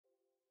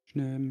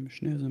Dude,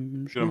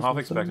 I'm half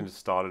expecting to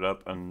start it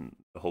up and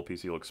the whole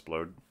PC will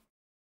explode.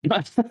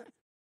 Not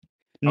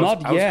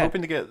I was yet.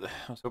 hoping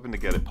to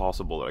get it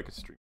possible that I could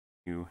stream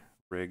a new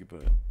rig,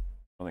 but I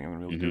don't think I'm gonna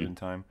be able to do it in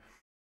time.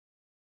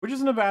 Which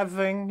isn't a bad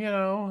thing, you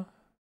know.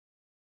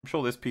 I'm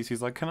sure this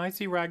PC's like, can I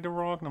see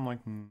Ragnarok? And I'm like,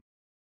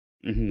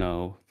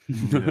 No.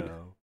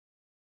 no.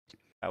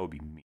 That would be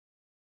me.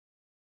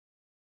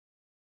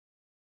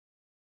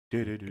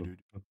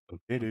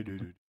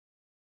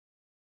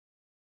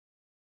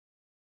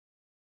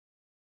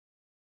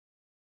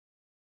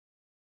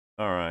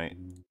 Alright.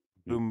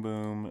 Boom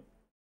boom.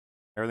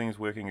 Everything's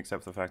working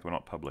except for the fact we're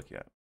not public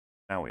yet.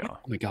 Now we are.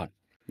 Oh my god.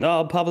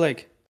 No,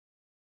 public.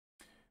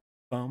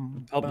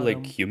 Bum, Public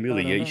ba-dum,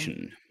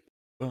 humiliation.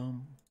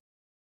 ba-dum,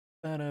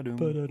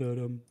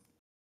 ba-da-dum,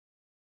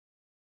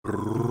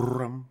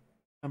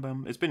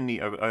 It's been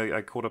neat.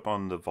 I caught up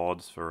on the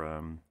VODs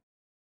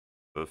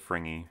for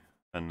Fringy,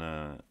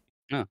 and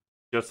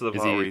just the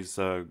part where he's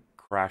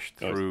crashed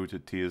through to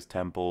Tia's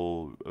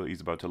temple.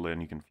 He's about to learn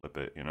he can flip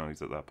it. You know,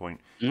 he's at that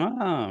point.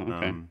 Oh,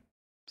 okay.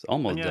 It's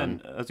almost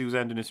done. And as he was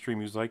ending his stream,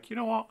 he was like, "You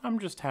know what? I'm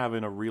just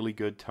having a really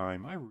good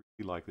time. I really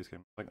like this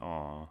game." Like,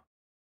 aw.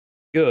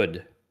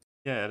 Good.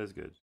 Yeah, it is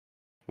good.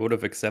 Would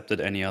have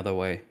accepted any other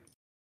way.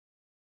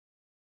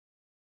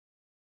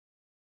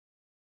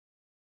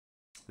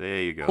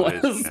 There you go.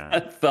 What is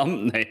that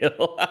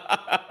thumbnail?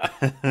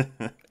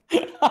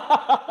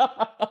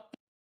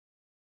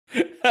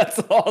 That's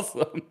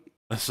awesome.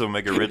 So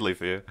make a Ridley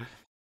for you.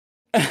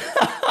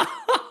 I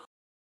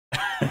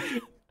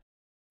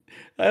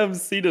haven't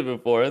seen it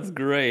before. That's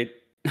great.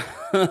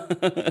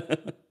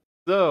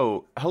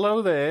 So,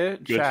 hello there,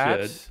 Good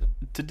chat. shit.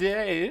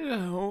 Today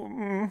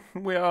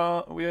we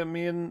are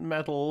me and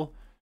Metal.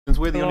 Since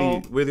we're the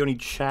only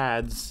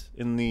chads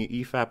in the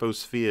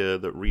EFAPosphere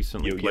that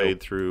recently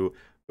played through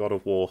God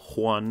of War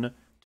 1,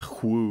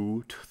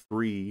 2,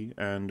 3,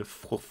 and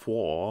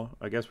 4.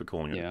 I guess we're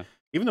calling it. Yeah.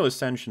 Even though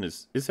Ascension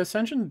is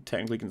Ascension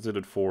technically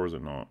considered 4, is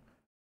it not?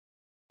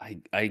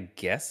 I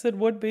guess it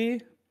would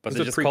be, but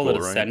they just prequel, call it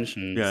right?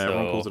 Ascension. Yeah, so...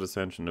 everyone calls it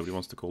Ascension. Nobody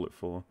wants to call it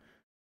 4.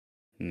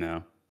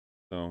 No.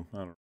 So I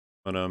don't know.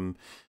 But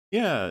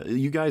yeah,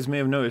 you guys may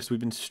have noticed we've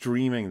been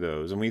streaming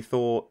those, and we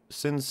thought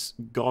since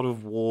God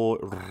of War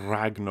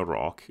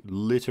Ragnarok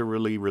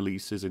literally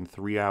releases in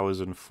 3 hours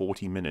and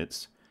 40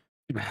 minutes,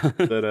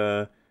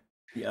 that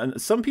yeah,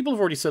 and some people have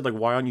already said like,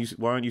 why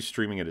aren't you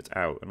streaming it? It's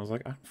out, and I was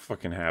like, I don't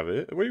fucking have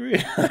it. What do you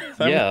mean?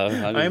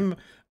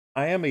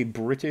 I am a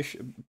British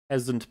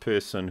peasant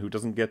person who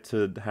doesn't get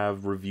to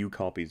have review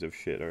copies of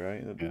shit. All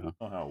right, that's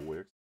not how it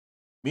works.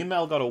 Me and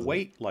Mel gotta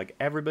wait like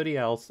everybody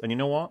else, and you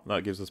know what?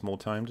 That gives us more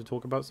time to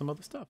talk about some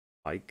other stuff,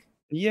 like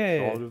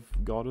God of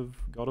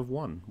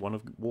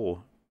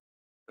War.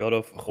 God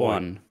of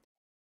Juan.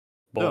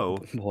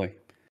 Boy.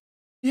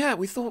 Yeah,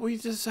 we thought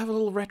we'd just have a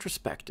little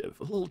retrospective,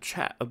 a little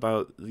chat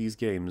about these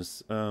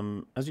games.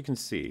 As you can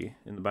see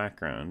in the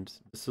background,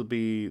 this will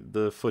be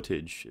the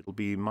footage. It'll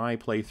be my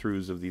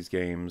playthroughs of these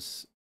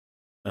games,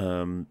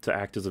 to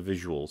act as a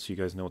visual, so you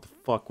guys know what the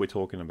fuck we're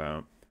talking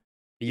about.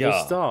 Yeah.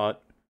 We'll start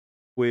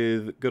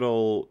with good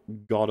old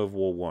God of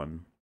War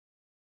 1,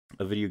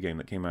 a video game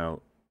that came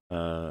out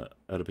at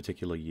a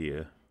particular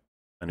year,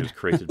 and it was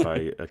created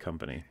by a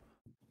company.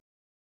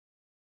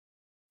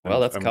 Well,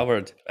 that's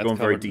covered. I'm going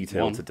very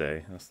detailed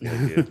today. That's the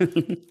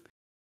idea.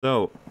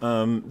 So,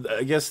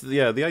 I guess,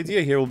 yeah, the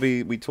idea here will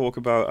be we talk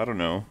about, I don't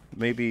know,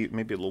 maybe a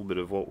little bit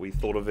of what we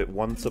thought of it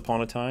once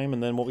upon a time,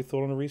 and then what we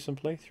thought on a recent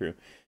playthrough.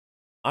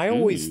 I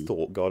always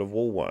thought God of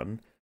War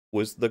 1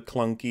 was the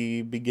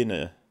clunky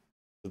beginner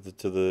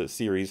to the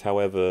series.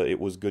 However, it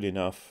was good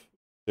enough,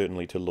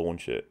 certainly, to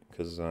launch it,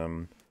 because I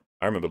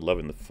remember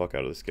loving the fuck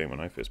out of this game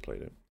when I first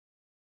played it.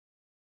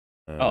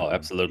 Oh,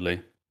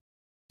 absolutely.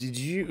 Did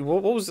you?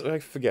 What was? I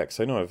forget, because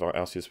I know I've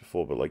asked you this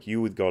before, but like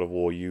you with God of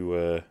War,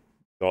 you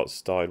got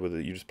started with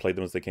it. You just played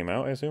them as they came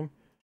out, I assume.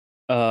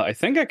 I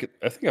think I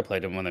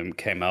played them when they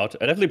came out.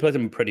 I definitely played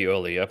them pretty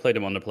early. I played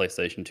them on the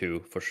PlayStation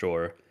 2 for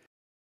sure.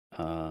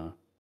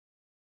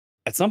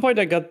 At some point,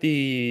 I got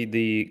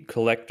the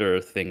collector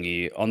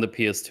thingy on the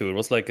PS2. It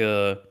was like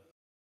a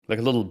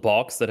little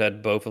box that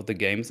had both of the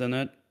games in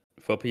it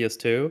for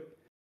PS2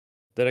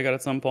 that I got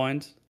at some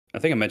point. I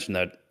think I mentioned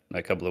that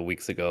a couple of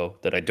weeks ago,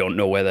 that I don't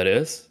know where that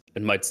is.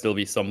 It might still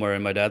be somewhere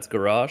in my dad's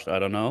garage. I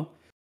don't know.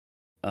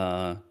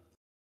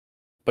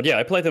 But yeah,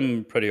 I played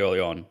them pretty early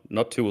on.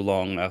 Not too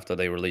long after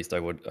they released, I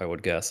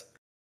would guess.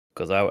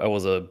 Because I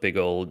was a big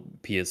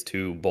old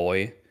PS2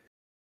 boy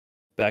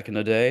back in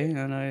the day,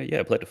 and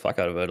I played the fuck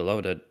out of it. I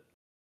loved it.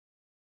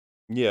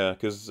 Yeah,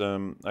 because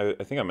I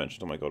think I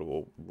mentioned on my God of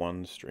War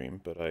 1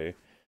 stream, but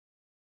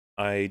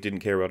I didn't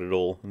care about it at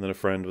all. And then a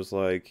friend was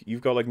like,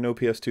 "You've got like no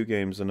PS2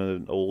 games and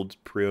an old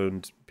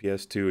pre-owned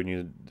PS2, and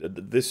you."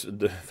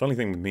 The funny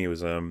thing with me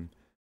was I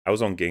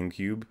was on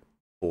GameCube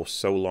for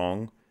so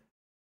long,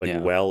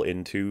 like well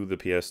into the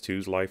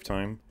PS2's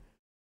lifetime.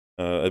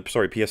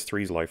 Sorry,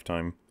 PS3's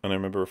lifetime. And I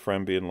remember a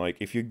friend being like,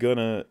 "If you're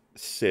gonna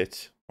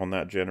sit on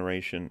that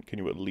generation, can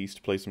you at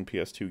least play some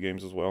PS2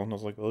 games as well?" And I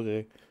was like,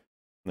 "Okay."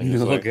 And he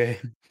was like, Okay.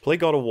 play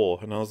God of War.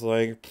 And I was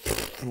like,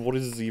 what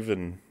is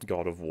even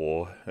God of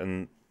War?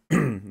 And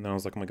then I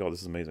was like, oh my god,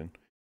 this is amazing.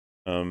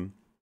 Yeah.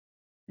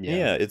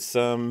 Yeah, it's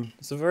a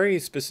very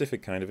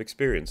specific kind of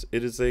experience.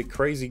 It is a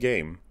crazy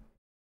game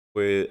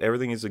where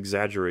everything is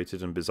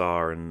exaggerated and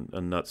bizarre and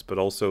nuts, but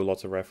also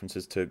lots of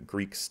references to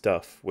Greek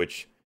stuff,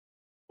 which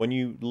when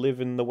you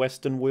live in the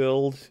Western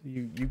world,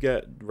 you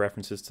get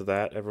references to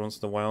that every once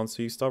in a while, and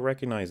so you start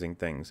recognizing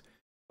things.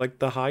 Like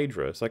the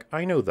Hydra. It's like,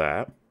 I know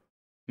that.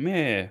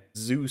 Meh.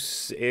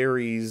 Zeus,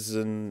 Ares,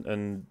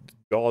 and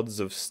gods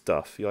of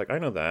stuff. You're like, I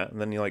know that. And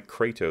then you're like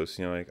Kratos,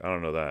 you're like, I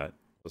don't know that.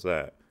 What's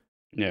that?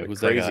 Yeah, Like who's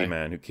that crazy guy?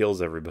 man who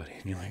kills everybody.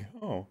 And you're like,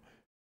 oh.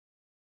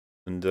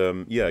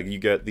 And yeah, you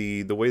get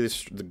the way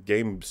the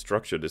game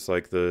structured. It's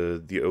like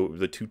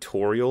the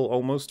tutorial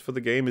almost for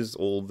the game is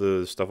all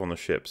the stuff on the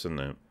ships, isn't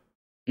it?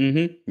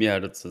 Mm-hmm. Yeah,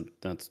 that's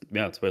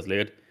basically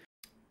it.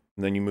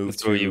 And then you move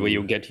That's where you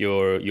to get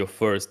your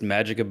first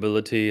magic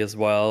ability as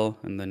well,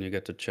 and then you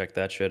get to check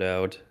that shit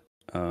out.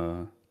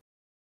 Uh,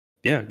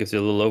 yeah, it gives you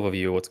a little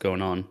overview of what's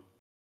going on.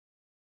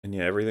 and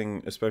yeah,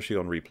 everything, especially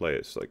on replay,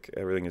 it's like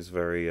everything is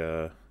very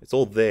it's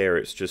all there.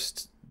 It's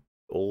just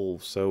all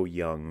so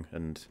young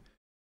and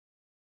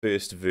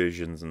first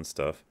versions and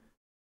stuff.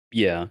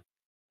 Yeah.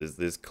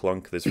 There's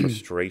clunk, there's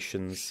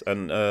frustrations,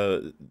 and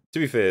to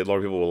be fair, a lot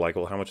of people were like,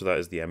 "Well, how much of that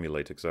is the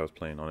emulator?" Because I was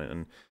playing on it,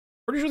 and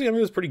pretty sure the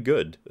emulator is pretty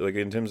good. Like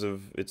in terms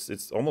of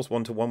it's almost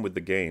 1-to-1 with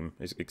the game,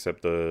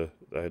 except I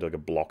had like a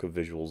block of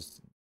visuals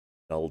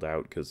nulled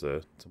out because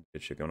some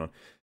weird shit going on.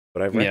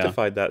 But I've Yeah.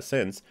 rectified that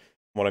since.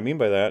 What I mean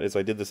by that is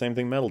I did the same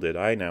thing Metal did.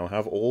 I now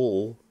have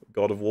all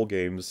God of War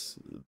games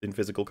in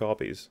physical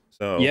copies.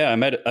 So Yeah,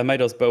 I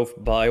made us both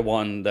buy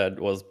one that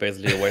was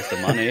basically a waste of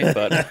money,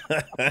 but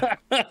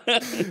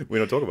we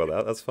don't talk about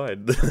that. That's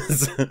fine.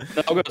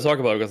 no, I'm gonna talk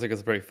about it because I think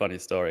it's a very funny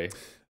story.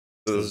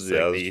 This is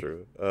Yeah, like that's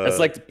true. it's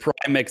like the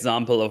prime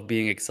example of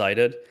being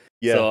excited.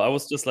 Yeah, So I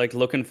was just like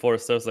looking for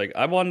stuff like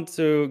I want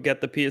to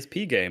get the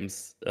PSP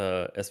games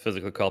as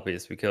physical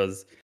copies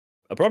because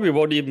I probably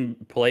won't even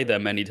play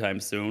them anytime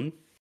soon.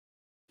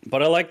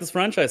 But I like this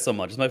franchise so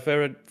much. It's my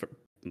favorite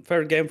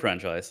game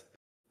franchise.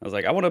 I was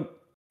like, I want to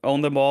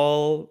own them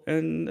all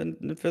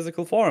in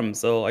physical form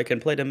so I can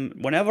play them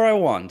whenever I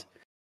want.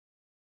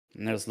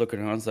 And I was looking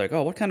around, it's like,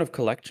 oh, what kind of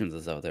collections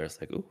is out there? It's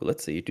like, oh,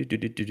 let's see.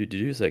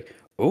 It's like,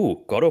 oh,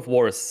 God of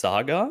War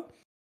Saga?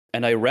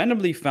 And I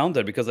randomly found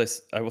that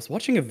because I was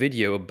watching a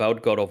video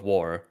about God of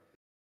War.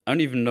 I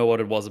don't even know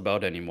what it was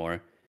about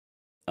anymore.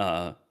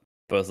 But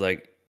it's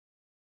like,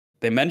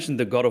 they mentioned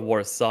the God of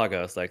War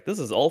Saga. It's like, this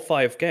is all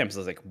 5 games. I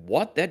was like,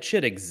 what? That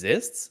shit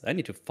exists? I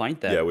need to find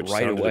yeah, that which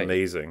right sounded away.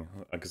 amazing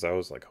because I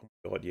was like, oh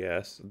my god,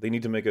 yes. They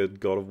need to make a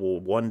God of War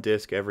one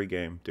disc every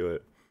game. Do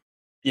it.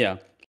 Yeah.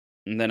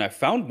 And then I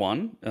found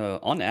one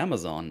on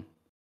Amazon.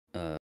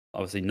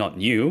 Obviously not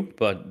new,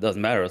 but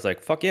doesn't matter. It's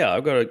like, fuck yeah,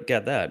 I've got to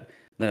get that.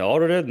 Then I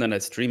ordered it, and then I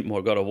streamed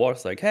more God of War.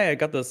 It's like, hey, I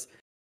got this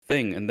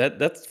thing. And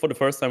that's for the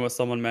first time where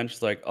someone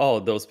mentions like, oh,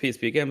 those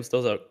PSP games,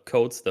 those are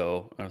codes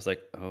though. And I was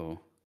like, oh.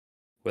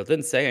 Well, it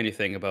didn't say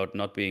anything about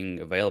not being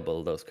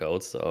available, those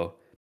codes, so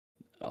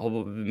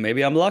oh,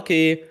 maybe I'm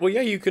lucky. Well,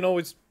 yeah, you can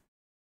always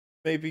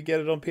maybe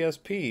get it on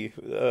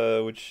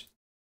PSP, which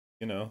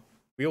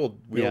we all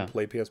Yeah.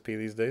 play PSP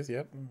these days.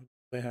 Yep,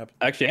 they happen.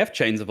 I actually have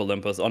Chains of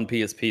Olympus on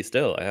PSP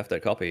still. I have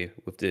that copy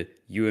with the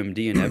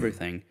UMD and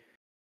everything.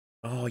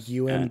 Oh, Uh,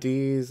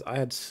 UMDs! I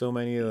had so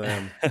many of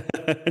them.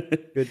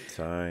 Good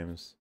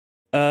times.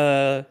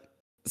 uh,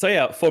 so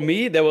yeah, for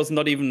me, there was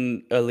not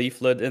even a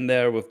leaflet in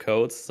there with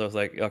codes. So I was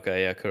like,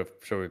 okay, yeah, could have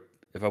sure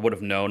if I would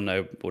have known,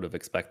 I would have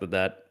expected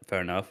that.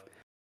 Fair enough.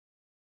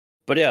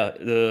 But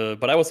yeah,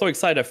 but I was so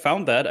excited. I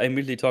found that. I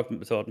immediately told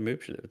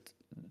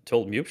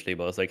Mutually,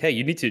 but I was like, hey,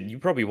 you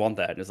probably want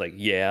that. And it's like,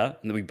 yeah.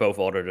 And then we both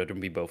ordered it, and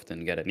we both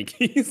didn't get any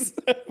keys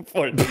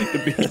for the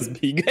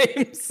PSP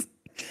games.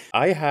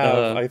 I have,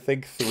 Uh, I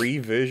think, 3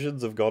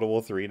 versions of God of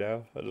War 3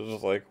 now. I was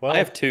just like, I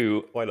have well,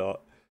 two. why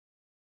not?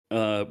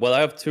 Well, I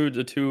have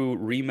the two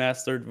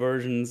remastered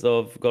versions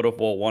of God of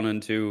War 1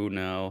 and 2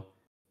 now,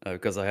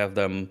 because I have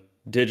them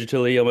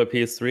digitally on my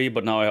PS3,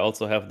 but now I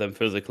also have them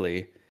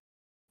physically,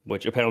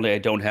 which apparently I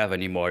don't have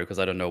anymore because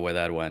I don't know where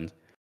that went.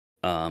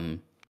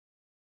 Um,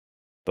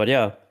 but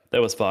yeah,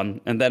 that was fun.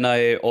 And then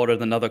I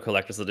ordered another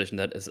collector's edition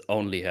that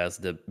only has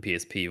the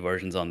PSP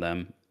versions on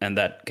them, and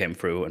that came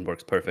through and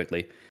works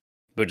perfectly.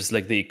 But it's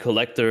like the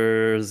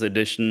collector's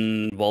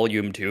edition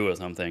volume 2 or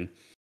something.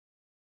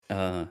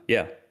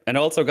 Yeah. And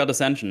I also got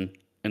Ascension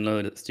in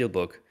the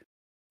steelbook.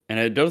 And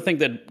I don't think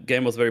that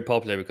game was very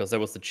popular because that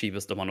was the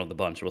cheapest one of the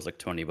bunch. It was like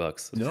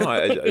 $20. No,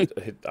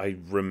 I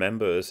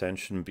remember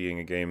Ascension being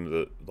a game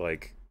that,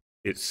 like,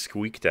 it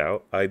squeaked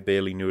out. I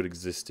barely knew it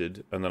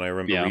existed, and then I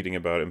remember Yeah. reading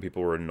about it, and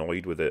people were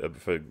annoyed with it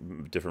for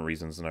different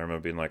reasons. And I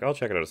remember being like, "I'll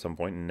check it out at some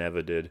point," and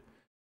never did.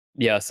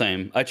 Yeah,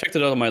 same. I checked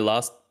it out on my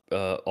last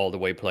all the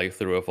way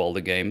playthrough of all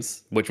the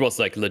games, which was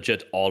like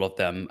legit all of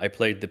them. I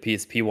played the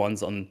PSP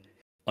ones on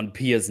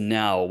PS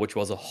Now, which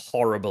was a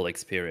horrible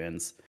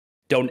experience.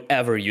 don't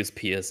ever use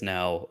PS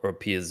Now or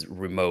PS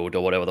Remote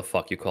or whatever the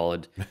fuck you call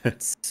it.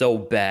 It's so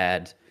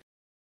bad.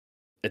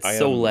 It's I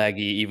so laggy,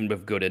 even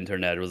with good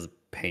internet. It was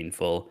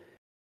painful.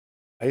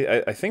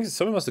 I think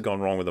something must have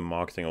gone wrong with the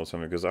marketing or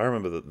something, because I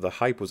remember that the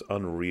hype was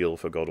unreal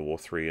for God of War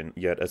 3, and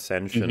yet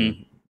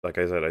Ascension, like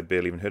I said, I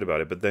barely even heard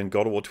about it. But then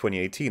God of War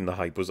 2018, the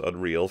hype was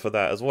unreal for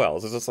that as well.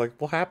 So it's just like,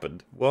 what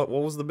happened? What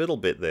was the middle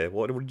bit there?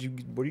 What did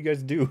you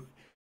guys do?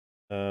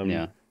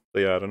 Yeah. So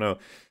yeah, I don't know.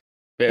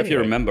 But if you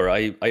Anyway, remember,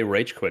 I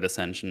rage quit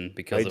Ascension I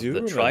because of do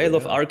the remember, Trial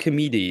of yeah.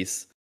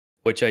 Archimedes,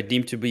 which I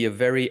deemed to be a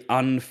very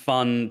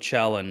unfun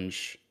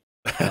challenge.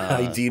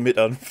 I deem it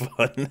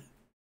unfun.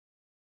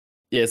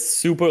 Yeah, it's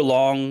super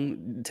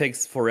long,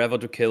 takes forever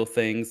to kill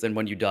things, and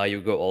when you die, you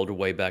go all the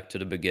way back to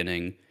the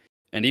beginning.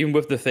 And even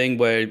with the thing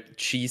where it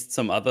cheesed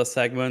some other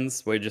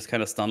segments, where you just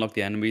kind of stun lock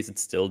the enemies, it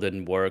still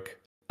didn't work.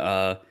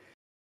 And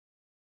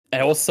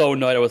I was so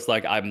annoyed, I was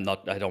like, I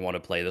don't want to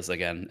play this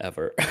again,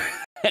 ever.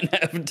 And I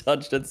haven't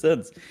touched it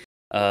since.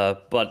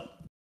 But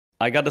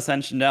I got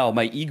Ascension now.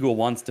 My ego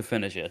wants to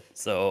finish it.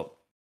 So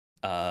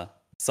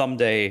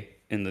someday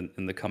in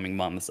the coming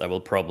months, I will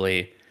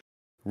probably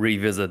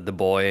revisit the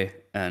boy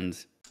and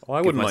Well,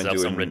 I give wouldn't mind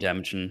myself some doing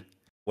redemption.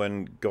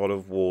 when God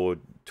of War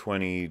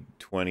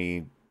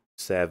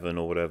 2027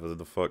 or whatever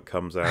the fuck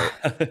comes out.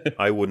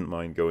 I wouldn't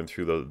mind going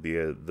through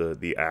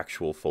the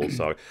actual full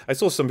saga. I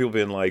saw some people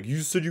being like,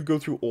 "You said you go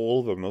through all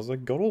of them." And I was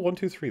like, "God of War 1,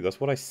 2, 3. That's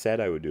what I said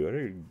I would do. I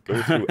didn't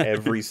go through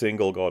every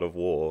single God of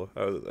War.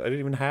 I didn't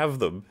even have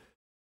them.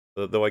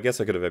 Though I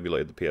guess I could have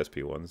emulated the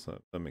PSP ones.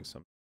 That makes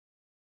sense.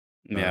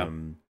 Yeah.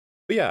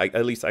 But yeah,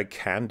 at least I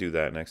can do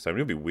that next time. It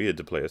would be weird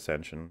to play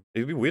Ascension.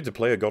 It'd be weird to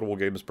play a God of War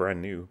game that's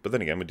brand new. But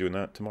then again, we're doing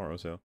that tomorrow,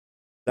 so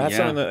that's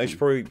something Yeah. that I should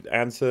probably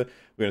answer.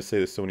 We're gonna say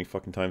this so many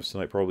fucking times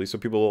tonight, probably. So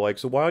people are like,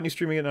 "So why aren't you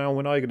streaming it now?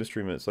 When are you gonna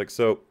stream it?" It's like,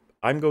 so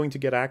I'm going to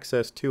get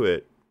access to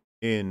it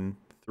in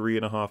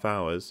 3.5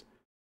 hours,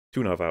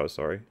 2.5 hours.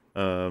 Sorry.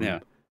 Yeah.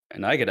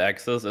 And I get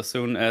access as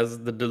soon as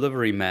the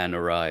delivery man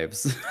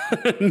arrives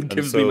and And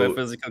gives me my so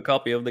physical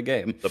copy of the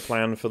game. the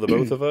plan for the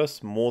both of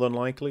us, more than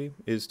likely,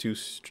 is to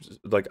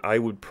like I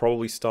would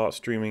probably start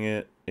streaming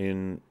it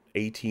in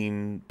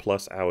 18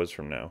 plus hours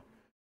from now.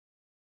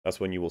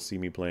 That's when you will see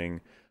me playing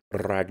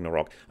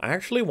Ragnarok. I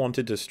actually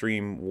wanted to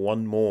stream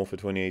one more for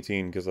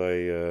 2018 because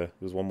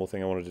there's one more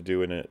thing I wanted to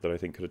do in it that I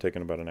think could have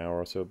taken about an hour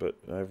or so, but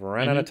I've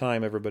ran out of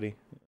time, everybody.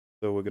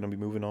 So we're going to be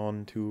moving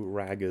on to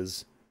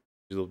Ragas.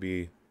 It'll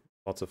be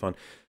lots of fun.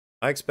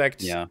 I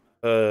expect Yeah.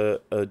 a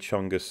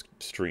Chungus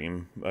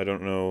stream. I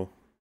don't know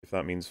if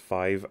that means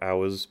 5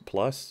 hours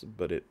plus,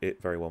 but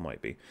it very well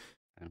might be.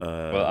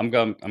 Well, I'm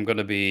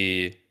gonna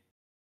be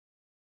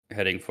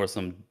heading for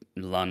some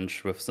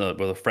lunch with a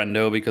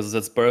friendo because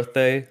it's his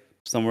birthday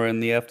somewhere in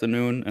the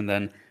afternoon, and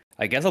then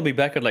I guess I'll be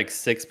back at like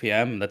 6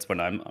 p.m. That's when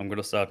I'm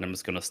gonna start, and I'm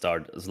just gonna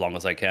start as long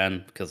as I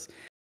can because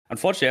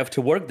unfortunately I have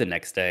to work the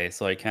next day,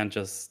 so I can't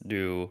just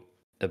do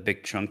a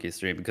big chunky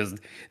stream because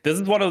this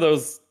is one of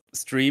those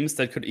streams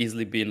that could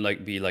easily be like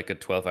a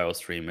 12-hour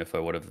stream if I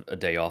would have a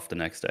day off the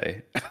next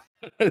day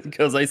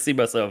because I see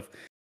myself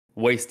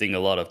wasting a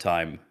lot of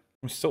time.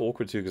 It's so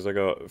awkward too because I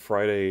got a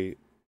Friday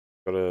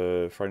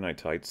Night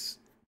Tights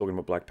talking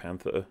about Black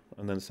Panther,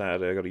 and then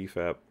Saturday I got a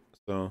EFAP.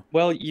 So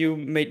Well, you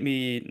made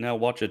me now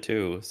watch it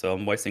too, so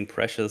I'm wasting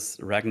precious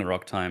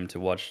Ragnarok time to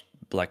watch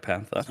Black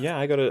Panther. yeah,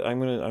 I'm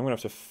gonna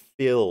have to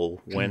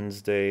fill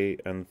Wednesday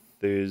and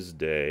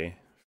Thursday.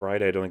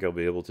 Friday I don't think I'll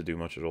be able to do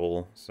much at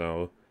all.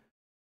 So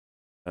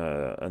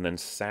and then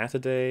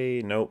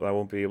Saturday, nope, I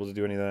won't be able to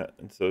do any of that.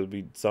 And so it'll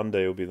be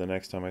Sunday will be the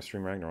next time I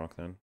stream Ragnarok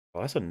then.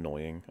 Well, that's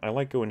annoying. I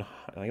like going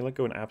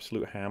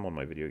absolute ham on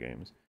my video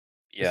games.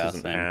 Yeah, This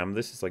isn't same. ham,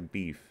 this is like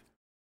beef.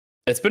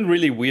 It's been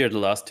really weird the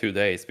last 2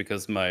 days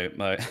because my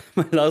my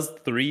last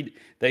 3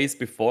 days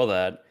before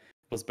that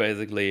was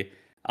basically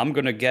I'm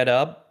gonna get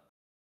up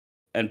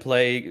and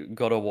play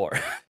God of War.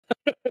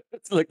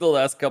 It's like the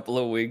last couple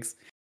of weeks.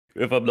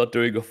 If I'm not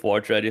doing a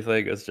Forge or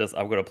anything, it's just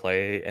I'm gonna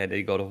play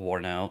any God of War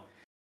now.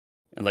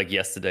 And like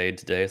yesterday and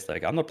today, it's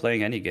like I'm not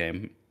playing any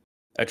game.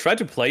 I tried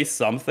to play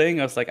something.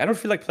 I was like, I don't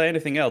feel like playing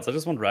anything else. I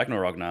just want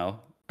Ragnarok now.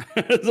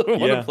 I don't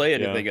want to Yeah, play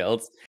yeah. anything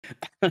else.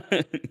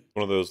 One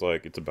of those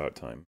like it's about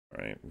time,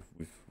 right?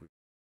 We've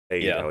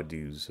paid Yeah. our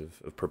dues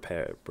of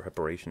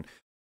preparation.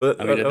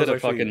 But I mean, I that did was a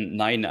actually fucking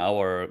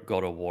 9-hour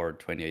God of War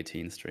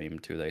 2018 stream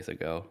 2 days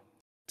ago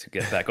to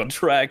get back on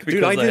track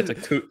dude, because I had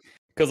to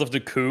because of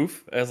the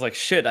coof. I was like,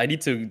 shit, I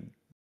need to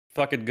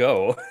fucking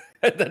go.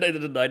 And then I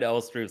did a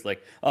 9-hour stream. It's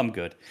like, I'm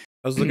good.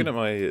 I was looking at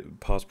my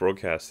past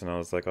broadcasts and I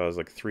was like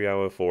 3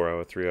 hour, 4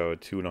 hour, 3 hour,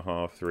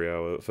 2.5, 3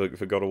 hour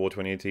for God of War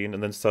 2018,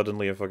 and then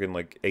suddenly a fucking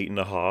like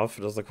 8.5.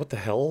 And I was like, what the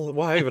hell?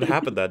 Why even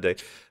happened that day?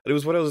 And it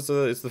was when I was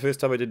it's the first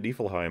time I did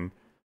Niflheim,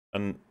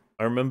 and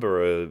I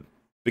remember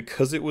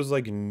because it was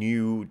like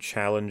new,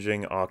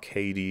 challenging,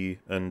 arcadey,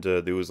 and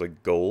there was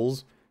like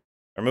goals.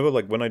 I remember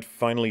like when I'd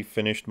finally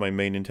finished my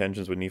main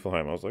intentions with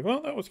Niflheim, I was like,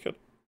 well, that was good.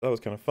 That was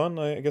kind of fun.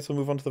 I guess I'll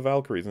move on to the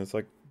Valkyries, and it's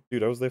like,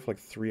 dude, I was there for like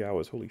 3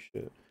 hours. Holy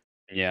shit.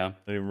 Yeah.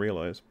 I didn't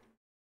realize.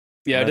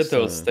 Yeah, And I did that's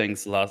those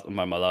things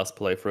my last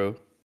playthrough.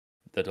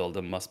 That all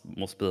the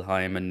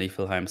Muspelheim and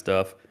Niflheim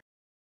stuff.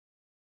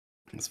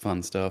 It's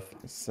fun stuff.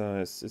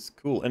 It's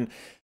cool, and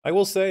I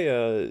will say,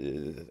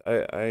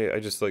 I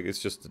just like it's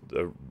just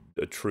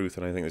a truth,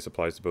 and I think this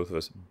applies to both of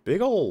us.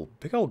 Big old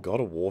God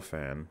of War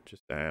fan,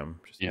 just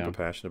just super Yeah.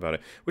 passionate about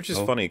it. Which is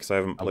Oh, funny because I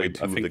haven't played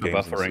I two of the think we're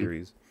games in the buffering.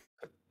 series.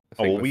 I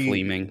Oh think well, we're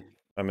flaming.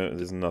 I mean,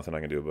 there's nothing I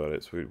can do about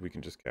it, so we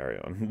can just carry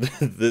on.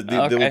 There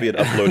will be Okay. an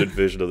uploaded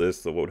version of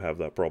this that won't have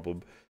that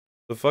problem.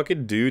 The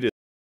fucking dude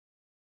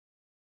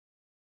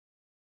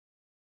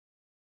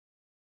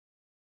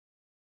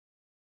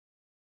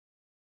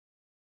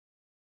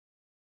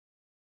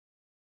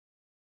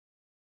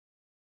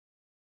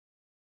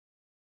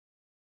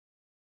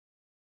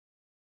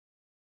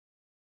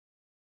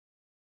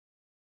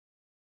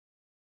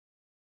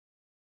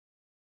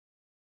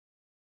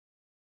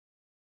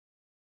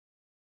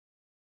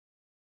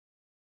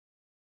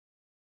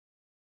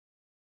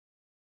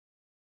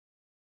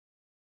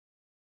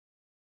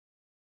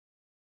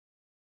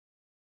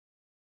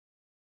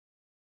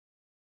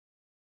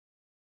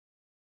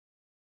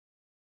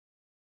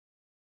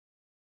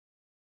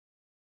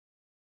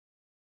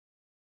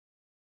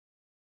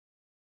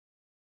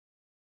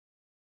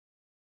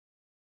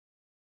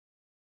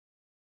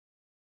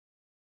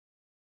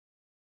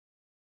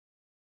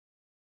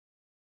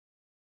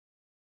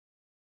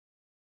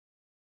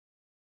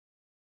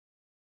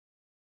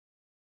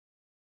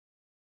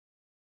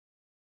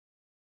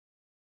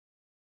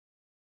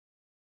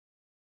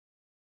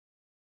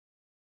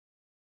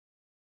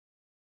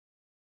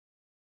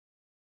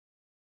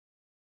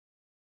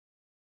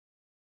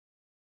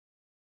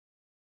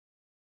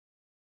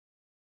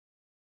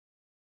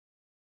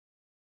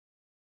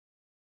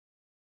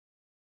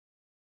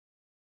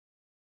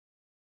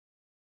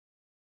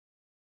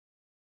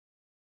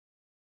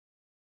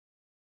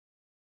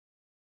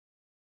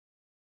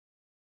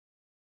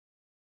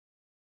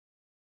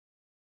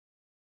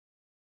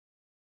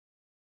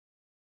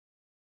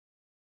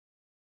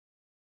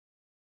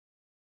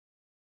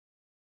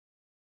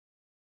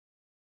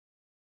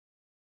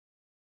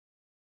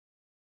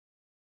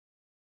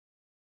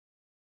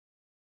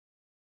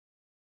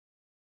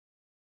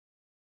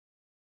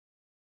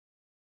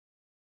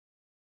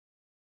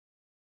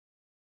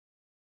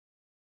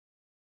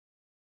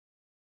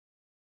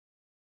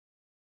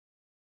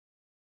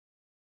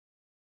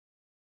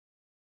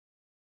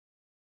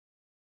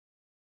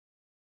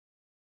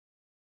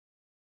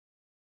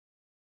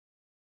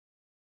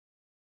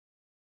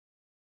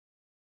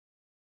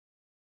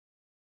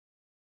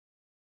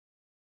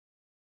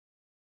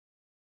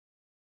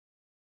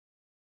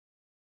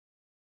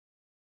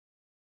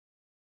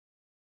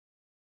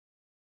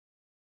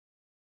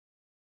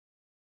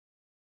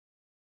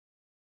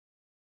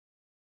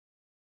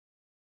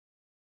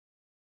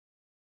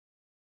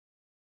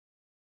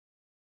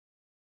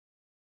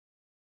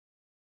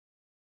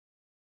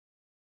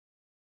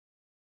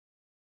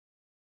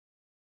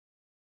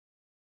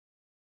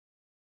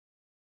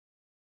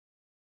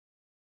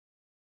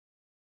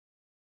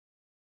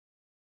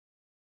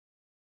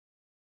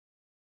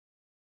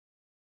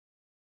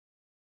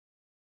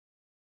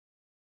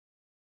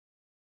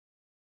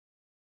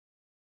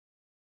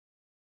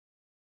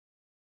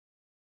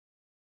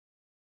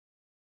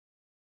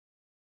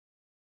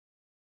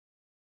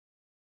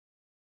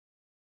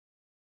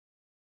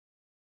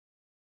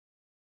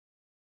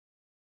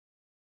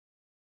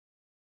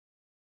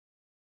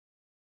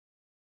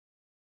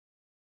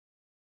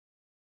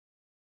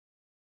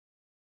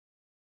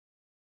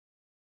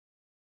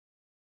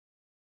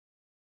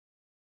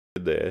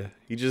there.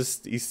 He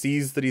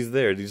sees that he's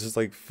there, and he just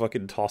like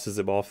fucking tosses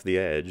him off the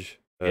edge.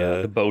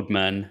 Yeah, the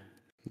boatman.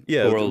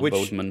 Yeah, Poor old which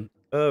boatman.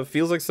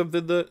 feels like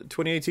something that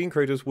 2018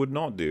 Kratos would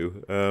not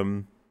do.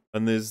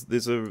 And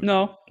there's a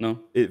No, no.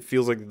 it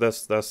feels like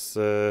that's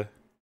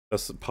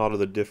part of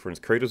the difference.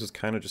 Kratos is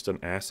kind of just an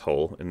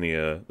asshole in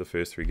the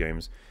first three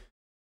games,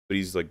 but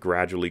he's like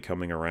gradually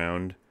coming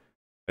around.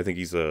 I think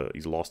he's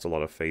lost a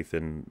lot of faith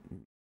in,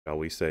 shall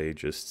we say,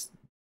 just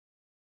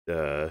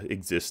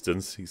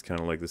existence. He's kind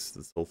of like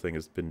this whole thing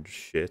has been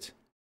shit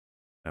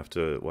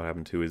after what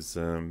happened to his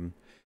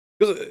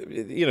because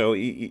you know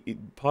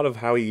part of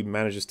how he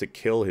manages to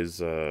kill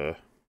his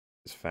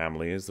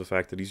family is the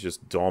fact that he's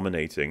just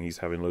dominating. He's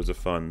having loads of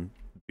fun,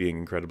 being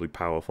incredibly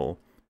powerful.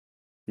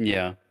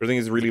 Yeah. I think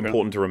it's really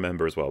important to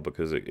remember as well,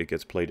 because it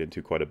gets played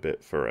into quite a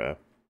bit for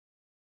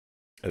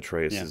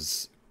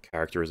Atreus's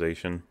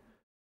characterization.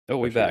 Oh,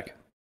 we're back.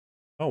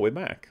 Oh, we're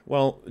back.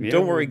 Well, Yeah,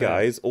 don't worry, we're back.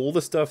 guys. All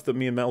the stuff that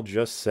me and Mel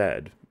just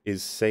said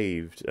is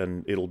saved,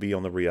 and it'll be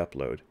on the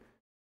re-upload.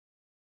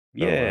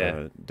 Yeah.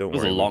 So, don't It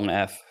was worry. a long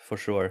F, for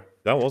sure.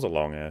 That was a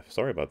long F.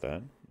 Sorry about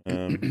that.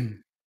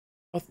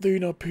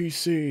 Athena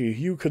PC,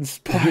 you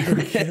conspire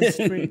against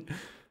me.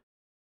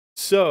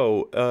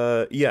 So,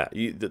 yeah,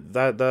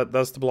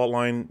 that's the plot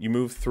line. You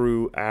move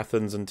through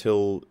Athens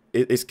until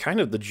it's kind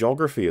of the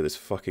geography of this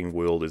fucking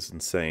world is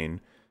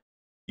insane.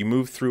 You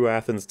move through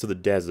Athens to the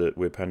desert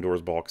where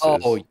Pandora's box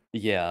is. Oh,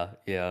 yeah,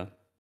 yeah.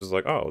 It's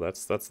like, oh,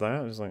 that's that.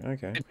 It's like,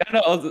 okay.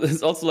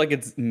 It's also like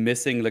it's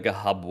missing like a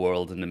hub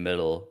world in the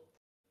middle.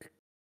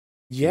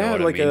 You know Yeah,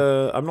 what I like mean?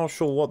 I'm not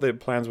sure what their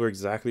plans were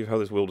exactly of how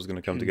this world was going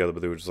to come together,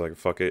 but they were just like,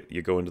 "Fuck it,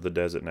 you go into the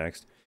desert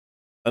next."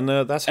 And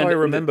that's how I And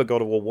remember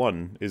God of War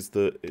 1, is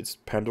it's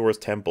Pandora's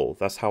Temple.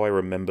 That's how I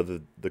remember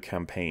the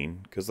campaign,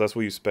 because that's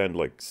where you spend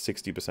like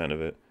 60%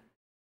 of it.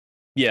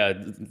 yeah,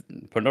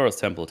 Pandora's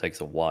Temple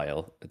takes a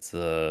while. It's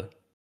a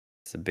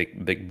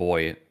big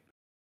boy.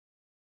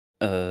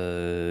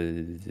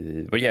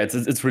 But yeah,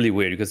 it's really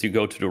weird because you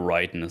go to the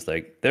right and it's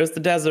like there's the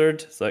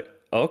desert. It's like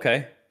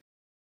okay.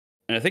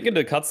 And I think in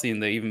the cutscene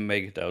they even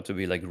make it out to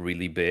be like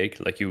really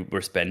big. Like you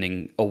were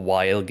spending a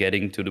while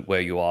getting to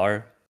where you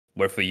are.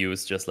 Where for you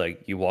it's just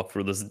like you walk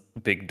through this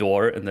big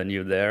door and then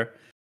you're there.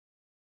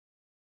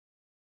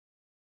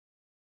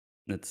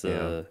 It's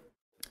Yeah.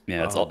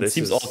 yeah, Oh, it this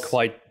seems all is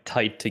quite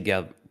tight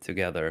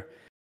together.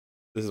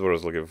 this is what I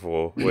was looking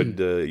for. When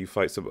you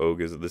fight some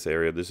ogres in this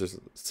area, there's just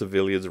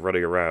civilians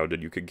running around,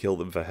 and you can kill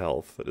them for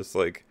health. And it's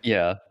like,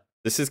 Yeah.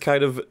 this is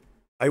kind of,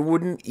 I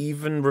wouldn't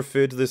even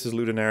refer to this as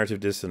ludonarrative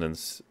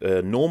dissonance.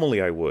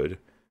 Normally I would,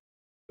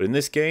 but in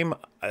this game,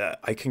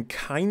 I can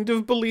kind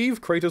of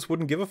believe Kratos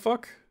wouldn't give a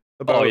fuck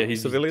Oh yeah, about he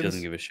doesn't civilians.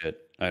 give a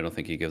shit. I don't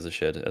think he gives a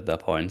shit at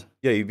that point.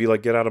 Yeah, you'd be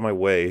like, get out of my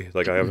way.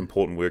 Like, I have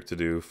important work to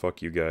do.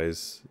 Fuck you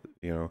guys.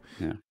 You know.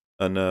 Yeah.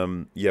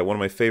 And yeah, one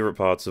of my favorite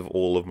parts of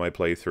all of my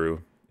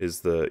playthrough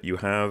is that you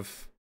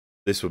have,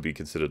 this would be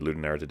considered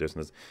ludonarrative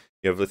dissonance.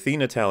 You have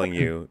Athena telling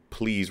you,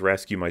 "Please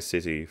rescue my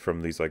city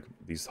from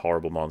these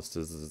horrible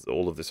monsters,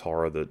 all of this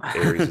horror that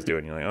Ares is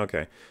doing." You're like,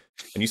 okay,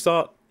 and you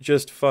start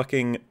just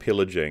fucking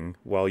pillaging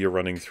while you're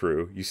running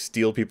through. You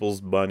steal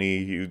people's money,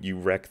 you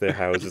wreck their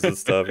houses and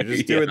stuff. You're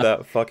just doing Yeah.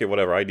 that. Fuck it,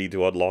 whatever. I need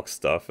to unlock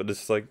stuff, and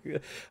it's like,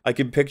 I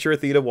can picture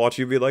Athena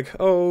watching you be like,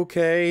 "Oh,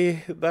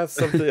 okay, that's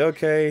something.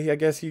 Okay, I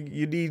guess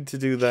you need to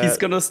do He's that.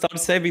 gonna start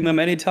saving them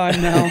anytime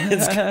now.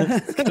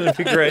 It's gonna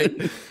be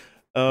great."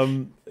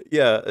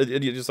 Yeah,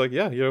 and you're just like,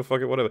 yeah,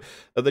 fuck it, whatever.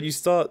 And then you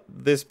start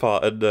this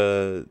part,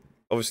 and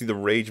obviously the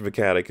rage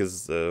mechanic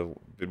has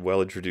been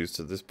well introduced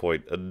at this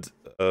point, and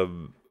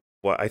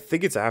well, I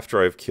think it's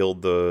after I've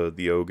killed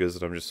the ogres,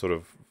 and I'm just sort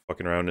of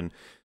fucking around, and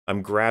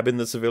I'm grabbing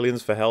the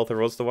civilians for health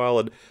every once in a while,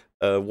 and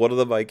one of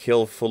them I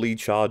kill fully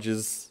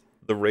charges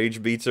the rage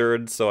meter,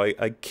 and so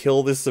I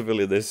kill this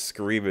civilian, they're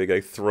screaming, I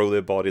throw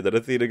their body, then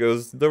Athena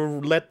goes,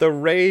 let the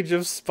rage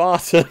of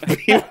Sparta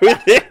be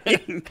within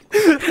you.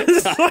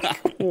 It's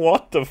like,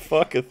 what the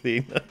fuck,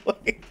 Athena?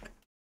 Like,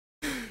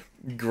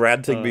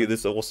 granting me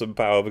this awesome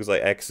power because I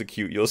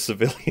execute your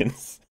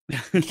civilians.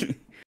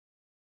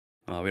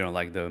 Oh, we don't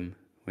like them.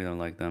 We don't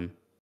like them.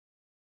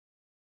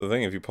 The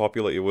thing, if you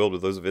populate your world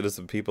with those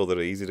innocent people that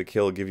are easy to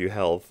kill, give you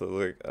health,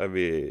 like, I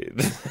mean,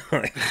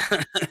 a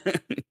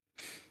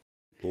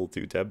little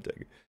too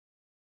tempting.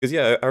 Because,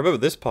 yeah, I remember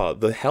this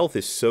part. The health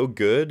is so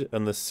good,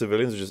 and the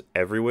civilians are just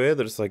everywhere,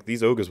 that it's like,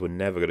 these ogres were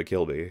never going to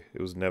kill me.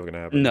 It was never going to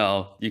happen.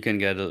 No, you can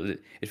get it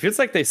feels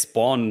like they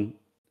spawn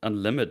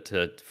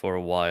unlimited for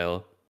a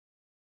while.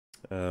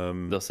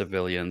 The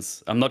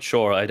civilians. I'm not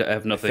sure. I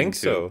have I nothing think to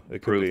so. It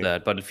could prove be.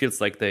 that, but it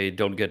feels like they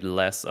don't get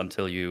less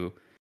until you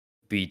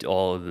beat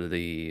all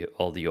the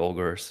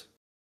ogres.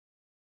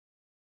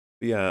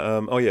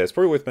 Yeah, oh yeah, it's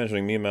probably worth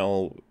mentioning, me and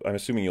Mel, I'm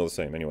assuming you're the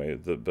same anyway,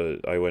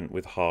 but I went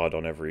with hard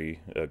on every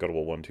God of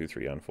War 1, 2,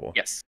 3, and 4.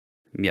 Yes.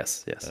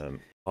 Yes, yes.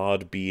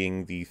 Hard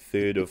being the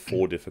third of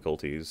 4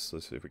 difficulties,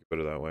 let's see if we can put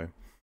it that way.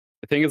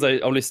 The thing is, I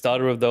only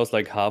started with those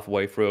like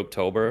halfway through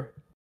October.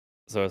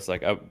 So it's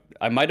like,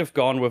 I might have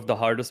gone with the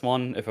hardest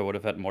one if I would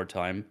have had more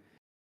time.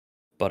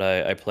 But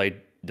I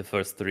played the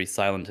first 3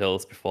 Silent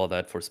Hills before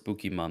that for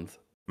Spooky Month.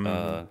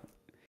 And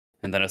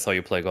then I saw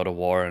you play God of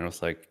War, and I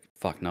was like,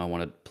 fuck, now I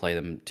want to play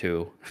them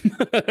too.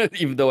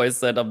 Even though I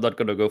said I'm not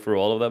going to go through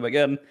all of them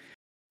again.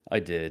 I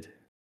did.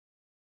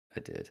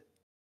 And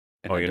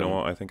Oh, I you know don't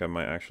what? I think I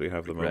might actually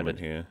have the regret moment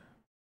it. here.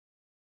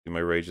 My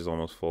rage is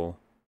almost full.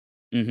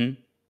 Mm-hmm.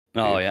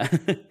 Oh, yeah.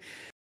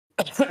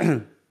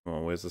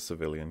 Oh, where's the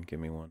civilian? Give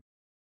me one.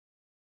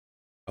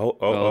 Oh,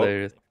 Oh,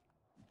 there it is.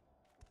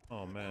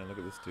 Oh, man, look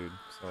at this dude.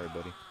 Sorry,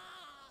 buddy.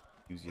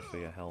 Use you for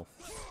your health.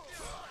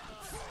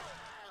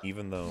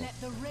 Even though...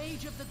 Let the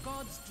rage of the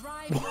gods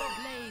drive your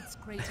blades,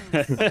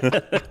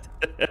 Kratos.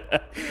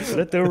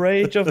 Let the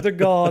rage of the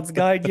gods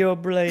guide your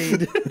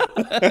blade.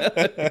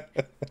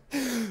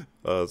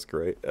 Oh, that's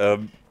great.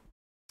 I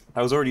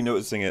was already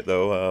noticing it,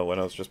 though, when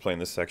I was just playing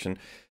this section.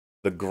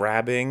 The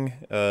grabbing,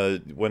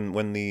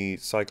 when the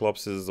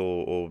Cyclopses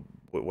or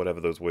whatever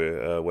those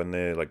were, when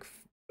they're, like,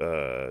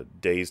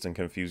 dazed and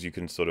confused, you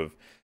can sort of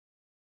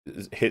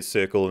hit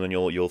circle, and then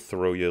you'll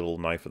throw your little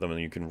knife at them,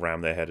 and you can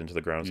ram their head into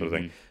the ground, sort of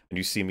thing. And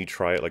you see me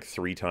try it like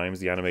 3 times.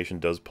 The animation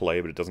does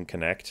play, but it doesn't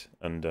connect.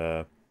 And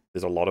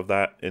there's a lot of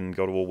that in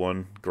God of War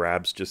 1.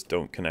 Grabs just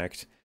don't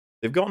connect.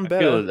 They've gotten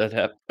better. I feel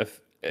that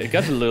it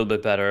got a little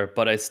bit better,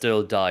 but I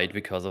still died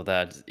because of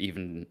that,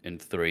 even in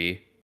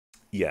 3.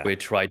 Yeah. We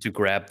tried to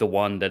grab the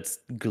one that's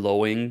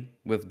glowing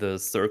with the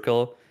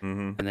circle,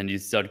 and then you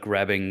start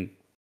grabbing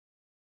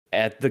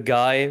at the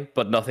guy,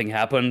 but nothing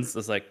happens.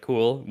 It's like,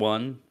 cool,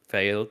 1,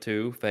 fail,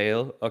 2,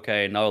 fail.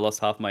 Okay, now I lost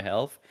half my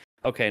health.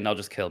 Okay, now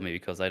just kill me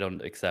because I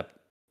don't accept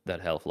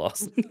that health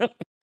loss.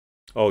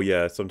 Oh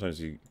yeah, sometimes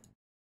you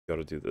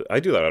gotta do that. I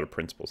do that out of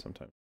principle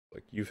sometimes.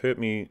 Like, you've hurt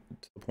me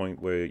to the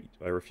point where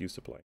I refuse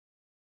to play.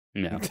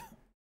 Yeah.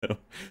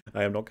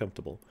 I am not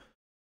comfortable.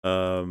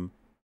 But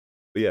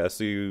yeah,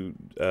 so you,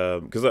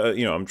 because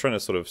you know, I'm trying to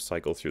sort of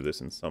cycle through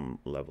this in some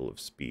level of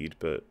speed,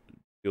 but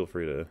feel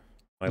free to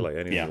highlight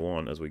anything you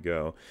want as we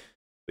go.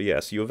 But yeah,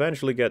 so you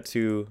eventually get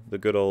to the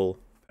good old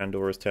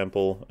Pandora's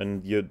Temple,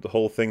 and the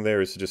whole thing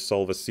there is to just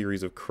solve a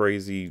series of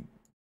crazy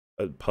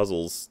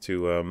puzzles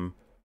to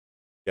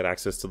get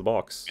access to the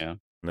box. Yeah. And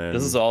then,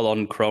 This is all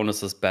on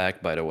Kronos'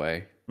 back, by the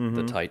way.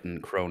 The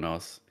Titan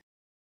Kronos.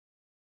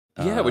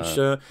 Yeah, which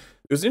it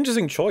was an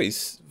interesting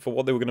choice for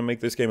what they were going to make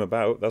this game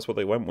about. That's what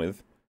they went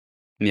with.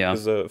 Yeah.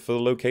 Because for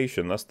the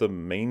location, that's the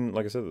main,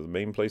 like I said, the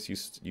main place you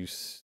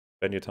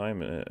spend your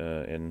time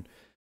in.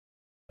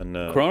 And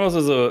Kronos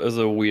is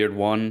a weird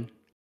one,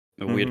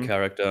 a weird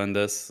character in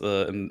this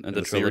in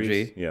the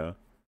trilogy. Series?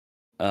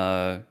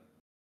 Yeah.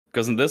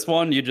 Because in this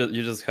one, you're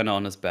just kind of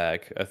on his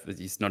back.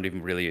 He's not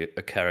even really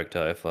a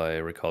character, if I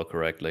recall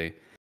correctly.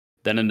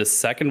 Then in the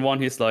second one,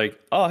 he's like,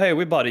 "Oh, hey,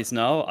 we're buddies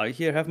now. I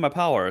here have my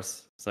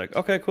powers." It's like,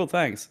 "Okay, cool,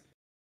 thanks."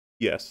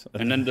 Yes.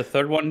 And then the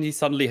third one, he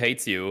suddenly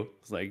hates you.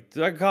 It's like,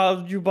 "Did I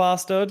call you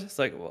bastard?" It's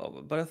like,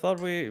 well, but I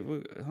thought we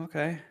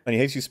okay. And he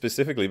hates you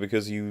specifically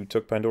because you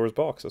took Pandora's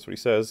box. That's what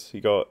he says.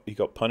 He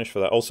got punished for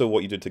that. Also,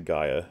 what you did to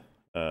Gaia.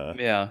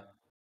 Yeah.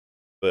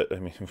 But I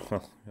mean,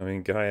 well, I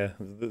mean, Gaia.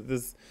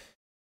 This,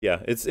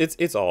 yeah,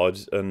 it's odd,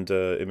 and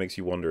it makes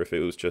you wonder if it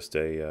was just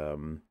a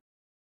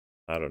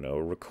I don't know,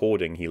 a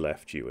recording he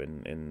left you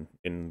in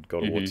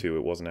God of War 2.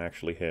 It wasn't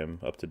actually him,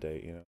 up to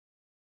date, you know.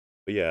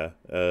 But yeah,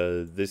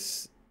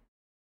 this.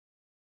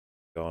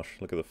 Gosh,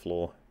 look at the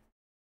floor.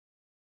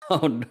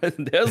 Oh,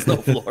 there's no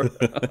floor.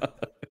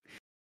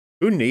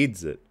 Who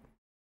needs it?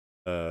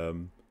 Yeah,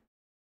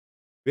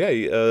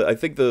 I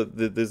think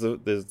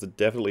there's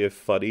definitely a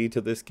funny to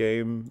this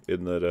game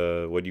in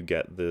that when you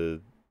get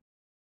the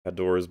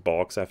Pandora's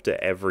box, after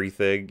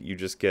everything, you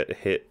just get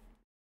hit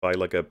by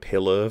like a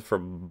pillar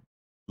from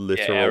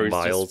literal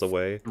miles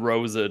away.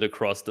 Throws it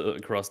across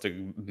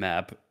the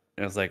map.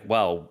 And I was like,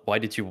 wow, why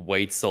did you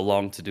wait so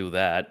long to do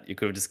that? You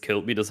could have just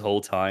killed me this whole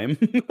time.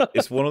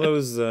 It's one of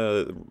those,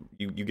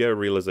 you get a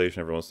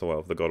realization every once in a while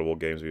of the God of War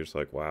games where you're just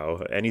like,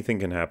 wow, anything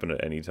can happen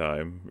at any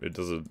time. It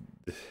doesn't...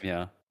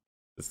 Yeah.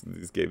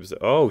 These games...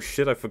 Oh,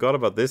 shit, I forgot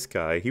about this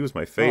guy. He was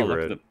my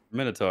favorite. Oh, look at the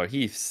Minotaur.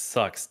 He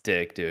sucks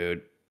dick,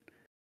 dude.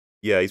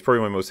 Yeah, he's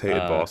probably my most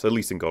hated boss, at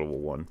least in God of War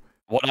 1.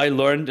 What I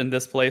learned in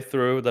this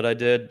playthrough that I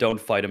did,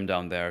 don't fight him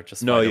down there.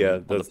 Just fight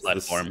him on the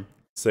platform.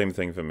 Same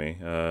thing for me.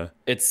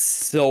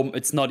 It's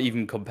not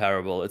even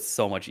comparable. It's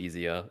so much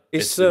easier.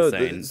 It's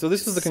insane. So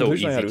this is the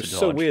conclusion I had. It was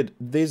so weird.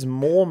 There's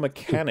more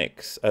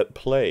mechanics at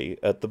play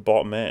at the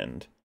bottom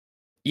end.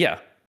 Yeah.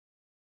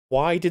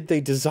 Why did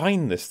they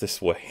design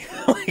this way?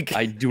 Like,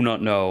 I do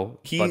not know.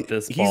 He's a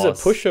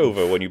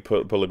pushover when you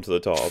pull him to the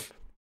top.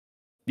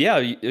 Yeah,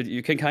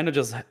 you can kind of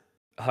just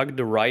hug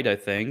the right, I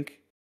think,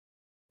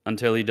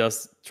 until he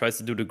tries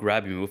to do the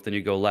grabby move. Then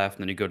you go left,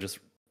 and then you go just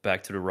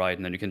back to the right,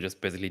 and then you can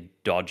just basically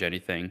dodge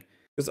anything.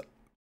 Because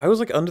I was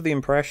like under the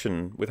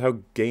impression, with how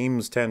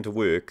games tend to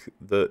work,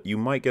 that you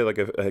might get like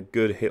a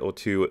good hit or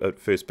two at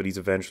first, but he's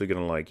eventually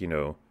gonna, like, you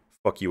know,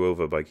 fuck you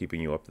over by keeping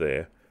you up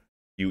there.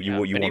 You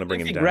want to bring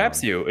him down. If he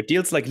grabs you, it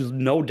deals like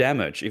no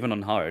damage, even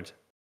on hard.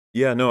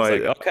 Yeah, no,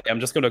 like, okay,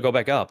 I'm just gonna go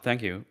back up.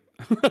 Thank you.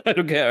 I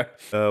don't care.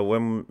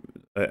 When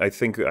I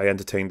think I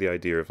entertained the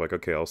idea of like,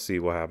 okay, I'll see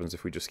what happens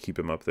if we just keep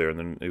him up there, and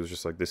then it was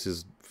just like, this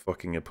is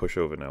fucking a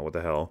pushover now. What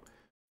the hell?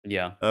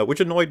 Yeah.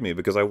 Which annoyed me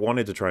because I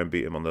wanted to try and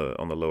beat him on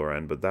the lower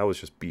end, but that was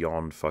just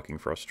beyond fucking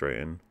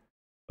frustrating.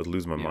 I was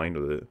losing my mind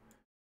with it.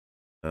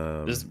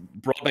 Just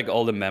brought back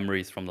all the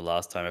memories from the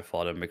last time I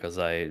fought him because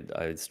I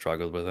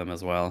struggled with him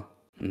as well.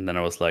 And then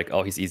I was like,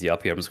 oh, he's easy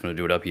up here. I'm just gonna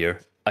do it up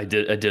here. I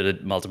did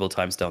it multiple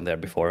times down there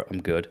before.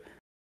 I'm good.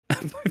 I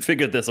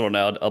figured this one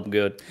out. I'm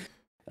good.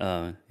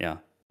 Yeah. Yeah,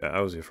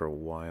 I was here for a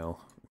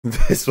while.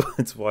 That's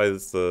why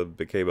this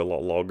became a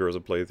lot longer as a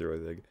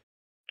playthrough, I think.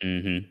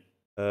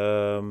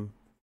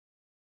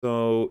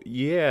 So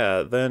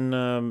yeah, then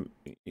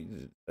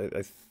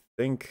I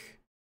think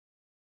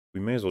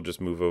we may as well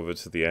just move over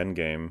to the end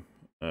game.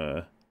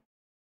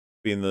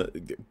 Being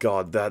the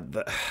God,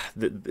 that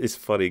it's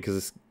funny because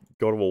it's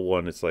God of War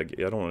 1. It's like,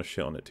 I don't want to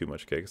shit on it too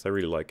much, okay? Because I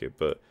really like it,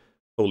 but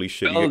holy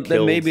shit, well, you get then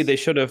killed. maybe they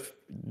should have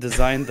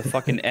designed the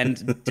fucking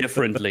end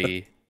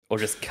differently, or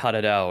just cut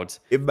it out.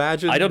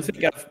 Imagine. I don't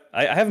think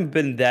I haven't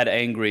been that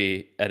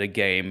angry at a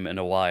game in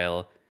a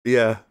while.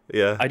 Yeah.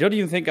 I don't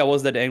even think I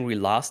was that angry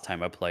last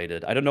time I played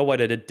it. I don't know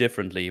what I did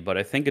differently, but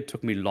I think it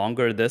took me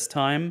longer this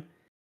time.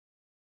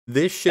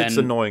 This shit's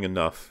annoying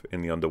enough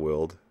in the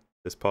underworld.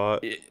 This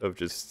part of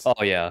just...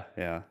 Oh, yeah.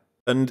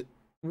 And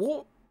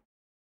what...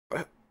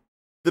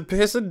 The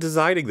person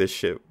designing this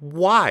shit,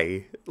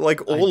 why?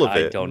 Like, all of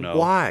it. I don't know.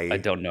 Why? I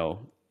don't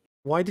know.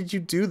 Why did you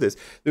do this?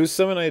 There was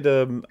something I'd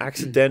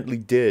accidentally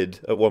did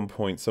at one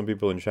point. Some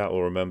people in chat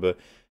will remember.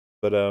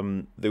 But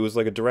there was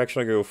like a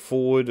direction I go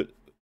forward,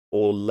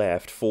 or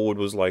left. Forward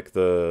was like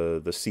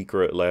the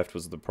secret, left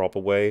was the proper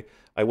way.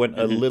 I went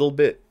a Mhm. little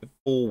bit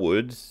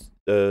forward,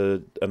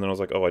 and then I was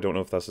like, oh, I don't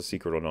know if that's a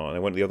secret or not. And I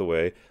went the other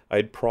way. I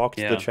had procced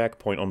the Yeah.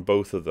 checkpoint on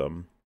both of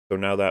them. So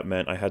now that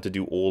meant I had to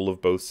do all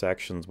of both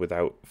sections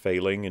without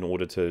failing in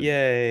order to...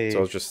 Yay. So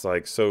I was just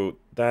like, so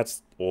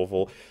that's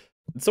awful.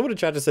 Someone in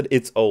chat just said,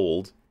 it's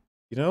old.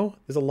 You know,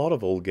 there's a lot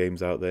of old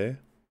games out there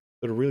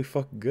that are really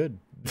fucking good.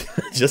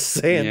 Just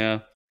saying. Yeah.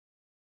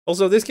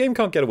 Also, this game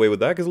can't get away with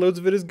that because loads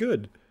of it is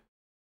good.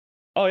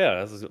 Oh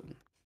yeah,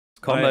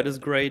 combat is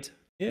great.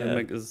 Yeah.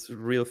 It's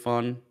real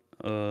fun.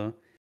 The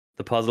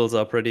puzzles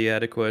are pretty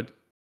adequate.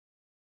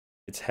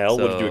 It's hell.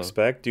 What did you So-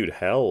 expect? Dude,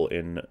 hell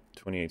in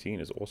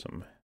 2018 is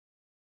awesome.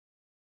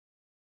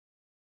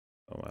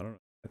 Oh, I don't know.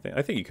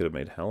 I think you could have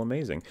made hell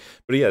amazing.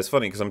 But yeah, it's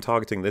funny because I'm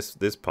targeting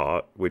this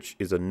part, which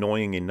is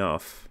annoying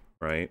enough,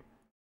 right?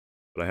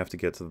 But I have to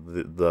get to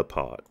the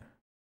part,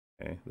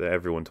 okay, that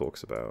everyone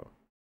talks about.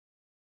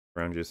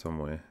 Around you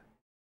somewhere.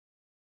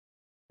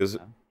 Because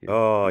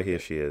oh, here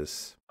she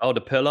is. Oh,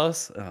 the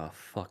pillars? Oh,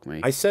 fuck me.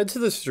 I said to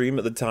the stream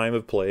at the time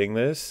of playing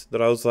this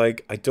that I was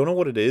like, I don't know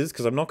what it is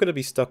because I'm not going to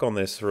be stuck on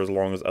this for as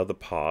long as other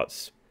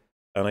parts.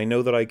 And I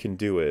know that I can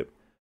do it.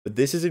 But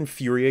this is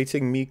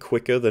infuriating me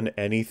quicker than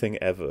anything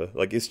ever.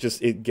 Like, it's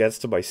just, it gets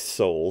to my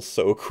soul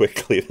so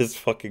quickly, this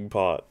fucking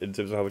part, in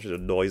terms of how much it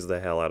annoys the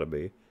hell out of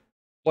me.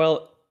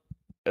 Well,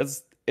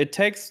 it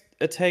takes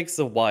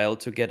a while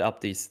to get up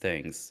these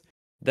things.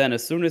 Then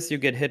as soon as you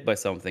get hit by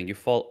something, you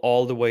fall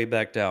all the way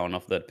back down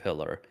off that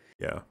pillar.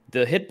 Yeah.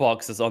 The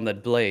hitboxes on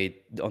that blade,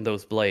 on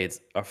those blades,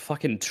 are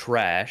fucking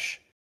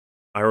trash.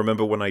 I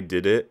remember when I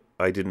did it,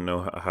 I didn't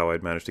know how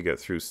I'd managed to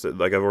get through.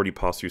 Like, I've already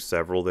passed through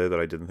several there that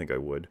I didn't think I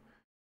would.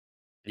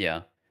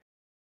 Yeah.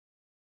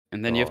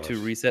 And then you have to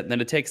Gosh. reset. And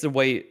then it takes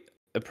away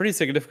a pretty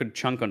significant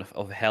chunk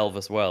of health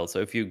as well. So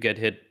if you get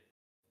hit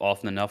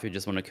often enough, you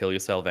just want to kill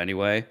yourself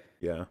anyway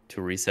Yeah.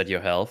 to reset your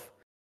health.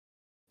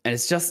 And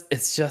it's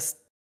just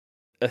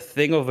a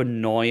thing of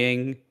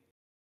annoying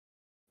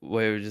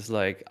where you're just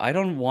like, I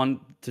don't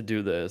want to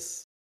do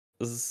this.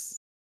 This is...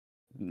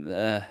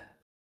 Yeah,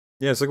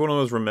 it's like one of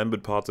those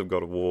remembered parts of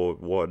God of War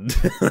 1.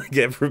 Like,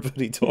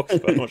 everybody talks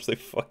about how much they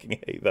fucking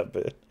hate that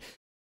bit.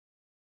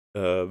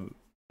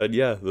 And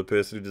yeah, the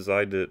person who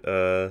designed it,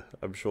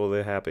 I'm sure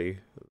they're happy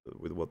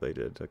with what they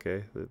did,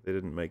 okay? They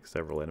didn't make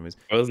several enemies.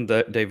 Wasn't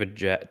that David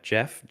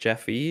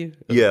Jeffy?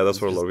 Yeah,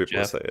 that's what a lot of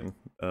people are saying.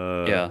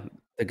 Yeah,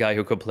 the guy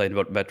who complained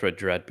about Metroid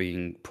Dread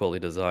being poorly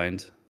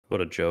designed.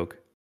 What a joke.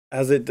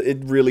 As it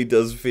really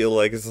does feel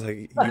like, it's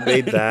like, you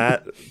made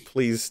that,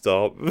 please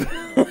stop.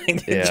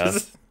 Like, Yeah.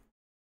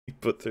 You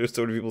put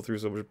so many people through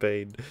so much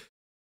pain.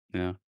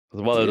 Yeah.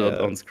 Well, Yeah.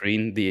 on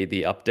screen, the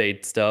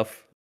update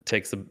stuff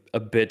takes a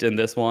bit in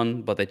this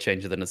one, but they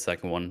change it in the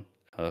second one,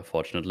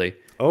 fortunately.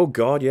 Oh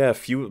god, yeah,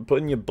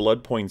 putting your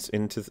blood points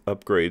into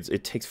upgrades,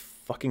 it takes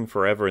fucking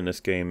forever in this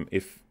game.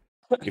 If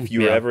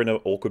you're Yeah. ever in an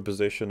awkward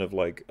position of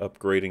like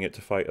upgrading it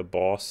to fight a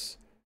boss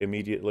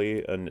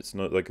immediately, and it's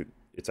not like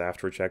it's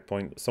after a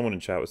checkpoint. Someone in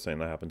chat was saying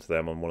that happened to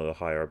them on one of the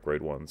higher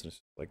upgrade ones, and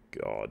it's like,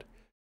 god,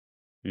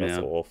 that's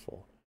Yeah.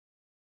 awful.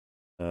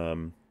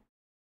 So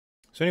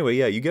anyway,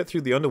 yeah, you get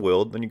through the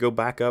underworld, then you go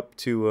back up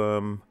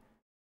to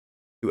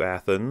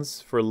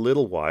Athens for a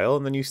little while,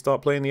 and then you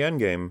start playing the end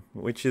game,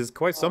 which is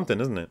quite something,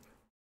 isn't it?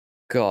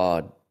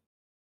 God.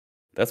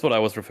 That's what I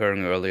was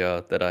referring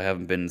earlier, that I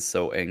haven't been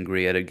so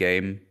angry at a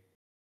game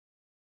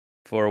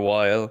for a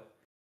while.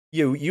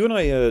 You and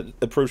I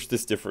approached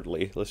this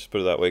differently. Let's just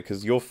put it that way,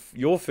 because your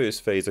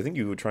first phase, I think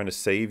you were trying to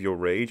save your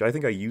rage. I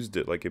think I used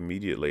it like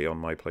immediately on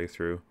my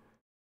playthrough,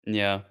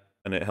 Yeah.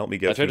 and it helped me I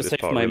get tried through to this save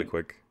part my- really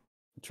quick.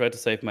 Tried to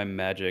save my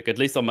magic, at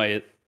least on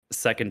my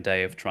second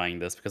day of trying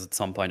this, because at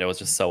some point I was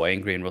just so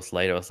angry and was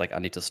late. I was like, I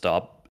need to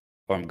stop,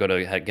 or I'm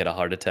gonna get a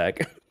heart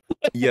attack.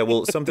 Yeah,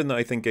 well, something that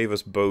I think gave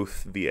us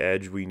both the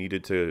edge we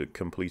needed to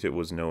complete it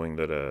was knowing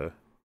that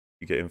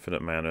you get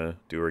infinite mana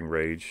during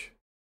rage.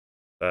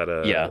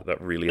 That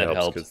really that helps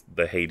helped. because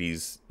the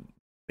Hades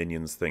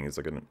minions thing is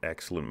like an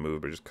excellent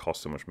move, but it just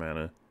costs so much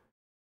mana.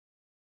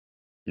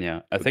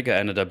 Yeah, I think I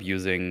ended up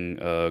using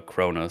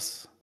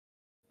Cronus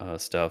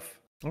stuff.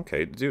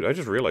 Okay, dude, I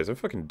just realized I'm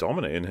fucking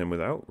dominating him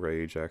without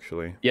rage,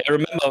 actually. Yeah, I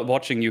remember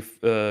watching you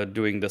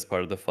doing this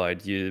part of the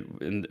fight. You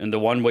in the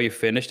one where you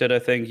finished it, I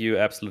think you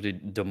absolutely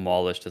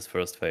demolished his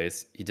first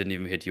phase. He didn't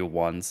even hit you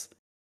once.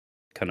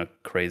 Kind of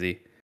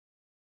crazy.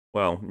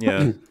 Well,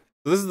 yeah.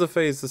 So this is the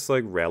phase that's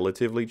like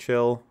relatively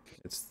chill.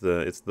 It's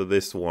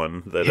this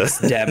one that His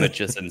damage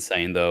is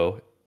insane,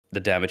 though. The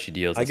damage he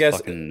deals I is guess-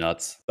 fucking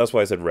nuts. that's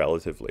why I said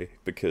relatively,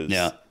 because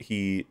Yeah.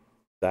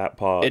 that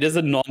part It is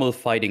a normal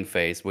fighting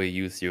phase where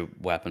you use your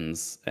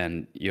weapons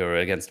and you're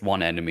against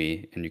one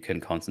enemy and you can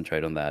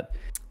concentrate on that.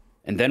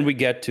 And then we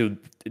get to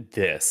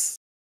this.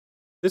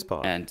 this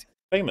part And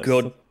famous.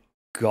 good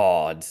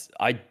God,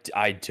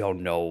 I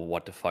don't know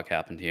what the fuck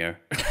happened here.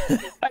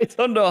 I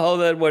don't know how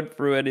that went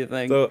through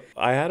anything. So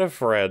I had a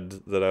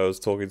friend that I was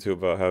talking to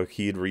about how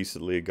he had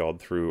recently gone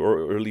through,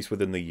 or at least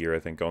within the year, I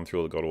think, gone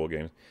through all the God of War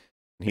games.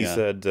 And he Yeah.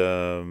 said,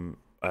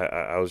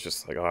 I was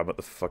just like, oh, I'm at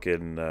the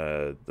fucking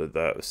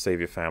the save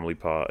your family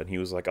part, and he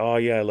was like, oh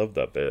yeah, I love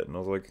that bit, and I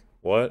was like,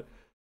 what?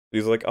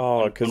 He's like,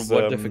 oh, On because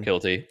what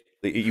difficulty?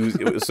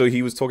 so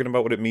he was talking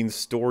about what it means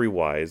story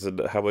wise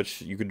and how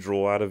much you could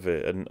draw out of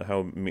it, and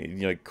how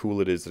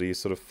cool it is that he's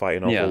sort of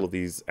fighting off all Yeah. of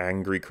these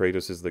angry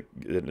Kratoses that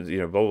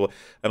blah, blah, blah.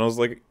 And I was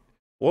like,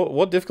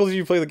 what difficulty did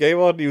you play the game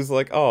on? He was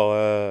like,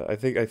 oh, I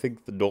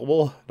think the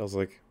normal. And I was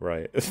like,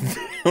 right.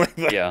 Like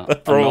Yeah. that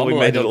On probably normal, I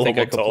made it a don't little think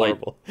I more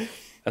complained. tolerable.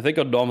 I think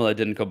on normal I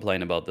didn't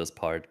complain about this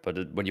part,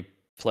 but when you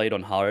played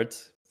on hard,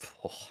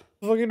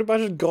 Fucking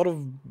imagine God of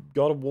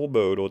War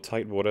mode or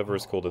Titan, whatever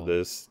it's called in oh,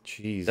 this.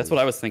 Jesus. that's what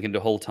I was thinking the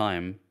whole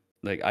time.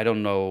 Like I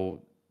don't know,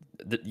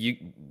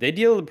 they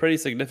deal a pretty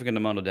significant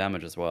amount of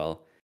damage as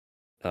well,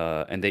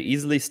 and they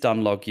easily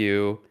stun lock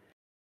you.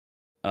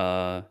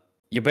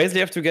 You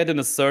basically have to get in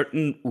a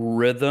certain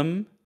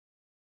rhythm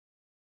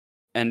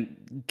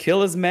and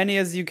kill as many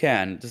as you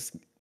can. Just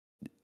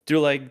do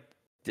like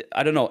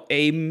I don't know,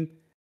 aim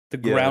the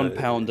ground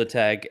pound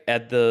attack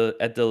at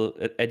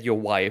your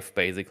wife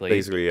basically.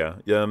 Basically, yeah.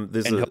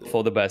 There's And hope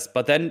for the best.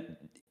 But then,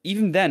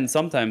 even then,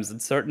 sometimes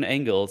at certain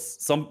angles,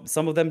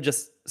 some of them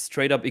just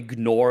straight up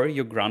ignore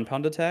your ground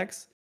pound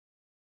attacks.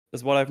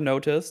 Is what I've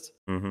noticed,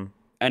 mm-hmm.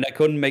 and I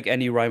couldn't make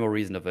any rhyme or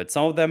reason of it.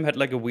 Some of them had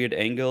like a weird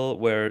angle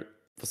where,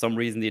 for some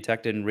reason, the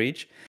attack didn't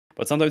reach.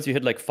 But sometimes you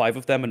hit like 5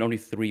 of them and only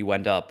 3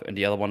 went up, and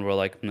the other one were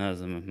like, "Nah,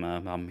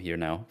 I'm here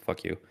now.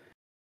 Fuck you."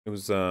 It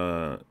was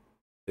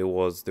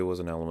there was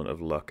an element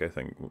of luck, I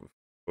think,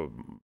 for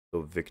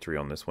the victory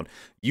on this one.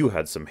 You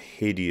had some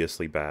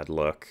hideously bad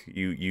luck.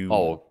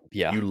 Oh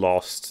yeah, You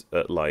lost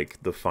at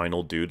like the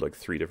final dude like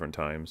 3 different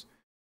times.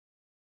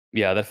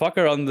 yeah. That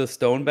fucker on the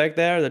stone back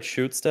there that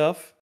shoots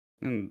stuff.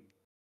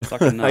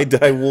 Fucking nuts.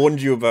 I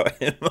warned you about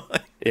him.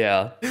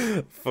 Yeah.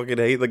 Fucking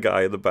hate the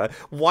guy in the back.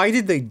 Why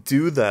did they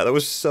do that? That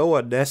was so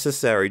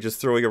unnecessary. Just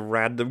throwing a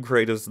random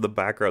Kratos in the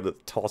background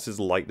that tosses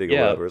lightning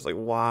or whatever. It's like,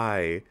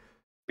 why?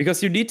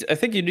 Because I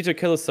think you need to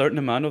kill a certain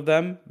amount of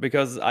them,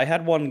 because I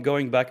had one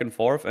going back and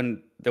forth,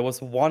 and there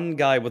was one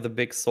guy with a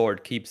big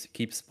sword keeps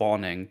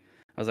spawning.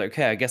 I was like,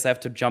 okay, I guess I have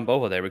to jump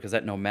over there because I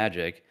had no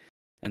magic.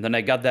 And then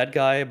I got that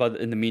guy, but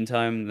in the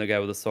meantime, the guy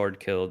with the sword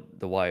killed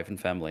the wife and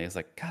family. It's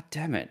like, god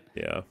damn it.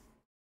 Yeah.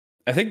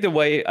 I think the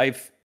way I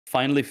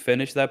finally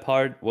finished that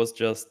part was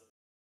just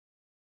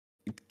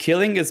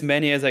killing as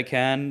many as I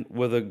can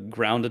with a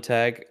ground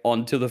attack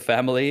onto the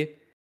family.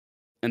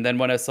 And then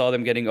when I saw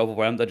them getting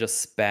overwhelmed, I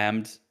just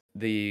spammed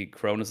the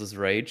Cronus'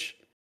 Rage,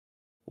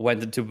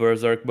 went into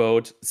Berserk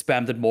mode,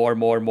 spammed it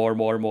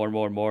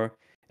more,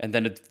 and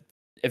then it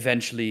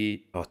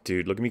eventually Oh,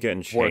 dude, look at me getting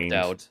worked chained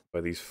out.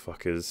 by these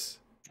fuckers.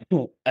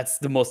 That's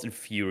the most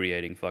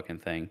infuriating fucking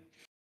thing.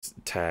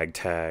 Tag,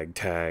 tag,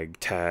 tag,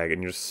 tag,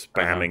 and you're just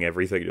spamming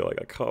everything. You're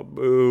like, I can't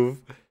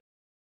move.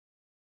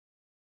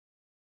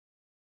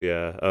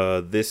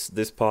 Yeah,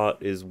 this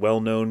part is well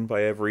known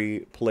by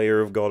every player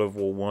of God of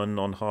War 1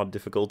 on hard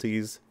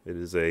difficulties. It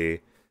is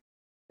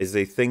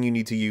a thing you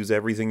need to use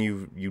everything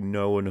you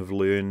know and have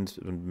learned,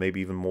 and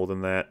maybe even more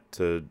than that,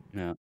 to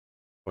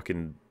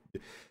fucking...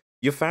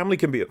 Your family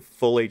can be at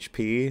full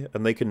HP,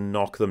 and they can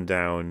knock them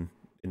down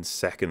in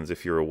seconds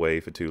if you're away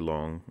for too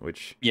long,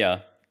 which... Yeah,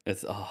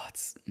 it's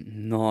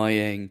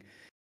annoying.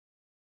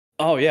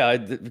 Oh yeah,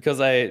 because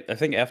I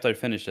think after I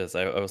finished this,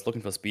 I was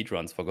looking for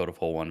speedruns for God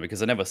of War 1,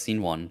 because I never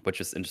seen one,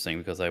 which is interesting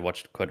because I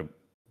watched quite a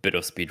bit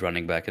of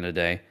speedrunning back in the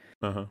day.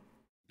 Uh-huh.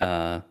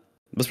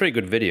 It was a pretty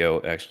good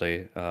video,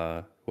 actually,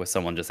 where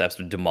someone just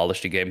absolutely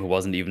demolished the game who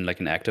wasn't even like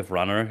an active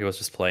runner. He was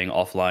just playing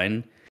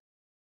offline.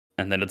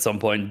 And then at some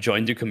point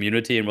joined the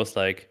community and was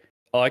like,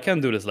 oh, I can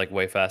do this like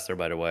way faster,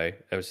 by the way.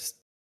 I was just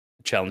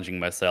challenging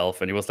myself.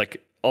 And he was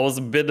like, I was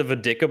a bit of a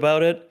dick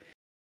about it.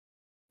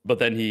 But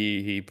then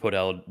he put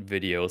out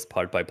videos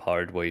part by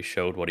part where he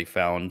showed what he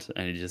found,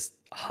 and he just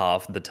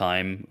halved the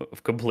time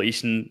of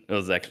completion. It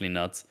was actually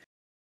nuts.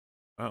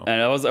 Oh.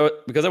 And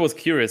because I was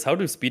curious, how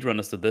do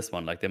speedrunners do this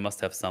one? Like, they must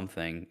have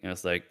something. And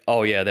it's like,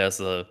 oh yeah, there's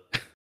an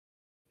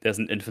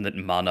infinite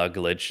mana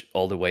glitch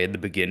all the way at the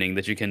beginning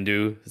that you can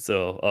do.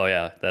 So, oh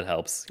yeah, that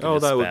helps. Oh,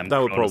 that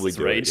would probably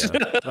do it.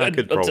 Yeah. That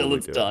could until probably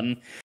it's do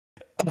done.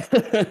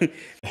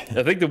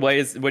 I think the way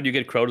is when you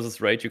get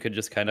Kronos' Rage, you can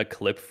just kind of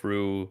clip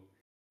through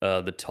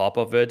the top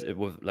of it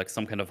with like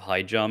some kind of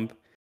high jump,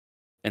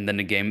 and then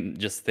the game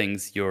just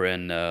thinks you're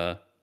in that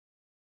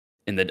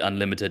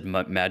unlimited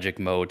magic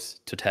mode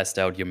to test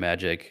out your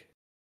magic.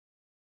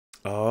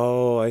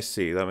 Oh, I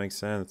see. That makes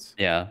sense.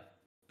 Yeah,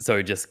 so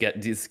it just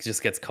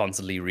gets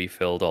constantly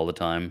refilled all the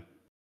time.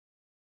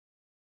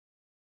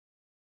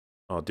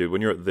 Oh, dude,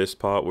 when you're at this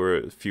part where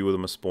a few of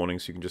them are spawning,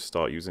 so you can just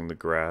start using the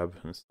grab,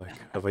 and it's like,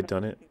 have I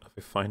done it? Have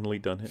I finally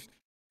done it?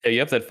 Yeah, you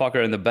have that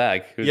fucker in the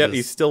back. Yeah,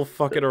 he's still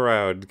fucking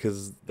around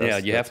because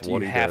you have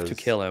to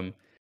kill him.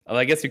 Well,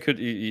 I guess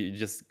you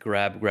just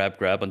grab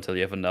until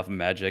you have enough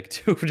magic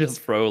to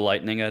just throw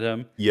lightning at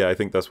him. Yeah, I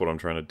think that's what I'm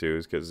trying to do,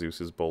 is get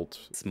Zeus's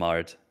bolt.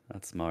 Smart.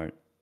 That's smart.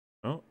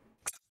 Oh,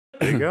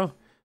 there you go.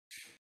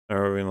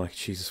 I've been like,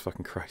 Jesus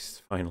fucking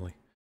Christ, finally.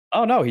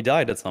 Oh no, he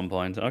died at some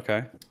point.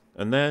 Okay.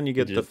 And then you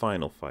get the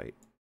final fight.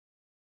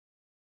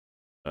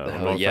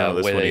 I'm not a fan of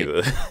this one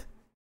either.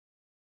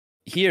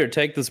 Here,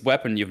 take this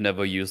weapon you've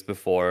never used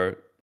before.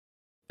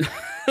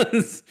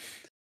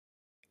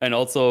 And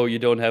also, you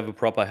don't have a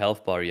proper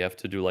health bar. You have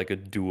to do like a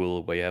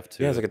duel where you have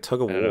to. Yeah, it's like a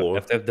tug of I don't know, war. you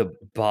have to have the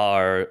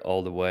bar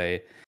all the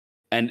way.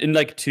 And in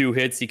like 2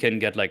 hits, you can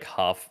get like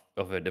half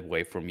of it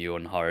away from you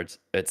on hard.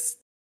 It's.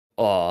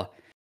 Oh.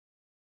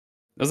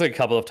 There's like a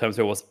couple of times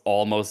where it was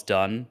almost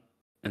done.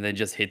 And then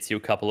just hits you a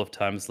couple of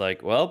times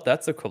like, well,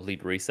 that's a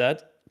complete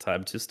reset.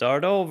 Time to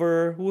start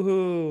over.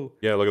 Woohoo.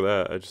 Yeah, look at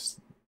that.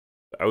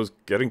 I was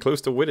getting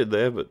close to winning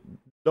there, but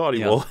not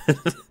anymore.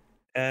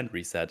 And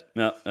reset.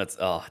 No, that's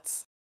it's I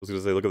was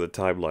gonna say, look at the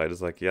timeline.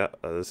 It's like, yeah,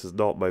 this is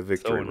not my so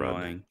victory run.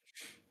 annoying.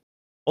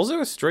 Also,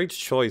 a strange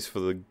choice for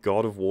the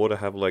God of War to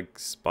have like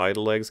spider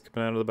legs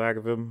coming out of the back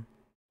of him,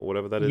 or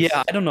whatever that is.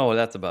 Yeah, I don't know what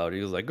that's about.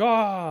 He was like,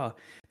 ah,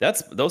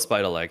 that's those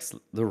spider legs.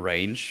 The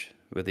range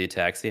with the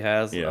attacks he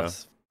has. Yeah.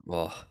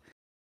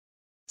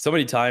 So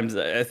many times.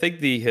 I think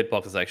the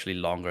hitbox is actually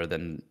longer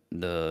than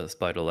the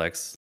spider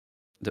legs.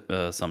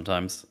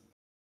 Sometimes.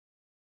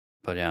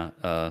 But yeah,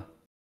 that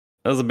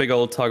was a big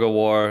old tug of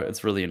war.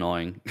 It's really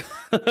annoying.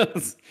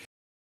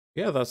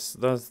 Yeah, that's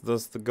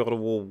the God of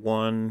War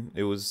 1.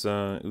 It was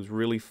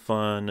really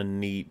fun and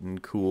neat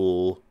and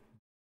cool.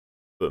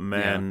 But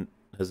man,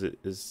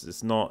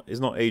 it's not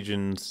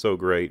aging so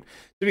great.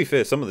 To be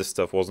fair, some of this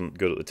stuff wasn't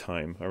good at the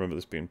time. I remember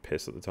this being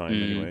piss at the time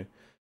anyway.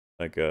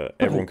 Like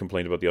everyone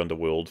complained about the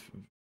underworld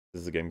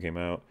as the game came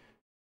out.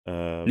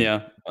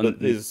 Yeah. But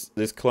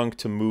there's clunk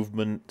to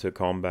movement, to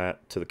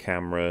combat, to the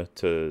camera,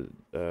 to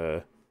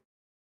the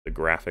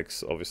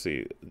graphics.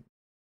 Obviously,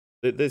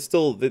 there's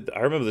still. I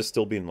remember this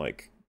still being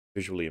like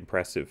visually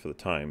impressive for the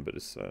time, but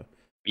it's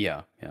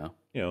yeah,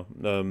 you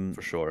know,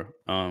 for sure.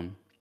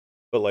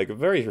 But like a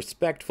very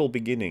respectful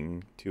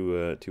beginning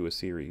to a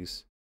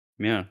series.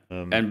 Yeah,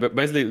 but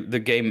basically the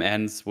game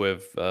ends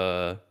with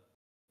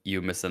you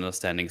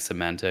misunderstanding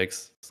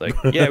semantics. It's like,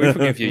 yeah, we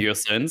forgive you your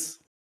sins.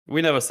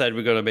 We never said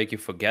we're gonna make you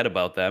forget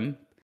about them.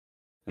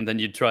 And then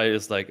you try,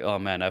 it's like, oh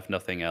man, I have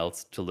nothing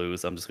else to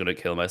lose. I'm just gonna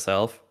kill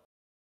myself.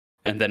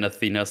 And then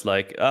Athena's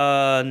like,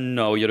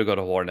 no, you're the God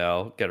of War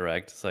now. Get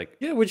wrecked. It's like,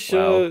 Yeah, which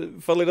wow.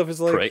 funnily enough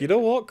is like, Prick. you know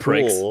what,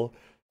 Pricks. cool.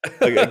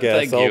 I guess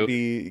Thank I'll you.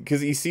 be,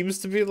 because he seems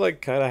to be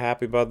like kind of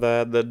happy about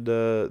that.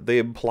 That they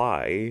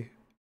imply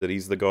that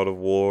he's the God of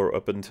War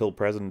up until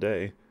present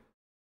day.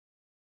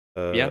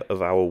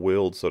 Of our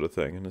world, sort of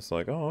thing, and it's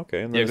like, oh,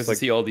 okay. And then Yeah, it's because like,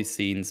 you see all these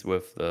scenes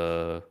with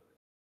World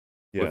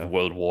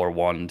War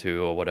 1,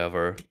 2, or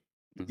whatever.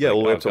 It's yeah, like,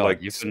 all the way oh up to God,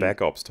 like you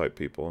Spec Ops type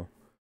people.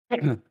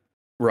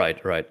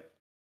 Right.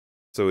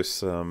 So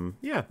it's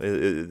yeah,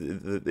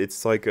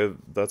 it's like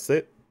that's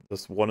it,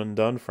 that's one and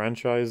done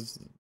franchise,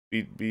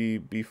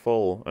 be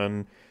full,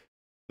 and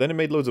then it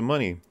made loads of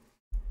money.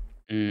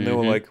 And they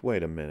were like,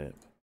 wait a minute,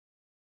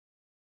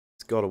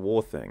 it's got a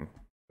war thing.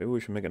 Maybe we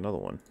should make another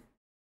one.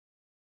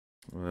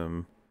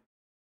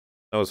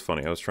 That was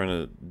funny. I was trying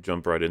to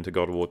jump right into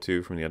God of War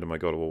 2 from the end of my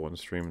God of War 1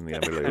 stream, and the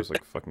emulator was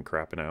like fucking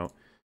crapping out.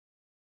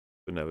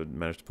 But never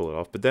managed to pull it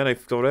off. But then I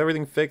got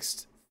everything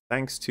fixed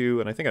thanks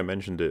to, and I think I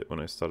mentioned it when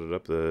I started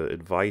up, the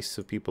advice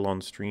of people on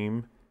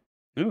stream.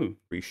 Ooh.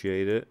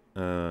 Appreciate it.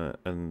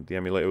 And the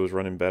emulator was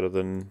running better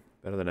than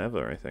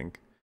ever, I think.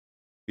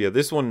 Yeah,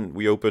 this one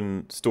we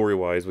open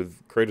story-wise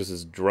with Kratos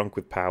is drunk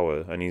with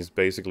power, and he's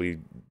basically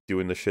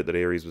doing the shit that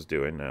Ares was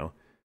doing now.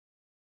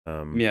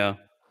 Yeah.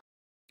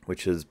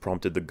 Which has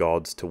prompted the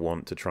gods to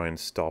want to try and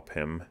stop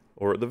him.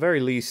 Or at the very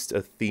least,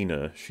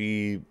 Athena.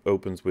 She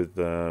opens with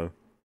sort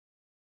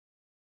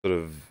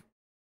of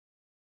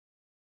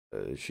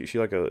she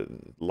like a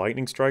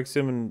lightning strikes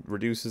him and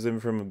reduces him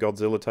from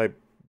Godzilla type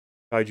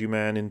kaiju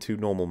man into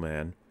normal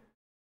man.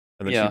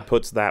 And then she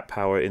puts that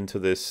power into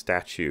this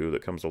statue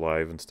that comes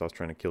alive and starts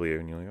trying to kill you,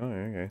 and you're like, oh,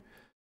 okay.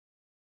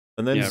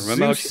 And then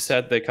remember how she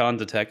said they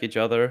can't attack each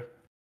other?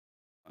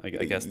 I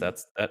guess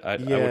that's that. I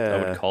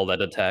would call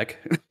that attack.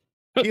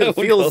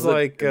 Feels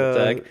like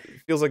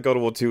God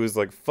of War 2 is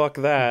like, fuck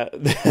that.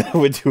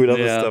 We're doing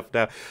other stuff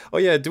now. Oh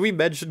yeah, do we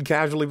mention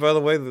casually, by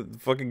the way,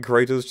 that fucking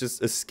Kratos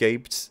just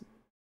escaped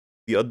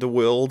the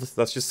underworld?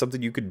 That's just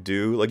something you could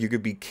do. Like, you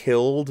could be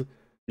killed.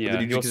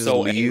 Yeah, he was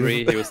so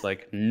angry. He was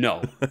like,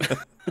 no.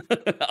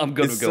 I'm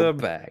gonna go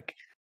back.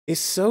 It's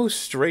so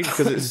strange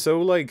because it's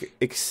so like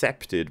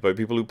accepted by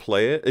people who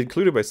play it,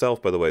 including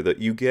myself, by the way, that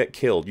you get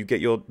killed. You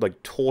get your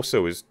like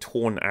torso is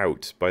torn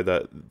out by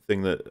that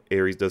thing that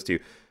Ares does to you.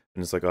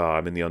 And it's like, oh,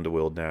 I'm in the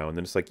underworld now. And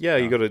then it's like, yeah,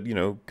 you gotta,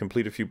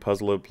 complete a few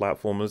puzzler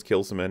platformers,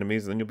 kill some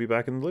enemies, and then you'll be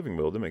back in the living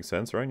world. That makes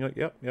sense, right? And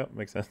you're like, yep,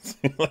 makes sense.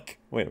 Like,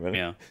 wait a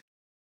minute.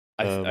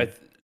 Yeah.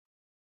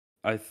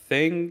 I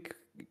think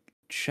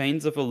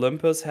Chains of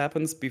Olympus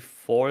happens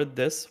before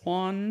this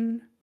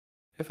one,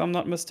 if I'm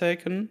not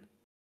mistaken.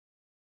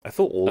 I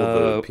thought all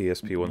of the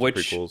PSP ones were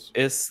prequels.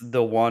 Which is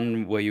the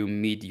one where you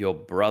meet your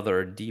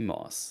brother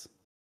Deimos.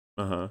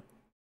 Uh-huh.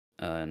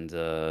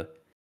 And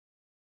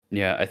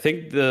yeah, I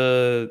think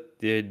the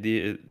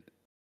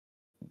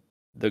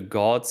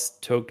gods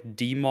took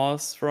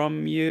Deimos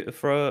from you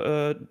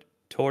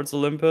towards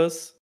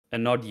Olympus,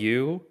 and not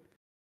you.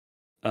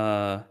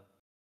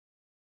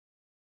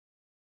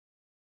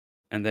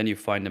 and then you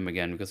find him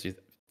again because you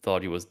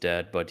thought he was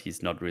dead, but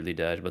he's not really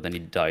dead. But then he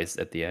dies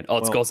at the end. Oh,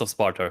 it's Well, Ghost of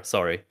Sparta.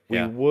 Sorry. We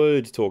Yeah.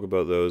 would talk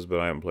about those, but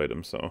I haven't played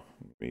them, so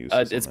we're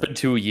useless on It's that. been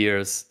 2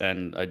 years,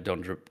 and I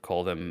don't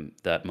recall them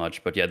that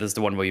much. But yeah, this is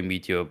the one where you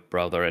meet your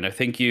brother, and I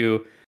think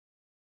you.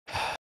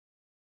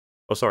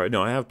 Oh, sorry.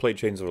 No, I have played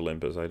Chains of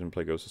Olympus. I didn't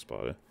play Ghost of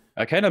Sparta.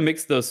 I kind of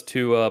mixed those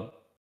two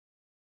up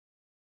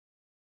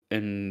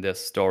in their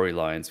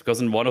storylines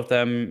because in one of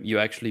them you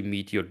actually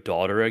meet your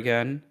daughter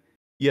again.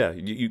 Yeah,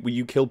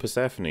 you kill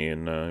Persephone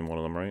in one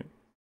of them, right?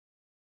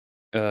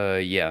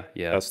 Yeah.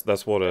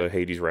 That's what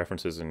Hades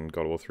references in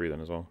God of War 3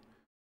 then as well.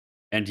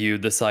 And you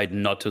decide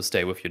not to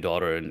stay with your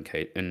daughter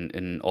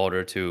in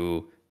order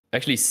to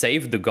actually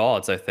save the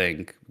gods, I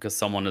think, because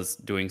someone is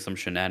doing some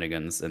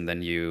shenanigans, and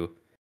then you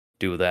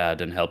do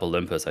that and help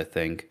Olympus, I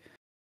think.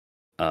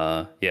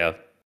 Yeah.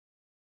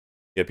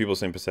 Yeah, people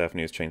saying Persephone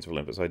is Chains of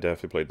Olympus. I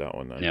definitely played that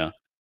one then. Yeah.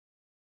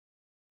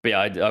 But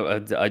yeah,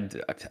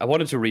 I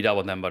wanted to read out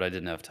on them, but I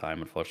didn't have time,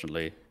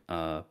 unfortunately.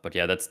 But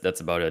yeah,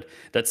 that's about it.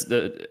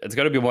 It's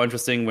gonna be more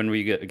interesting when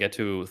we get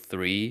to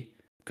 3,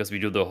 because we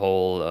do the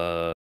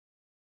whole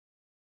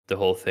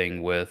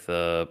thing with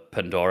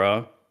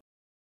Pandora,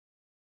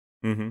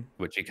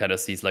 which he kind of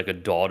sees like a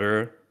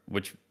daughter,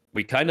 which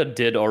we kind of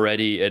did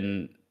already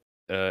in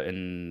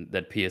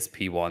that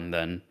PSP one.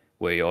 Then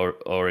where he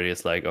already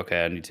is like,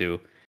 okay, I need to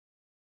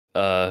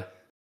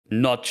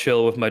not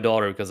chill with my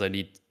daughter because I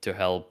need to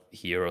help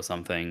here or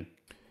something.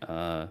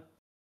 Someone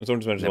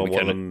just mentioned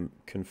one of them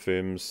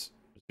confirms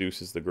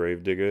Zeus is the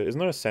Gravedigger. Isn't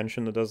there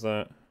Ascension that does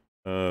that?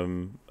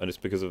 And it's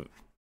because of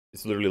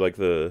it's literally like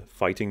the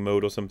fighting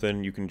mode or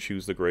something. You can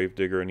choose the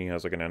Gravedigger, and he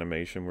has like an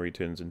animation where he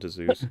turns into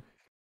Zeus.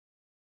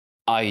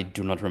 I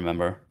do not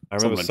remember. I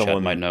remember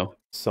someone might know.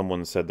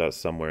 Someone said that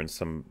somewhere in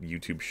some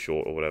YouTube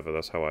short or whatever.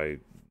 That's how I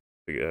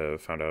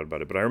found out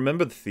about it. But I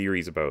remember the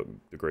theories about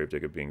the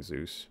Gravedigger being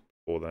Zeus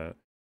before that.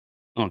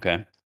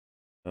 Okay.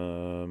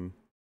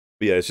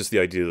 But yeah, it's just the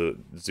idea that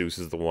Zeus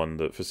is the one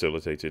that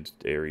facilitated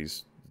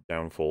Ares'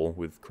 downfall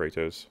with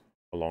Kratos,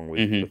 along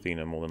with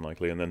Athena, more than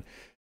likely, and then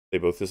they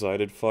both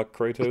decided fuck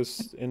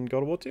Kratos in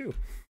God of War 2.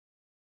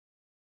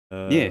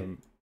 Yeah.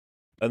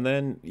 And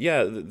then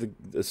yeah,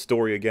 the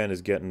story again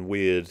is getting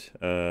weird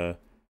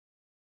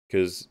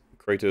because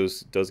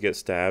Kratos does get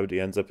stabbed. He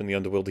ends up in the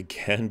underworld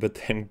again, but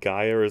then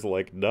Gaia is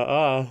like,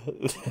 nah.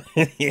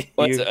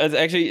 Well,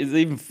 it's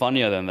even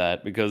funnier than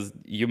that, because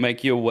you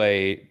make your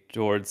way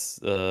towards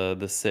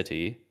the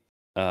city.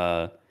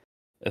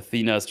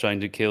 Athena is trying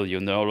to kill you,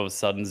 and then all of a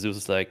sudden Zeus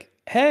is like,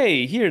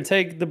 hey, here,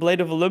 take the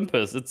Blade of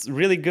Olympus. It's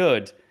really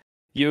good.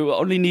 You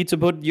only need to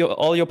put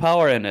all your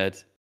power in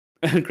it.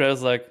 And Kratos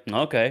is like,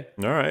 okay.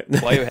 All right.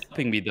 Why are you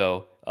helping me,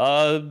 though?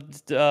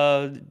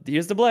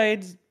 Here's the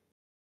blade.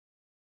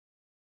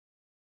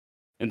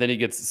 And then he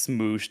gets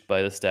smooshed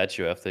by the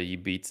statue after he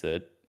beats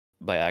it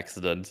by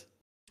accident.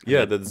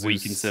 Yeah, that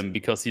weakens him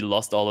because he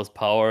lost all his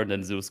power. And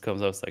then Zeus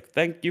comes out and is like,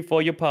 thank you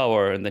for your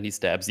power. And then he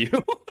stabs you.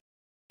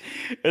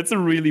 It's a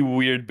really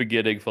weird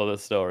beginning for the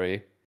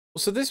story.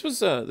 So this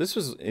was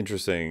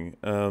interesting.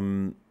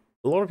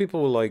 A lot of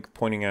people were like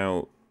pointing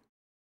out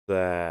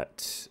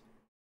that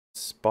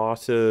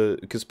Sparta,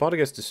 because Sparta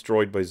gets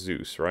destroyed by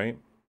Zeus, right?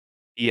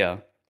 Yeah.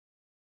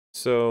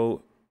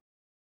 So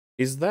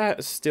is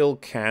that still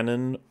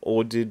canon,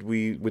 or did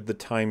we, with the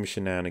time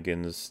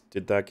shenanigans,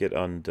 did that get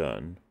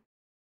undone?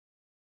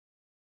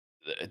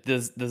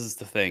 This is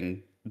the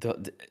thing.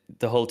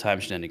 The whole time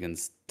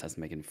shenanigans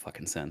doesn't make any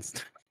fucking sense.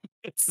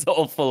 It's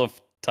all full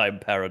of time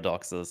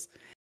paradoxes.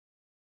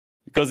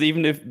 Because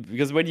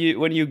when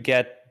you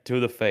get to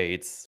the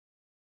Fates,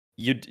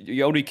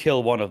 you only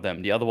kill one of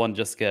them. The other one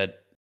just get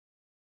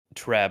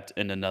trapped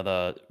in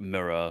another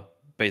mirror.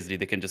 Basically,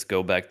 they can just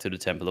go back to the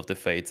Temple of the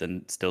Fates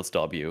and still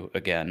stop you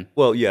again.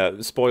 Well,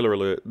 yeah, spoiler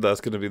alert,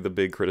 that's going to be the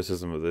big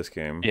criticism of this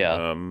game.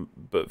 Yeah.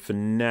 But for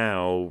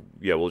now,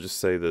 yeah, we'll just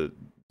say that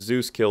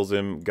Zeus kills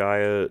him,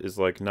 Gaia is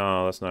like,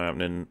 nah, that's not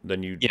happening.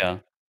 Then you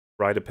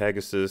ride a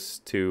Pegasus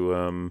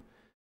to,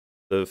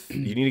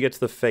 you need to get to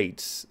the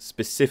Fates,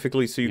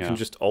 specifically so you can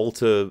just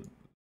alter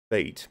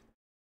fate.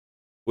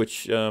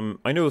 Which,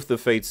 I know if the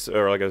Fates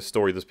are like a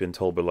story that's been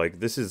told, but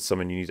like, this is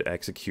something you need to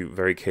execute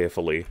very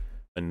carefully.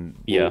 And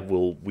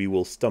we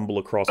will stumble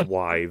across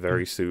why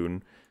very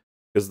soon.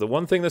 Because the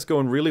one thing that's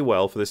going really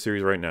well for this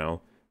series right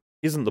now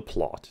isn't the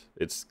plot.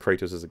 It's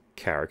Kratos as a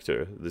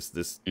character.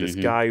 This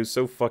guy who's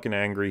so fucking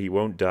angry he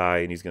won't die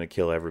and he's gonna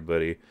kill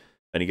everybody.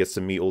 And he gets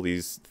to meet all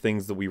these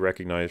things that we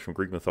recognize from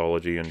Greek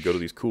mythology and go to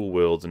these cool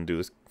worlds and do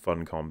this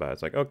fun combat.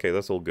 It's like, okay,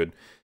 that's all good.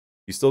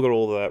 You still got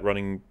all of that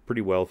running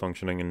pretty well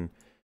functioning, and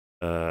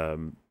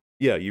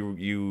yeah,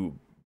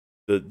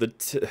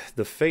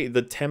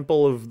 the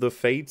Temple of the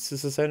Fates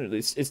is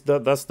essentially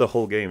that's the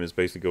whole game, is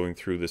basically going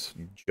through this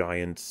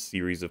giant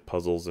series of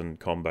puzzles and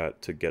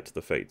combat to get to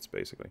the Fates,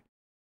 basically.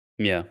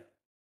 Yeah.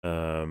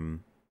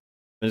 And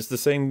it's the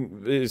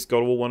same as God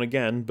of War 1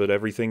 again, but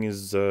everything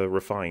is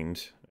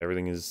refined.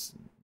 Everything is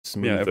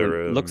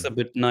smoother. Yeah, looks a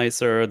bit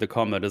nicer. The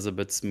combat is a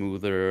bit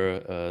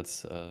smoother.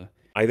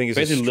 I think it's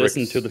basically a strict,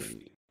 listen to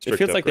it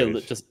feels like they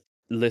just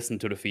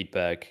listened to the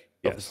feedback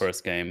of the Yes.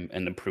 first game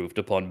and improved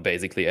upon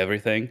basically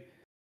everything.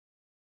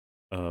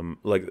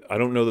 Like, I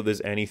don't know that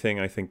there's anything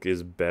I think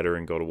is better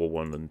in God of War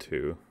 1 than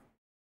 2.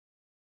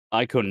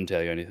 I couldn't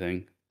tell you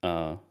anything.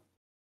 I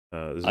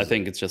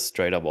think it's just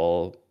straight up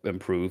all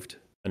improved.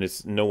 And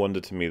it's no wonder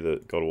to me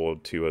that God of War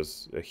 2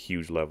 has a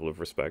huge level of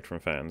respect from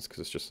fans, because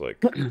it's just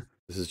like,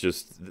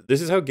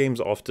 this is how games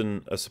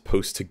often are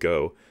supposed to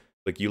go.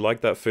 Like, you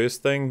like that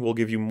first thing, we'll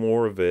give you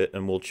more of it,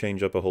 and we'll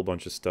change up a whole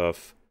bunch of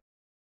stuff,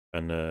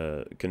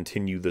 and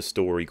continue the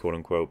story, quote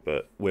unquote,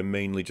 but we're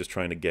mainly just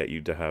trying to get you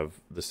to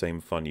have the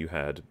same fun you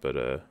had,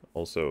 but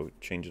also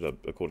change it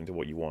up according to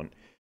what you want.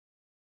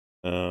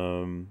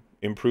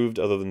 Improved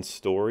other than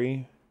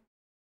story?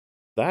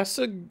 That's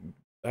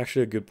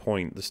actually a good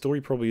point. The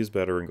story probably is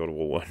better in God of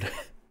War 1.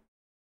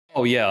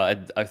 Oh yeah,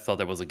 I thought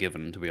that was a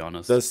given, to be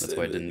honest. That's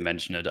why I didn't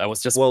mention it. I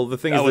was just well, the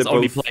thing is, I was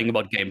only playing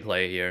about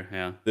gameplay here.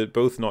 Yeah, they're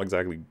both not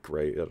exactly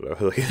great. I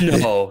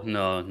don't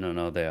know.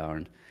 No, they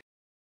aren't.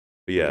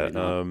 But yeah,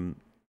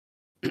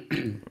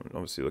 Really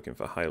obviously looking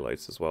for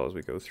highlights as well as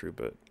we go through,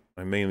 but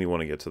I mainly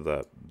want to get to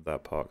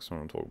that part, so I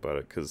want to talk about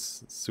it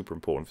because it's super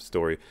important for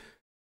story.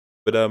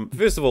 But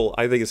first of all,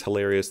 I think it's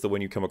hilarious that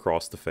when you come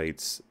across the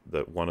Fates,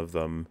 that one of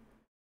them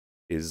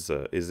is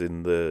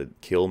in the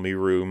kill me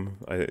room.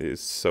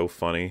 It's so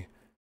funny.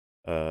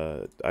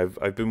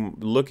 I've been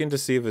looking to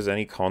see if there's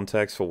any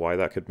context for why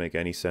that could make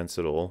any sense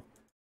at all.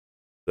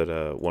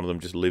 That one of them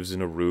just lives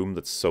in a room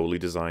that's solely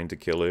designed to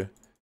kill her.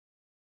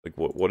 Like,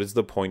 what is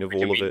the point of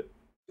all of it?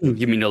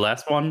 You mean the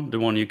last one, the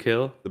one you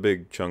kill? The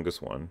big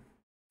Chungus one.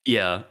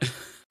 Yeah.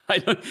 I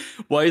don't.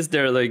 Why is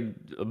there like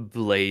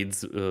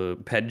blades,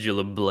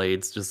 pendulum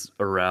blades, just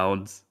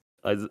around?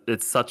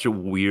 It's such a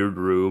weird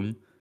room.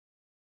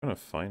 I'm trying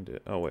to find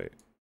it. Oh wait,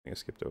 I think I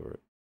skipped over it.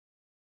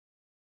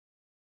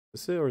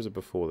 Is it, or is it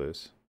before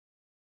this?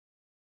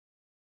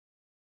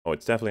 Oh,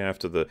 it's definitely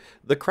after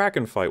the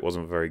Kraken fight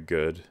wasn't very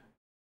good.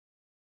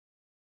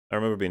 I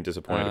remember being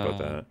disappointed about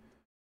that.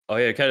 Oh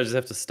yeah, you kind of just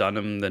have to stun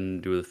him, then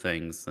do the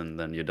things, and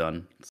then you're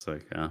done. It's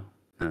like,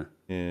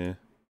 Yeah.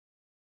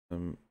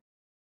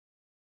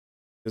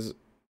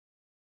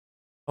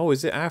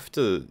 Is it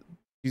after?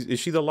 Is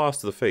she the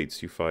last of the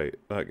Fates you fight?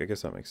 I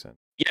guess that makes sense.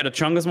 Yeah, the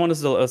Chungus one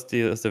is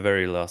the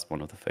very last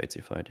one of the Fates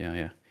you fight.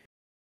 Yeah.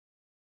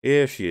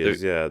 Yeah, she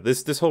is. Yeah,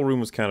 this whole room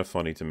was kind of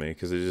funny to me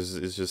because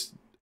it's just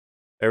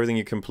everything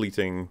you're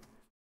completing.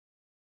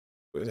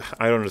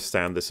 I don't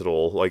understand this at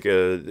all. Like,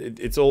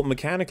 it's all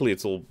mechanically,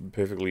 it's all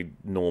perfectly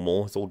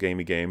normal. It's all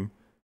gamey game.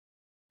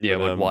 Yeah,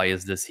 but why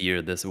is this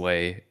here this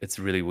way? It's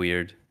really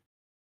weird.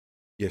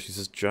 Yeah, she's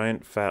this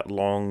giant, fat,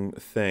 long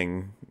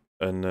thing,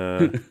 and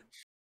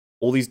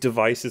all these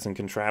devices and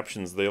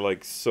contraptions, they're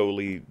like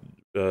solely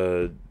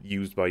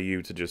used by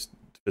you to just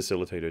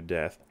facilitate her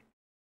death.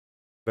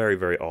 Very,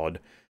 very odd.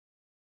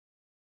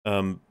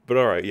 But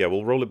all right, yeah,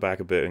 we'll roll it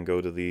back a bit and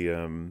go to the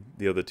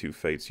other two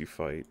Fates you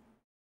fight.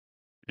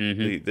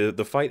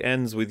 The fight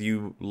ends with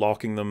you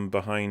locking them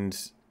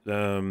behind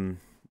one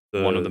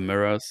of the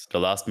mirrors, the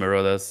last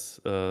mirror. That's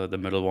the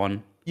middle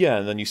one. Yeah,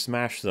 and then you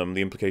smash them.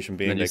 The implication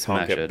being they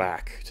can't get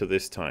back to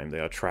this time. They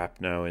are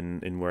trapped now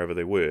in wherever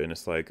they were, and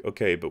it's like,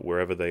 okay, but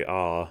wherever they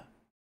are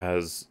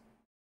has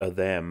a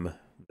them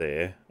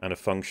there and a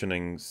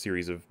functioning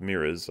series of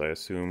mirrors, I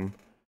assume.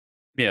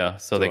 Yeah,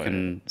 so they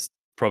can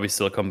probably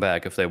still come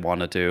back if they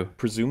wanted to.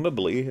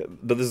 Presumably,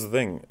 but this is the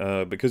thing.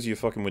 Because you're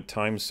fucking with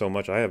time so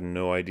much, I have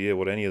no idea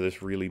what any of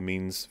this really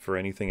means for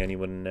anything,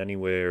 anyone,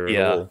 anywhere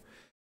at all.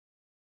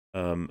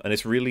 And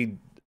it's really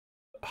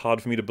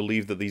hard for me to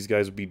believe that these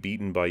guys would be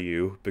beaten by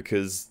you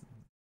because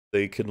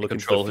they can look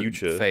into the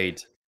future.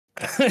 Fate.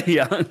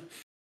 Yeah.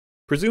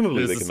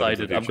 Presumably, they can look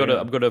into the future.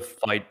 I'm gonna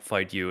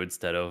fight you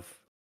instead of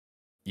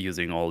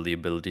using all the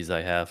abilities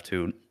I have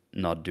to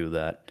not do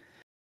that.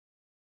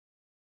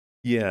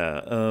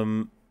 Yeah,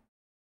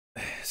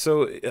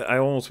 so I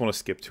almost want to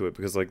skip to it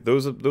because like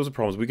those are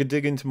problems. We could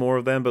dig into more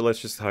of them, but let's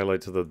just highlight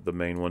to the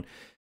main one.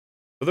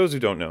 For those who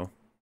don't know,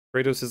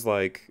 Kratos is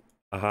like,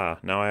 aha,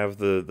 now I have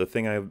the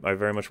thing I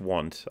very much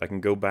want. I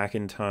can go back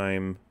in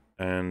time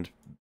and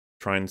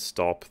try and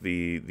stop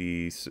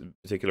the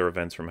particular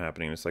events from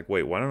happening. It's like,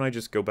 wait, why don't I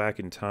just go back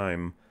in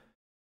time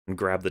and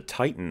grab the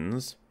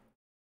Titans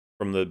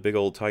from the big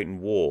old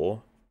Titan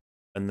war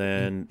and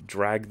then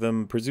drag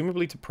them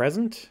presumably to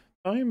present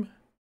time?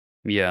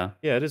 Yeah,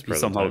 it is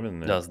present time,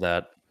 isn't it? Does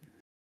that.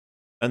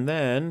 And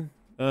then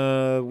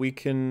we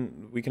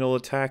can all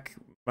attack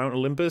Mount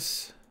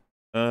Olympus.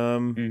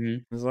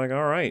 It's like,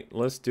 all right,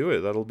 let's do it.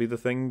 That'll be the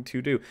thing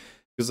to do.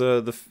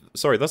 Because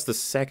sorry, that's the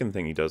second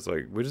thing he does.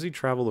 Like, where does he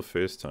travel the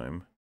first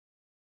time?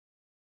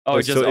 Oh,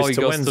 he goes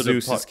when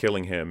Zeus is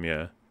killing him.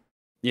 Yeah.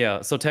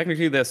 Yeah. So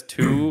technically, there's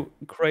two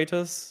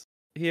Kratos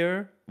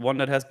here. One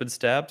that has been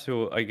stabbed,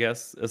 who I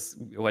guess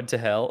went to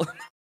hell.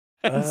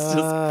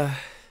 Yeah,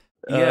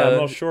 I'm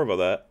not sure about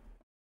that.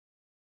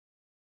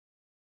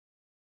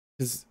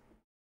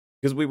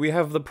 Because we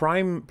have the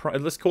prime,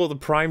 let's call it the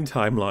prime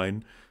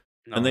timeline.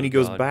 And then he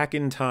goes back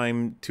in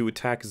time to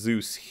attack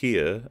Zeus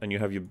here, and you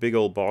have your big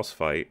old boss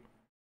fight.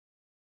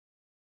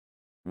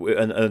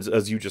 And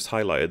as you just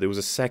highlighted, there was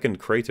a second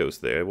Kratos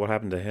there. What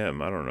happened to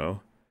him? I don't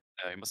know.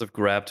 He must have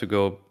grabbed to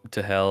go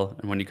to hell,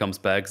 and when he comes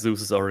back,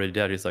 Zeus is already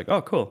dead. He's like,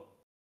 "Oh, cool."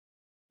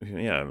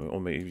 Yeah,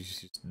 or maybe he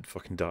just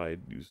fucking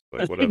died. He was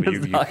like, whatever,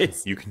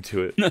 you can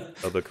do it,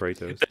 other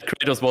Kratos.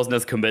 Kratos wasn't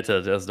as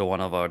committed as the one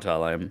of our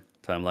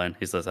timeline.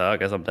 He says, "I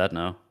guess I'm dead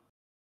now."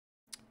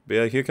 But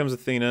yeah, here comes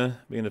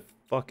Athena being a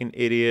fucking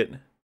idiot.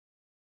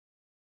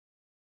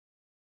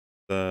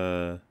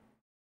 I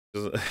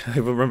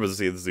remember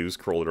seeing Zeus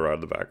crawling around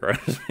in the background,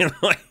 being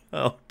like,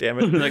 "Oh, damn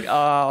it!" Like,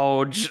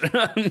 ouch!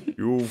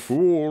 You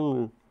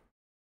fool!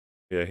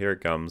 Yeah, here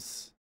it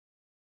comes.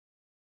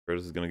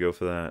 Kratos is gonna go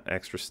for that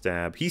extra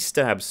stab. He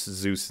stabs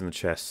Zeus in the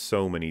chest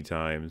so many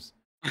times.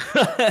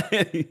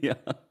 Yeah.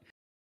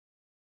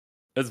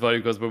 It's funny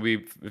because when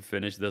we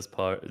finish this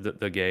part,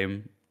 the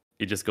game,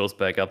 he just goes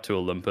back up to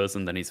Olympus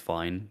and then he's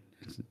fine.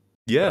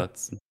 Yeah.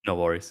 That's no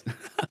worries.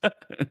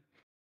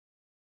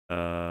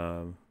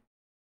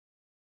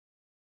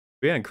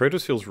 Yeah, and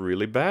Kratos feels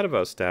really bad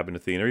about stabbing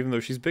Athena, even though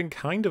she's been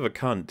kind of a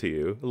cunt to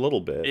you, a little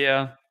bit.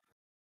 Yeah.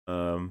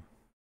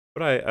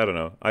 But I don't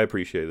know. I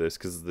appreciate this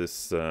because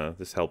this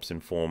helps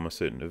inform a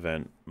certain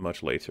event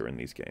much later in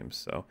these games.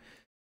 So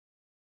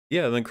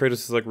yeah, and then Kratos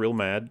is like real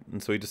mad,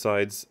 and so he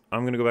decides,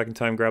 I'm gonna go back in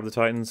time, grab the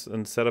Titans,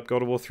 and set up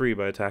God of War 3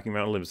 by attacking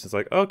Mount Olympus. It's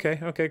like, okay,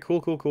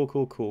 cool.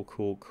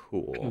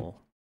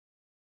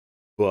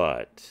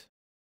 But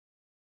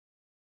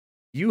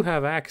you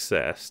have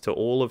access to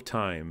all of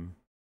time.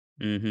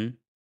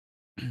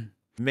 Mm-hmm.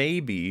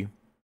 Maybe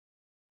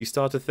you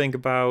start to think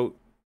about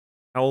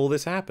how all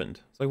this happened.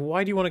 It's like,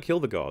 why do you want to kill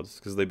the gods?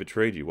 Because they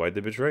betrayed you. Why'd they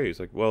betray you? It's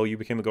like, well, you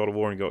became a god of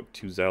war and got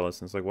too zealous.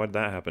 And it's like, why did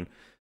that happen?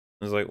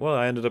 And it's like, well,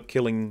 I ended up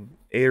killing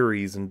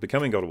Ares and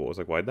becoming god of war. It's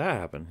like, why'd that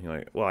happen? You're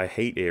like, well, I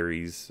hate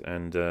Ares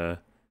and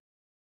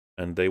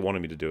they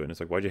wanted me to do it. And it's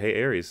like, why'd you hate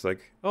Ares? It's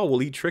like, oh, well,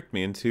 he tricked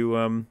me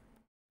into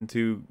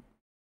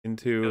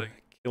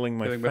killing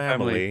my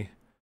family.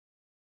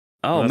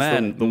 Oh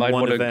man, the might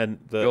one wanna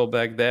event that go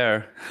back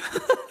there.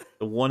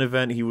 the one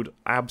event he would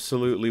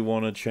absolutely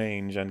want to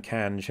change and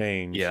can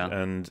change. Yeah.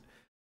 And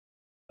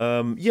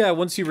yeah,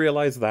 once you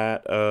realize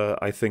that,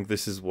 I think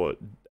this is what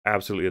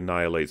absolutely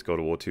annihilates God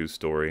of War 2's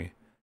story.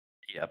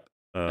 Yep.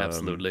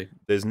 Absolutely.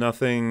 There's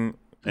nothing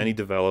any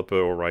developer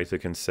or writer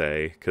can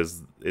say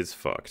because it's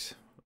fucked.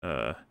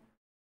 And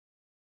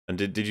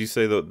did you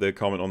say that the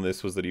comment on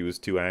this was that he was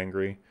too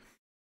angry?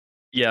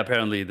 Yeah,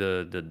 apparently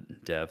the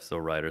devs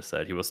or writer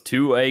said he was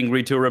too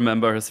angry to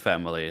remember his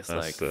family. It's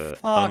That's like,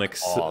 fuck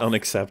off.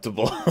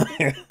 unacceptable.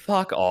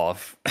 Fuck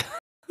off.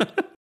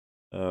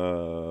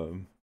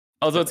 Also,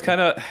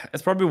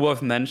 it's probably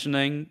worth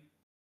mentioning,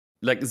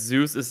 like,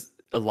 Zeus is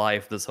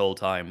alive this whole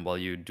time while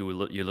you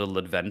do your little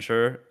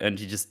adventure, and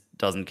he just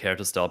doesn't care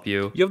to stop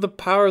you. You have the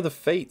power of the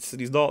fates,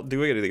 and he's not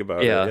doing anything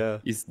about it. Yeah,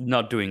 he's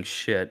not doing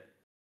shit.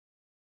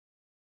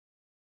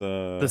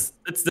 It's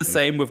the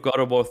same with God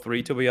of War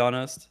 3, to be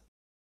honest.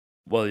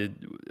 Well,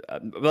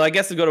 I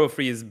guess God of War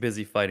 3 is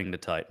busy fighting the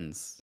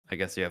Titans. I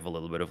guess you have a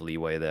little bit of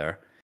leeway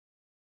there.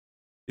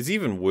 It's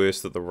even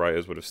worse that the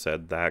writers would have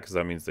said that, because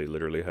that means they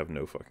literally have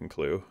no fucking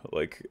clue,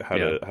 like how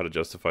to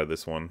justify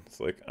this one. It's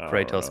like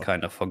Kratos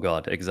kind of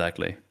forgot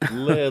exactly.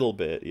 Little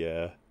bit,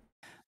 yeah.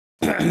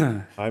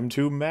 I'm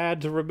too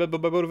mad to remember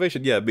my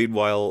motivation. Yeah.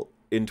 Meanwhile,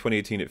 in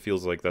 2018, it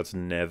feels like that's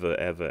never,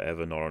 ever,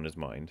 ever not on his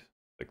mind.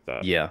 Like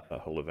that. Yeah.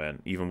 That whole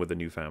event, even with the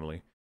new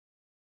family.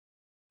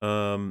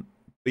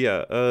 But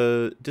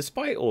yeah,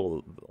 despite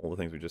all the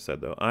things we just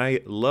said, though, I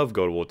love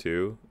God of War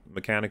 2.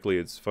 Mechanically,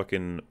 it's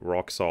fucking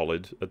rock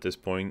solid at this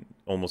point.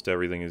 Almost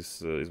everything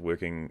is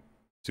working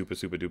super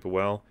duper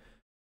well.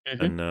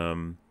 Mm-hmm.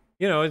 And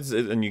you know,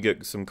 and you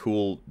get some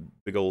cool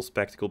big old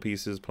spectacle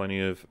pieces,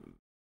 plenty of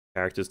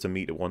characters to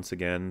meet once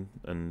again,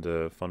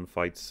 and fun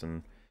fights,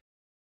 and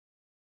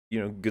you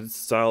know, good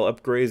style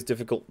upgrades,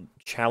 difficult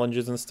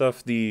challenges and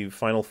stuff. The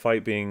final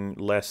fight being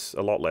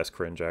a lot less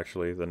cringe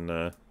actually than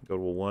God of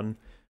War 1.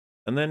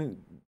 And then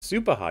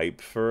super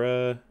hype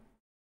for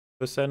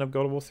setting up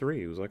God of War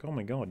 3. It was like, oh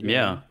my god,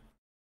 yeah.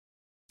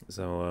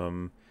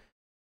 So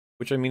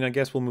which I mean, I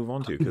guess we'll move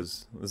on to,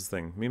 because this is the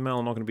thing. Me and Mel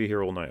are not going to be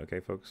here all night,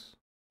 okay, folks?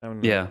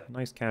 Having a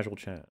nice casual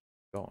chat.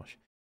 Gosh.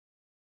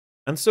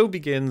 And so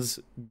begins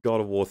God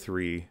of War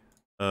 3,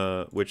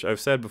 which I've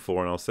said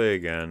before and I'll say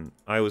again.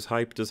 I was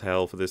hyped as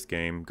hell for this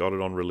game, got it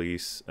on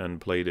release,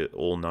 and played it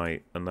all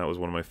night, and that was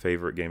one of my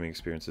favorite gaming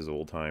experiences of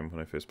all time when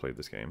I first played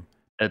this game.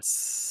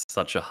 It's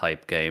such a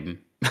hype game.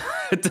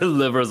 It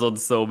delivers on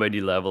so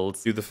many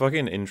levels. Dude, the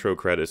fucking intro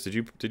credits. Did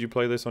you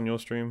play this on your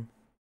stream?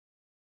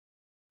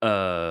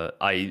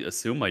 I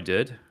assume I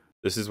did.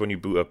 This is when you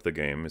boot up the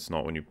game. It's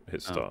not when you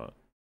hit start.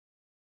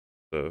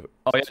 So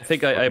I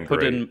think I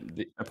put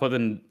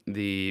in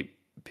the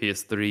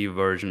PS3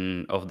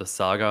 version of the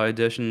Saga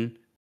edition,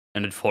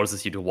 and it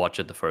forces you to watch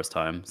it the first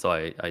time. So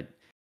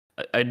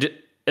I did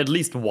at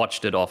least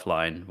watched it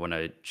offline when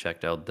I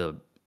checked out the.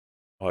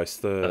 Oh, it's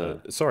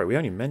the sorry, we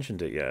only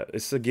mentioned it yet.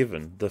 It's a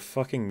given. The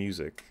fucking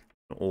music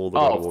in all the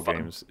God of War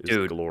games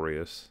is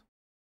glorious.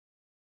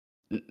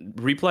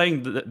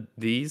 replaying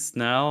these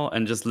now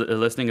and just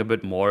listening a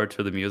bit more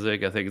to the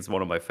music, I think it's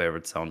one of my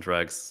favorite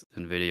soundtracks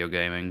in video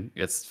gaming.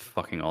 It's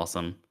fucking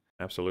awesome.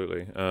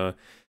 Absolutely. And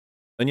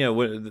yeah,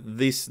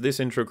 this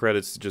intro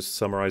credits just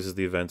summarizes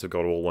the events of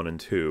God of War 1 and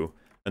 2.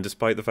 And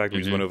despite the fact we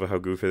just went over how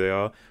goofy they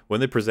are,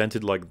 when they're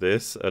presented like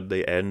this and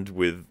they end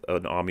with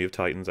an army of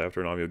titans after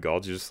an army of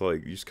gods, you're just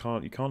like, you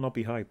can't not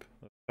be hype.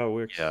 That's how it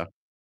works. Yeah.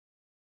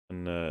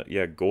 And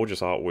yeah, gorgeous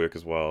artwork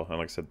as well. And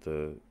like I said,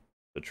 the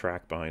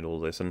track behind all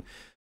this. And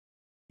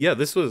yeah,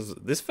 this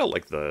felt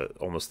like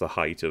almost the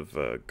height of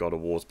God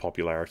of War's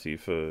popularity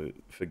for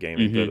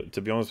gaming. But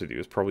to be honest with you,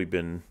 it's probably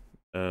been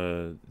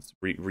it's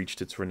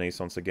reached its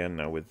renaissance again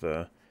now with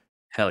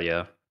hell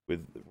yeah,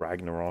 with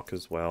Ragnarok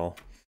as well.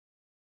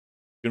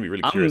 Gonna be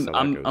really curious how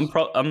that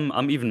goes.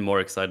 I'm even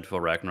more excited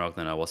for Ragnarok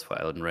than I was for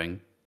Elden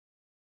Ring.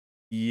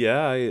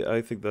 Yeah,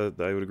 I think that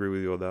I would agree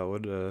with you on that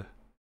one.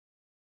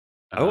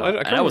 I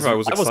can't remember if I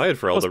was excited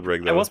for Elden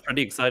Ring though. I was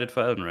pretty excited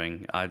for Elden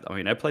Ring. I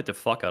mean, I played the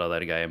fuck out of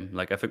that game.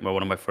 Like, I think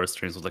one of my first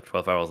streams was like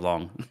 12 hours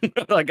long.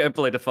 Like, I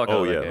played the fuck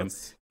out of that game.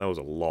 That was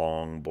a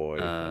long boy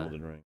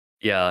Elden Ring.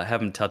 Yeah, I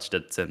haven't touched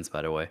it since,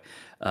 by the way.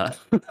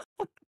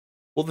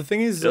 Well, the thing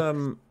is,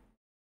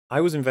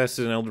 I was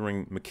invested in Elden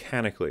Ring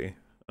mechanically.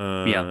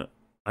 Yeah.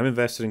 I'm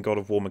invested in God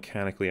of War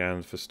mechanically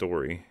and for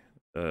story.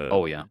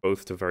 Oh yeah,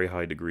 both to very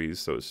high degrees.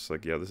 So it's just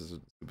like, yeah, this is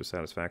a super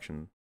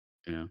satisfaction.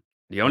 Yeah.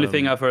 The only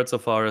thing I've heard so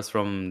far is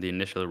from the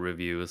initial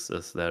reviews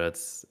is that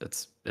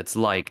it's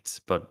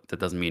liked, but that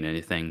doesn't mean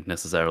anything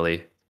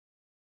necessarily.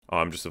 Oh,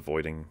 I'm just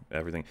avoiding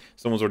everything.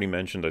 Someone's already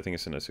mentioned, I think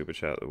it's in a super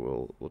chat that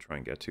we'll try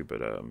and get to,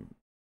 but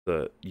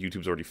the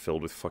YouTube's already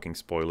filled with fucking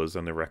spoilers,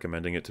 and they're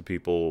recommending it to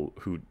people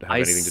who have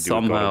anything to do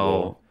with God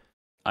of War.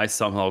 I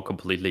somehow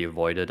completely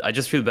avoid it. I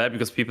just feel bad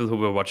because people who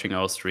were watching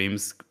our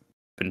streams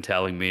been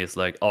telling me, it's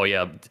like, oh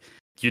yeah,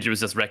 YouTube is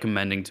just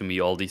recommending to me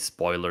all these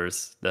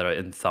spoilers that are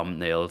in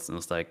thumbnails, and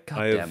it's like,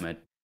 god damn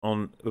it.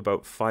 On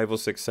about 5 or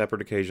 6 separate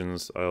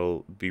occasions,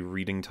 I'll be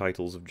reading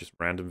titles of just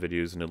random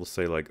videos, and it'll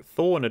say like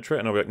Thor and a Trit,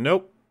 and I'll be like,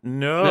 nope,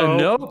 no,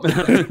 nope.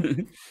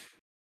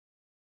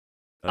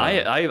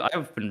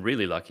 I've been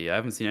really lucky. I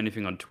haven't seen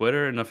anything on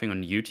Twitter, nothing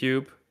on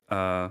YouTube.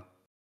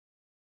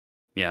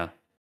 Yeah.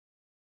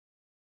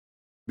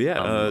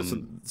 Yeah, so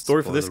the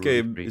story for this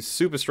game is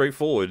super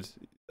straightforward.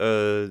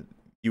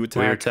 You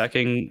attack. We're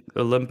attacking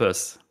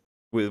Olympus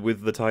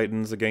with the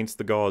Titans against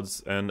the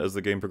gods, and as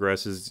the game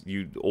progresses,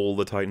 all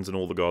the Titans and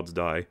all the gods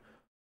die.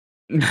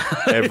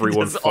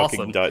 Everyone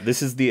fucking dies.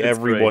 This is the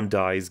everyone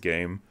dies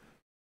game,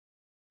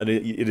 and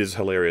it is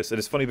hilarious. And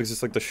it's funny because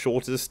it's like the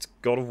shortest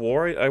God of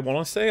War. I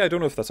want to say, I don't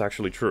know if that's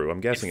actually true.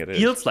 I'm guessing it is. It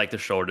feels like the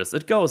shortest.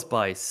 It goes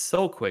by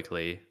so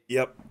quickly.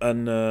 Yep,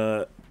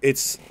 and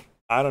it's,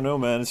 I don't know,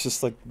 man. It's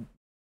just like,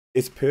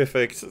 it's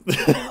perfect.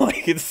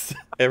 Like,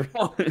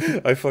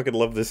 I fucking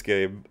love this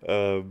game.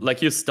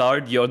 Like,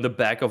 you're on the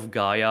back of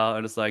Gaia,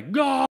 and it's like,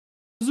 God,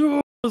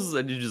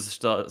 and you just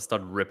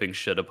start ripping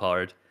shit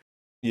apart.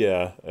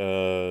 Yeah,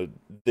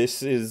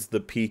 this is the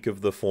peak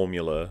of the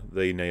formula.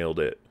 They nailed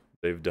it.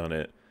 They've done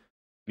it.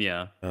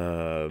 Yeah.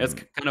 It's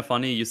kind of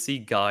funny. You see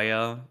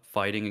Gaia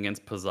fighting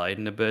against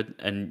Poseidon a bit,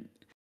 and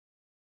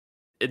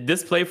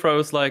this playthrough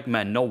is like,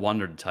 man, no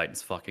wonder the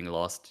Titans fucking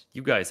lost.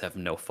 You guys have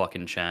no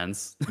fucking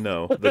chance.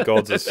 No, the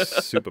gods are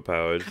super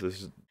powered.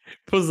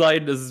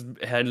 Poseidon is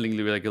handling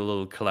like a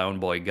little clown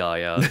boy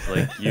Gaia.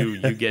 Like, you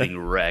getting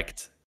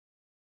wrecked.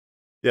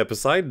 Yeah,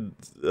 Poseidon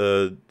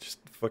just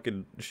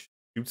fucking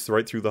shoots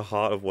right through the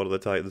heart of one of the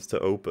Titans to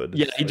open.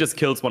 Yeah, he just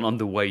kills one on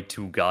the way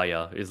to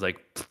Gaia. He's like,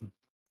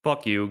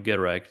 fuck you, get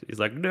wrecked. He's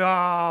like,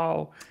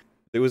 no!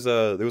 There was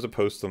a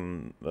post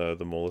on the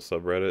MauLer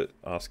subreddit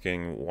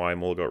asking why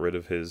MauLer got rid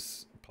of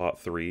his part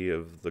 3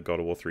 of the God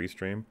of War 3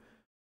 stream.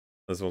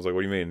 And someone's like,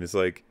 what do you mean? It's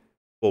like,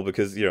 well,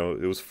 because, you know,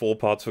 it was 4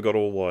 parts for God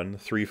of War 1,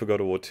 3 for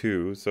God of War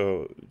 2,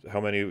 so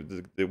how many,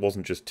 it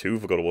wasn't just 2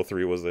 for God of War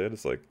 3, was there?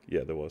 It's like,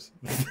 yeah, there was.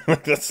 I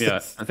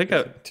think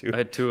I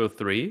had 2 or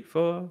 3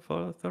 for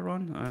the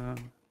run.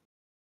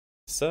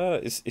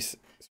 It's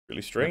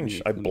really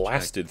strange. I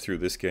blasted through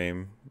this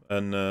game,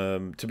 and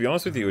to be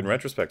honest with you, in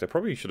retrospect, I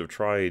probably should have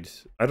tried.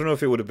 I don't know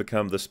if it would have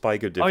become the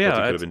spike of difficulty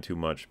could have been too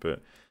much,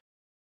 but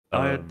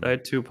I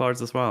had 2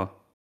 parts as well.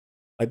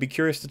 I'd be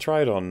curious to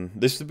try it on.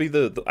 This would be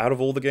the out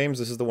of all the games,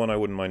 this is the one I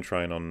wouldn't mind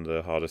trying on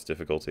the hardest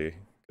difficulty,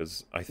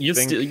 because I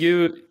think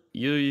you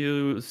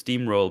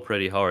steamroll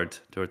pretty hard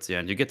towards the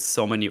end. You get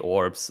so many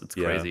orbs, it's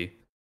crazy.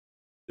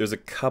 There's a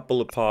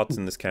couple of parts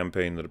in this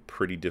campaign that are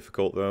pretty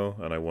difficult, though,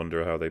 and I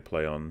wonder how they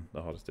play on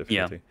the hardest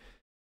difficulty. Yeah.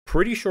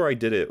 Pretty sure I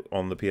did it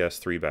on the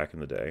PS3 back in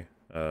the day.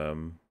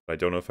 I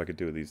don't know if I could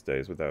do it these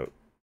days without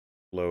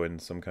blowing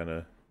some kind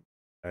of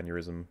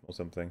aneurysm or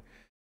something.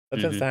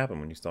 That tends to happen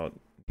when you start,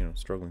 you know,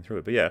 struggling through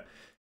it. But yeah,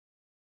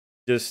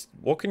 just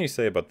what can you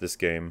say about this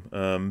game?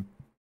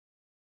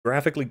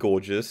 Graphically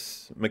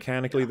gorgeous.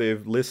 Mechanically,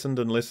 they've listened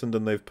and listened,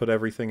 and they've put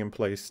everything in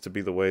place to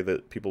be the way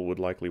that people would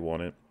likely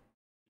want it.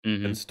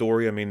 And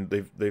story, I mean,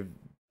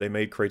 they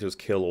made Kratos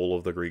kill all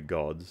of the Greek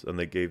gods, and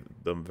they gave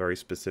them very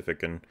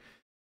specific and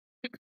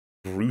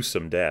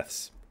gruesome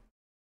deaths.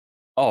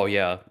 Oh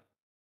yeah,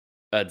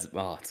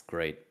 It's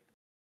great.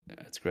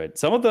 It's great.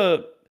 Some of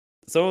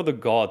the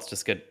gods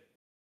just get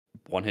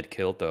one hit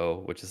killed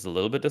though, which is a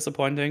little bit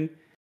disappointing.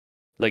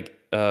 Like,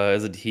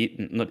 is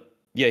it not?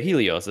 Yeah,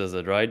 Helios is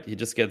it, right? He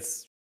just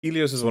gets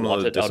Helios is one of the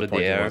swatted out of the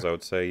disappointing ones, air. I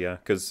would say, yeah,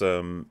 because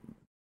the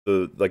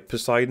like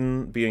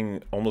Poseidon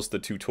being almost the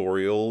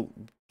tutorial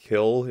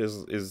kill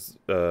is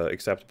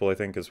acceptable, I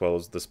think, as well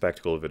as the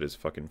spectacle of it is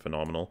fucking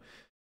phenomenal.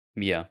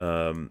 Yeah,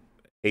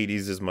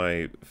 Hades is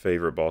my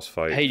favorite boss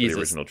fight for Hades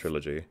the is original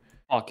trilogy.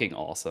 fucking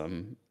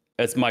awesome.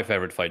 It's my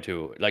favorite fight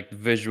too. Like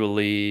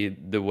visually,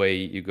 the way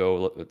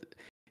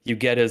you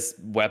get his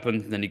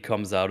weapon, then he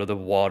comes out of the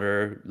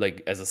water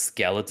like as a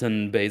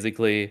skeleton,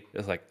 basically.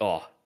 It's like,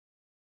 oh,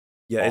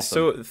 Yeah, it's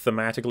awesome. so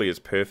thematically it's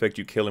perfect.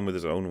 You kill him with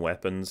his own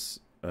weapons.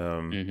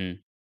 Mm-hmm.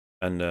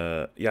 And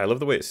yeah, I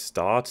love the way it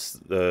starts.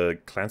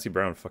 Clancy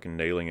Brown fucking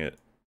nailing it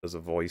as a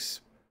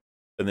voice.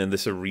 And then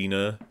this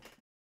arena.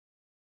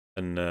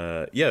 And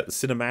yeah,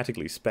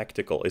 cinematically,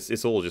 spectacle.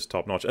 It's all just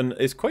top notch. And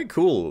it's quite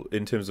cool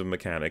in terms of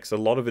mechanics. A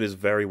lot of it is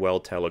very well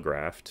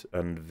telegraphed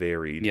and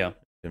varied Yeah.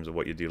 in terms of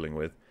what you're dealing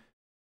with.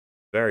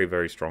 Very,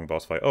 very strong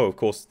boss fight. Oh, of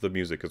course, the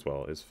music as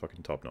well is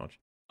fucking top notch.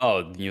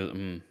 Oh,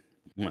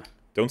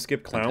 Don't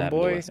skip Don't Clown happen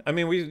to Boy. us. I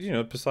mean,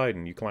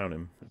 Poseidon, you clown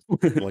him.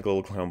 Like a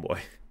little clown boy.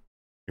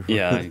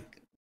 Yeah,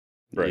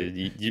 Right.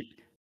 you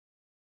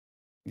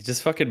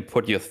just fucking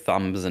put your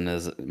thumbs in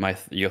his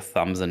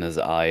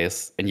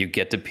eyes, and you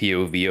get the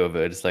POV of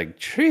it. It's like,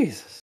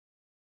 Jesus.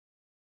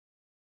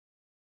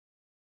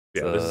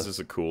 Yeah, this is just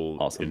a cool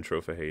awesome.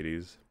 intro for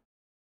Hades.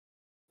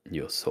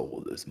 Your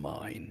soul is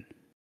mine.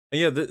 And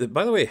yeah,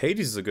 by the way,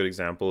 Hades is a good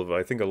example of,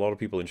 I think a lot of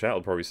people in chat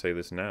will probably say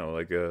this now,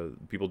 like,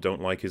 people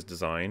don't like his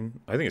design.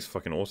 I think it's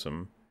fucking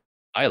awesome.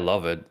 I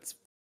love it. It's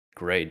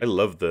great. I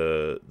love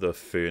the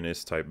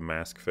furnace type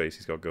mask face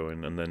he's got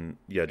going, and then,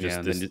 yeah,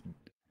 just this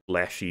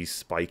fleshy,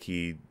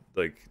 spiky,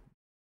 like,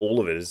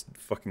 all of it is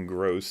fucking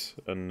gross.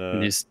 And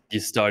you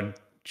start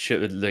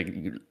like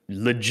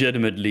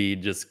legitimately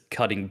just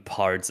cutting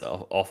parts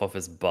off of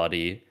his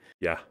body.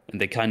 Yeah. And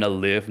they kind of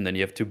live, and then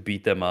you have to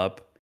beat them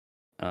up.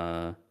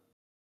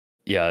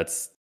 Yeah,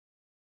 it's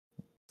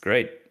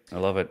great. I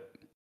love it.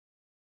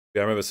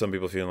 Yeah, I remember some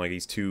people feeling like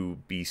he's too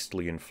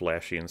beastly and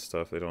fleshy and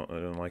stuff. I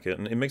don't like it,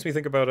 and it makes me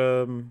think about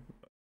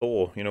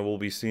Thor. We'll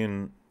be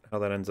seeing how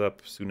that ends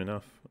up soon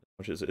enough,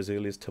 which is as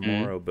early as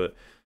tomorrow. But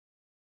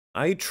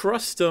I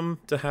trust them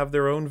to have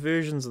their own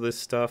versions of this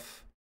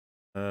stuff.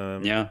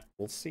 Yeah,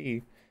 we'll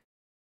see.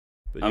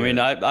 But I mean,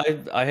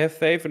 I have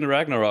faith in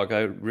Ragnarok.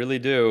 I really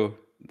do.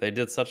 They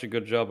did such a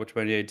good job with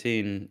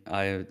 2018.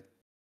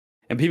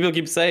 And people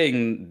keep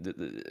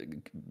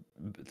saying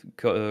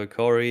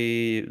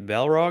Corey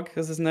Balrog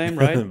is his name,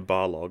 right?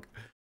 Barlog.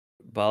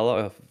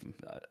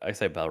 I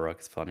say Balrog.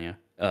 It's funnier.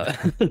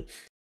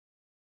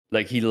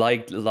 Like he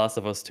liked Last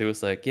of Us 2.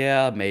 It's like,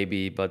 yeah,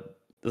 maybe, but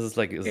this is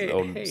like his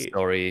own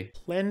story.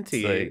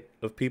 Plenty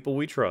of people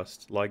we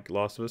trust like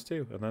Last of Us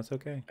 2, and that's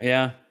okay.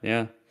 Yeah.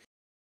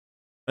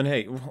 And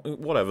hey,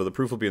 whatever. The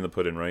proof will be in the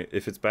pudding, right?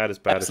 If it's bad, it's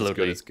bad.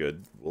 Absolutely. If it's good,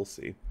 it's good. We'll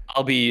see.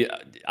 I'll be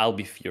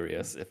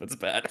furious if it's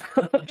bad.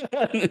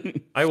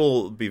 I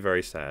will be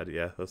very sad.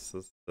 Yeah, that's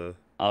the.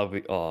 I'll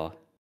be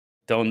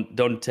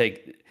don't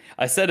take.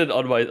 I said it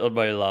on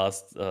my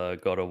last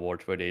God of War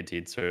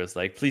 2018 series.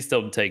 Like, please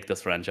don't take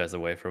this franchise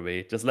away from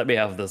me. Just let me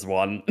have this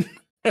one.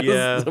 Yeah,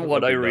 this is the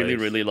one I really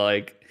really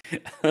like.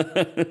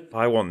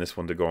 I want this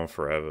one to go on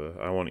forever.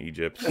 I want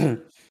Egypt,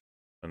 and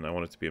I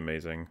want it to be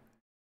amazing.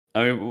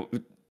 I mean,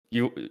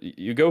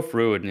 you go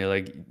through it and you're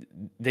like,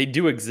 they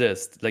do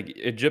exist. Like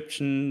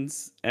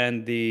Egyptians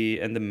and the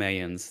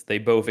Mayans, they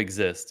both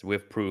exist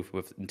with proof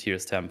with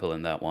Tyr's temple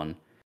in that one.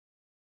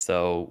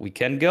 So we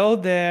can go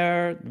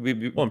there.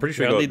 Well, I'm pretty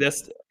sure you got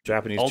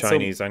Japanese, also,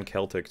 Chinese, and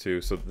Celtic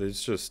too. So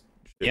there's just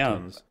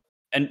tons.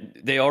 And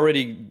they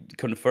already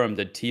confirmed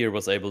that Tyr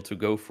was able to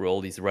go through all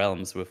these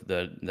realms with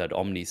that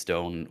Omni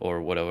Stone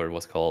or whatever it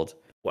was called.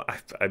 Well,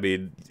 I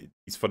mean,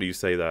 it's funny you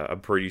say that.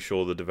 I'm pretty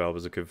sure the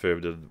developers have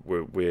confirmed it.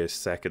 We're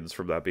seconds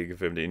from that being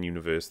confirmed in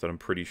universe. That I'm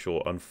pretty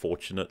sure,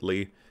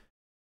 unfortunately,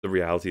 the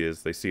reality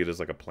is they see it as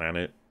like a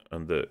planet,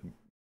 and the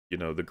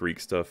Greek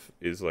stuff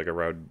is like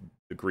around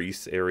the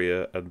Greece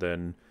area, and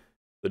then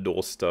the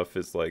Norse stuff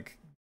is like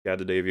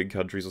Scandinavian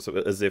countries or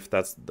something. As if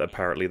that's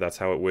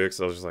how it works.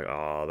 I was just like,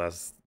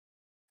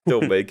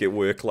 don't make it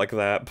work like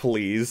that,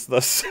 please.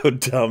 That's so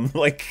dumb.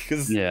 Like,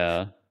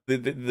 yeah.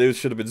 There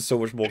should have been so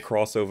much more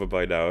crossover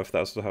by now if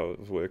that's how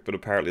it worked, but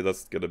apparently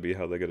that's going to be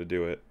how they're going to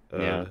do it.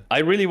 Yeah, I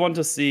really want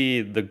to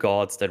see the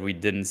gods that we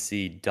didn't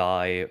see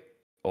die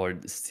or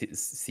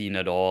seen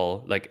at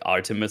all, like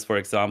Artemis, for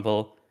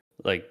example.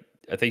 Like,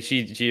 I think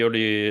she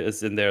already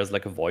is in there as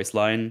like a voice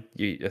line.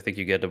 I think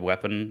you get a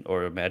weapon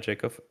or a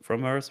magic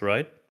from hers,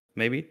 right?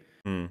 Maybe.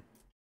 If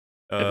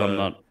I'm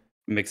not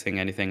mixing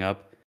anything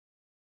up.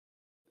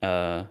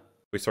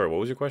 Wait, sorry, what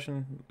was your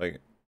question? Like.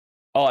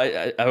 Oh,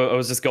 I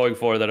was just going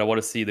for that. I want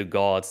to see the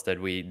gods that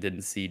we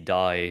didn't see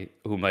die,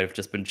 who might have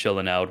just been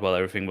chilling out while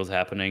everything was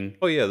happening.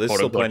 Oh yeah, there's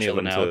still plenty of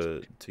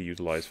them to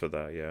utilize for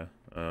that. Yeah,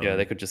 Yeah,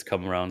 they could just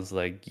come around. It's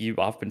like,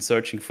 I've been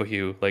searching for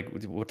you. Like,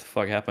 what the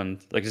fuck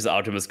happened? Like, just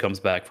Artemis comes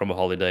back from a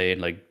holiday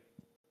and like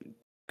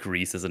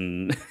Greece is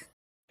in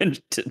in,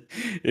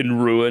 in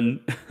ruin.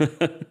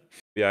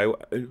 Yeah,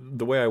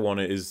 the way I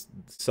want it is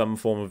some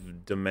form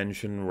of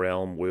dimension,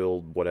 realm,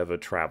 world, whatever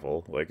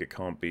travel. Like, it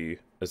can't be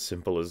as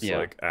simple as Yeah.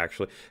 like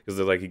actually, because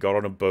they're like he got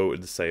on a boat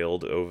and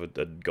sailed over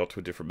and got to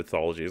a different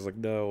mythology. It's like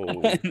no,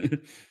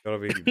 gotta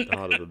be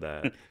harder than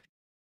that.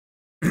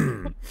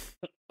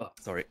 Oh,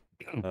 sorry.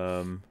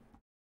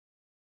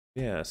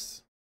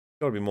 Yes,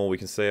 gotta be more we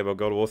can say about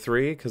God of War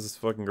 3 because it's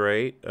fucking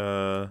great.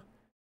 I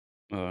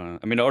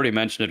mean, I already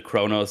mentioned it.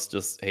 Kronos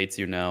just hates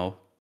you now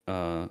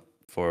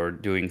for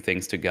doing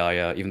things to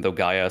Gaia, even though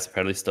Gaia is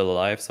apparently still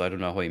alive. So I don't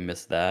know how he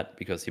missed that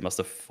because he must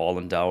have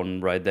fallen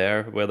down right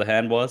there where the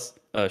hand was.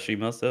 She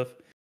must have.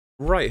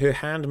 Right, her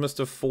hand must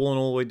have fallen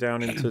all the way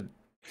down into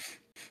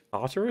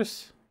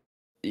Tartarus.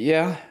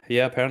 Yeah,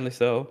 apparently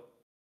so.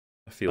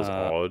 That feels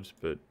odd,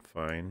 but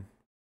fine.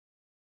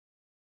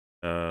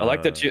 I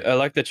like that you. I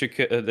like that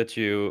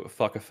you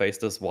fuck a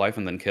faceless wife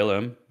and then kill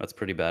him. That's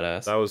pretty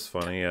badass. That was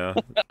funny, yeah.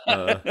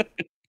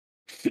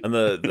 And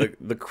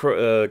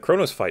the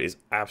Kronos fight is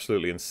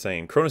absolutely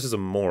insane. Kronos is a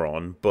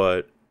moron,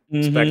 but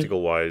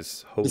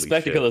spectacle-wise, holy the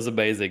spectacle shit. is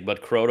amazing,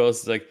 but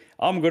Kronos is like,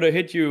 I'm gonna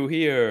hit you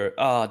here.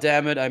 Ah,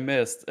 damn it, I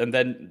missed. And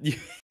then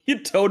you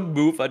don't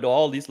move at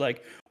all. He's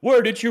like,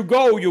 where did you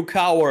go, you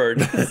coward?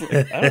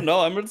 Like, I don't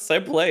know. I'm in the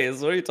same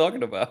place. What are you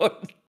talking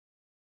about?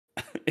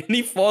 And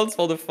he falls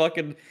for the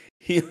fucking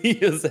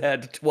Helios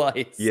head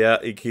twice. Yeah,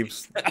 he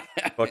keeps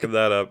fucking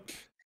that up.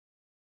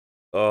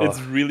 Oh. It's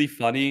really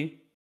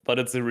funny, but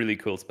it's a really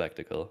cool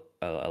spectacle.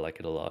 I like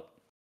it a lot.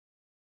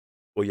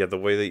 Well, yeah, the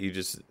way that you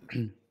just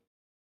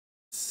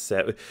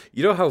set...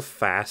 You know how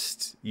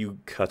fast you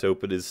cut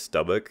open his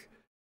stomach?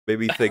 Made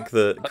me think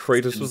that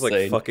Kratos was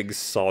like fucking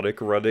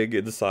Sonic running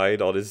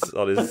inside on his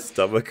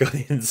stomach on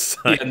the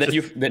inside.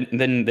 Yeah,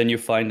 and then you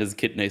find his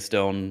kidney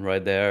stone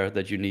right there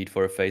that you need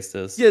for a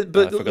Faceless. Yeah,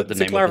 but I forgot the to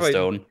name clarify, of the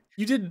stone.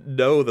 You didn't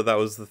know that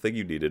was the thing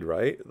you needed,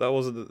 right? That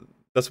wasn't.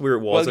 That's where it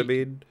was. Well, I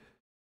mean.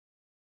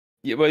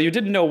 Yeah, well, you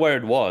didn't know where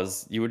it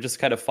was. You were just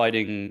kind of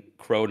fighting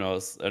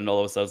Kronos, and all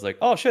of a sudden it's like,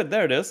 oh shit,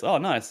 there it is. Oh,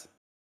 nice.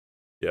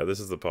 Yeah, this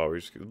is the part where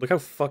you just, look how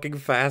fucking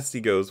fast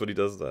he goes when he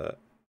does that.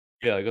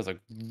 Yeah, it goes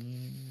like.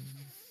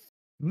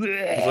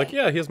 He's like,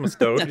 yeah, here's my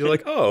stone. You're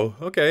like, oh,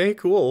 okay,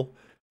 cool.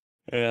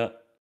 Yeah.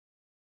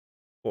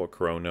 Poor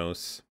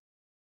Kronos.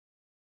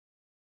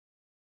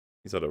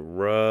 He's had a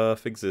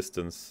rough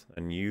existence,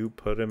 and you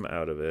put him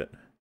out of it.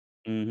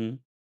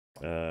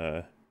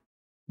 Mm-hmm.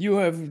 You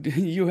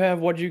have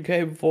what you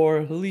came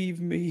for. Leave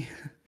me.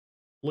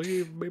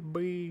 Leave me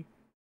be.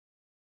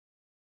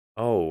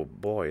 Oh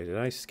boy, did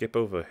I skip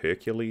over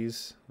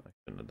Hercules? I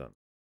shouldn't have done.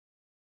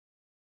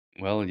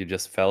 Well, you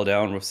just fell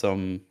down with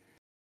some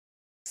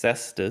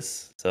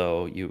cestus,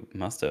 so you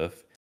must have.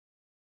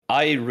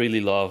 I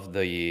really love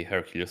the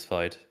Hercules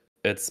fight.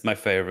 It's my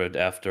favorite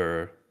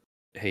after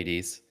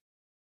Hades.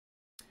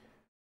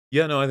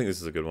 Yeah, no, I think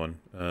this is a good one,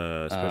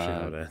 especially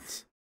how it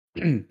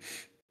ends.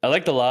 I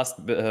like the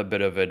last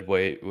bit of it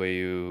where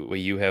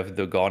you have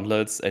the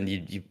gauntlets and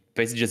you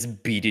basically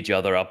just beat each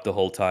other up the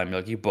whole time.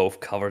 Like you both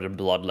covered in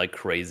blood like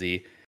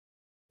crazy.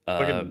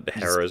 Fucking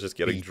Hera's just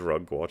getting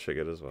drunk watching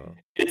it as well.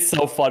 It's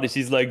so funny.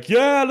 She's like,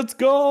 "Yeah, let's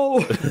go.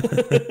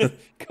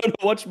 Gonna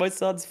watch my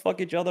sons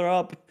fuck each other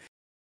up."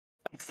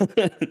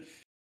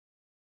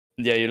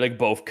 Yeah, you're like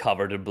both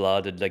covered in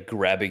blood and like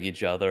grabbing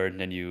each other, and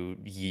then you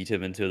yeet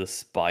him into the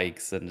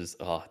spikes, and just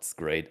it's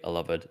great. I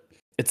love it.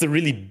 It's a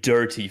really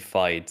dirty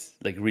fight,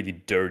 like really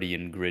dirty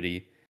and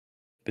gritty,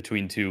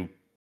 between two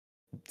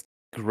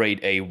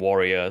great A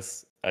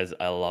warriors. I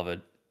love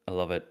it. I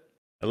love it.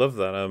 I love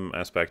that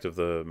aspect of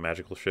the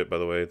magical shit, by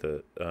the way,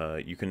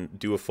 that you can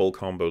do a full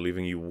combo,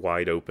 leaving you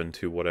wide open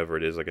to whatever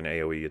it is, like an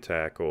AoE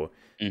attack or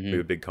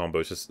maybe a big combo.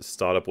 It's just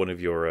start up one of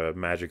your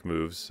magic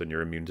moves and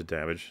you're immune to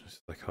damage.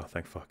 It's like, oh,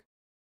 thank fuck.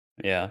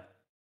 Yeah.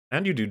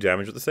 And you do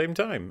damage at the same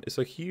time. It's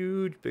a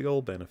huge, big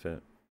old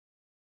benefit.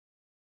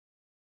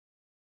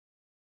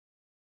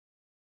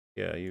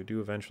 Yeah, you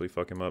do eventually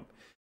fuck him up.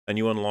 And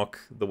you unlock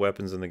the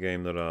weapons in the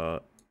game that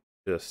are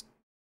just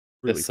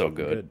really so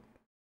fucking good.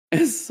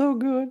 It's so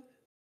good.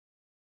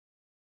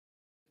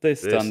 They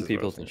stun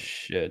people to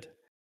shit.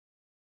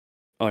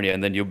 Oh yeah,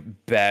 and then you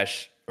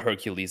bash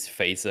Hercules'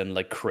 face in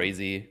like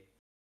crazy.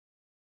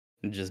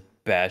 And just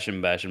bash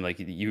him, like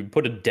you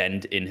put a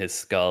dent in his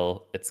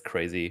skull. It's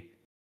crazy.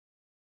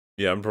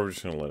 Yeah, I'm probably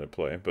just gonna let it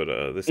play.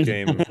 But this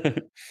game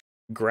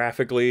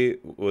graphically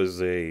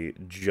was a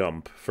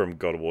jump from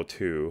God of War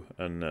 2,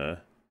 and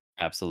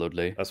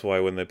absolutely. That's why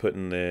when they put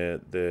in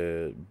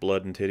the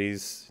blood and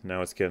titties,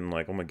 now it's getting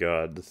like, oh my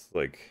god, this is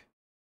like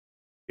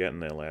getting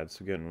there,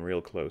 lads. We're getting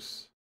real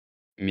close.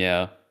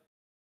 Yeah.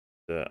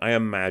 I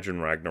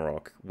imagine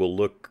Ragnarok will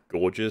look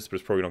gorgeous, but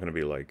it's probably not going to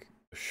be like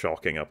a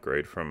shocking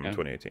upgrade from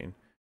 2018.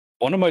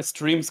 One of my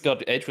streams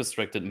got age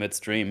restricted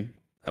mid-stream.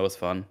 That was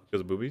fun.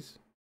 Because of boobies?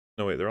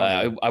 No, wait, they're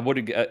on. I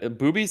would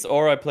boobies,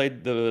 or I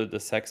played the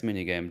sex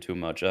minigame too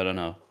much. I don't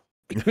know.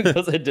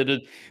 because I did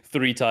it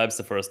 3 times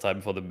the first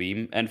time for the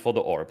beam and for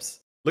the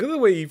orbs. Look at the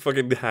way he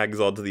fucking hangs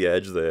onto the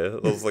edge there. I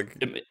was like,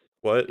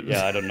 what?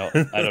 Yeah, I don't know.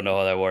 I don't know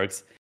how that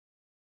works.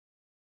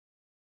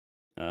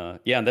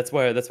 Yeah, and that's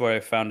why I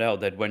found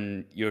out that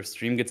when your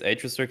stream gets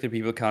age restricted,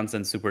 people can't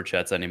send super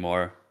chats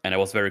anymore, and I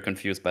was very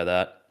confused by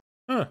that.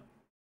 Huh.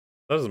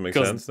 That doesn't make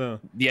Because sense, no.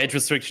 the age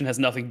restriction has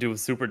nothing to do with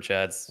super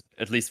chats,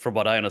 at least from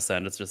what I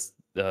understand. It's just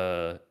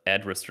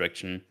ad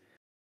restriction.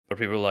 But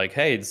people are like,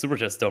 hey, the super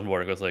chats don't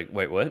work. I was like,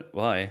 wait, what?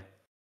 Why?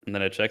 And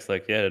then I checked,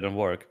 like, yeah, they don't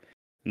work.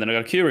 And then I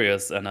got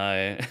curious, and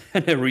I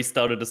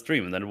restarted the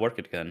stream, and then it worked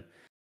again.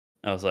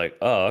 I was like,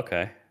 oh,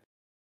 okay.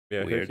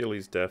 Yeah, Weird.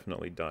 Hercules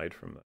definitely died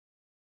from that.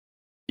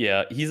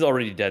 Yeah, he's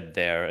already dead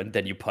there, and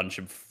then you punch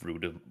him through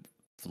the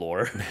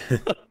floor.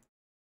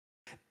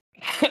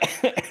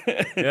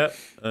 Yeah,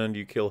 and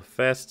you kill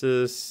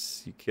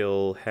Festus, you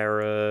kill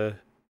Hera,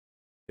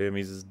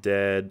 Hermes is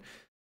dead.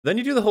 Then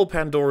you do the whole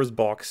Pandora's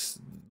box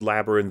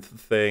labyrinth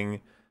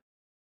thing,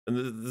 and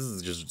this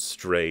is just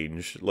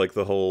strange. Like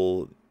the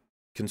whole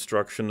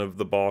construction of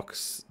the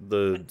box,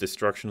 the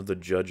destruction of the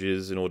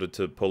judges in order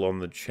to pull on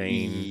the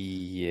chain.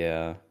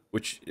 Yeah.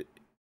 Which,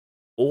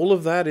 all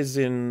of that is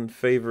in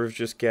favor of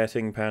just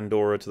getting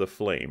Pandora to the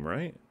flame,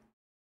 right?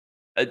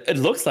 It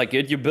looks like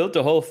it. You build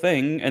the whole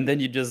thing, and then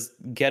you just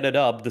get it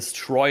up,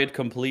 destroy it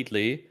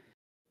completely,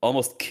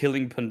 almost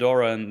killing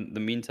Pandora in the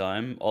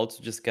meantime, all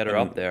to just get her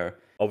up there.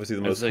 Obviously,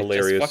 the And most it's like, just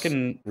hilarious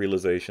fucking...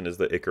 realization is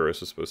that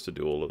Icarus is supposed to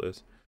do all of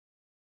this.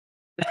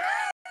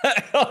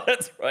 Oh,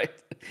 that's right.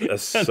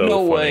 That's so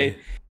no funny. way.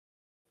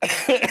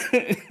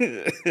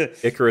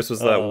 Icarus was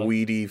that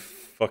weedy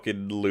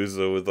fucking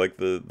loser with like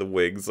the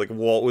wings. Like,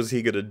 what was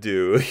he gonna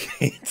do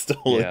against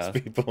all these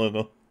people and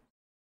all?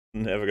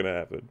 Never gonna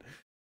happen.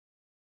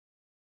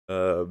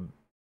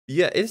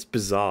 Yeah, it's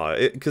bizarre.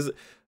 Because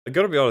I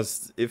gotta be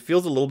honest, it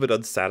feels a little bit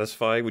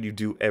unsatisfying when you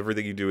do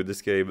everything you do in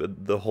this game,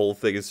 and the whole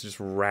thing is just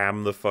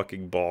ram the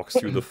fucking box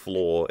through the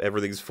floor.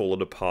 Everything's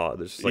falling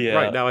apart. It's just like,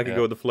 right, now I can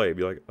go in the flame.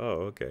 You're like,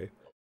 oh, okay.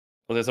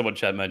 Well, there's someone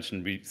chat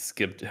mentioned we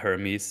skipped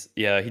Hermes.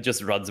 Yeah, he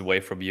just runs away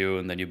from you,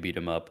 and then you beat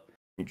him up.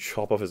 You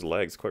chop off his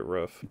legs, quite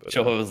rough. But,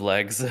 chop off his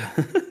legs.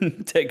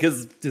 Take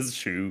his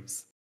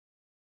shoes.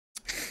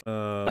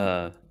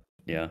 Yeah.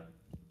 So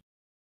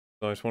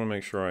I just want to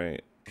make sure I'm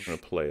gonna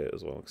play it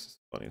as well, because it's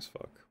funny as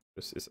fuck.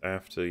 This is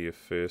after your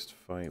first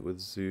fight with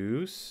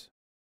Zeus.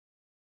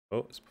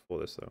 Oh, it's before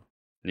this, though.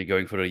 Are you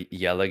going for the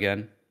yell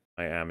again?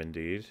 I am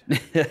indeed.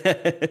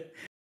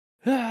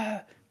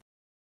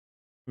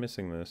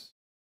 Missing this.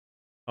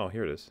 Oh,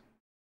 here it is.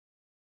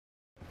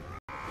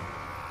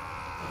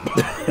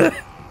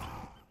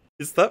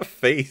 It's that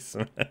face,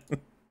 man.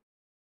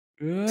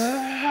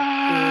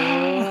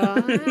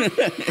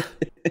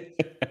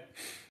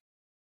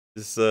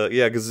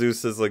 Yeah, because Zeus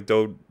says, like,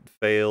 don't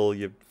fail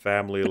your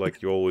family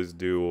like you always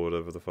do, or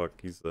whatever the fuck.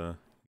 He's a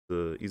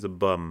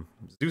bum.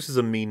 Zeus is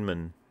a mean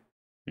man.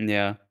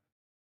 Yeah.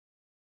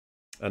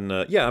 And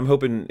yeah, I'm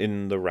hoping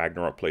in the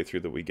Ragnarok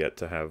playthrough that we get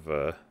to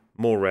have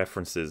more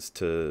references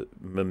to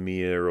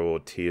Mimir or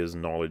Tyr's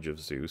knowledge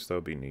of Zeus. That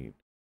would be neat.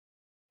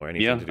 Or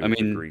anything to do with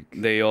the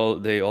Greek. they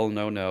all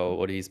know now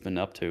what he's been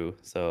up to.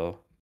 So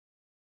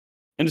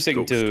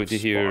interesting to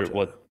hear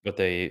what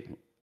the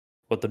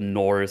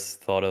Norse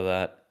thought of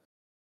that.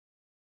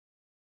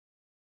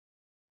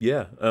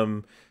 Yeah.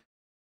 And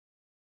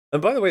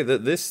by the way,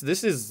 this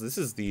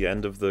is the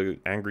end of the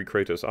Angry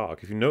Kratos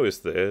arc. If you notice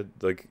there,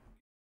 like,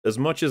 as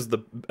much as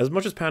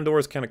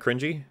Pandora's kind of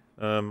cringy,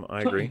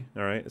 I agree.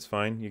 All right, it's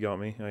fine. You got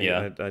me.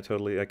 I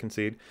totally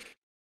concede.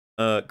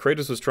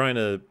 Kratos was trying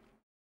to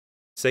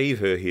save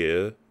her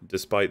here,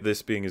 despite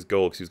this being his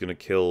goal, because he's gonna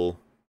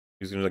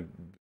like,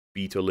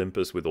 beat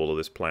Olympus with all of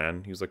this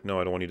plan. He was like, no,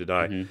 I don't want you to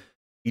die. Mm-hmm.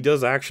 He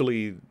does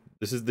actually.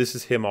 This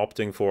is him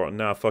opting for,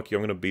 nah, fuck you,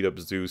 I'm gonna beat up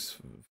Zeus,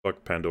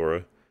 fuck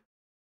Pandora.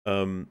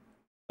 And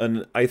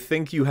I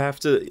think you have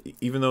to,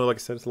 even though, like I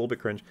said, it's a little bit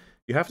cringe,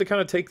 you have to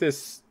kind of take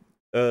this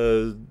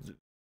for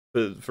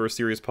a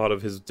serious part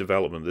of his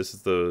development. This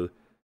is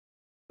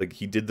like,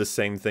 he did the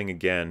same thing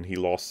again. He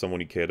lost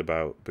someone he cared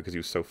about because he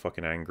was so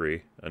fucking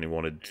angry and he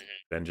wanted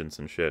vengeance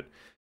and shit.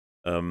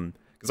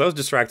 Because I was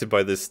distracted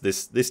by this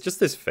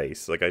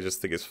face. Like, I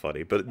just think it's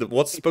funny. But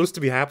what's supposed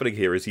to be happening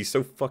here is he's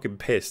so fucking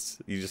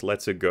pissed, he just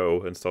lets her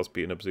go and starts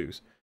beating up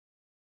Zeus.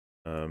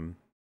 And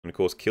of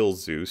course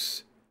kills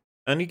Zeus.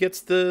 And he gets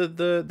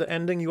the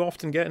ending you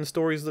often get in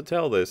stories that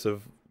tell this,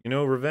 of, you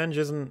know, revenge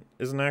isn't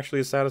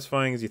actually as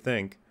satisfying as you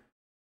think.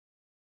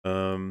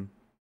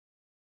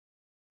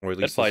 Or at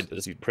least that fight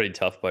is pretty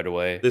tough, by the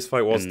way. This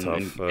fight was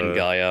tough. In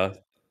Gaia,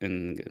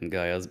 in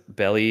Gaia's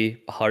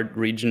belly, heart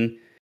region.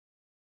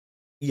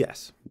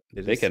 Yes.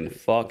 They can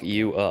fuck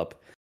you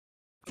up.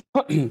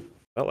 Felt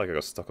like I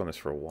got stuck on this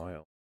for a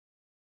while.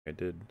 I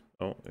did.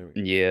 Oh, there we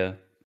go. Yeah.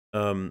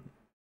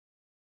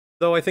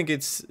 Though I think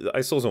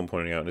I saw someone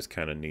pointing out, and it's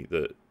kind of neat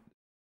that,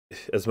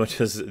 as much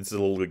as it's a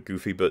little bit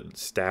goofy, but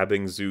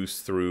stabbing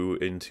Zeus through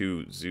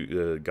into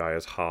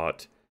Gaia's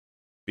heart,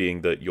 being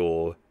that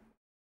your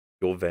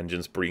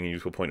vengeance bringing you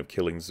to a point of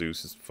killing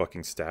Zeus is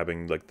fucking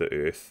stabbing, like, the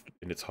earth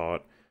in its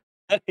heart.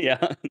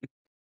 Yeah.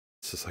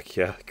 It's just like,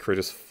 yeah,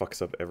 Kratos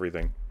fucks up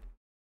everything.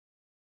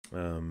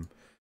 Where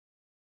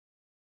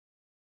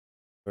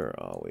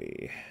are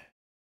we?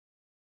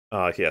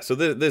 Yeah, so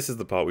this is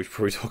the part we should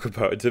probably talk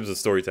about in terms of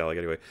storytelling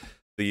anyway.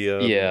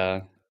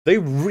 Yeah. They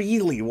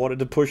really wanted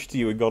to push to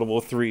you in God of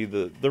War 3.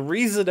 The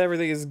reason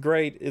everything is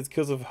great is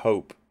because of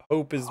hope.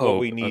 Hope is what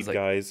we Hope. I was need, like,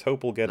 guys.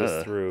 Hope will get us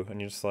ugh. through. And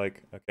you're just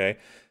like, okay.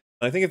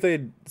 I think if they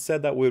had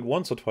said that word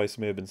once or twice, it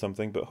may have been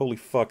something, but holy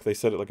fuck, they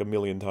said it like a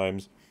million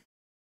times.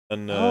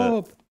 And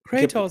Hope.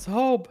 kept, Kratos,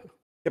 hope.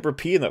 kept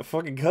repeating that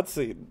fucking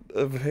cutscene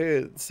of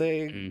her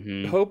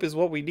saying, hope is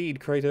what we need,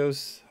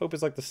 Kratos. Hope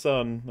is like the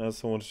sun, as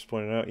someone just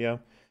pointed out, yeah.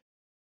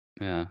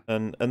 Yeah.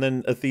 And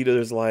then Athena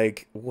is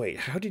like, wait,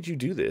 how did you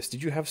do this?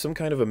 Did you have some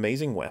kind of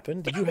amazing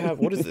weapon? Did you have,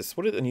 what is this?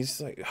 And he's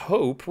like,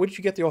 hope? Where did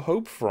you get your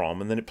hope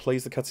from? And then it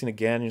plays the cutscene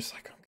again, and you're just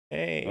like,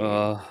 okay.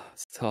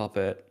 Stop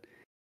it.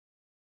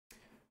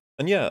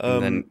 And yeah,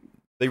 And then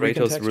they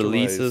Kratos recontextualize...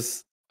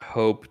 releases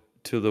hope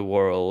to the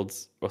world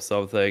or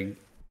something.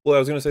 Well, I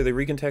was going to say they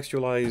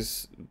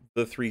recontextualize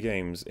the 3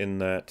 games in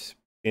that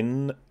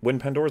when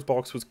Pandora's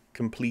box was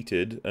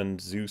completed and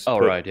Zeus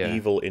put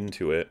evil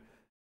into it,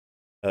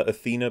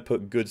 Athena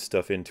put good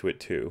stuff into it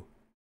too.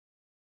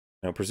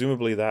 Now,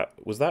 presumably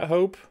was that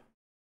hope?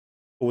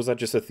 Or was that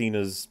just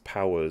Athena's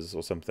powers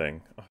or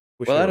something?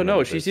 Well, I don't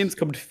know. She seems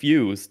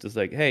confused. It's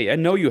like, hey, I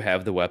know you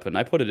have the weapon.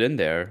 I put it in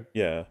there.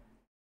 Yeah.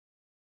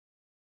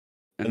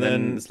 And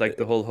then it's like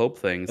the whole hope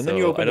thing. And then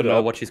you I don't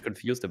know what she's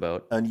confused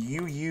about. And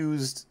you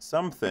used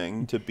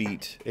something to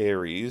beat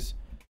Ares.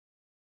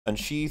 And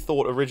she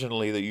thought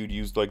originally that you'd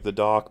used, like, the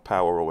dark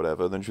power or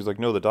whatever. Then she was like,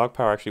 no, the dark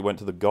power actually went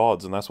to the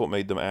gods, and that's what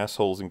made them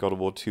assholes in God of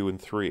War 2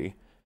 and 3,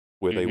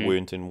 where they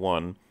weren't in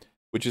 1.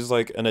 Which is,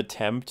 like, an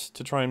attempt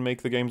to try and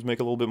make the games make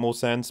a little bit more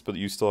sense, but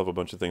you still have a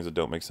bunch of things that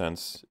don't make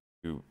sense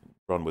to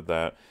run with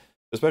that.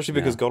 Especially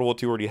because God of War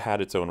 2 already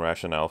had its own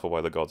rationale for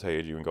why the gods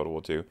hated you in God of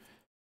War 2.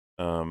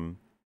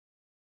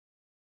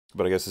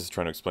 But I guess this is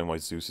trying to explain why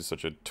Zeus is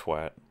such a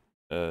twat.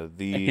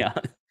 Yeah.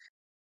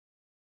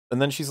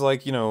 And then she's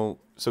like, you know,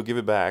 so give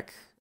it back.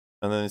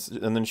 And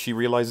then she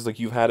realizes, like,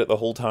 you've had it the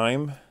whole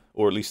time,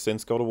 or at least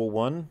since God of War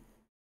 1.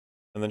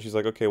 And then she's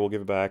like, okay, we'll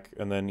give it back.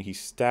 And then he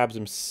stabs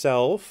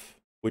himself,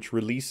 which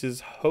releases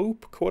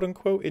hope,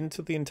 quote-unquote,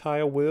 into the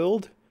entire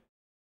world.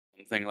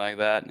 Something like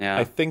that, yeah.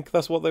 I think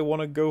that's what they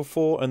want to go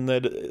for. And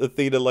then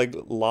Athena, like,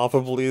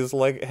 laughably is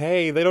like,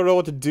 hey, they don't know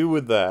what to do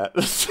with that.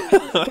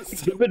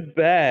 Give it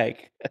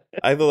back.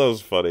 I thought that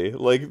was funny.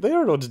 Like, they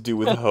don't know what to do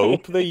with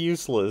hope. They're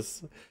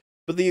useless.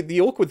 But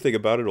the awkward thing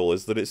about it all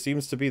is that it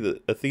seems to be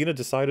that Athena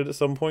decided at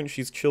some point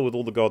she's chill with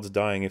all the gods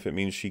dying if it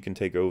means she can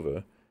take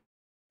over.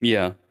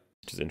 Yeah.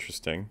 Which is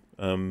interesting.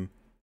 And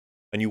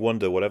you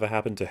wonder, whatever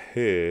happened to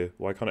her,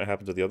 why can't it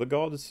happen to the other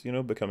gods, you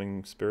know,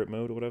 becoming spirit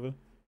mode or whatever?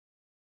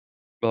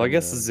 Well, I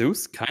guess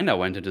Zeus kind of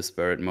went into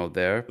spirit mode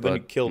there, but then you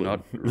killed him.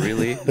 Not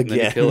really. And then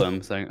you kill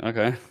him, saying,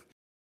 okay.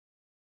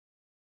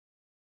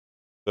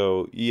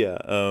 So, yeah,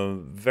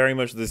 very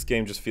much this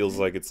game just feels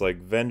like it's like,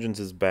 vengeance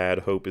is bad,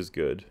 hope is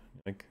good.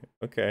 Like,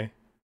 okay.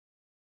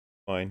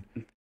 Fine.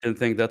 Didn't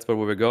think that's what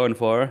we were going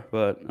for,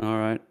 but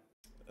alright.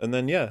 And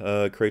then, yeah,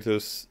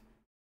 Kratos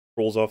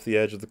rolls off the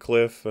edge of the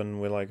cliff,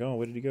 and we're like, oh,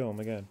 where did he go? Oh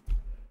my god.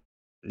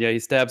 Yeah, he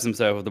stabs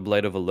himself with the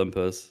blade of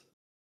Olympus.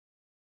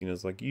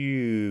 Tina's like,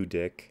 you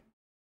dick.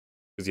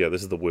 Because, yeah,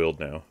 this is the world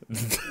now.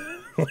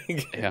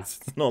 Like, it's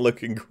not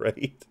looking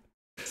great.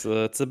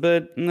 So it's a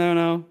bit,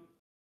 no.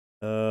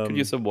 Could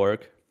use some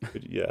work.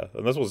 Yeah,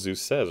 and that's what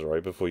Zeus says,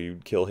 right, before you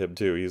kill him,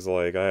 too. He's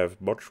like, I have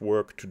much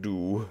work to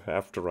do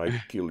after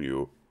I kill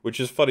you. Which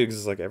is funny, because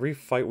it's like, every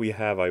fight we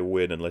have, I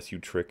win unless you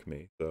trick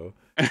me, so...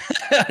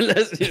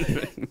 Unless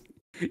you...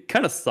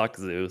 Kind of sucks,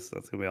 Zeus,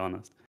 let's be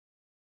honest.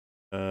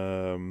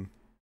 But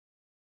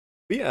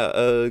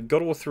yeah,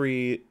 God of War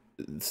 3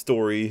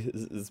 story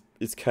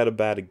is kind of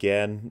bad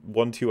again.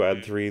 1, 2,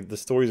 and 3, the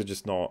stories are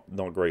just not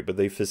great, but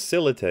they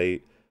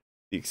facilitate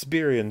the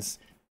experience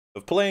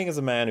of playing as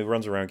a man who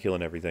runs around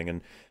killing everything, and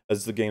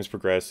as the games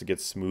progress, it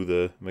gets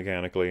smoother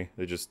mechanically.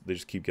 They just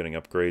keep getting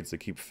upgrades. They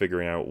keep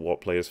figuring out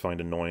what players find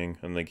annoying,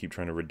 and they keep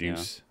trying to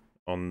reduce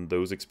on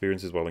those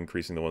experiences while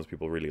increasing the ones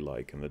people really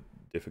like and the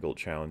difficult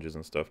challenges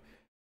and stuff.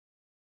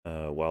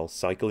 While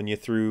cycling you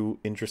through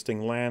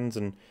interesting lands,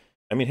 and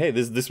I mean, hey,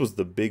 this was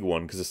the big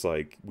one because it's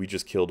like we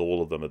just killed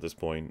all of them at this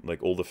point,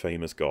 like all the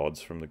famous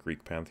gods from the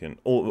Greek pantheon.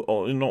 Not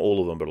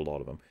all of them, but a lot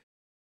of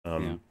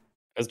them.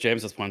 As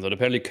James has pointed out,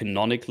 apparently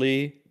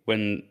canonically,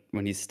 when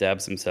he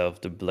stabs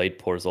himself, the blade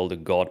pours all the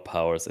god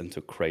powers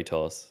into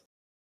Kratos.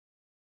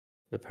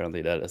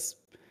 Apparently, that is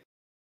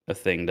a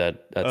thing that's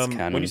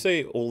canon. When you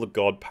say all the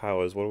god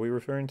powers, what are we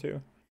referring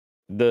to?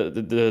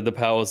 The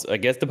powers, I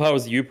guess the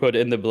powers you put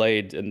in the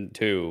blade in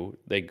 2,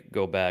 they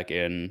go back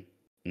in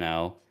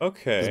now.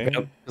 Okay.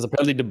 Because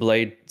apparently the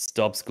blade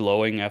stops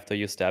glowing after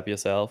you stab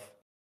yourself.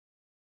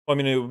 Well, I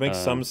mean, it would make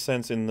some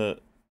sense in that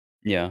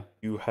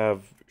you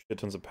have shit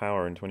tons of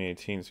power in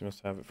 2018, so you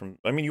must have it from...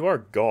 I mean, you are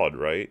God,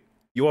 right?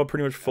 You are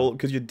pretty much full...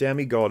 Because you're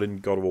demigod in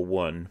God of War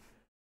 1.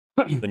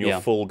 Then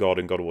you're full god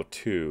in God of War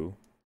 2.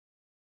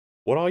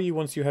 What are you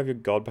once you have your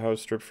god power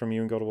stripped from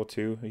you in God of War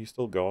 2? Are you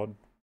still God?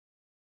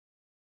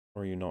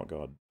 Or are you not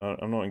God?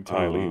 I'm not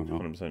entirely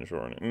 100%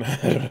 sure on it.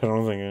 I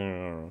don't think.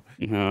 I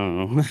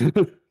don't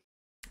know.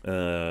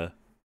 No.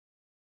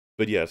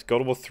 But yes,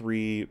 God of War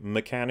 3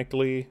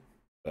 mechanically,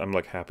 I'm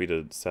like happy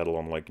to settle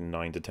on like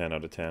 9 to 10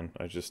 out of 10.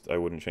 I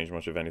wouldn't change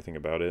much of anything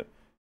about it.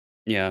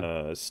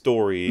 Yeah.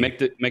 Story. Make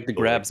the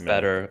grabs like,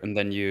 better, and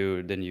then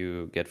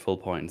you get full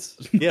points.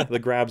 Yeah, the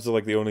grabs are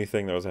like the only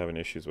thing that I was having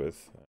issues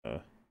with.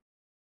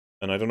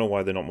 And I don't know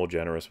why they're not more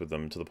generous with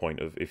them to the point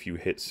of if you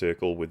hit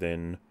circle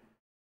within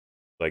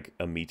like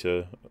a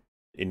meter,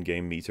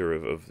 in-game meter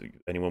of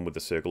anyone with the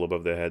circle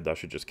above their head, that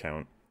should just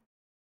count.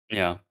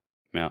 Yeah.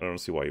 Yeah. I don't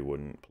see why you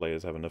wouldn't.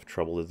 Players have enough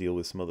trouble to deal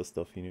with some other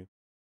stuff, you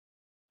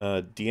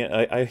know.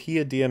 I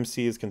hear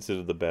DMC is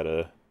considered the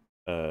better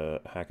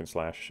hack and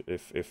slash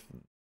if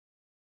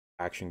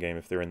action game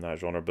if they're in that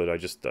genre, but I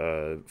just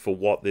for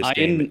what this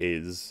game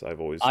is,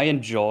 I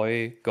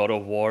enjoy God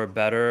of War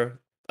better.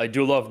 I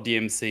do love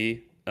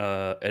DMC.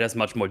 It has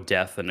much more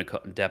depth in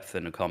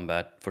the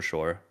combat for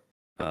sure.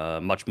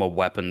 Much more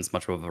weapons,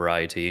 much more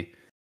variety.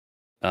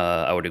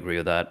 I would agree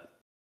with that.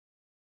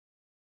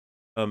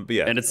 But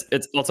yeah, and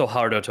it's also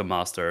harder to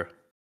master.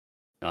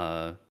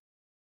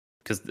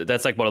 Because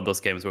that's like one of those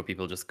games where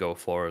people just go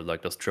for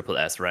like those triple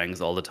S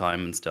ranks all the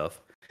time and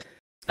stuff.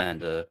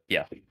 And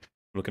yeah.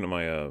 Looking at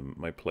my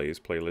my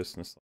playlist,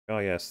 and it's like, oh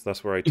yes,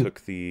 that's where I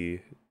took the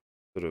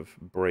sort of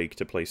break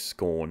to play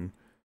Scorn.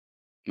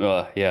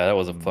 Yeah, that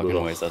was a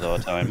fucking waste of our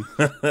time.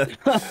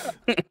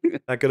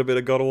 That could have been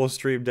a God of War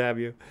stream, damn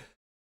you.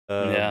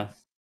 Yeah.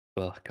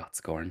 Well, God,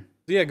 Scorn.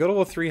 Yeah, God of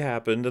War 3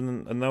 happened,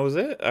 and that was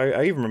it.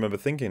 I even remember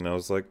thinking, I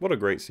was like, what a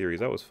great series.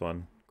 That was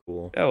fun.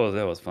 Cool. That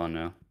was fun,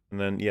 yeah. And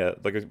then, yeah,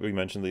 like we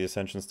mentioned, the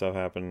Ascension stuff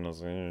happened, and I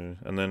was like, eh.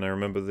 And then I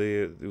remember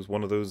it was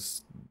one of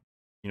those,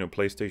 you know,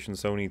 PlayStation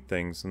Sony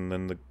things, and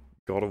then the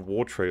God of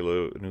War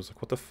trailer, and it was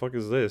like, what the fuck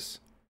is this?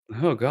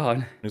 Oh god.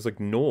 And it was like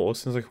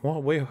Norse, and I was like,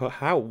 what? Wait,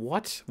 how?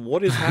 What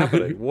is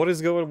happening? What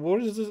is going?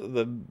 What is this?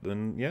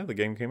 Then yeah, the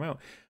game came out.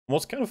 And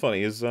what's kind of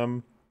funny is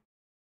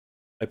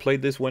I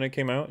played this when it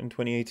came out in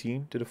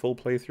 2018, did a full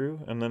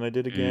playthrough, and then I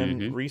did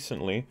again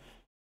recently.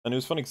 And it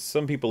was funny,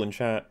 some people in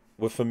chat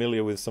were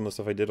familiar with some of the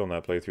stuff I did on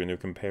that playthrough, and they were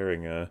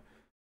comparing, in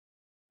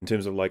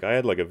terms of, like, I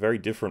had, like, a very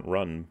different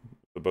run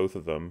for both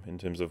of them, in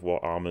terms of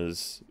what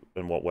armors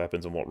and what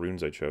weapons and what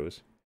runes I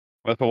chose.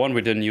 Well, for one,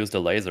 we didn't use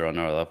the laser on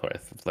our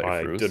playthroughs.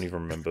 I don't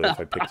even remember if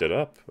I picked it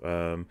up.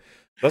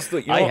 That's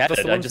the, you know, I had that's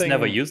it, the one I just thing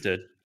never used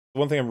it. The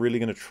one thing I'm really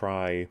going to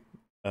try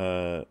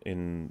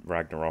in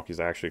Ragnarok is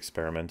actually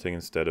experimenting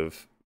instead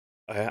of...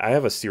 I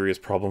have a serious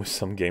problem with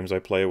some games I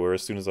play where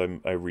as soon as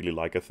I really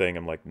like a thing,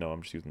 I'm like, no,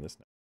 I'm just using this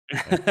now.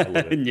 I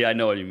love it. Yeah, I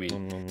know what you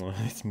mean.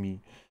 It's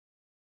me.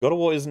 God of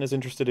War isn't as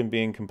interested in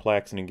being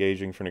complex and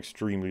engaging for an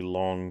extremely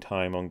long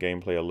time on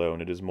gameplay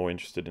alone. It is more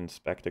interested in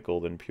spectacle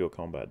than pure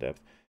combat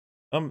depth.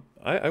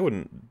 I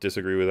wouldn't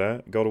disagree with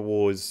that. God of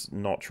War is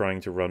not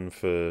trying to run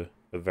for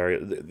a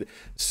very...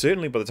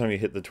 Certainly by the time you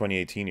hit the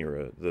 2018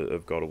 era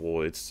of God of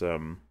War, it's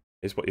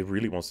what it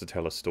really wants to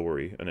tell a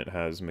story, and it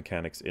has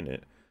mechanics in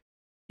it.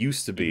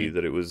 Used to be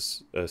that it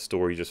was a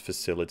story just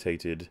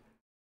facilitated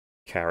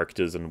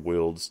characters and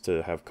worlds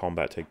to have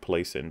combat take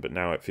place in, but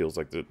now it feels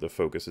like the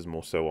focus is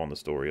more so on the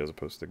story as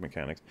opposed to the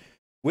mechanics,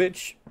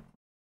 which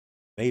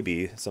may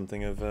be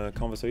something of a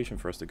conversation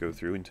for us to go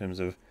through in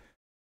terms of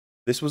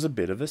this was a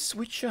bit of a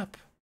switch up.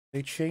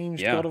 They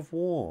changed God of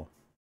War.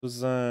 It was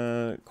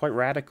quite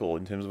radical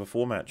in terms of a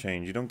format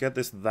change. You don't get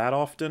this that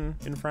often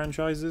in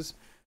franchises,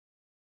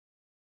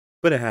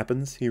 but it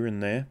happens here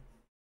and there.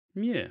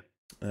 Yeah.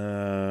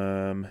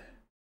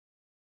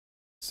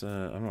 So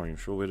I'm not even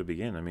sure where to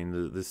begin. I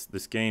mean,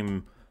 this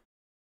game,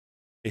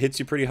 it hits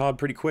you pretty hard,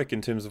 pretty quick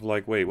in terms of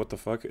like, wait, what the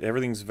fuck?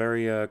 Everything's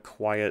very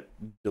quiet,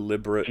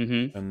 deliberate,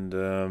 and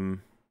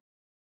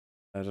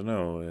I don't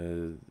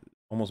know,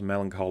 almost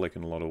melancholic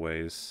in a lot of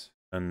ways.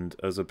 And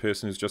as a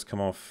person who's just come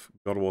off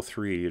God of War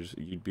 3,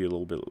 you'd be a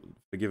little bit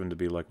forgiven to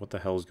be like, what the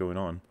hell's going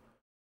on?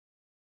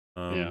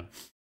 Yeah.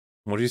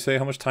 What do you say?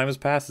 How much time has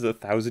passed? Is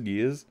it 1,000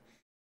 years?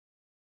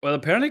 Well,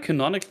 apparently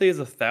canonically is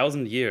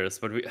 1,000 years,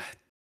 but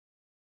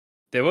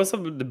there were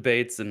some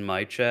debates in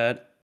my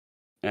chat,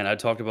 and I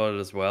talked about it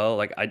as well.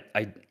 Like,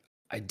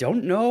 I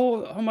don't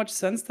know how much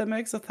sense that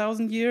makes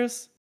 1,000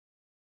 years.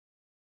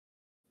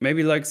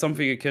 Maybe like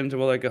something akin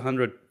to like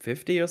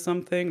 150 or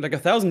something. Like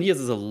 1,000 years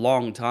is a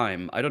long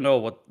time. I don't know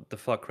what the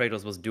fuck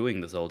Kratos was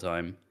doing this whole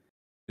time.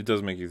 It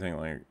does make you think,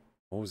 like,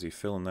 what was he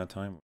filling that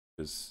time?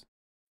 Because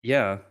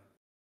yeah.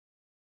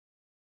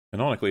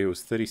 Canonically, it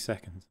was 30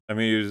 seconds. I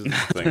mean, it was the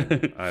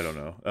thing. I don't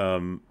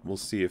know. We'll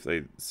see if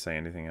they say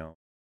anything else.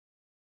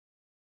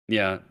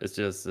 Yeah, it's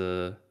just...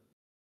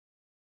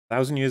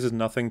 1,000 years is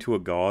nothing to a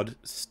god.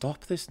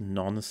 Stop this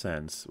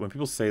nonsense. When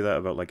people say that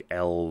about, like,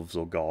 elves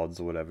or gods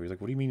or whatever, he's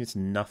like, what do you mean it's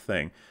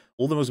nothing?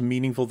 All the most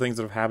meaningful things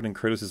that have happened in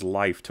Kratos'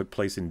 life took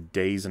place in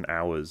days and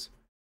hours.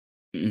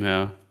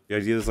 Yeah. The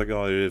idea is like,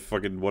 oh,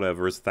 fucking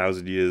whatever, it's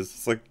 1,000 years.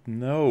 It's like,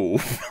 no.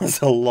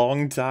 It's a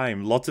long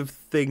time. Lots of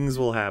things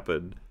will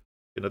happen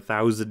in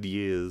 1,000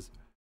 years.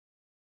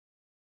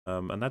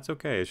 And that's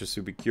okay. It's just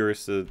super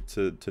curious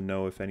to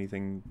know if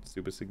anything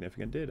super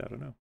significant did. I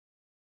don't know.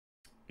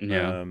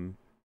 Yeah.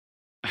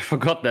 I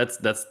forgot that's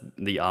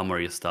the armor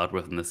you start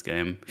with in this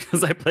game.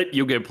 Because I played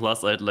New Game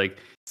Plus, I had like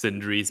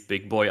Sindri's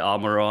big boy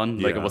armor on,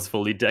 like it Yeah. was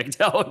fully decked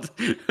out.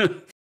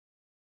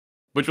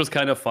 Which was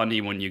kind of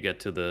funny when you get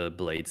to the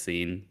blade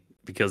scene,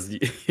 because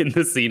in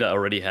the scene I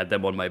already had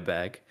them on my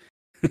back.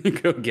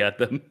 Go get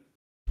them.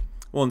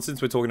 Well, and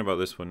since we're talking about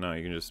this one now,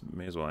 you can just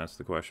may as well answer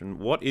the question.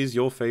 What is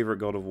your favorite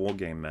God of War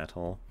game,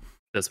 Metal?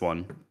 This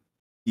one.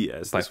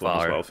 Yes, By this one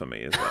as far. well for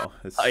me as well.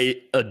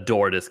 I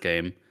adore this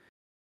game.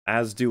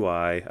 As do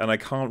I, and I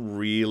can't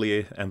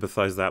really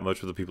empathize that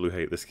much with the people who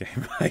hate this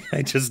game.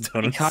 I just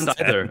don't I can't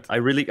understand. either. I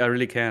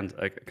really can't.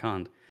 I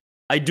can't.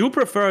 I do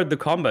prefer the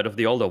combat of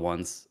the older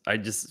ones. I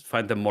just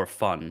find them more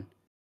fun.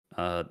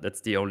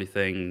 That's the only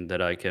thing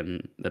that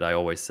I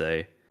always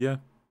say. Yeah.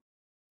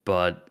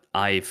 But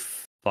I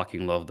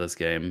fucking love this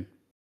game.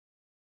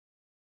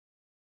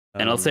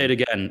 And I'll say it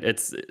again.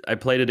 I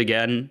played it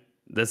again.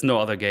 There's no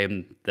other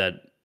game that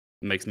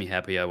makes me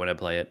happier when I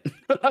play it.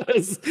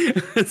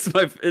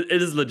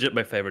 It is legit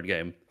my favorite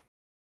game.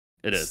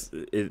 It is.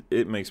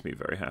 It makes me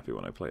very happy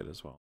when I play it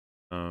as well.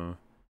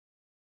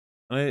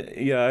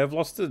 I've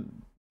lots to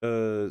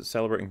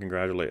celebrate and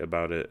congratulate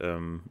about it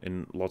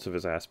in lots of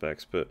its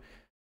aspects, but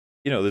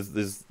you know,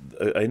 there's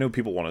I know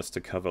people want us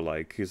to cover,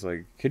 like, he's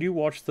like, could you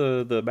watch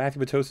the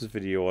Matthew Matosis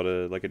video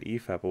at like an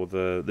EFAP, or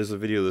there's a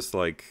video that's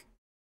like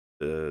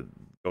God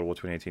of War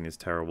 2018 is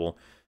terrible.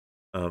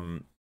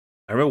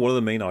 I remember one of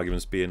the main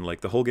arguments being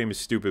like the whole game is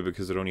stupid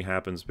because it only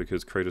happens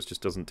because Kratos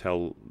just doesn't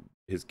tell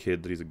his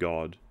kid that he's a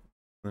god.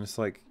 And it's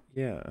like,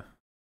 yeah,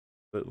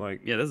 but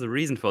like, yeah, there's a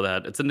reason for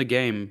that. It's in the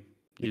game.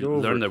 You go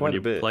over learn it that when quite a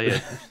you bit. play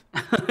it.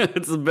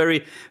 It's a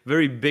very,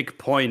 very big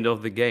point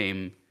of the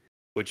game,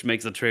 which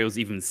makes Atreus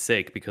even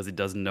sick because he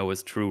doesn't know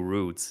his true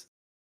roots.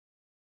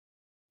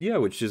 Yeah,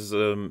 which is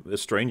a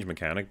strange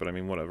mechanic, but I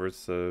mean, whatever.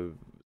 It's a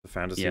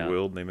fantasy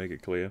world, and they make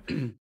it clear.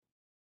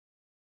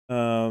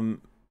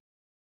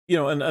 You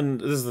know, and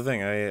this is the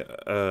thing.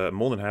 I'm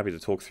more than happy to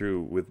talk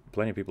through with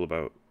plenty of people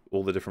about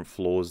all the different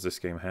flaws this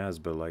game has,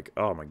 but like,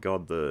 oh my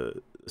god,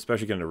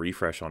 especially getting a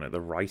refresh on it,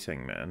 the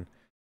writing, man.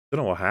 I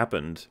don't know what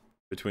happened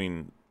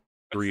between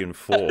 3 and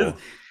 4.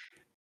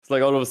 It's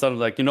like all of a sudden,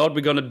 like, you know what,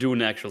 we're gonna do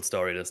an actual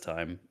story this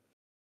time.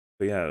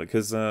 But yeah,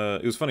 because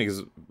it was funny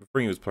because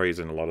Spring was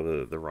praising a lot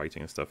of the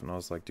writing and stuff, and I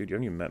was like, dude, you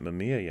haven't even met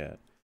Mimir yet.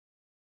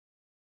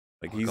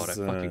 Like, God, I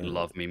fucking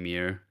love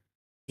Mimir.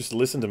 Just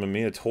listen to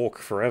Mimir talk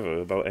forever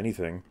about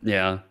anything.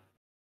 Yeah.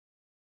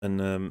 And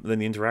then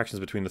the interactions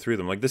between the three of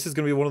them. Like, this is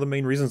going to be one of the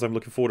main reasons I'm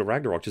looking forward to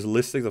Ragnarok. Just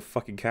listening to the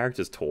fucking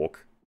characters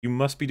talk. You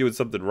must be doing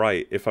something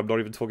right if I'm not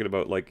even talking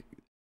about, like,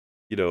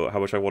 you know, how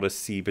much I want to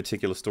see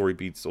particular story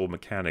beats or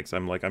mechanics.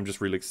 I'm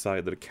just really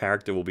excited that a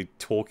character will be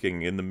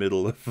talking in the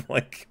middle of,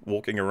 like,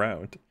 walking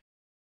around.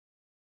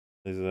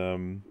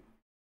 Because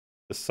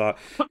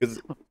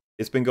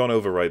it's been gone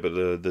over, right? But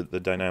the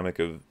dynamic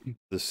of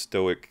the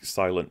stoic,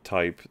 silent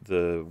type,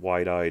 the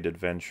wide-eyed,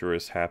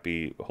 adventurous,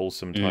 happy,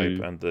 wholesome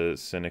type, and the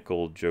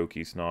cynical,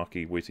 jokey,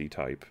 snarky, witty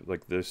type,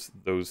 like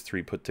those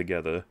three put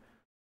together,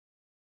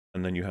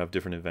 and then you have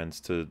different events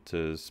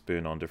to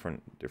spin on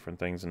different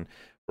things, and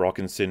Brock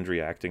and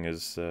Sindri acting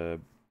as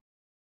sort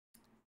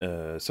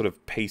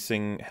of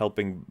pacing,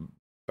 helping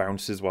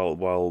bounces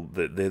while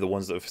they're the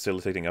ones that are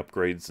facilitating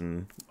upgrades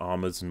and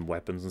armors and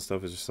weapons and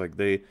stuff. It's just like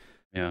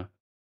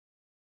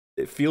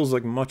it feels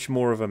like much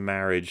more of a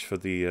marriage for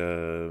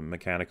the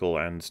mechanical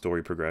and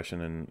story progression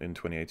in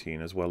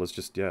 2018, as well as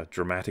just,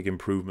 dramatic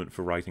improvement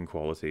for writing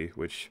quality,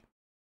 which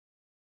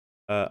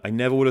I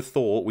never would have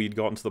thought we'd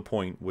gotten to the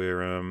point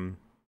where,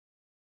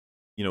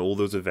 you know, all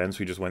those events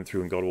we just went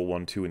through in God of War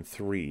 1, 2, and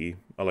 3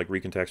 are, like,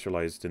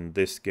 recontextualized in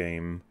this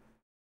game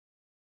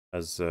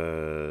as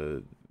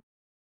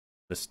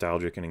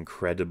nostalgic and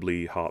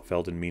incredibly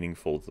heartfelt and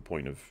meaningful to the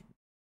point of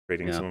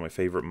creating some of my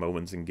favorite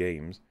moments in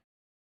games.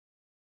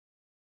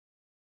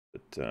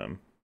 But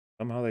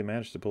somehow they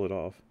managed to pull it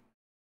off.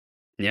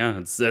 Yeah,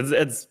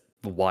 it's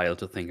wild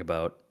to think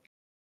about.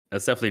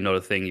 That's definitely not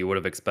a thing you would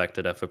have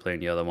expected after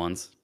playing the other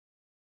ones.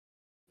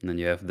 And then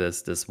you have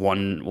this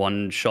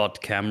one shot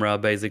camera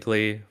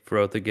basically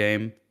throughout the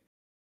game.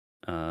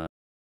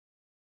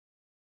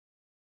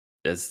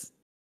 Just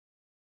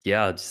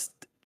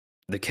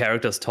the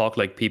characters talk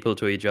like people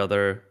to each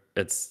other.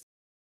 It's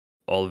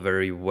all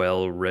very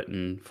well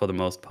written for the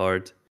most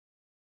part.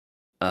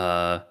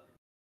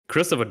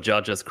 Christopher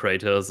Judge as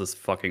Kratos is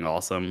fucking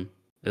awesome.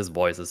 His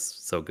voice is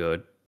so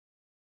good.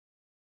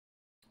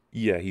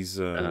 Yeah, his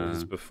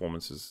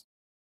performance is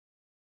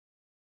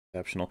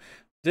exceptional.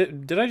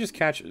 Did I just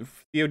catch,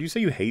 Theo? Do you say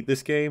you hate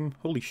this game?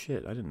 Holy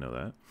shit, I didn't know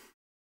that. I'm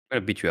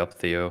gonna beat you up,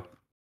 Theo.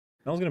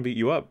 I was gonna beat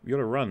you up. You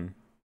gotta run.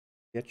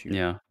 Get you.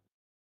 Yeah.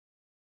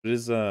 It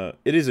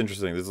is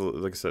interesting.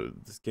 Like I said,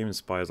 this game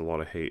inspires a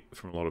lot of hate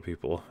from a lot of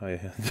people.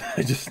 I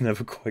just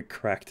never quite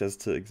cracked as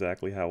to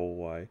exactly how or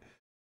why.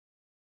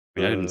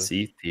 I didn't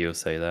see Theo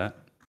say that.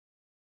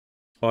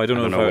 Oh, I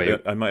don't know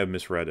if I might have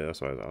misread it,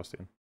 so I was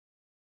asking.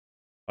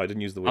 I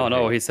didn't use the Oh word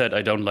no, hate. he said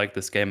I don't like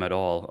this game at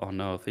all. Oh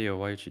no, Theo,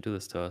 why did you do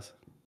this to us?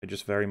 I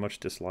just very much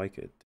dislike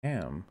it.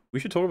 Damn. We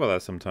should talk about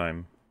that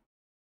sometime.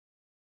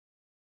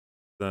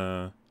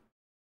 Yeah,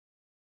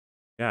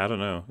 I don't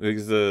know.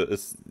 Because the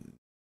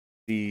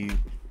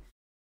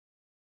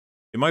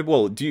it might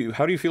well.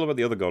 How do you feel about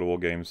the other God of War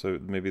games? So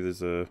maybe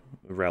there's a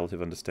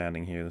relative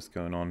understanding here that's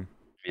going on.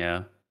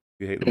 Yeah.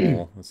 You hate them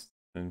all. That's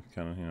kind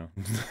of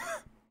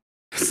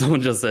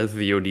Someone just said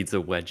Theo needs a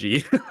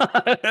wedgie.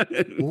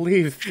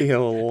 Leave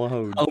Theo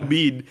alone. How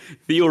mean.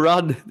 Theo,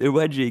 run. They're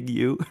wedging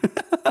you.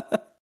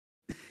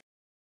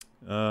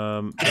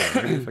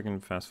 Maybe if I can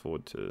fast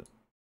forward to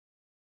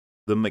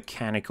the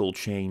mechanical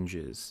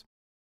changes.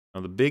 Now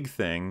the big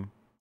thing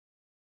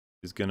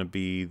is going to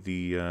be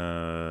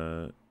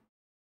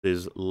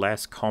there's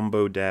less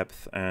combo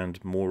depth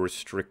and more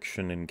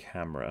restriction in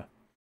camera.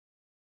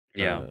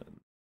 Yeah.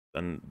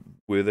 And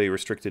were they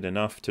restricted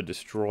enough to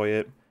destroy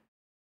it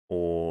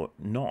or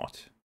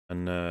not?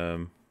 And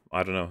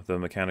I don't know. The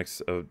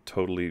mechanics are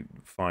totally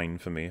fine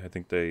for me. I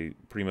think they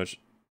pretty much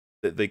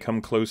they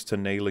come close to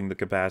nailing the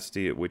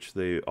capacity at which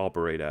they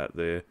operate at.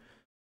 They're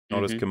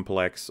not as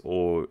complex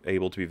or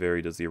able to be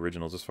varied as the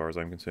originals, as far as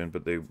I'm concerned,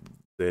 but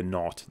they're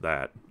not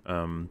that.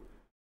 And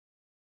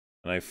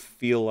I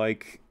feel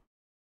like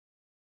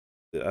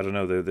I don't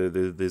know.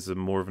 There's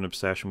more of an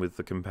obsession with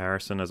the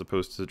comparison as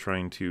opposed to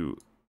trying to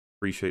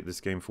appreciate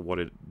this game for what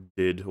it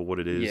did or what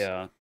it is.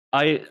 Yeah.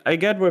 I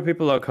get where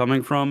people are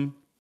coming from.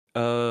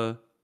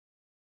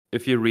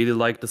 If you really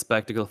like the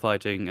spectacle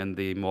fighting and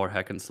the more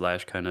hack and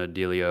slash kind of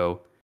dealio,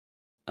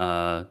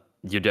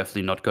 you're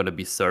definitely not going to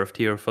be served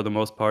here for the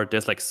most part.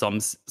 There's like some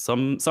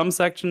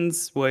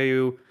sections where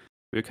you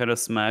kind of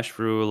smash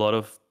through a lot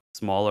of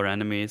smaller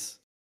enemies.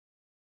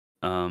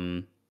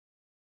 Because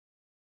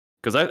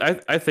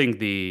I think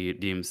the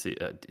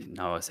DMC,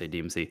 now I say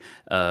DMC,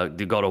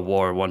 the God of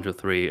War 1 to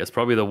 3 is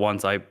probably the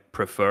ones I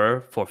prefer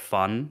for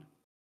fun,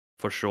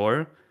 for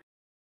sure.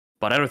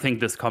 But I don't think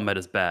this combat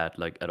is bad,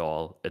 like, at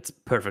all. It's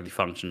perfectly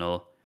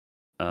functional.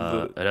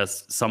 It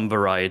has some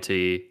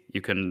variety. You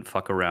can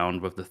fuck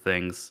around with the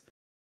things.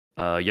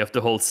 You have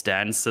the whole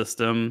stance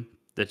system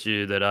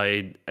that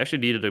I actually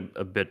needed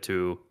a bit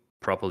to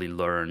properly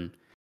learn.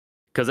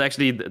 Because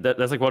actually,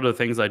 that's like one of the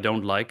things I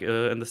don't like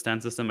in the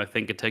stance system. I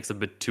think it takes a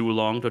bit too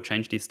long to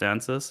change these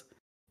stances.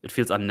 It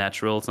feels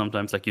unnatural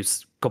sometimes. Like you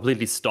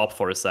completely stop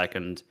for a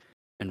second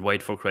and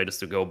wait for Kratos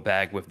to go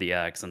back with the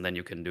axe, and then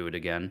you can do it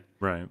again.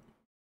 Right.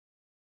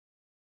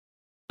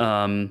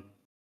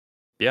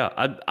 Yeah,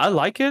 I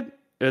like it.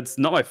 It's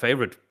not my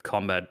favorite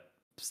combat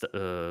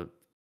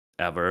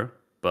ever,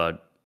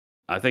 but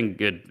I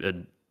think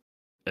it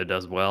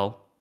does well.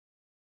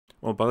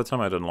 Well, by the time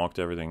I'd unlocked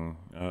everything,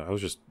 I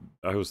was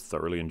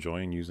thoroughly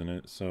enjoying using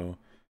it. So,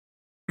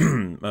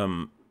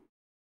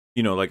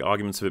 like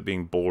arguments of it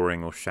being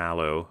boring or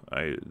shallow,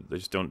 they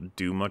just don't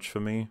do much for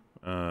me.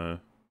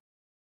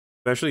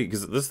 Especially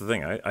because this is the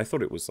thing. I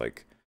thought it was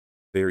like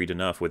varied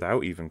enough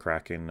without even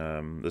cracking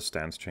the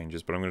stance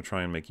changes, but I'm going to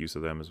try and make use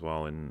of them as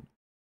well, and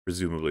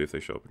presumably if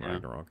they show up in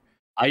Ragnarok.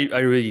 I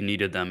really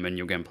needed them in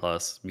New Game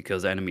Plus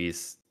because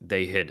enemies,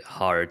 they hit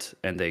hard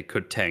and they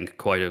could tank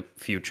quite a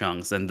few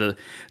chunks, and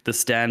the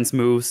stance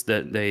moves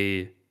that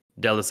they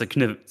dealt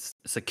a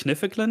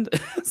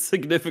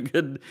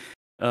significant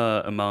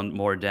amount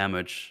more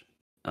damage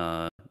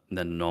than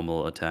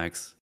normal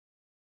attacks.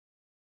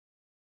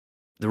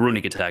 The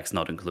runic attacks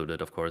not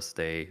included, of course.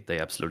 They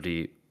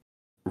absolutely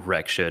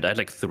wreck shit. I had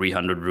like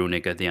 300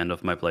 runic at the end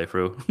of my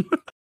playthrough.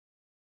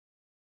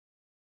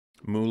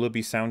 MauLer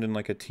be sounding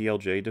like a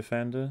TLJ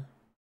defender,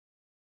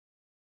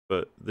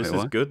 but this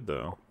is good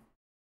though.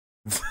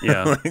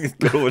 Yeah,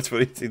 Go watch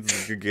what it's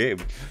a good game.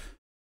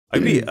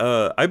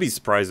 I'd be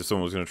surprised if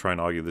someone was going to try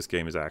and argue this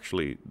game is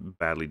actually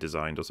badly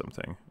designed or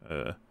something.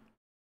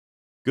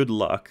 Good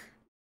luck,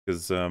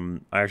 because I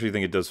actually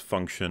think it does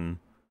function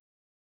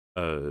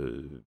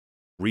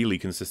really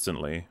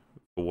consistently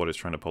for what it's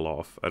trying to pull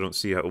off. I don't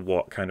see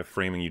what kind of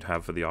framing you'd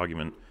have for the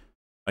argument.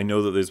 I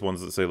know that there's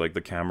ones that say like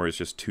the camera is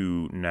just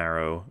too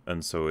narrow,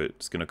 and so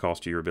it's going to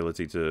cost you your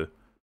ability to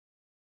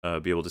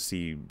be able to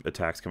see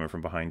attacks coming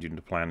from behind you and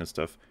to plan and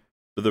stuff.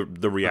 But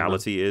the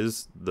reality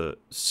is that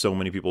so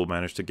many people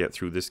manage to get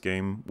through this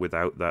game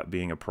without that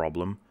being a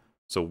problem.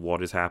 So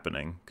what is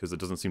happening? Because it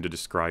doesn't seem to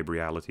describe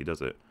reality,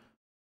 does it?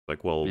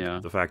 Like, well,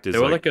 the fact is,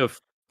 there were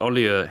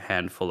only a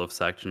handful of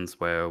sections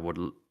where I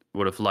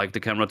would have liked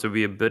the camera to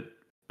be a bit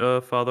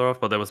farther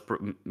off, but that was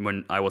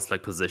when I was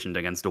like positioned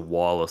against a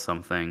wall or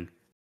something.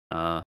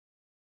 Or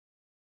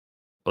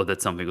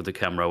that's something with the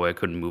camera where I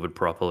couldn't move it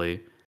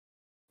properly.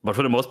 But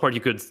for the most part,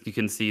 you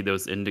can see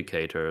those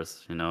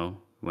indicators.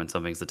 When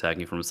something's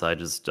attacking from the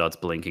side, it starts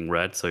blinking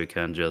red, so you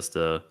can just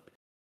start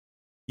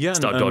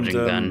dodging.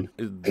 Then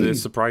they're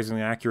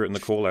surprisingly accurate in the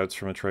callouts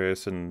from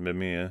Atreus and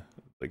Mimir.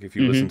 Like if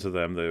you listen to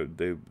them,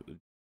 they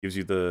gives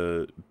you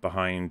the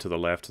behind, to the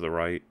left, to the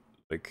right.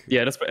 Like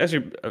that's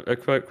actually I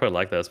quite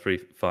like that. It's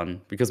pretty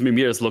fun because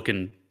Mimir is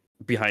looking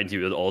behind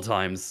you at all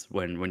times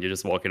when you're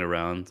just walking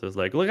around. So it's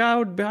like, look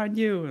out behind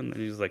you, and then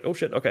you're just like, oh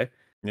shit, okay.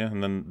 Yeah,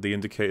 and then the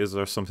indicators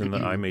are something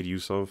that I made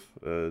use of.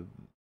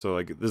 So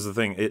like, this is the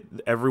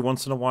thing. Every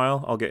once in a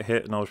while, I'll get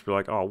hit, and I'll just be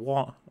like, "Oh,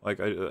 what?" Like,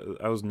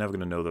 I was never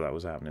gonna know that that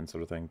was happening,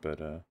 sort of thing.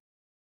 But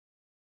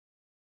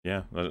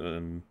yeah,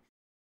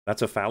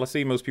 that's a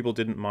fallacy. Most people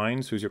didn't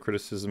mind. So is your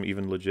criticism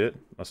even legit?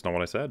 That's not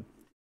what I said.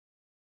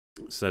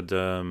 I said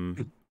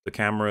the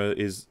camera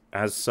is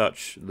as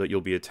such that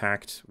you'll be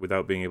attacked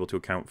without being able to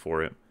account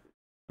for it.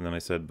 And then I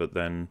said, but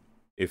then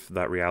if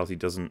that reality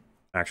doesn't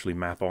actually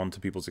map onto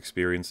people's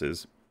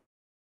experiences,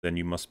 then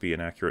you must be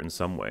inaccurate in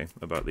some way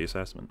about the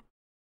assessment.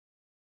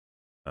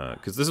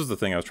 Because this is the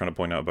thing I was trying to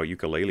point out about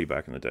ukulele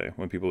back in the day,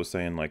 when people were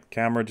saying, like,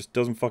 camera just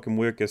doesn't fucking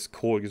work, gets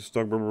caught, gets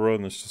stuck, blah, blah, blah,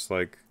 and it's just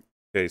like,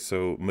 okay,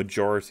 so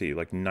majority,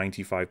 like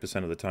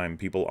 95% of the time,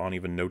 people aren't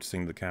even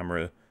noticing the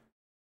camera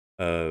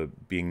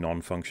being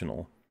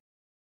non-functional.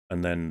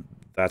 And then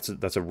that's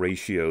a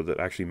ratio that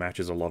actually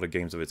matches a lot of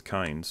games of its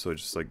kind, so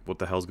it's just like, what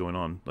the hell's going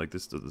on? Like,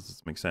 this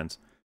doesn't make sense.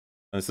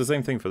 And it's the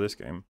same thing for this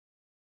game.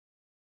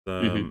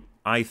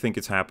 I think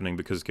it's happening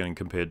because it's getting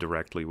compared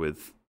directly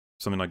with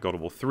something like God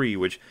of War 3,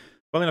 which,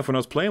 funny enough, when I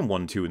was playing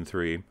 1, 2, and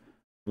 3,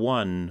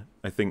 1,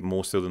 I think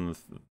more so than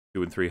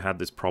 2 and 3, had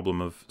this problem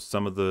of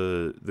some of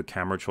the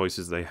camera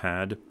choices they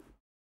had.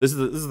 This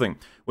is the thing.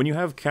 When you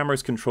have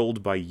cameras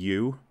controlled by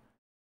you,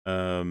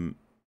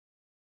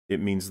 it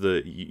means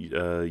that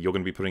you're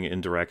going to be putting it in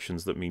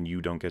directions that mean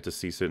you don't get to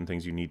see certain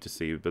things you need to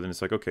see. But then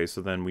it's like, okay,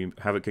 so then we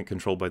have it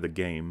controlled by the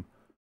game.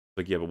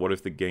 Like, yeah, but what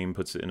if the game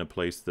puts it in a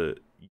place that,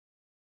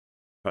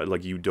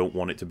 like, you don't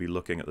want it to be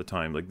looking at the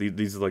time? Like,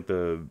 these are like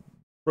the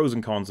pros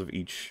and cons of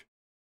each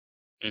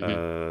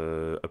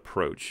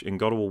approach. In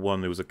God of War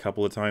 1, there was a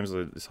couple of times,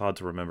 it's hard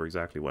to remember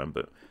exactly when,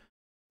 but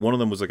one of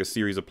them was like a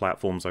series of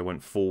platforms I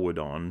went forward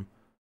on,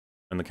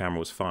 and the camera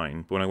was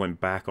fine. But when I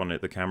went back on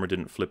it, the camera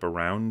didn't flip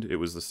around. It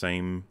was the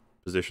same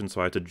position, so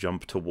I had to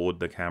jump toward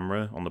the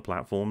camera on the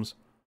platforms,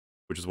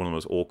 which is one of the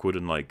most awkward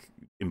and, like,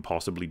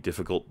 impossibly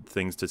difficult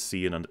things to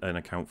see and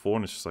account for.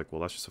 And it's just like, well,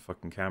 that's just a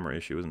fucking camera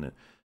issue, isn't it?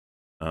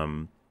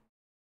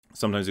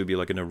 Sometimes it would be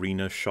like an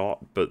arena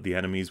shot, but the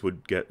enemies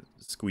would get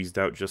squeezed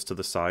out just to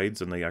the sides,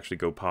 and they actually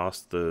go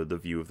past the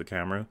view of the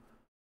camera.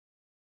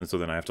 And so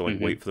then I have to, like,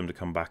 wait for them to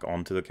come back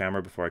onto the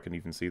camera before I can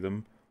even see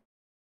them.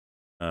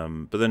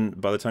 But then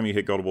by the time you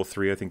hit God of War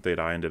 3, I think they'd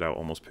ironed it out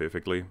almost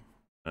perfectly.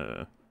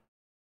 And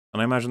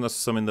I imagine that's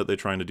something that they're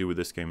trying to do with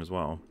this game as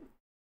well.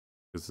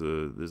 Because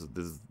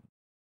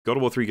God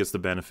of War 3 gets the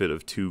benefit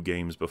of 2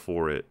 games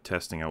before it,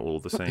 testing out all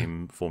the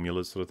same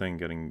formulas, sort of thing,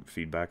 getting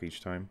feedback each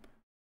time.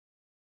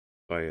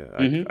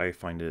 I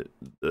find it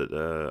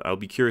that I'll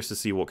be curious to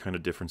see what kind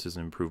of differences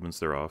and improvements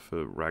there are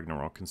for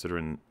Ragnarok,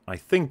 considering I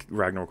think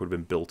Ragnarok would have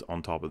been built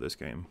on top of this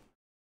game.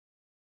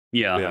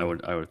 Yeah, I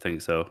would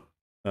think so.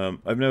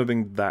 I've never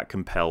been that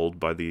compelled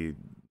by the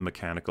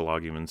mechanical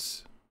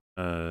arguments,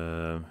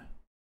 but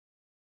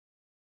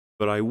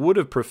I would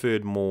have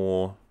preferred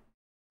more.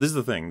 This is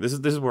the thing. This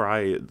is where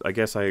I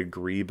guess I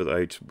agree, but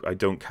I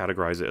don't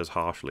categorize it as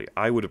harshly.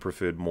 I would have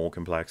preferred more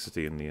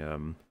complexity in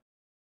the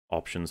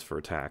options for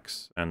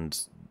attacks and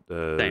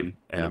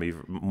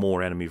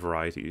more enemy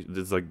variety.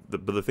 It's like,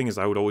 but the thing is,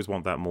 I would always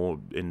want that more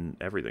in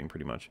everything,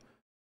 pretty much.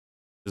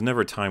 There's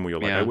never a time where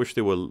you're like, I wish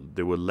there were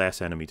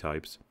less enemy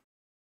types.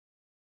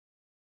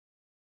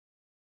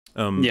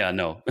 Yeah,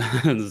 no,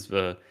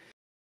 that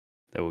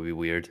would be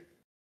weird.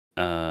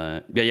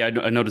 I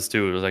noticed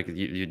too. It was like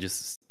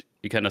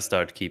you kind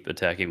of keep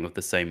attacking with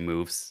the same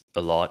moves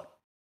a lot,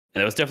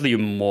 and it was definitely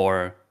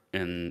more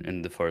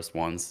in the first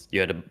ones. You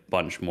had a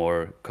bunch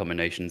more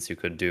combinations you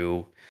could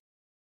do.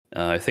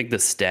 I think the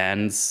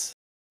stance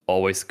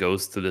always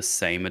goes to the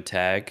same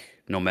attack,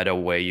 no matter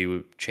where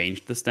you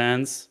change the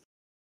stance.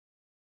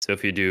 So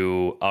if you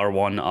do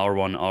R1,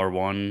 R1,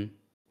 R1,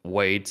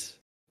 wait,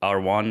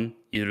 R1,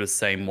 you do the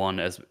same one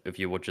as if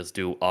you would just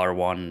do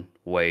R1,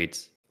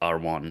 wait,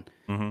 R1.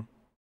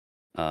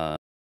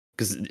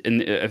 Because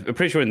I'm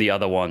pretty sure in the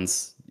other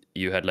ones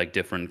you had like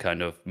different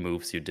kind of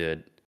moves you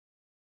did.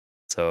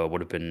 So it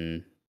would have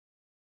been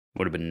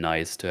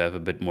nice to have a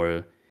bit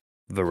more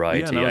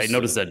variety. Yeah, I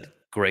noticed that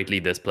greatly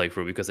this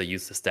playthrough because I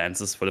used the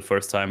stances for the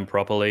first time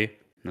properly,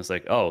 and it's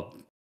like, oh,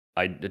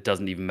 it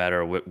doesn't even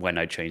matter when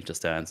I change the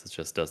stance; it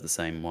just does the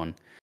same one,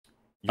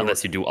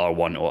 unless you do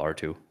R1 or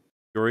R2.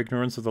 Your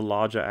ignorance of the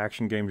larger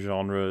action game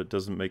genre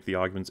doesn't make the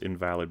arguments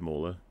invalid,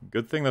 MauLer.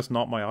 Good thing that's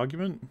not my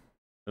argument,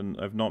 and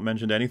I've not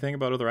mentioned anything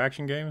about other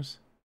action games.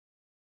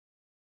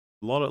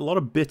 A lot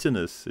of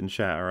bitterness in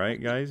chat, all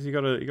right, guys. You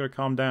gotta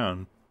calm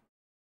down.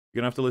 You're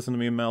gonna have to listen to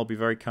me and Mel be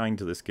very kind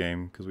to this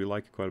game because we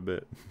like it quite a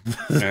bit.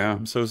 Yeah,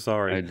 I'm so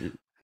sorry.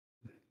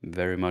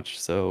 Very much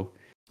so.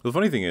 The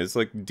funny thing is,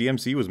 like,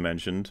 DMC was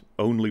mentioned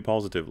only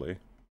positively.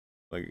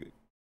 Like,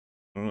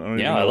 I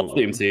love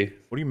DMC.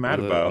 What are you mad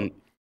about?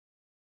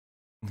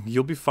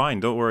 You'll be fine.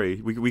 Don't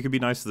worry. We could be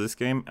nice to this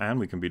game, and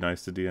we can be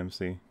nice to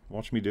DMC.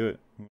 Watch me do it.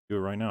 Do it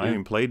right now. I haven't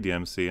even played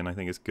DMC, and I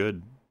think it's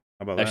good.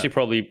 How about that? Actually,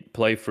 probably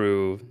play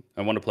through.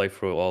 I want to play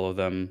through all of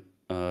them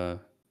in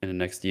the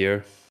next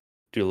year.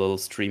 Do a little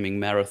streaming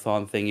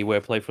marathon thingy where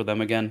I play for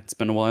them again. It's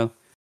been a while.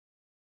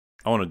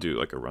 I want to do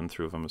like a run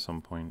through of them at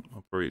some point.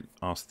 I'll probably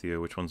ask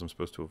Theo which ones I'm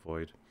supposed to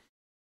avoid.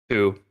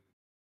 2.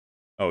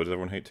 Oh, does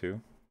everyone hate 2?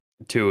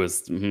 2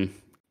 is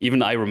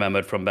even I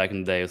remembered from back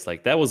in the day. It's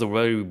like that was a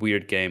very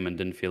weird game and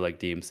didn't feel like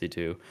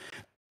DMC2,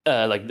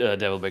 like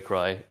Devil May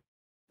Cry.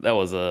 That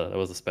was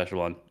a special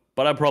one.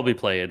 But I'll probably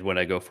play it when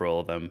I go for all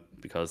of them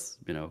because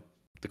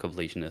the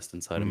completionist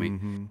inside of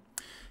me.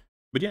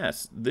 But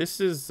yes, this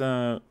is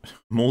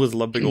MauLer's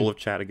lumping all of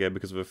chat again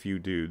because of a few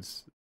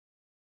dudes.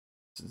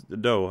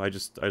 No, I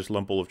just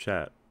lump all of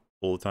chat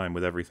all the time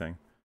with everything.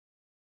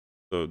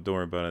 So don't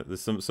worry about it.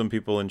 There's some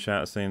people in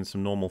chat saying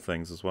some normal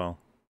things as well.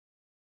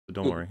 So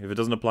don't worry. If it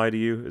doesn't apply to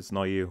you, it's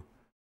not you.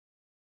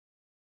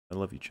 I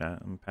love you, chat.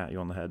 I'm gonna pat you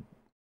on the head.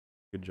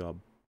 Good job.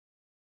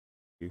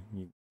 You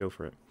go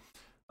for it.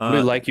 I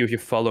really like you if you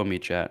follow me,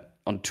 chat,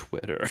 on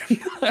Twitter.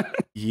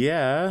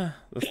 Yeah,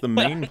 that's the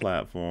main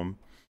platform.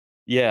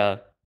 Yeah,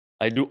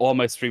 I do all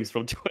my streams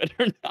from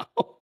Twitter now.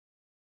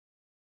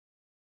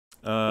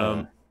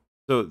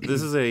 So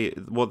this is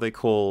what they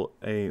call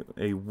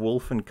a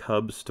wolf and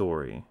cub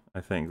story.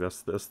 I think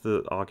that's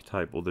the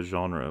archetype or the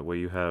genre where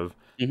you have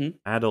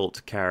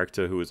adult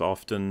character who is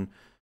often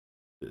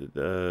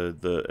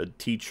the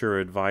teacher,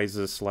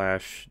 advisor /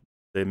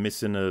 they're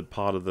missing a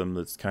part of them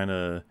that's kind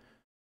of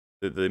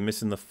they're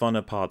missing the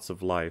funner parts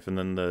of life, and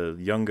then the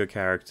younger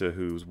character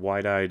who's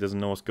wide-eyed, doesn't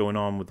know what's going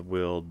on with the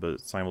world,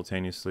 but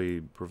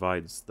simultaneously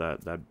provides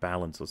that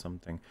balance or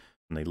something.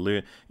 And they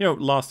learn,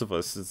 Last of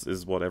Us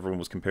is what everyone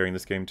was comparing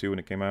this game to when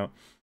it came out,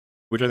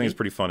 which I think is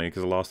pretty funny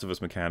because the Last of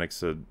Us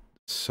mechanics are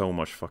so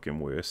much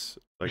fucking worse.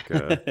 Like,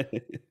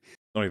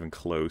 not even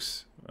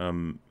close.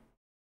 And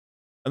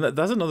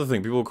that's another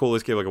thing. People call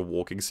this game like a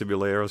walking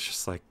simulator. It's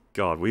just like,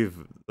 God,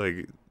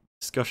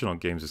 discussion on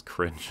games is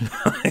cringe.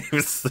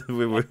 It's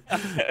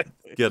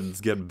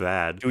getting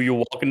bad. Do you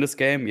walk in this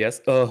game?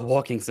 Yes.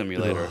 Walking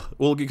simulator.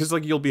 Well, because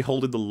you'll be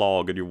holding the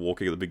log and you're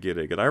walking at the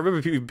beginning, and I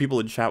remember people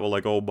in chat were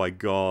like, "Oh my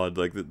god,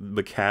 like the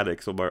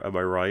mechanics." Am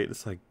I right?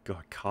 It's like,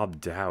 God, calm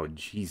down,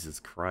 Jesus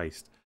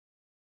Christ.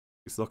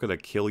 It's not gonna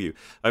kill you.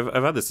 I've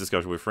had this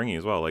discussion with Fringy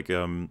as well. Like,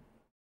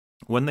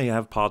 when they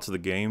have parts of the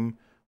game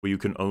where you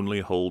can only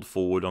hold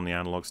forward on the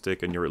analog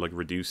stick and you're at like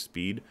reduced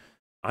speed,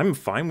 I'm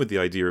fine with the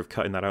idea of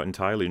cutting that out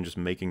entirely and just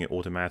making it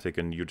automatic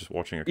and you're just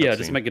watching a cutscene. Yeah,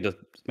 just make it a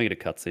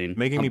cutscene.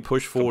 Making me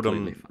push forward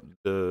on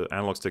the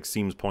analog stick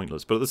seems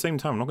pointless, but at the same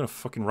time, I'm not going to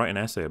fucking write an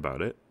essay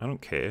about it. I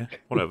don't care.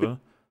 Whatever. It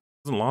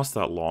doesn't last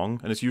that long,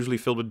 and it's usually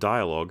filled with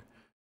dialogue.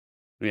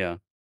 Yeah.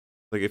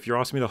 Like, if you're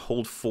asking me to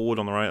hold forward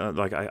on the right,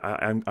 like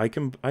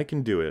I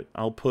can do it.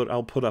 I'll put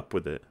up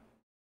with it.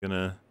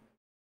 Gonna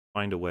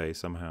find a way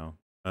somehow.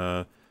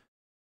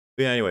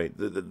 But yeah, anyway,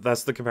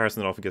 that's the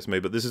comparison that often gets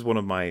made, but this is one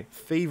of my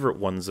favorite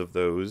ones of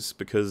those,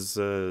 because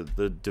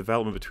the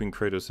development between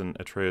Kratos and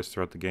Atreus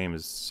throughout the game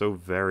is so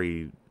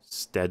very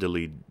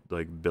steadily,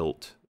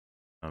 built,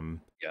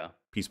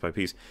 piece by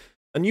piece.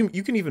 And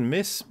you can even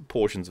miss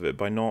portions of it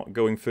by not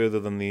going further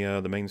than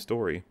the main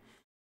story.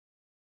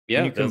 Yeah,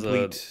 when you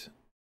complete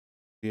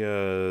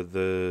I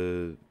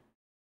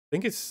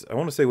think it's, I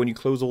want to say when you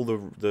close all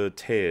the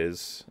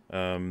tears,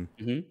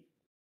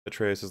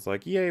 Atreus is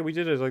like, "Yay, we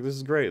did it! Like, this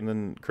is great!" And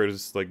then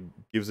Kratos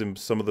gives him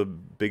some of the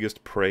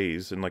biggest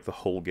praise in the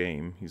whole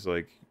game. He's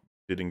like,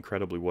 "Did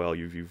incredibly well.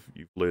 You've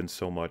learned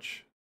so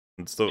much."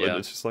 And so and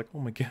it's just like, oh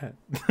my god,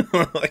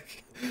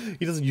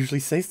 he doesn't usually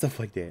say stuff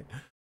like that.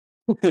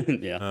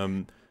 Yeah.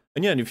 And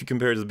yeah, and if you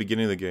compare it to the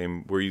beginning of the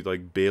game where he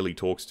barely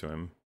talks to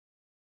him,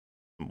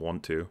 doesn't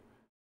want to.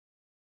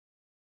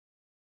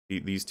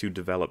 These two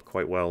develop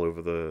quite well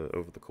over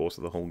the course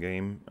of the whole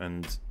game,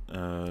 and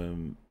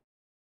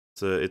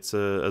it's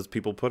a as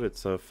people put it,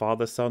 it's a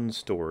father-son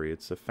story.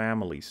 It's a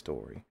family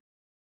story.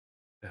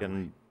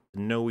 And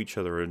know each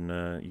other,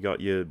 and you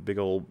got your big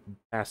old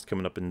past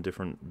coming up in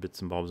different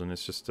bits and bobs, and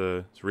it's just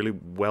it's really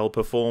well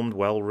performed,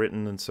 well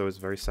written, and so it's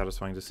very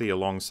satisfying to see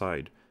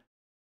alongside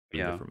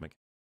different mechanics.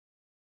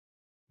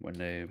 When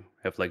they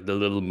have the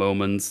little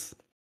moments.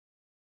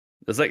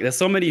 There's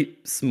so many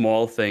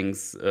small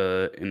things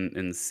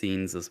in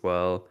scenes as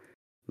well.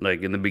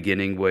 Like in the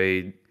beginning where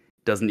he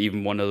doesn't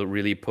even want to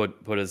really put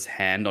his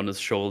hand on his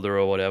shoulder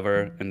or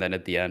whatever, and then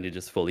at the end he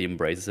just fully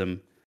embraces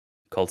him,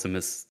 calls him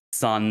his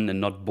son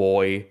and not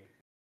boy.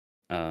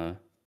 Yeah.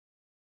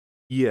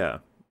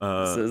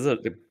 So there's a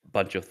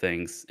bunch of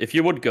things. If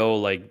you would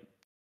go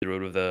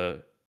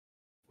through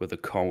with a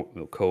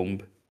comb,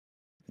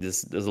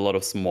 there's a lot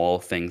of small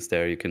things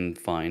there you can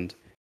find.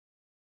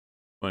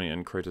 Funny,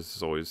 and Kratos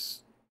is always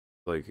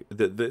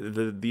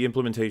the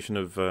implementation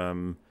of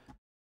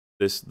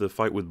the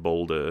fight with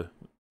Boulder,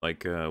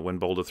 when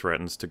Boulder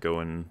threatens to go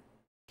and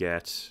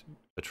get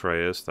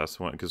Atreus, that's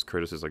when, because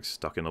Kratos is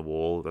stuck in the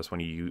wall, that's when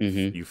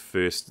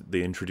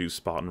they introduce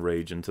Spartan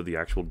Rage into the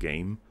actual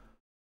game.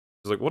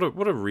 It's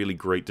what a really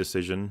great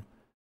decision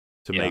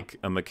to make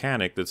a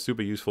mechanic that's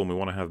super useful and we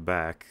want to have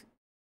back,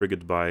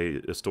 triggered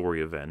by a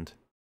story event,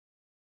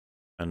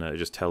 and it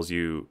just tells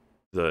you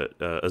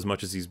that as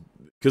much as he's,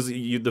 because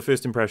the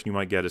first impression you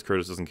might get is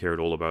Kratos doesn't care at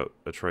all about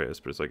Atreus,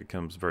 but it's it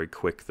comes very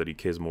quick that he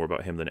cares more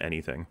about him than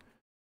anything.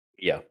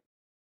 Yeah.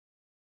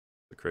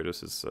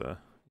 Kratos is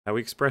how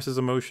he expresses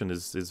emotion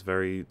is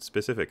very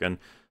specific, and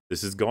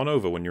this is gone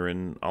over when you're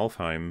in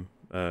Alfheim.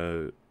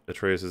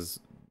 Atreus is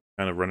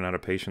kind of running out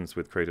of patience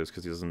with Kratos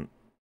because he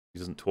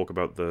doesn't talk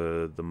about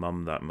the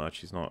mum that much.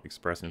 He's not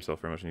expressing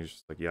himself very much, and he's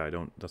just like, yeah, I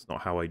don't. That's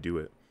not how I do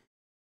it.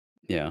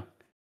 Yeah.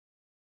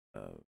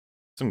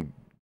 Some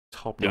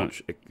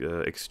top-notch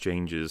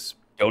exchanges.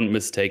 Don't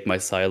mistake my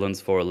silence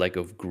for a lack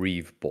of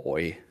grief,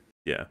 boy.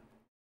 Yeah.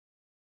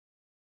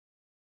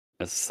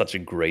 That's such a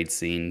great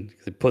scene.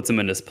 It puts him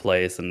in his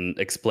place and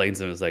explains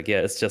to him. It's like,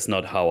 yeah, it's just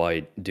not how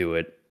I do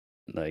it.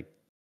 Like,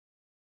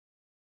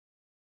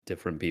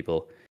 different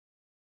people.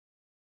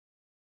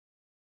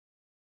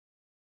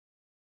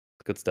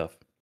 Good stuff.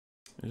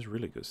 It is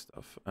really good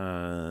stuff.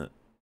 I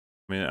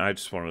mean, I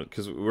just want to,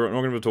 because we're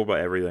not going to talk about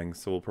everything,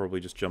 so we'll probably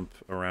just jump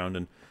around.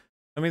 And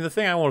I mean, the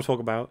thing I want to talk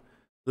about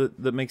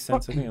that makes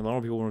sense, I think a lot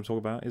of people want to talk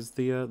about, is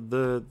the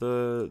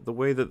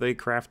way that they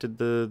crafted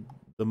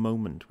the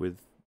moment with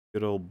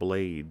good old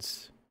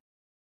blades.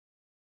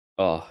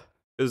 Oh.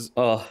 Because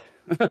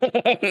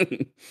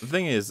the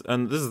thing is,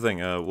 and this is the thing,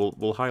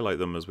 we'll highlight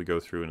them as we go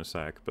through in a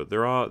sec, but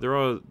there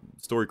are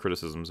story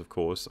criticisms, of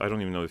course. I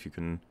don't even know if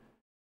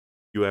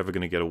you're ever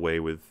going to get away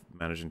with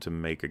managing to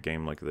make a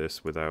game like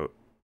this without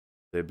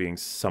there being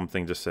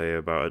something to say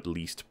about at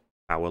least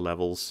power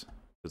levels,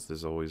 because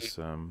there's always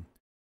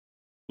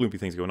gloopy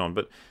things going on.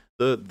 But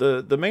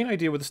the main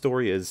idea with the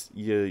story is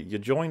you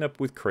join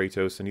up with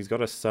Kratos, and he's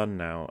got a son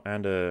now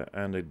and a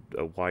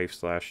wife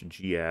 /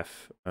 GF,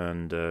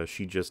 and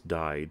she just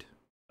died.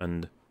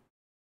 And I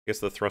guess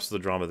the thrust of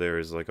the drama there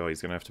is like, oh,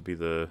 he's gonna have to be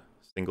the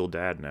single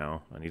dad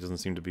now, and he doesn't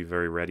seem to be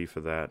very ready for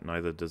that.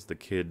 Neither does the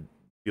kid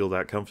feel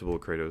that comfortable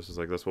with Kratos. It's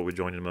like, that's what we're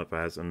joining him up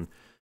as, and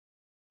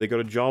they got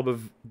a job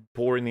of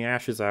pouring the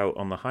ashes out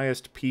on the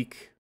highest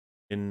peak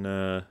in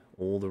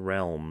all the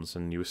realms,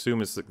 and you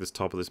assume it's like this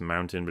top of this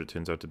mountain, but it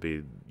turns out to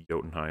be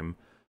Jotunheim,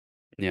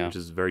 which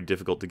is very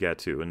difficult to get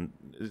to. And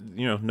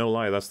you know, no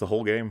lie, that's the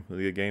whole game.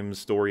 The game's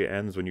story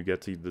ends when you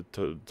get to the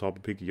top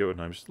of peak of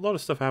Jotunheim. Just a lot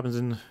of stuff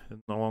happens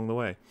along the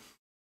way.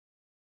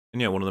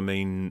 And yeah, one of the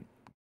main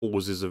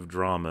causes of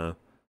drama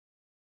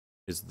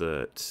is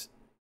that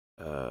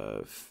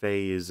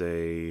Faye is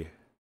a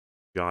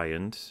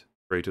giant,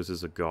 Kratos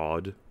is a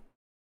god,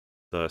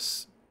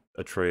 thus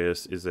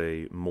Atreus is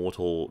a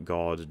mortal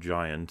god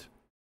giant,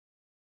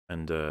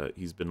 and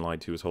he's been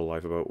lied to his whole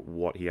life about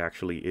what he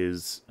actually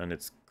is, and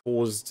it's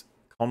caused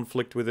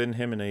conflict within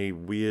him in a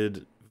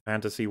weird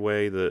fantasy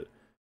way that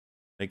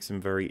makes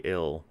him very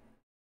ill.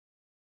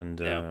 And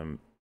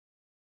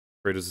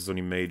Kratos is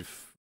only made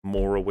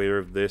more aware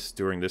of this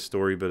during this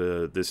story,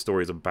 but this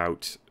story is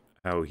about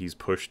how he's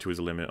pushed to his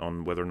limit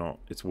on whether or not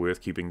it's worth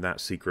keeping that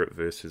secret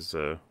versus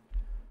the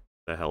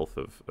health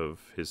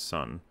of his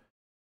son.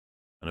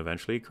 And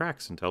eventually he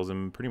cracks and tells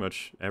him pretty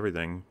much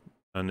everything.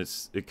 And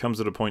it comes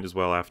at a point as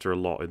well after a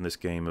lot in this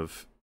game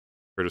of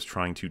Kratos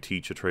trying to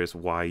teach Atreus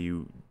why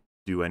you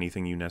do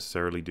anything you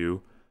necessarily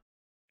do,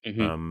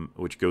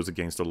 which goes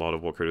against a lot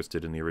of what Kratos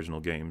did in the original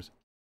games.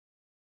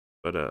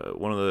 But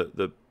one of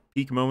the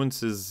peak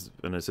moments is,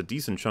 and it's a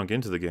decent chunk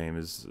into the game,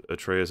 is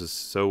Atreus is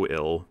so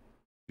ill,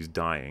 he's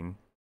dying.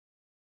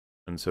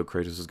 And so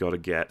Kratos has got to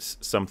get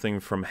something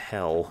from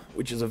hell,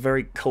 which is a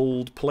very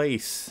cold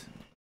place.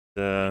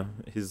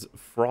 His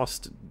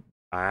frost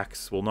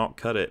axe will not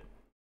cut it.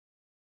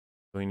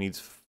 So he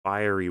needs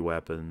fiery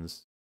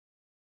weapons.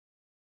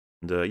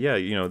 And yeah,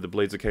 you know, the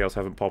Blades of Chaos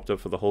haven't popped up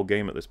for the whole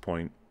game at this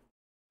point.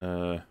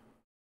 So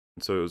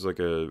it was like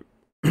a...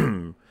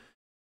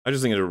 I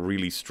just think it's a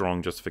really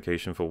strong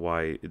justification for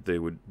why they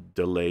would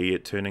delay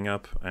it turning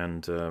up,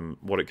 and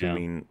what it can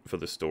mean for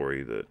the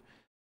story, that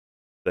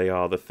they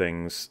are the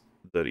things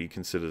that he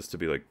considers to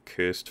be like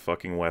cursed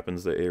fucking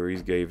weapons that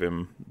Ares gave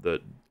him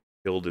that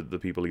killed the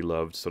people he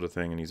loved, sort of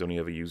thing, and he's only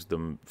ever used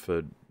them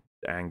for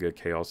anger,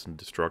 chaos, and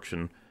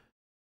destruction.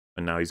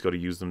 And now he's got to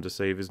use them to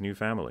save his new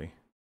family.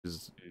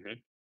 It's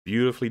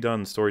beautifully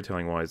done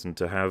storytelling-wise, and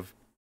to have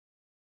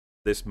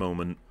this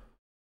moment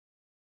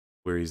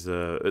where he's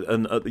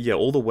yeah,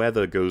 all the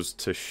weather goes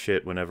to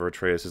shit whenever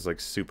Atreus is like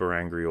super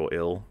angry or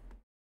ill,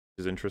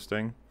 which is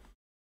interesting.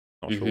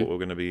 Not sure what we're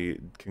going to be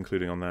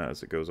concluding on that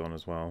as it goes on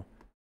as well.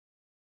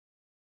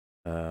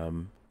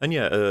 And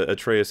yeah,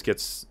 Atreus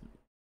gets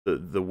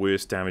the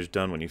worst damage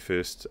done when he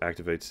first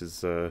activates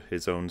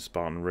his own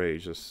Spartan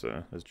Rage, as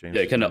James.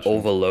 Yeah, it kind of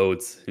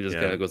overloads. He just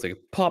kind of goes like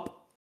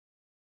pop.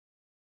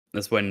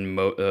 That's when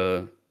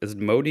is it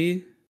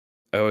Modi?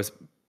 I always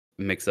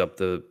mix up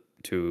the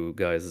two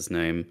guys'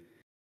 name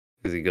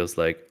because he goes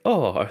like,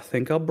 "Oh, I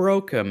think I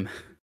broke him."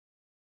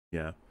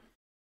 Yeah.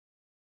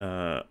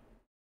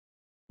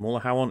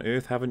 MauLer, how on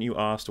earth haven't you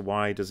asked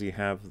why does he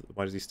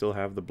still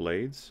have the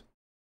blades?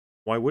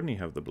 Why wouldn't he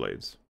have the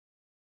blades?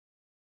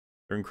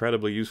 They're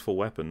incredibly useful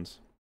weapons.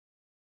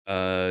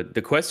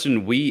 The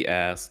question we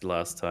asked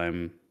last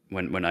time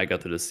when I got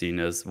to the scene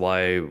is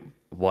why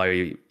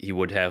why he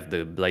would have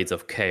the Blades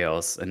of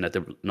Chaos and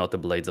not the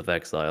Blades of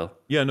Exile.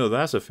 Yeah, no,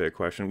 that's a fair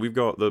question. We've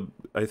got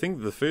I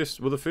think the first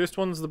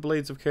one's the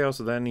Blades of Chaos,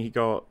 and then he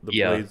got the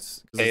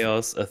Blades...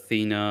 Chaos,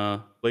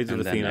 Athena, Blades of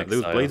and then Athena. There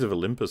was Exile. Blades of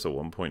Olympus at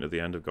one point at the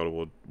end of God of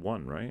War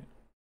 1, right?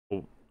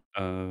 Or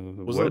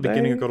was that were the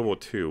beginning they? of God of War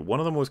 2? One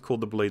of them was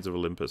called the Blades of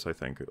Olympus, I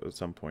think, at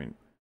some point.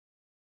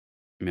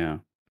 Yeah.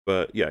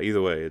 But yeah,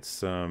 either way,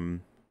 it's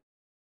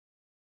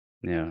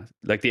Yeah,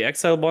 like the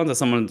Exile ones, as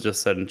someone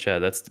just said in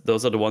chat,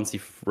 those are the ones he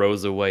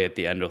throws away at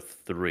the end of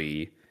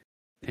 3,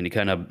 and he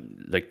kind of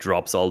like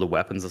drops all the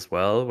weapons as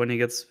well when he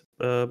gets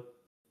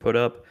put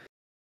up.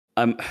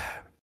 I'm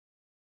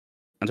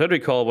trying to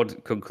recall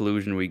what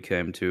conclusion we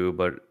came to,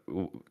 but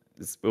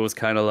it was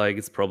kind of like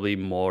it's probably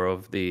more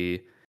of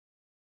the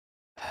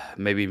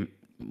maybe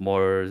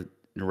more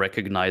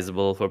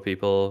recognizable for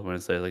people when I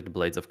say like the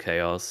Blades of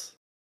Chaos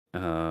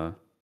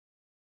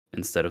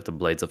instead of the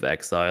Blades of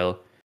Exile.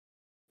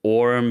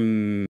 Or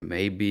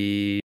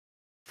maybe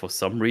for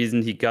some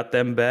reason he got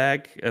them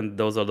back, and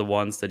those are the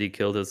ones that he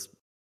killed his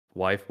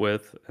wife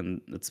with, and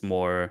it's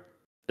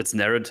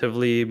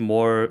narratively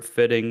more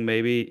fitting,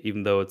 maybe,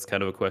 even though it's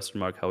kind of a question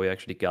mark how he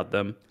actually got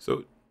them.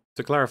 So,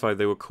 to clarify,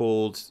 they were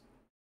called...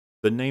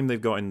 The name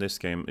they've got in this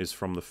game is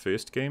from the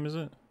first game, is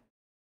it?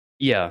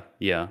 Yeah.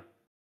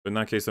 In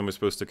that case, then we're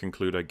supposed to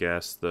conclude, I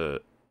guess,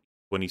 that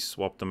when he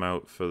swapped them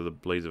out for the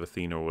Blades of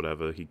Athena or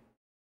whatever, the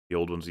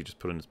old ones he just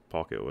put in his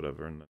pocket or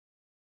whatever, and...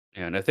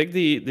 Yeah, and I think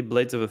the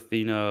Blades of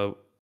Athena,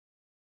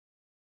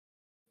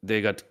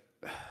 they got...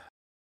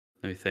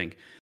 Let me think.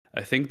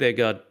 I think they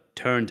got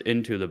turned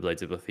into the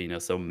Blades of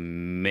Athena, so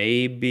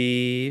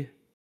maybe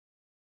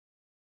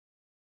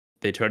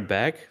they turned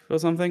back or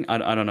something?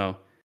 I don't know.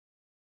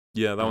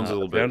 Yeah, that one's a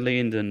little apparently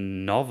in the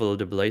novel,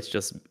 the blades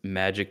just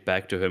magic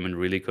back to him in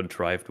really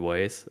contrived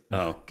ways.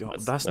 Oh, God,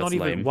 that's not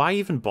even... lame. Why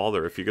even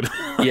bother if you're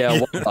gonna... Yeah,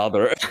 what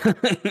bother?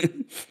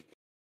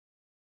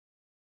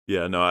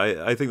 Yeah, no,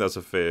 I think that's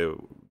a fair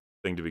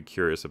thing to be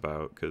curious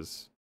about,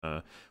 because...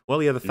 well,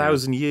 he had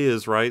 1,000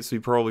 years, right? So he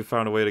probably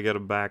found a way to get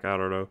him back, I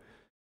don't know.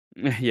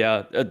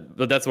 Yeah,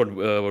 but that's what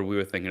we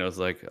were thinking. I was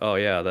like, oh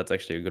yeah, that's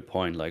actually a good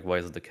point. Like, why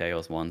is it the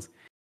Chaos ones?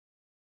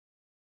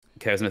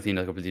 Chaos and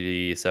Athena are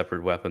completely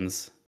separate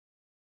weapons.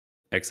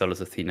 Exile is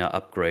Athena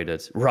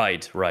upgraded.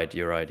 Right,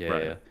 you're right.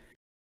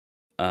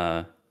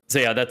 Yeah. So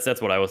yeah,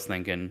 that's what I was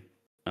thinking.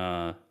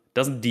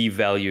 Doesn't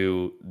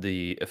devalue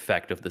the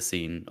effect of the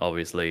scene,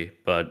 obviously,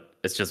 but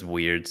it's just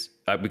weird.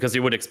 Because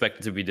you would expect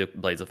it to be the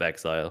Blades of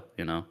Exile,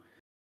 you know?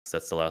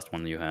 That's the last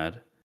one you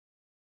had.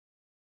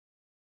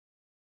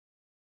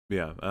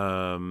 Yeah,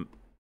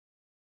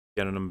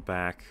 getting them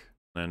back,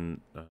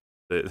 and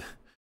the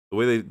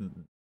way they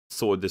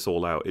sorted this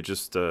all out, it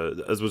just,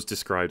 as was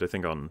described, I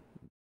think, on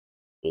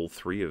all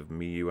 3 of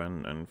me, you,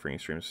 and Fringy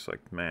streams, it's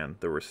like, man,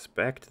 the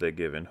respect they're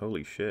given,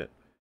 holy shit.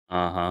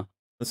 Uh-huh.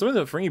 And something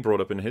that Fringy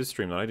brought up in his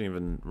stream that I didn't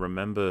even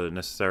remember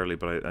necessarily,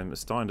 but I'm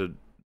starting to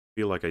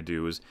feel like I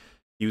do, is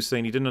he was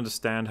saying he didn't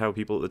understand how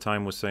people at the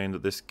time were saying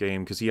that this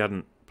game, because he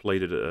hadn't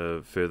played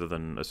it further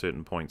than a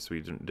certain point, so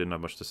he didn't have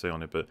much to say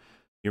on it, but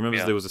he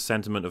remembers there was a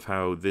sentiment of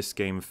how this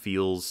game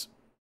feels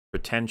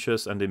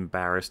pretentious and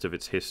embarrassed of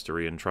its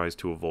history and tries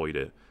to avoid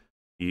it.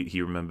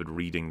 He remembered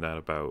reading that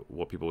about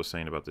what people were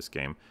saying about this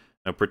game.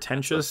 Now,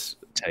 pretentious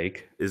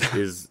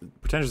is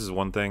pretentious is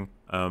one thing.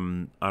 I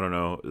don't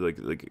know, like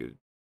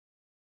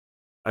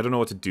I don't know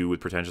what to do with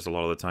pretentious a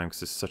lot of the time,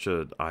 because it's such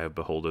a eye of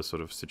beholder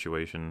sort of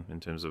situation in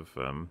terms of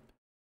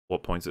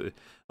what points it...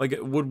 Like,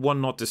 would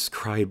one not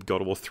describe God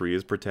of War 3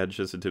 as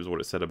pretentious in terms of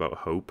what it said about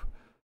hope?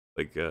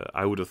 Like,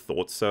 I would have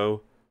thought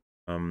so.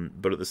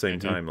 But at the same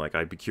time, like,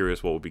 I'd be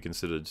curious what would be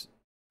considered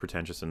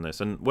pretentious in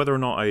this, and whether or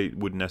not I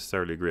would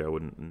necessarily agree. I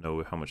wouldn't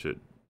know how much it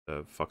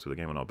fucks with the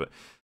game or not. But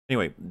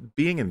anyway,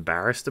 being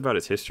embarrassed about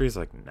its history is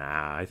like,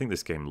 nah. I think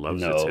this game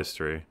loves its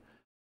history.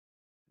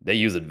 They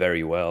use it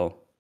very well.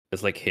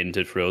 It's like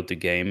hinted throughout the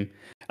game.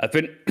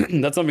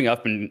 That's something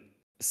I've been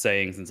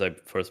saying since I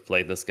first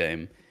played this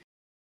game.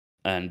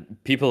 And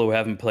people who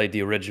haven't played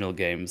the original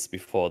games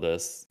before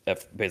this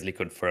have basically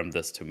confirmed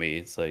this to me.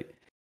 It's like,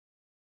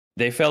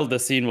 they felt the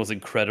scene was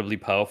incredibly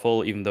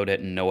powerful, even though they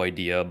had no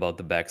idea about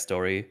the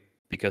backstory,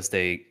 because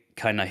they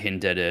kind of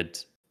hinted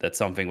it that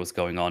something was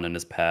going on in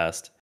his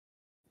past.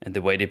 And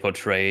the way they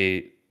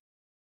portray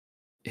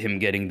him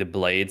getting the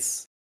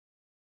blades,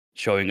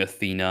 showing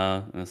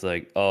Athena, and it's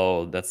like,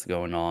 oh, that's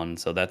going on,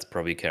 so that's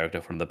probably a character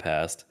from the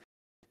past.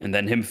 And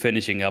then him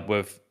finishing up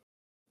with,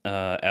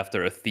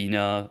 after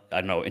Athena, I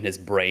don't know, in his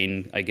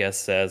brain, I guess,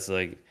 says,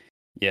 like,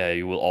 yeah,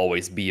 you will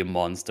always be a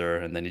monster.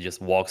 And then he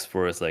just walks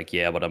through. It's like,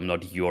 yeah, but I'm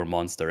not your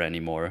monster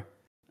anymore.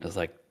 It's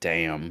like,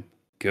 damn,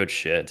 good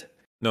shit.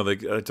 No, I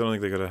don't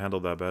think they could have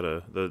handled that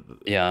better.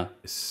 Yeah,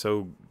 it's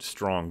so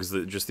strong,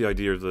 because just the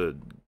idea that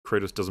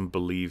Kratos doesn't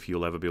believe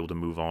he'll ever be able to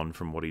move on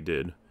from what he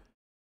did.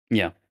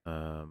 Yeah.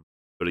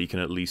 But he can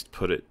at least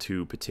put it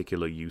to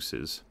particular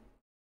uses.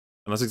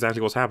 And that's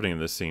exactly what's happening in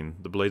this scene.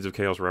 The Blades of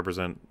Chaos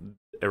represent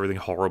everything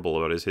horrible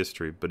about his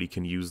history, but he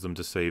can use them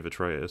to save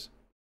Atreus.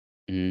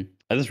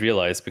 I just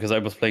realized because I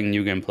was playing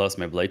New Game Plus,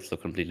 my blades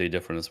look completely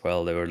different as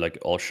well. They were like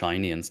all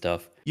shiny and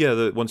stuff.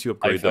 Yeah, once you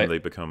upgrade them, they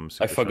become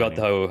I super forgot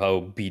shiny. how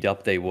beat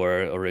up they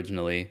were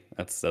originally.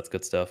 That's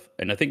good stuff.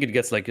 And I think it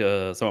gets like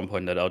someone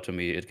pointed that out to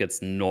me. It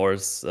gets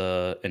Norse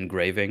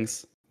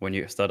engravings when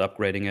you start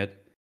upgrading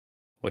it,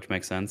 which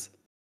makes sense.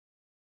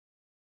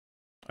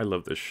 I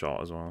love this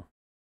shot as well.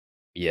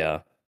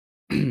 Yeah.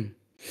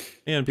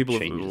 And people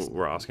Changes.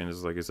 were asking,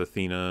 is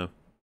Athena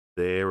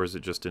there, or is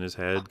it just in his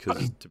head?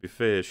 Because to be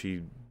fair,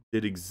 she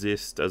did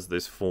exist as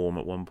this form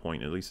at one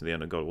point, at least at the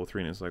end of God of War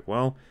 3, and it's like,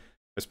 well,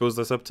 I suppose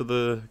that's up to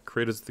the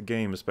creators of the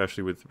game,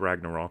 especially with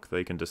Ragnarok.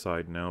 They can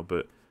decide now,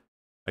 but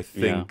I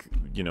think,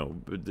 you know,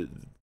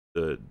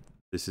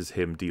 this is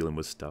him dealing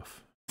with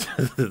stuff.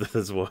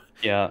 That's what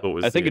we're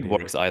I think seeing it here.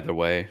 works either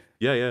way.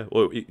 Yeah.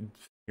 Well,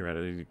 you're right.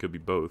 It could be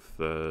both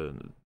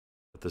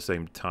at the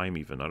same time.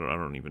 Even I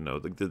don't even know.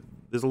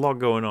 There's a lot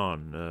going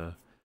on.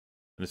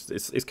 And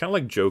it's kind of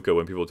like Joker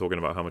when people are talking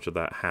about how much of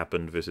that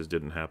happened versus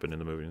didn't happen in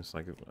the movie. It's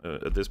like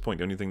at this point,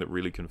 the only thing that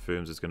really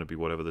confirms is going to be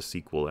whatever the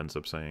sequel ends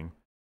up saying.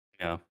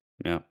 Yeah,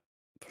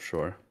 for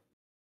sure.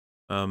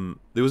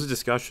 There was a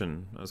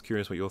discussion. I was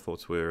curious what your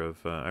thoughts were.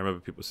 I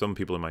remember some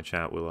people in my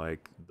chat were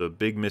like, the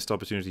big missed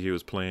opportunity here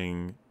was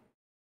playing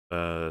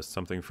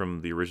something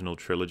from the original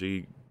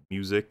trilogy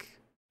music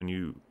when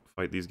you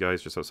fight these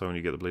guys just outside when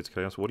you get the Blades of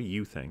Chaos. What do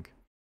you think?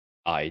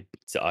 I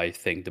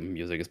think the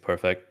music is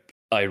perfect.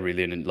 I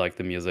really didn't like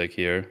the music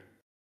here.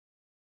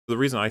 The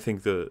reason I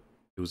think that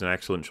it was an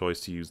excellent choice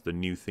to use the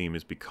new theme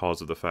is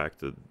because of the fact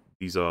that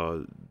these are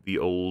the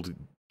old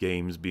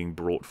games being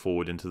brought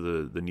forward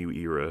into the new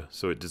era,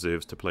 so it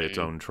deserves to play its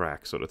own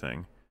track, sort of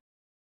thing.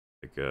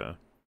 Like,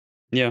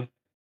 yeah,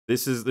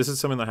 this is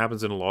something that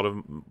happens in a lot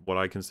of what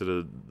I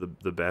consider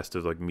the best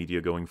of like media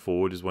going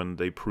forward, is when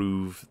they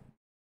prove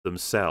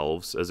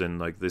themselves, as in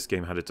like this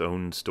game had its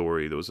own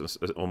story that was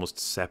almost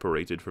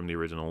separated from the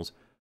originals.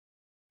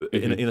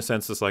 In a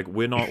sense, it's like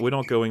we're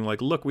not going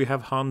like, look, we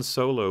have Han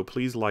Solo,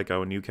 please like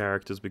our new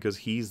characters because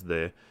he's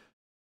there.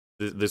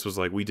 This was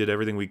like, we did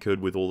everything we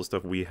could with all the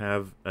stuff we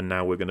have, and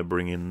now we're going to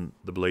bring in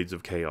the Blades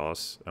of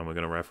Chaos, and we're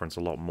going to reference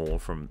a lot more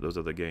from those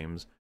other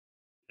games.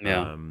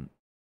 Yeah.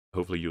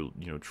 Hopefully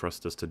you'll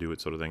trust us to do it,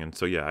 sort of thing. And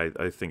so yeah,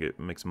 I think it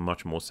makes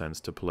much more sense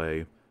to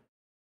play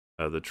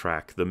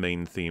the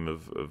main theme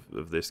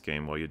of this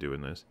game while you're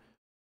doing this.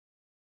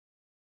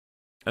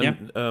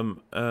 And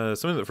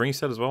something that Frankie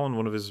said as well in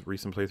one of his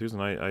recent playthroughs,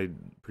 and I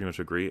pretty much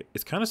agree,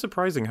 it's kind of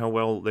surprising how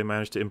well they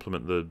managed to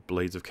implement the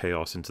Blades of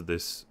Chaos into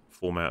this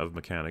format of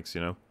mechanics,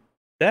 you know?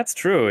 That's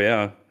true,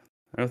 yeah.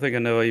 I don't think I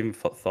never even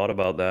thought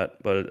about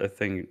that, but I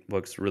think it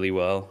works really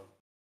well.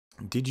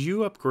 Did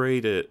you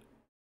upgrade it?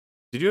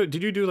 Did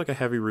you do like a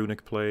heavy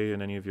runic play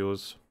in any of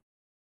yours?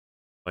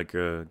 Like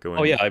going...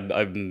 Oh yeah,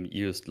 I've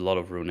used a lot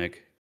of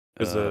runic.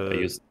 I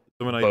used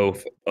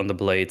both on the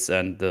blades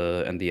and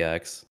the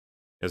axe.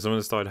 Yeah, something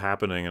that started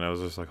happening, and I was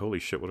just like, holy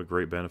shit, what a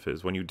great benefit.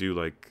 Is when you do,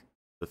 like,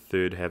 the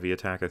third heavy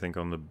attack, I think,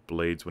 on the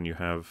blades, when you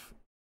have,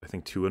 I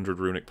think, 200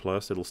 runic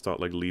plus, it'll start,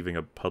 like, leaving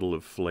a puddle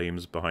of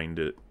flames behind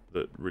it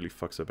that really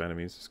fucks up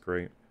enemies. It's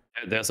great.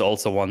 There's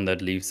also one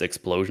that leaves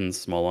explosions,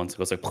 small ones. It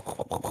goes like...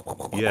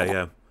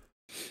 Yeah.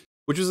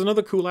 Which is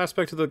another cool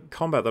aspect of the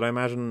combat that I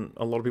imagine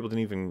a lot of people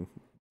didn't even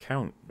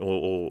count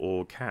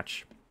or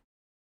catch.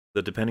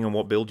 That depending on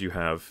what build you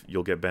have,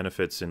 you'll get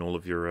benefits in all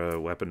of your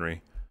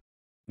weaponry.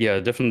 Yeah,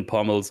 different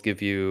pommels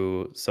give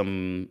you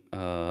some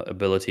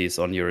abilities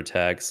on your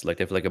attacks. Like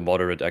they have like a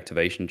moderate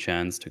activation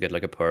chance to get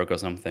like a perk or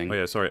something. Oh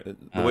yeah, sorry.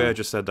 The way I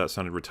just said that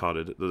sounded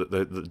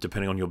retarded.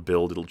 Depending on your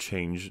build, it'll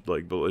change.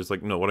 Like, but it's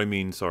like, no, what I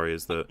mean, sorry,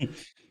 is that...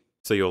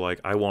 So you're like,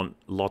 I want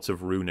lots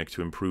of runic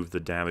to improve the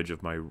damage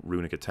of my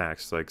runic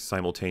attacks. Like,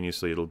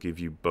 simultaneously, it'll give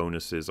you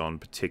bonuses on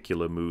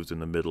particular moves in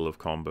the middle of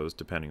combos,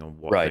 depending on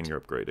what thing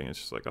you're upgrading. It's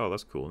just like, oh,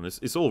 that's cool. And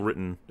it's all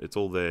written. It's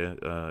all there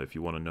if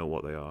you want to know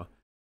what they are.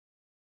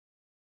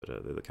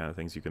 But they're the kind of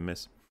things you can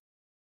miss.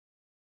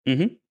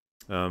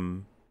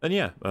 And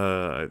yeah,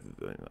 I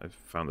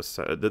found this.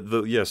 So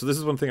this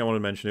is one thing I wanted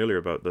to mention earlier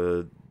about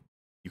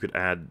you could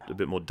add a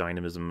bit more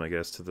dynamism, I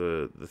guess, to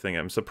the thing.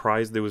 I'm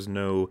surprised there was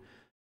no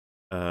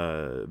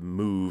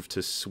move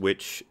to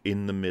switch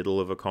in the middle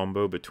of a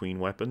combo between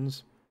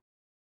weapons.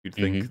 You'd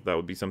think that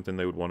would be something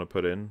they would want to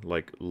put in,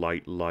 like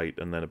light,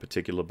 and then a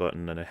particular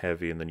button and a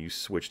heavy, and then you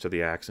switch to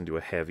the axe and do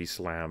a heavy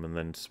slam, and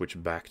then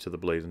switch back to the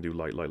blade and do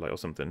light, or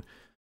something.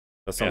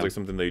 That sounds like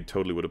something they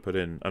totally would have put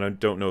in. And I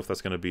don't know if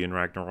that's going to be in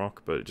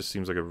Ragnarok, but it just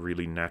seems like a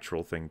really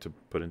natural thing to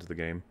put into the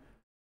game.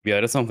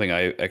 Yeah, that's something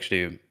I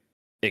actually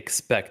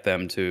expect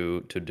them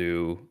to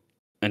do,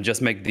 and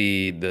just make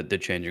the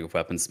changing of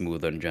weapons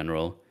smoother in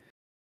general.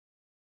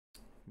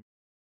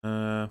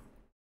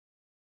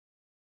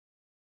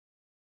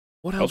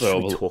 What else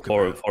should we talk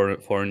about?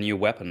 For a new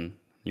weapon?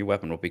 New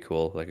weapon would be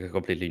cool, like a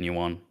completely new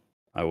one.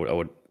 I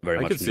would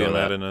very much enjoy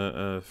that. I could see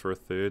that for a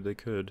third. They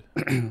could.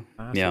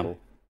 Yeah.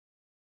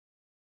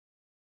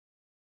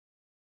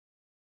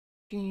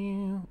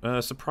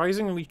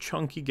 Surprisingly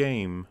chunky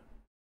game.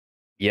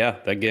 Yeah,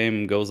 that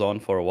game goes on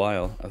for a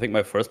while. I think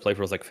my first playthrough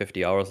was like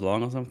 50 hours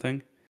long or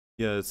something.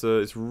 Yeah,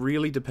 it's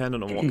really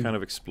dependent on what kind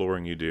of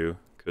exploring you do,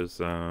 because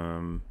Yeah.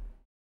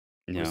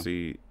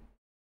 obviously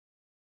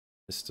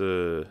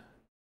Mr.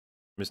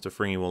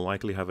 Fringy will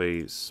likely have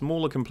a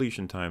smaller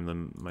completion time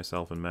than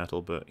myself and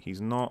Metal, but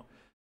he's not.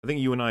 I think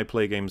you and I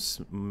play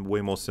games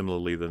way more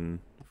similarly than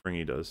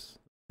Fringy does.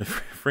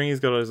 Fringy's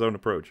got his own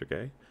approach,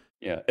 okay?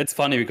 Yeah, it's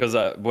funny because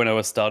when I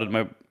was started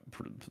my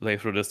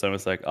playthrough this time, I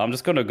was like, I'm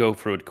just gonna go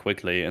through it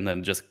quickly, and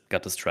then just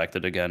got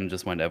distracted again,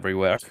 just went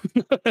everywhere.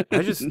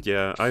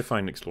 Yeah, I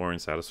find exploring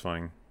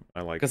satisfying.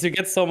 I like. Because you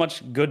get so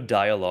much good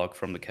dialogue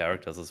from the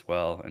characters as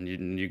well, and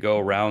you go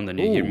around and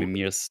you hear Ooh,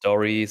 Mimir's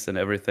stories and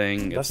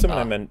everything. that's It's something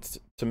I meant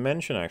to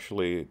mention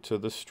actually to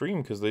the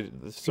stream, because this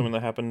is something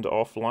that happened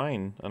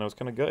offline, and I was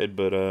kind of gutted.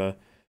 But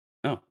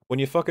oh when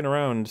you're fucking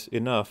around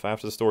enough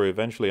after the story,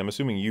 eventually, I'm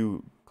assuming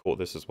you caught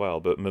this as well.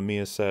 But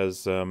Mamiya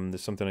says,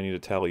 "There's something I need to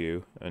tell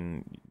you,"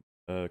 and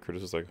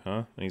Curtis is like,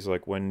 "Huh?" And he's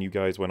like, "When you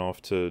guys went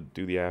off to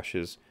do the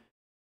ashes,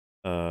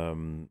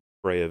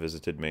 Freya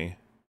visited me,"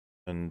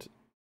 and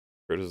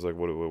Curtis is like,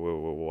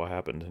 what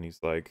happened?" And he's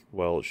like,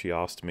 "Well, she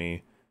asked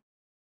me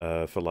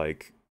for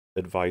like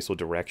advice or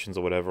directions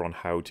or whatever on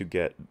how to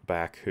get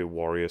back her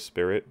warrior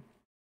spirit."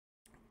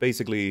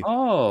 Basically,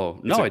 oh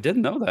it's no, I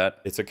didn't know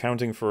that. it's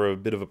accounting for a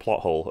bit of a plot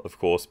hole, of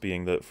course,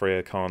 being that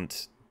Freya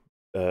can't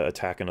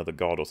attack another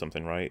god or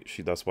something, right?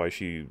 That's why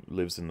she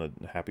lives in the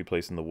happy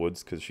place in the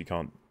woods, because she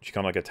can't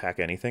like attack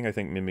anything. I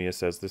think Mimiya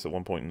says this at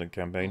one point in the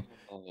campaign.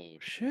 Oh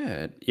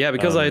shit! Yeah,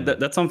 because Um,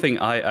 that's something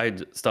I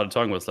started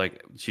talking was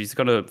like she's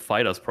gonna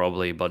fight us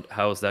probably, but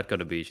how is that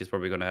gonna be? She's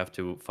probably gonna have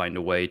to find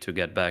a way to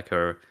get back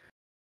her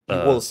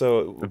uh, well,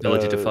 so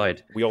ability to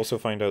fight. we also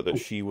find out that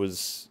she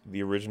was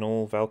the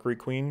original Valkyrie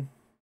Queen,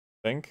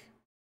 I think.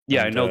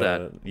 Yeah, I And know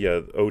that.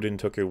 yeah, Odin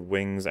took her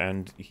wings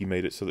and he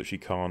made it so that she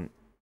can't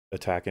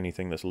attack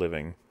anything that's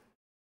living.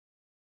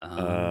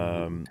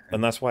 And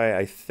that's why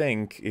I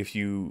think if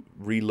you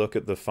relook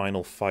at the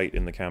final fight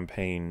in the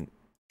campaign,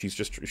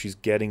 she's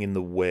getting in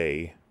the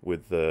way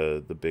with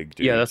the big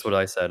dude. Yeah, that's what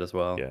I said as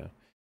well. Yeah.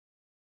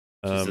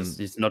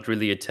 She's not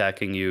really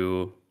attacking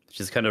you.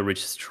 She's kind of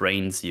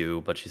restrains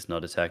you, but she's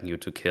not attacking you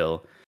to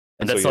kill.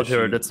 And so, that's yeah,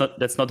 not her.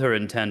 That's not her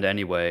intent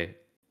anyway.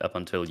 Up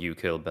until you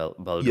kill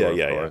Baldur, of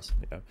course.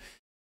 yeah.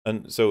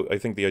 And so I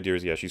think the idea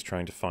is, yeah, she's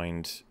trying to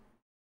find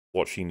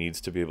what she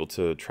needs to be able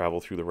to travel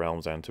through the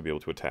realms and to be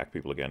able to attack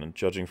people again. And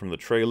judging from the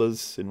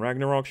trailers in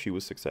Ragnarok, she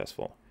was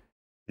successful.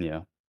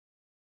 Yeah.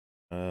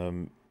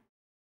 But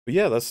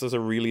yeah, that's a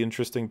really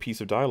interesting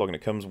piece of dialogue, and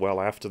it comes well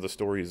after the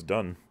story is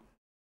done.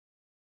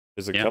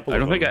 There's a couple I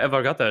of don't think I them.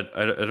 ever got that.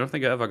 I don't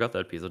think I ever got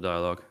that piece of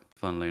dialogue.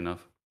 Funnily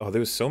enough. Oh, there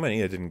was so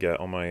many I didn't get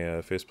on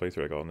my first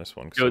playthrough I got on this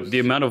one. So the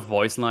amount of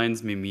voice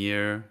lines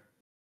Mimir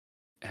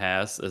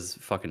has is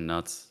fucking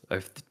nuts.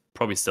 I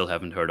probably still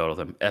haven't heard all of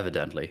them,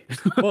 evidently.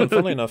 Well, and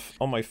funnily enough,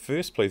 on my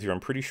first playthrough, I'm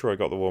pretty sure I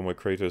got the one where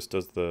Kratos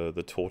does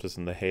the tortoise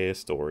and the hare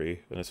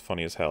story, and it's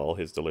funny as hell,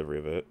 his delivery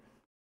of it.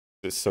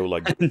 It's so,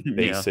 like, Yeah.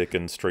 basic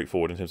and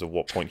straightforward in terms of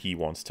what point he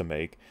wants to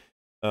make.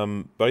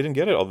 But I didn't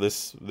get it on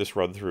this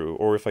run through,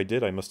 or if I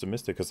did, I must have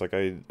missed it, because like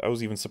I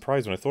was even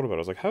surprised when I thought about it. I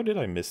was like, how did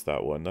I miss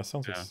that one? That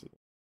sounds like...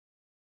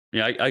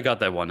 Yeah, I got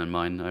that one in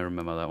mind. I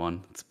remember that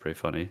one. It's pretty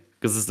funny.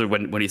 Because this is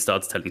when he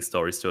starts telling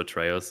stories to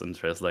Atreus, and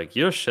Atreus like,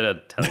 you're shit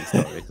at telling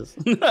stories.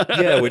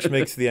 Yeah, which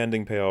makes the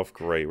ending pay off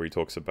great, where he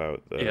talks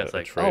about Yeah, it's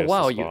like, Atreus oh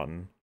wow, the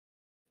Spartan.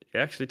 you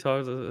actually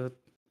told a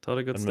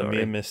good And story.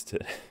 Mimir missed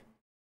it.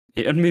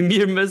 Yeah, and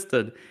Mimir missed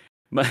it.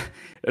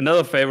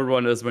 Another favorite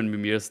one is when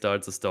Mimir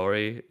starts a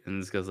story,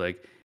 and this goes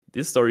like,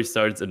 this story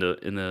starts in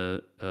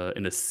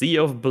a sea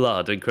of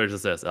blood, and Kratos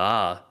says,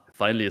 "Ah,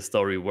 finally a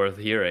story worth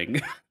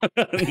hearing."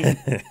 I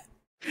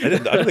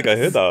don't think I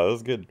heard that. That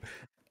was good.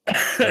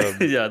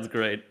 Yeah, it's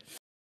great.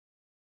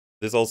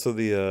 There's also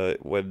the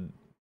when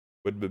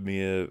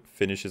Mimir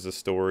finishes a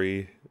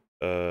story.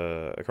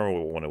 I can't remember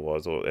what one it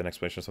was, or an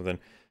explanation or something.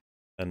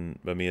 And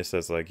Mimir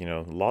says, like,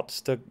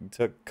 lots to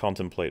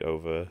contemplate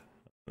over.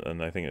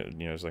 And I think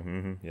it's like,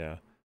 yeah.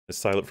 It's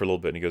silent for a little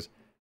bit, and he goes,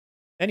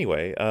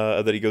 anyway.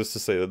 And then he goes to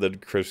say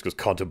that Chris goes,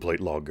 contemplate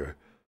longer.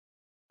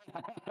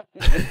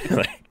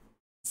 Like,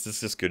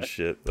 it's just good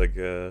shit. Like,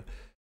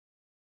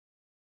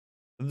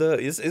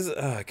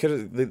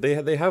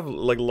 they have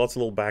like lots of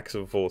little backs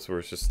and forths where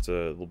it's just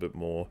a little bit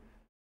more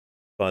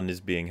fun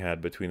is being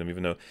had between them,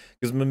 even though,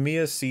 because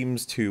Mamiya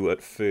seems to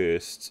at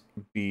first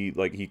be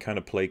like, he kind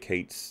of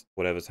placates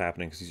whatever's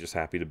happening because he's just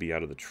happy to be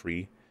out of the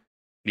tree.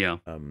 Yeah.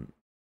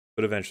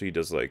 But eventually he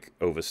does like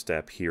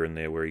overstep here and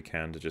there where he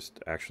can to just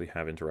actually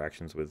have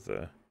interactions with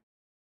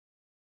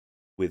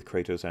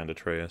Kratos and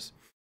Atreus.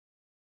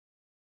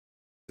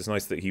 It's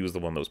nice that he was the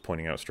one that was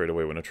pointing out straight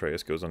away when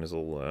Atreus goes on his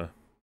little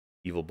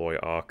evil boy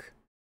arc.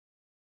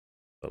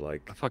 But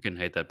like, I fucking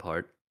hate that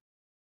part.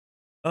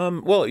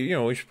 Well,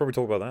 we should probably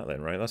talk about that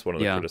then, right? That's one of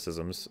the Yeah.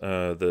 criticisms.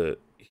 That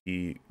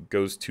he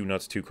goes too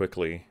nuts too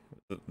quickly.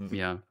 The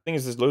Yeah. thing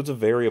is, there's loads of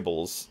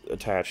variables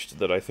attached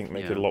that I think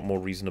make it Yeah. a lot more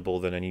reasonable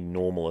than any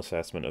normal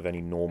assessment of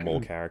any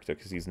normal character,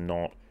 because he's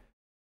not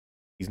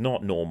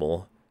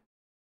normal.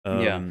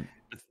 Yeah.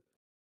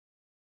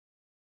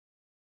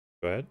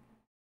 Go ahead.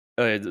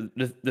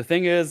 The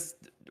thing is,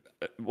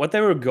 what they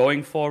were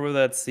going for with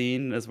that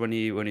scene is when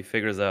he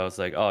figures out, it's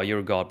like, oh, you're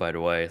a god, by the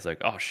way. It's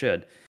like, oh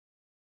shit.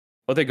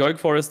 What they're going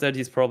for is that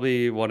he's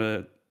probably want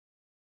to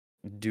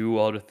do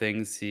all the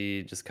things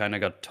he just kind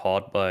of got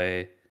taught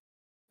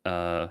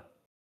uh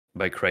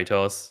by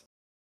Kratos,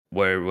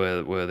 where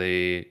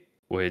he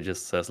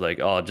just says like,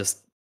 oh,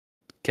 just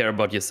care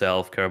about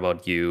yourself, care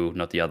about you,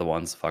 not the other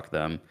ones, fuck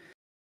them.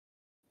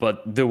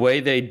 But the way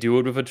they do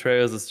it with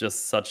Atreus is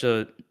just such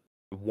a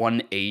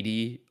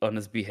 180 on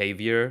his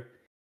behavior.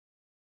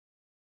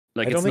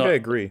 Like, I don't it's think I not.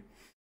 agree.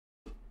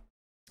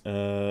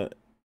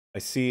 I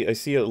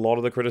see a lot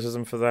of the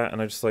criticism for that,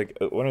 and I just like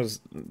when I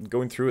was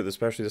going through it,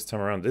 especially this time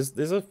around.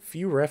 There's a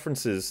few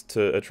references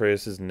to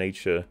Atreus's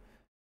nature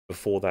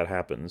before that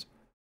happens.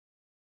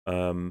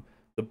 The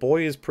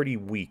boy is pretty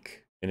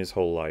weak in his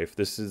whole life.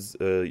 This is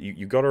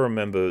you got to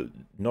remember,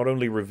 not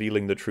only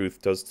revealing the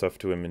truth does stuff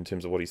to him in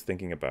terms of what he's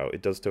thinking about,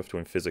 it does stuff to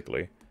him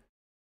physically.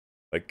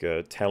 Like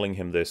telling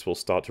him this will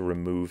start to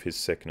remove his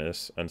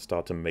sickness and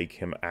start to make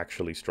him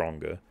actually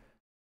stronger.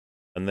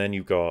 And then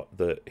you've got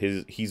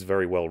he's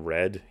very well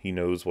read. He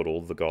knows what all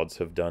the gods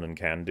have done and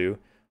can do.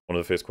 One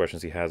of the first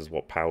questions he has is,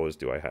 what powers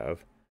do I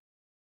have?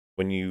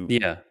 When you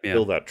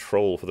kill that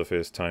troll for the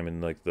first time in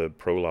like the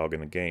prologue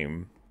in the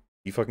game,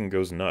 he fucking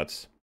goes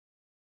nuts.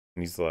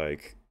 And he's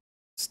like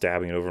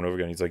stabbing it over and over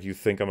again. He's like, you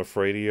think I'm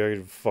afraid of you?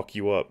 I'd fuck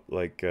you up.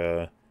 Like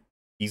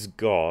he's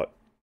got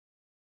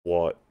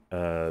what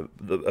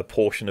a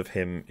portion of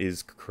him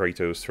is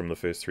Kratos from the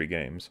first 3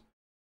 games.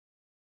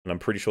 And I'm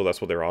pretty sure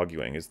that's what they're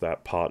arguing, is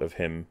that part of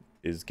him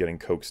is getting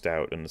coaxed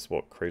out, and it's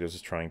what Kratos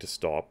is trying to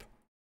stop.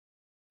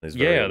 Is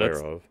very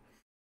aware of.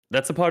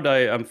 That's the part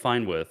I'm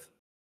fine with.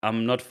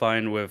 I'm not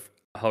fine with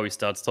how he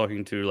starts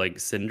talking to like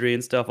Sindri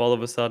and stuff all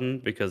of a sudden,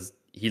 because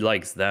he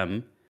likes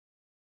them.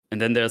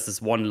 And then there's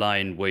this one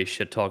line where he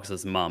shit talks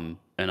his mom,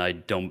 and I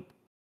don't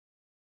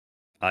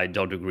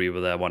agree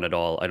with that one at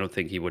all. I don't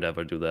think he would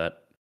ever do that.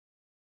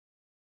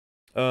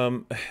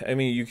 I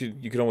mean, you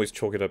could always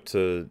chalk it up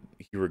to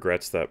he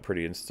regrets that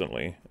pretty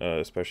instantly,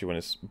 especially when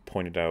it's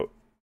pointed out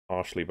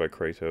harshly by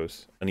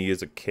Kratos, and he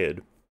is a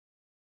kid,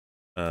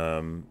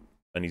 and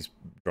he's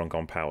drunk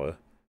on power.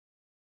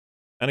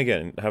 And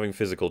again, having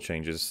physical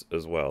changes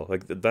as well.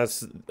 Like,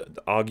 that's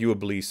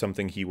arguably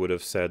something he would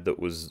have said that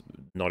was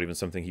not even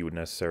something he would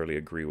necessarily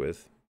agree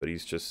with, but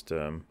he's just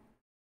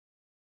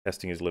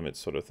testing his limits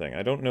sort of thing.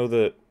 I don't know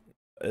that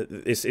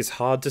it's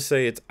hard to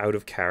say it's out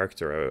of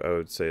character, I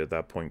would say at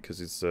that point, because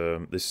it's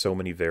there's so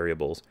many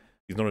variables.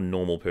 He's not a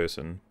normal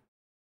person.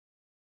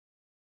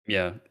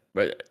 Yeah,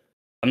 but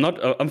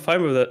I'm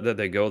fine with that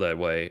they go that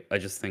way. I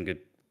just think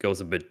it goes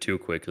a bit too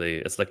quickly.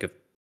 It's like a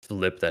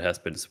flip that has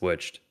been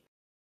switched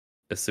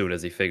as soon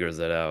as he figures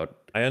that out.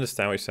 I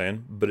understand what you're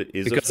saying, but it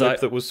is a flip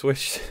that was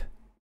switched.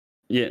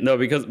 Yeah, no,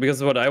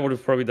 because what I would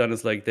have probably done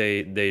is like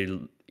he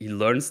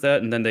learns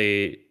that, and then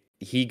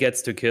he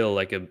gets to kill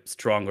like a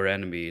stronger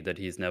enemy that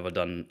he's never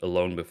done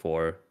alone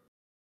before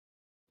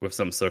with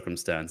some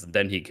circumstance.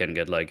 Then he can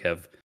get like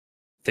have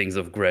things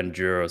of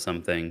grandeur or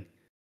something.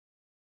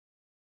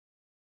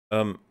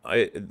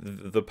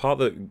 The part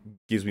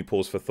that gives me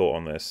pause for thought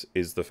on this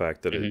is the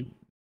fact that it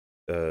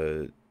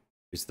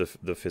is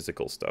the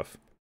physical stuff.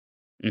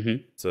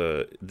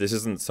 So this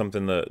isn't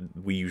something that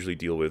we usually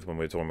deal with when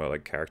we're talking about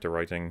like character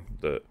writing,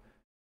 that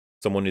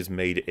someone is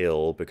made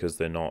ill because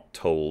they're not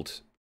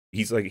told.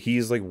 He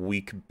is like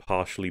weak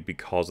partially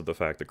because of the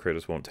fact that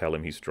Kratos won't tell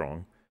him he's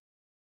strong.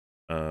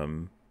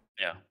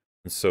 Yeah.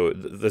 And so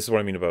this is what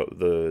I mean about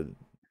the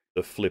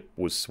flip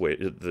was switch.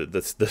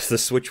 The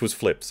switch was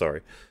flipped.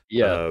 Sorry.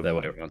 Yeah, that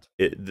way around.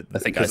 I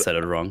think I said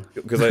it wrong.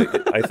 Because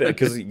I think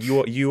because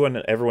you and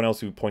everyone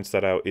else who points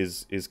that out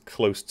is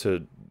close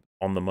to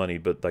on the money,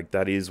 but like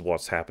that is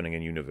what's happening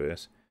in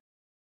universe.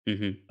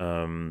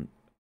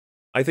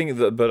 I think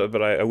that,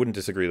 but I wouldn't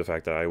disagree with the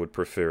fact that I would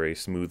prefer a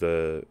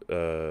smoother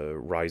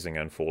rising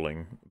and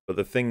falling. But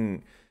the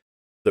thing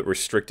that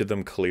restricted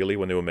them clearly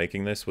when they were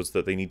making this was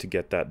that they need to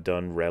get that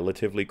done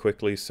relatively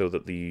quickly so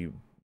that the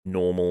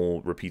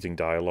normal repeating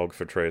dialogue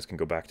for Atreus can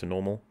go back to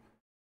normal.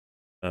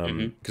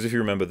 Because if you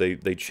remember,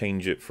 they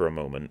change it for a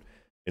moment.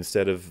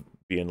 Instead of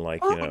being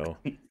like, you know,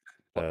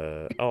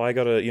 oh, I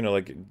gotta, you know,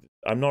 like,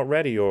 I'm not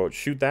ready, or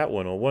shoot that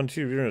one, or 1,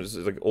 2, you know, it's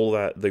like all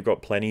that. They've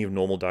got plenty of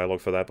normal dialogue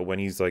for that, but when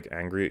he's like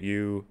angry at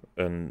you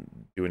and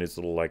doing his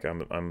little like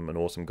I'm an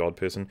awesome god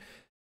person,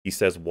 he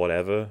says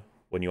whatever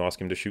when you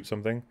ask him to shoot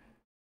something.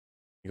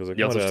 He goes like,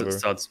 whatever.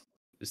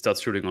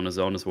 Starts shooting on his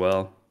own as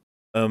well.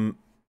 And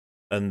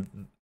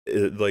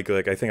like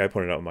I think I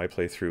pointed out in my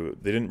playthrough,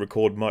 they didn't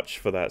record much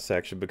for that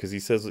section because he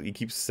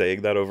keeps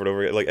saying that over and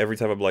over again. Like every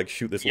time I'm like,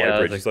 shoot this light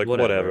bridge, he's like,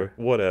 whatever.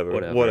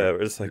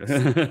 It's like,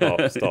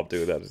 stop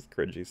doing that. It's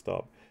cringy.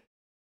 Stop.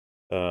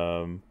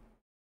 So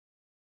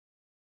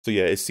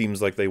yeah, it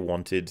seems like they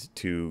wanted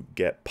to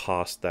get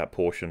past that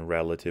portion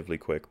relatively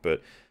quick,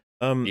 but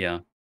yeah.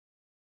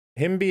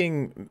 Him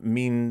being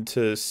mean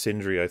to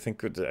Sindri, I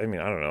think. I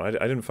mean, I don't know. I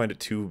didn't find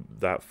it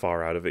that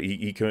far out of it.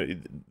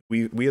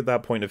 We at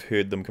that point have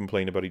heard them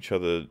complain about each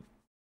other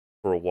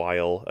for a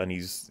while, and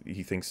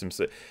he thinks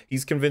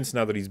he's convinced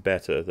now that he's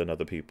better than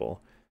other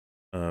people.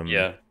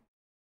 Yeah.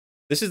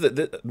 This is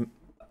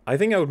I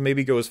think I would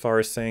maybe go as far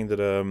as saying that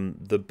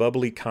the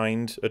bubbly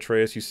kind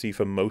Atreus you see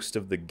for most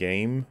of the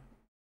game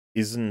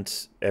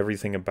isn't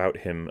everything about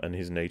him and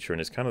his nature, and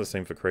it's kind of the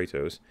same for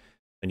Kratos.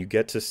 And you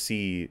get to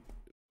see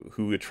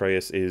who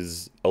Atreus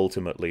is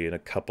ultimately in a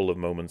couple of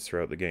moments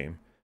throughout the game.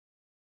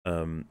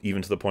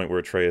 Even to the point where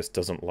Atreus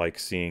doesn't like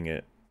seeing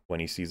it when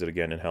he sees it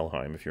again in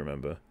Helheim, if you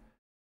remember.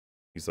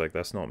 He's like,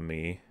 that's not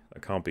me.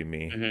 That can't be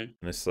me. Mm-hmm. And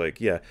it's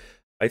like, yeah,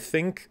 I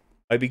think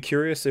I'd be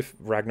curious if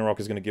Ragnarok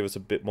is going to give us a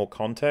bit more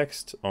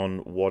context on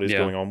what is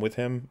going on with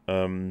him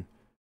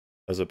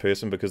as a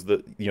person, because they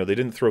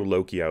didn't throw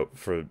Loki out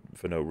for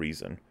no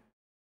reason.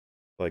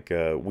 Like,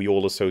 we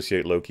all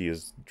associate Loki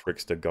as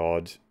trickster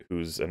god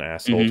who's an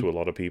asshole to a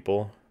lot of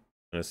people.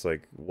 And it's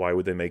like, why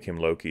would they make him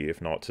Loki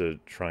if not to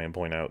try and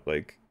point out,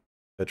 like,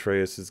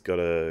 Atreus has got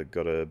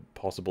a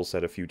possible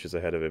set of futures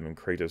ahead of him, and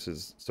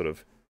Kratos' sort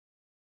of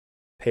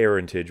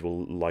parentage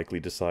will likely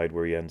decide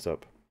where he ends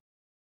up.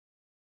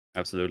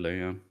 Absolutely,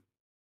 yeah.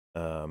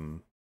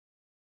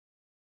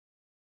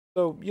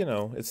 So,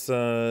 it's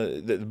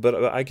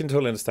but I can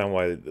totally understand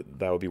why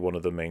that would be one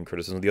of the main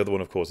criticisms. The other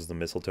one, of course, is the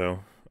mistletoe.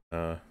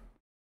 I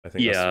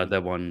think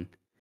that one.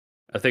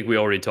 I think we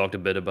already talked a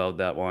bit about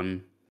that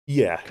one.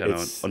 Yeah, kind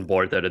of on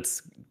board that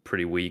it's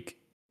pretty weak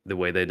the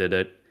way they did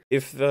it.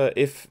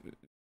 If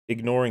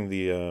ignoring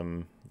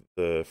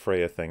the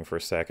Freya thing for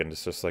a second,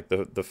 it's just like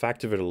the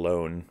fact of it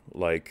alone,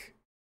 like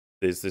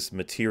there's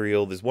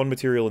one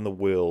material in the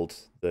world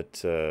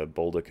that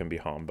Baldur can be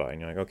harmed by,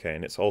 and you're like, okay,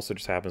 and it also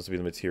just happens to be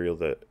the material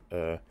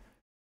that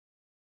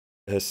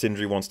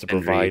Sindri wants to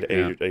provide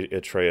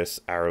Atreus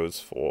arrows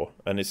for,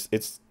 and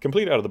it's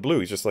completely out of the blue.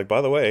 He's just like,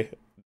 by the way,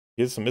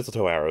 here's some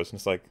mistletoe arrows, and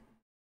it's like,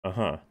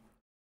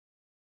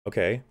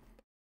 okay.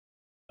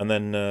 And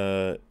then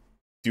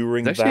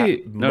during that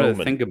moment, now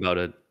to think about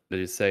it, that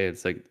you say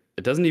it's like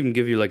it doesn't even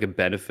give you like a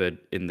benefit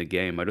in the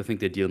game. I don't think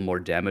they deal more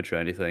damage or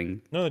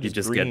anything. No, you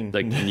just green. get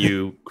like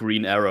new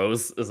green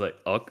arrows. It's like,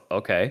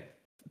 okay,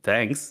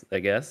 thanks, I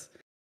guess.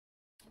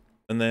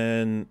 And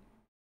then,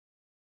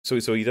 so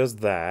he does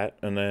that,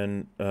 and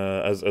then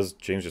as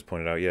James just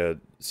pointed out, yeah,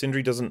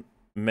 Sindri doesn't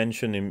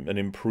mention an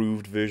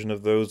improved version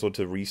of those or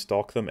to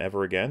restock them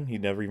ever again. He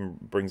never even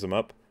brings them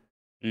up,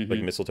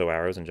 like mistletoe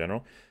arrows in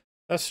general.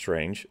 That's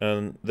strange.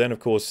 And then, of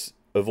course,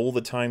 of all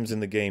the times in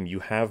the game,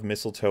 you have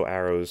mistletoe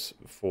arrows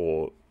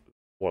for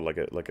what, like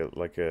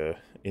a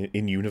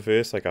in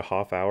universe, like a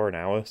half hour, an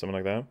hour, something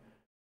like that.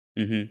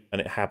 And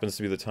it happens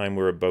to be the time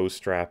where a bow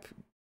strap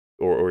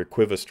or a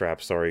quiver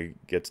strap, sorry,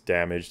 gets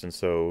damaged, and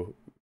so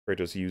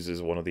Kratos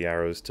uses one of the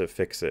arrows to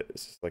fix it.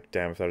 It's just like,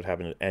 damn, if that had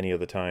happened at any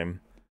other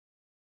time,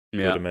 it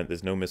would have meant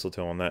there's no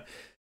mistletoe on that.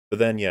 But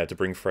then, yeah, to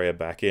bring Freya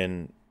back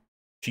in,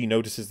 she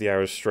notices the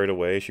arrows straight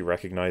away. She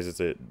recognizes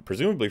it,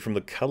 presumably from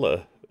the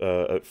color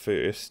at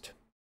first.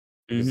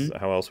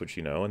 How else would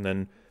she know? And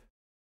then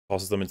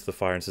tosses them into the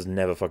fire and says,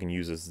 never fucking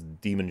use this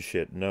demon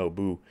shit. No,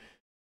 boo.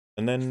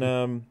 And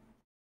then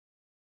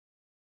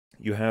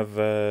you have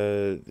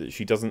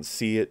she doesn't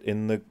see it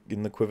in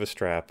the quiver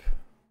strap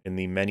in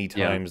the many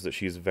times that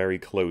she's very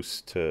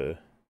close to.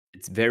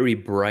 It's very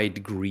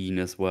bright green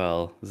as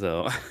well,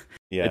 so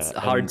yeah, it's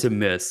hard to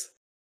miss.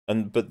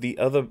 But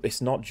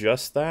it's not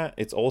just that.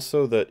 It's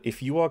also that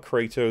if you are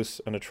Kratos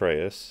and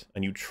Atreus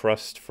and you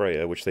trust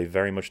Freya, which they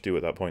very much do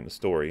at that point in the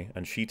story,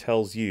 and she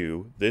tells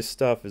you this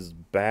stuff is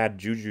bad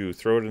juju,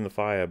 throw it in the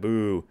fire,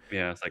 boo.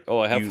 Yeah, it's like, oh,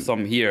 I have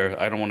some here.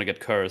 I don't want to get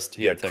cursed.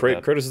 Here,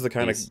 Kratos is the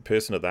kind of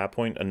person at that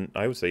point, and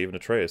I would say even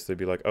Atreus, they'd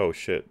be like, oh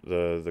shit,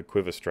 the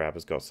quiver strap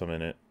has got some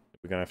in it.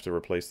 We're gonna have to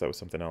replace that with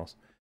something else.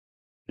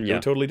 They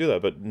would totally do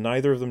that, but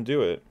neither of them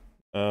do it,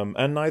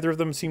 and neither of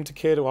them seem to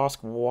care to ask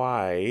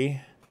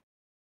why.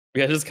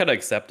 Yeah, just kind of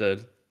accept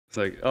it. It's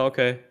like, oh,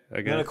 okay,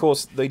 I guess. And of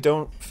course, they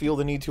don't feel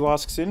the need to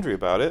ask Sindri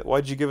about it.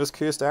 Why'd you give us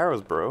cursed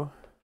arrows, bro?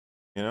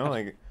 You know,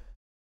 like...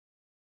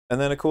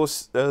 And then, of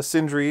course,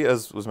 Sindri,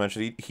 as was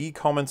mentioned, he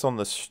comments on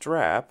the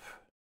strap,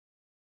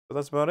 but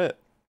that's about it.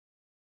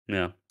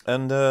 Yeah.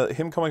 And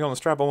him commenting on the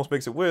strap almost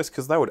makes it worse,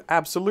 because that would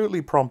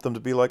absolutely prompt them to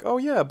be like, oh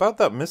yeah, about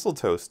that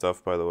mistletoe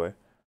stuff, by the way.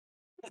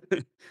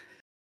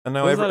 And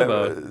now,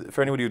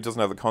 for anybody who doesn't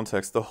have the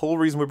context, the whole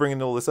reason we're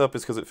bringing all this up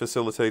is because it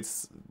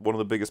facilitates one of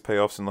the biggest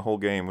payoffs in the whole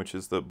game, which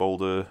is that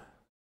Baldur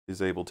is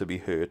able to be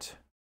hurt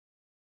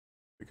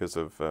because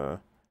of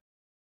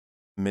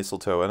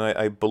mistletoe. And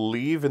I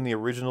believe in the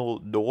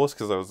original Norse,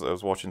 because I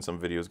was watching some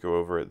videos go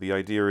over it, the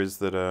idea is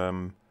that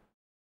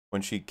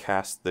when she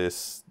cast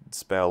this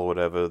spell or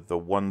whatever, the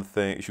one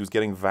thing, she was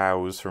getting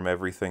vows from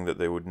everything that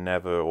they would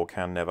never or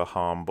can never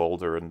harm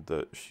Baldur, and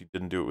that she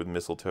didn't do it with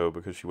mistletoe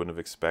because she wouldn't have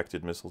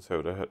expected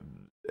mistletoe to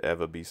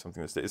ever be something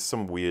that's... It's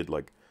some weird,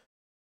 like...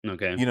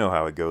 Okay. You know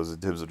how it goes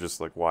in terms of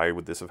just, like, why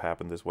would this have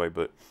happened this way,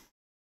 but...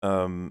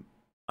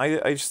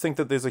 I just think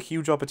that there's a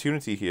huge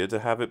opportunity here to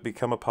have it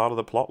become a part of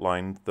the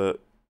plotline that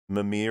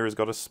Mimir has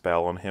got a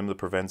spell on him that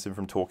prevents him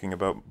from talking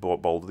about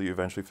Baldur that you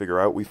eventually figure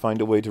out. We find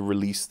a way to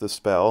release the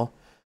spell.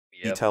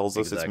 He Yep, tells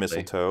us it's exactly.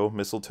 mistletoe.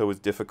 Mistletoe is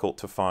difficult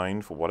to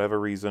find for whatever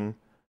reason.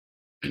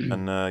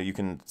 And you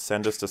can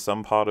send us to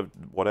some part of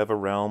whatever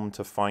realm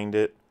to find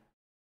it.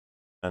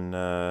 And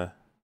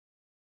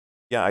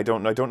yeah, I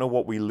don't know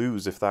what we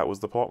lose if that was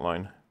the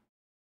plotline.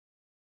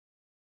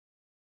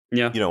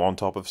 Yeah, You know, on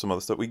top of some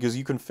other stuff, because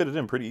you can fit it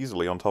in pretty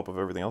easily on top of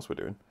everything else we're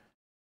doing.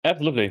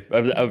 absolutely.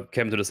 I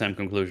came to the same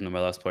conclusion in my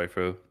last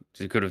playthrough.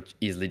 You could have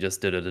easily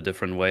just did it a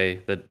different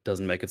way that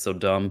doesn't make it so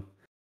dumb.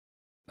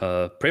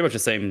 Pretty much the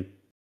same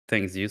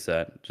things you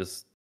said.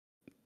 Just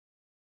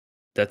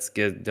let's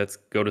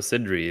go to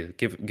Sindri.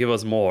 Give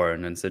us more.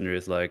 And then Sindri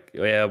is like,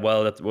 oh, yeah,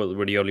 well,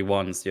 we're the only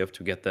ones. You have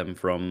to get them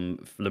from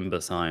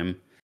Flimbesheim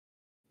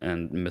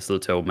and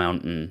Mistletoe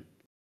Mountain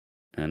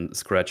and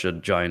scratch a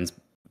giant's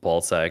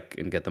ballsack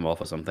and get them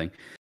off or something.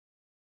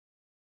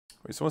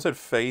 Wait, someone said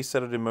Faye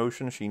set it in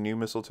motion. She knew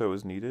mistletoe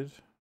was needed.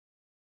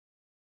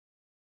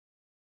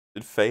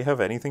 Did Faye have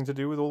anything to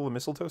do with all the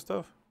mistletoe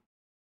stuff?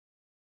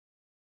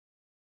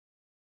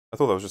 I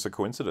thought that was just a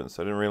coincidence.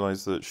 I didn't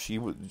realize that she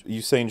would.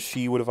 You saying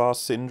she would have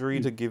asked Sindri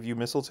to give you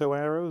mistletoe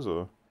arrows,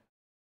 or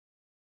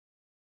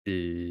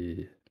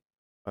I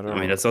I don't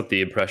mean, know. that's not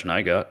the impression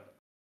I got.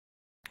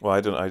 Well,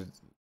 I don't.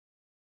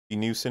 You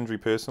knew Sindri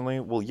personally.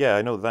 Well, yeah,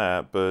 I know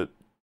that, but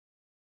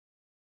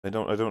I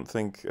don't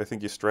think. I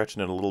think you're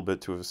stretching it a little bit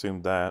to have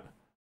assumed that.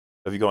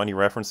 Have you got any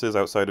references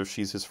outside of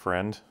she's his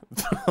friend?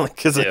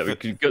 Because Yeah, we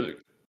could go.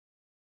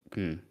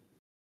 Hmm.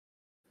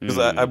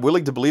 I'm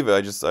willing to believe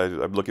it.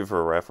 I'm looking for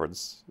a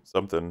reference,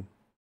 something.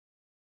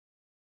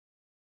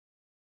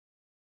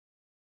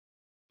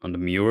 On the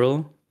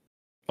mural,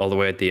 all the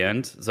way at the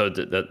end. So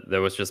that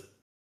was just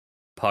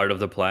part of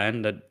the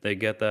plan that they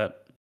get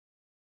that.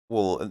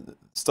 Well,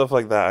 stuff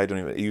like that. I don't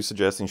even. Are you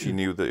suggesting she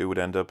knew that it would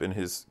end up in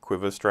his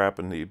quiver strap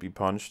and he'd be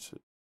punched?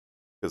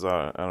 Because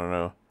I don't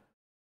know.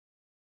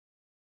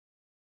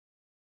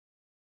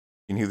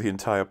 You knew the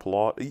entire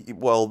plot.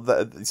 Well,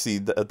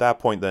 at that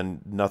point,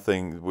 then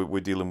nothing. We're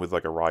dealing with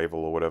like a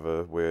rival or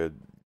whatever, where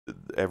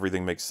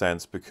everything makes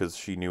sense because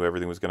she knew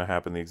everything was going to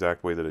happen the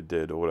exact way that it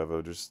did, or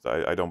whatever. Just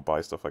I don't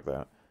buy stuff like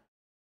that.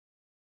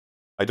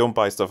 I don't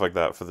buy stuff like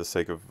that for the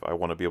sake of I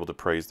want to be able to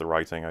praise the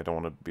writing. I don't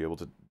want to be able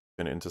to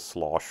turn it into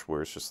slosh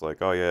where it's just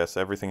like, oh yes,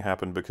 everything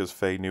happened because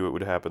Faye knew it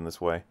would happen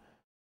this way.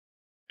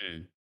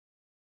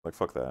 Like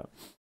fuck that.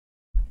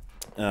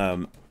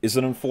 Is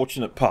an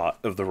unfortunate part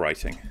of the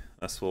writing.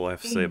 That's all I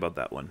have to say about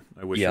that one.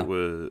 I wish it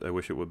were. I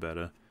wish it were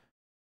better.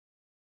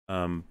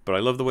 But I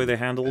love the way they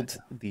handled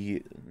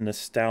the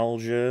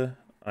nostalgia.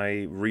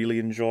 I really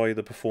enjoy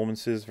the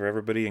performances for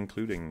everybody,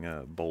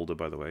 including Boulder.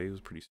 By the way, he was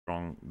a pretty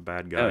strong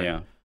bad guy. Oh yeah.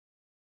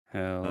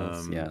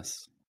 Hells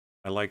yes.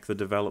 I like the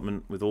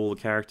development with all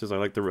the characters. I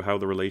like how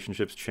the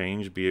relationships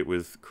change, be it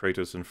with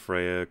Kratos and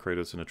Freya,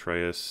 Kratos and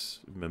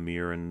Atreus,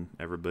 Mimir and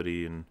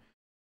everybody, and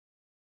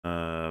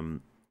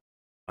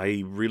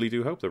I really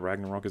do hope that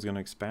Ragnarok is going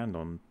to expand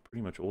on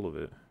pretty much all of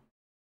it,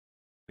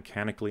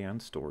 mechanically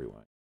and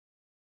story-wise.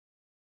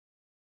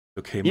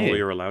 Okay, Molly,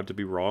 you're allowed to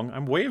be wrong.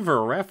 I'm waiting for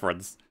a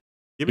reference.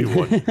 Give me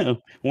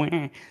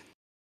one.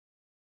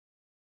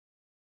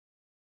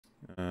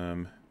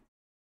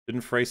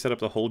 Didn't Frey set up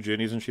the whole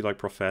journey? Isn't she like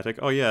prophetic?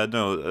 Oh yeah,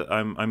 no,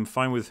 I'm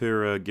fine with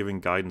her giving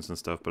guidance and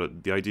stuff,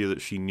 but the idea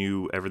that she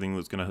knew everything that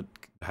was gonna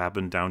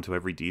happen down to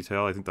every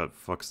detail, I think that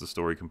fucks the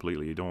story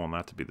completely. You don't want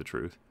that to be the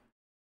truth.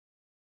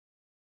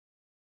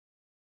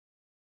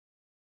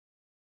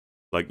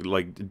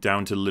 Like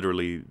down to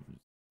literally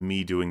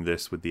me doing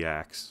this with the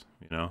axe,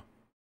 you know?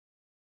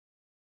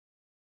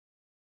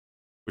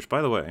 Which,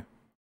 by the way,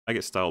 I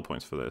get style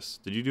points for this.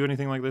 Did you do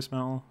anything like this,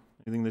 Mel?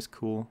 Anything this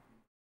cool?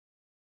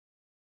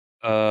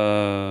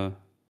 Probably.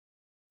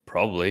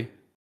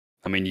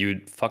 I mean, you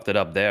fucked it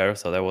up there,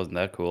 so that wasn't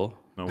that cool.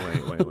 No,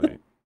 wait.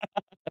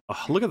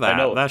 Oh, look at that. I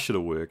know. That should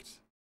have worked.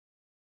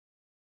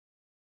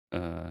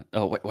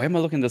 Oh, wait, why am I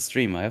looking at the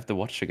stream? I have to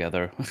watch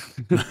together.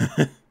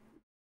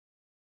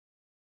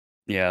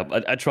 Yeah,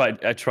 I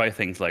try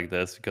things like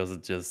this because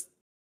it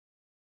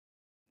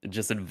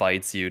just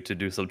invites you to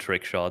do some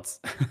trick shots.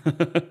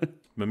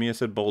 Mamiya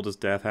said Baldur's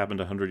death happened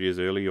 100 years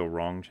early. You're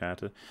wrong,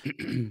 chatter.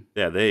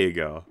 Yeah, there you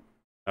go.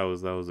 That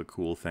was a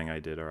cool thing I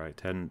did. All right,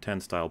 10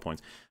 style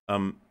points.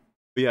 But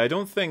yeah, I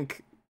don't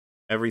think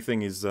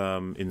everything is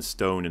in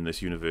stone in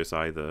this universe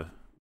either.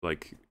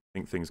 Like, I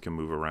think things can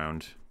move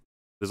around.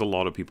 There's a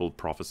lot of people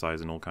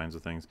prophesizing all kinds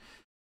of things.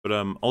 But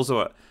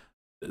also,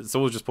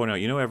 someone was just pointing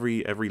out, you know,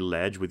 every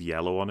ledge with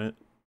yellow on it.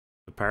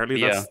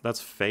 Apparently,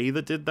 that's Faye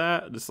that did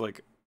that. It's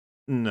like,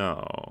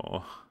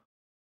 no.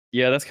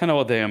 Yeah, that's kind of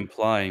what they're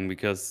implying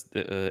because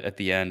at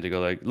the end they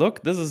go like,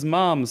 "Look, this is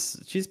Mom's.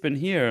 She's been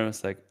here." And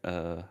it's like,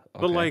 okay.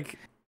 But like,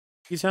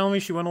 you telling me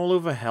she went all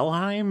over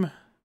Helheim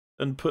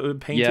and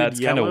painted yeah, it's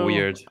yellow? kind of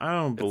weird. I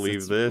don't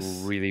believe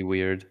this. Really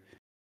weird.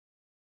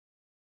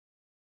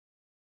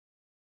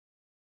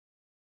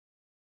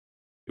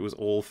 It was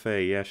all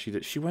Faye. Yeah, she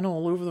did. She went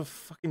all over the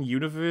fucking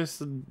universe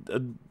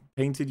and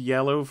painted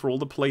yellow for all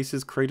the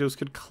places Kratos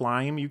could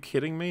climb. You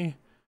kidding me?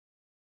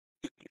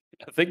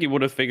 I think he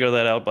would have figured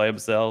that out by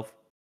himself.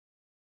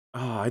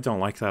 Oh, I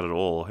don't like that at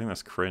all. I think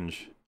that's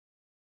cringe.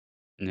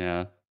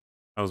 Yeah.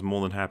 I was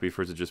more than happy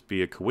for it to just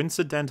be a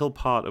coincidental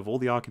part of all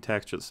the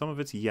architecture. Some of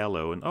it's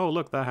yellow, and oh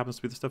look, that happens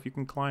to be the stuff you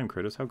can climb,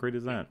 Kratos. How great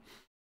is that?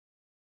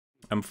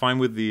 I'm fine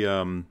with the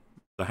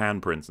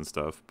handprints and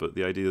stuff, but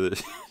the idea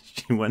that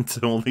she went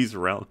to all these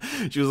realms,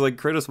 she was like,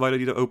 Kratos, why don't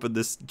you open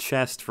this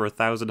chest for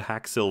 1,000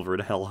 hack silver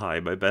at Hell High?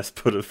 I best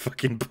put a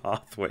fucking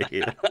pathway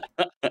here.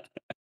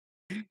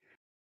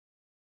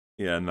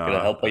 Yeah, no. Gotta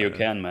help where you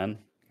can, man.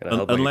 Gotta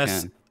help where you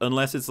can.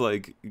 Unless it's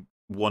like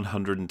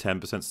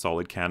 110%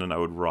 solid canon, I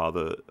would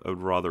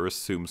rather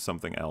assume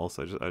something else.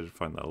 I just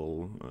find that a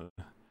little.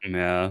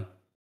 Yeah.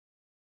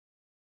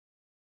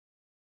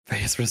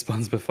 Faye is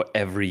responsible for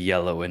every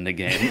yellow in the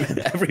game.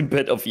 Every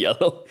bit of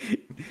yellow.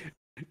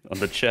 On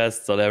the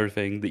chests, on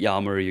everything, the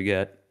armor you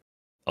get.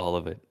 All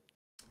of it.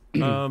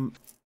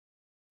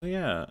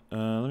 Yeah.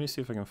 Let me see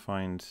if I can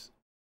find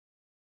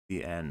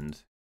the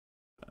end.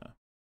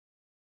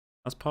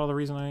 That's part of the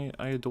reason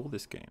I adore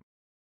this game.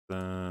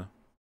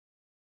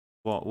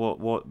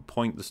 What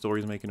point the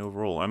story's making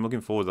overall. I'm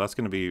looking forward. That's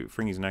going to be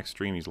Fringy's next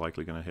stream. He's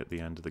likely going to hit the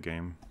end of the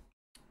game.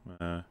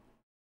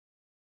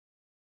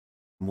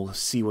 We'll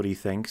see what he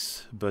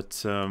thinks.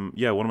 But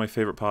yeah, one of my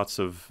favorite parts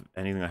of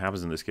anything that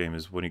happens in this game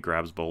is when he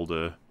grabs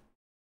Boulder.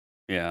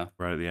 Yeah.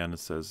 Right at the end, it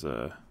says,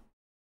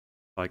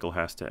 "Cycle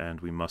has to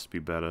end. We must be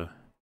better."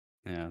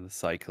 Yeah, the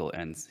cycle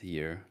ends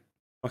here.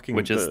 Fucking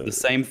Which is the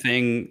same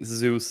thing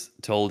Zeus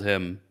told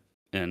him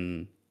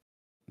in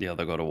the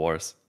other God of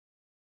Wars.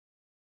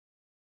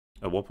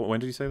 At what point? When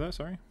did he say that?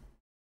 Sorry.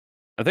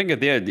 I think at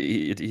the end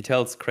he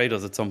tells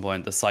Kratos at some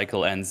point the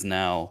cycle ends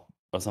now,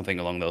 or something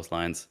along those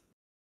lines.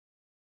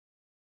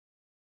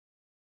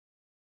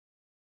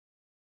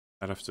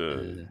 I'd have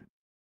to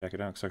check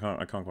it out because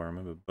I can't quite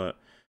remember. But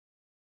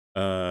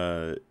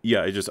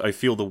yeah, I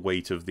feel the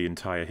weight of the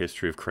entire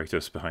history of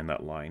Kratos behind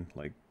that line.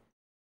 Like,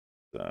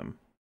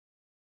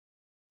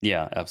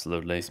 yeah,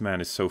 absolutely. This man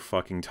is so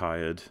fucking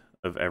tired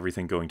of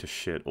everything going to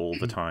shit all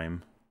the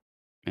time.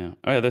 Yeah.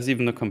 Oh yeah, there's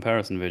even a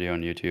comparison video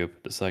on YouTube.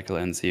 The cycle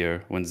ends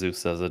here when Zeus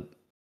says it.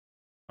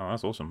 Oh,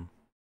 that's awesome.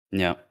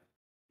 Yeah.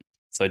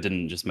 So I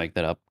didn't just make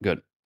that up.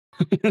 Good.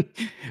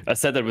 I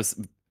said that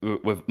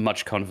with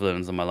much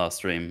confidence on my last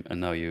stream, and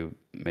now you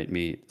made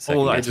me.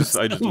 Oh, I just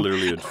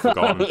literally had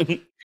forgotten. This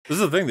is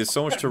the thing. There's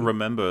so much to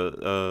remember,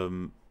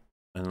 and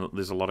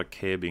there's a lot of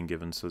care being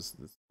given. So there's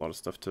a lot of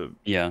stuff to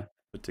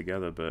put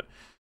together. But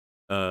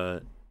oh,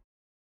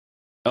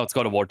 it's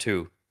God of War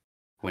 2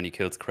 when he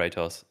kills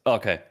Kratos. Oh,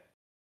 okay,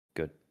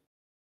 good.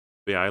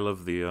 Yeah, I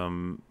love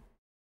the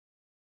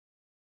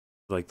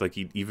like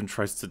he even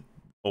tries to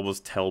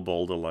almost tell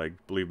Balder, like,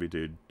 believe me,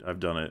 dude,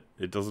 I've done it.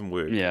 It doesn't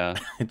work. Yeah.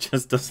 It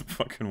just doesn't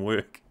fucking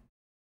work.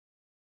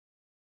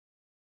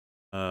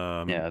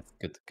 Yeah,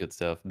 it's good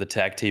stuff. The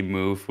tag team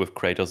move with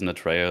Kratos and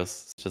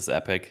Atreus, it's just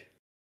epic.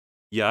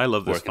 Yeah, I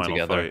love this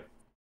final fight.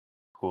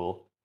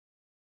 Cool.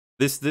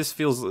 This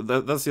feels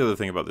that's the other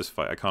thing about this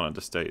fight I can't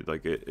understate.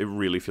 Like it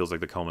really feels like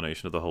the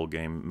culmination of the whole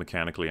game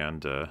mechanically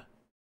and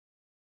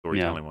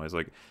storytelling wise.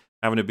 Like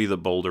having it be that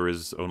Boulder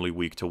is only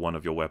weak to one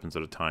of your weapons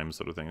at a time,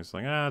 sort of thing. It's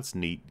like, it's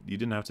neat. You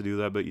didn't have to do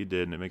that, but you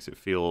did, and it makes it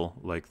feel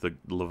like the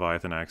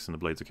Leviathan axe and the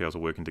Blades of Chaos are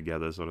working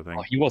together, sort of thing.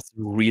 Oh, he was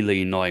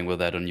really annoying with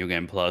that on New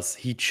Game Plus.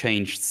 He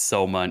changed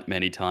so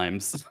many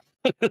times.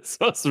 But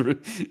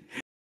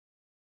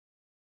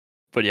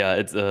yeah,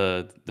 it's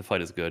the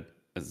fight is good.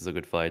 It's a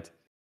good fight.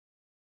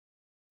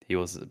 It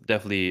was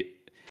definitely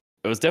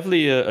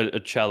a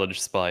challenge,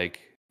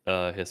 Spike.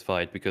 His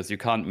fight, because you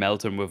can't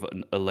melt him with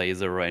a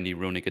laser or any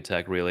runic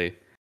attack, really.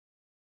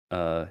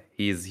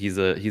 He's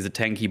a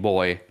tanky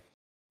boy.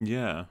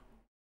 Yeah,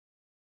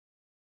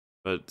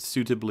 but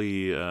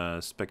suitably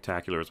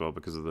spectacular as well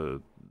because of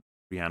the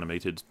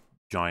reanimated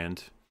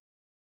giant.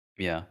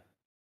 Yeah.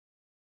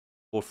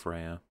 Poor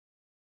Freya,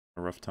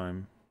 a rough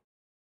time.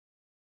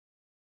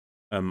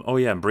 Oh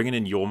yeah, and bringing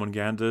in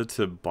Jormungandr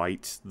to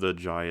bite the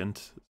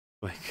giant,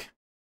 like,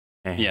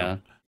 yeah.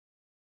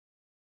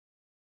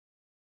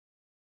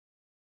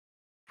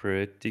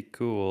 Pretty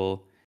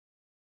cool.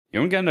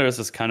 Jormungandr is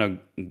just kind of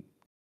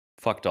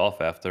fucked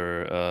off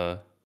after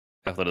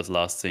this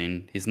last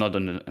scene. He's not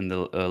in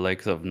the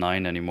Lakes of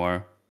Nine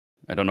anymore.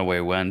 I don't know where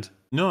he went.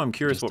 No, I'm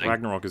curious what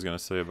Ragnarok is going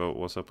to say about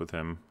what's up with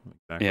him.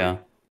 Exactly. Yeah.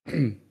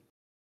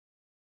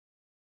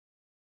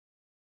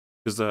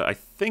 Because I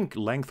think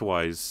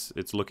lengthwise,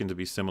 it's looking to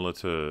be similar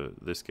to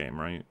this game,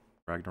 right?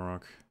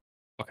 Ragnarok.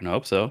 Fucking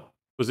hope so. It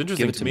was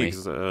interesting to me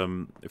because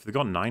if they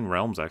got 9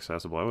 realms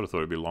accessible, I would have thought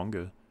it'd be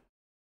longer.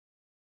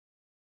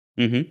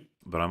 Mm-hmm.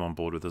 But I'm on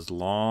board with as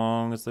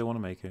long as they want to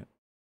make it.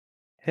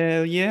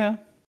 Hell yeah.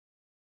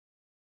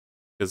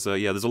 Because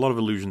yeah, there's a lot of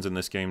allusions in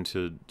this game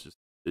to just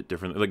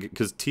different, like,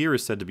 because Tyr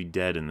is said to be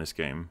dead in this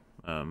game,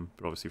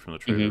 but obviously from the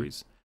trailer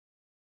he's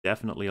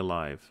definitely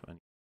alive, and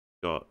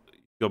got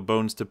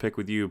bones to pick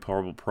with you.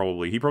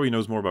 Probably he probably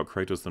knows more about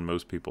Kratos than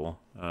most people.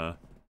 I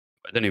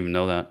didn't even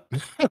know that.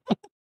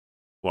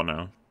 What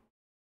now?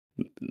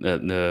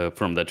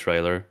 From that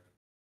trailer,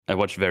 I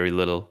watched very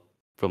little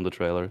from the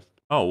trailers.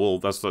 Oh well,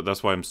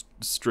 that's why I'm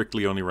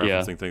strictly only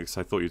referencing things.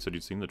 I thought you said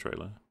you'd seen the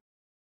trailer.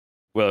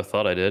 Well, I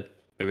thought I did,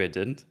 Maybe I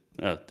didn't.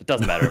 It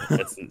doesn't matter.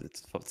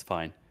 It's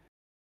fine.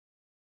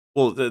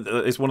 Well,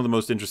 it's one of the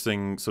most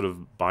interesting sort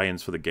of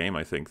buy-ins for the game,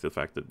 I think, the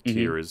fact that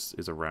Tyr is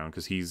around,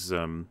 because he's... I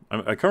can't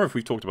remember if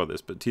we've talked about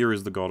this, but Tyr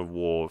is the god of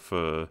war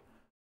for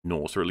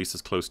Norse, or at least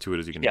as close to it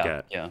as you can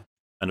get. Yeah.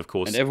 And of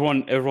course... And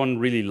everyone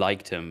really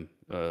liked him.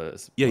 Yeah,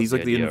 he's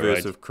like the idea, inverse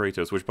right? of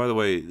Kratos, which, by the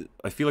way,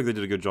 I feel like they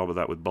did a good job of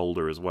that with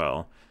Boulder as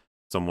well.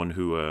 Someone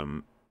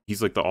who...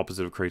 he's like the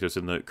opposite of Kratos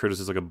in that Kratos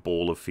is like a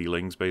ball of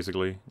feelings,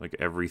 basically. Like,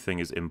 everything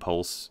is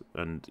impulse,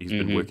 and he's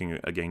been working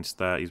against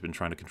that. He's been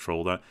trying to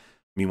control that.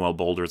 Meanwhile,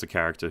 Boulder is a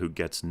character who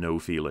gets no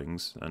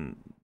feelings, and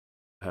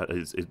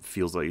it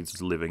feels like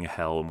he's living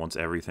hell and wants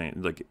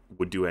everything, like,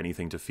 would do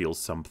anything to feel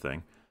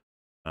something.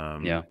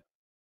 Yeah.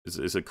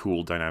 It's a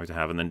cool dynamic to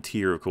have. And then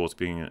Tyr, of course,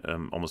 being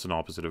almost an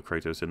opposite of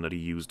Kratos in that he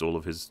used all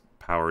of his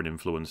power and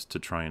influence to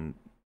try and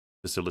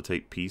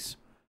facilitate peace,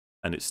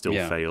 and it still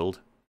failed.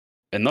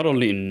 And not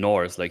only in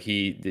Norse, like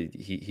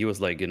he was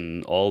like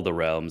in all the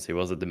realms. He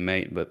was at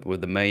but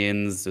with the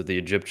Mayans, with the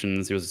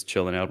Egyptians, he was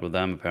chilling out with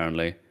them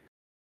apparently.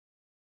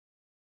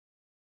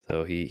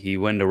 So he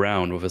went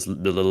around with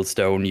the little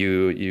stone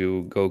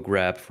you go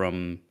grab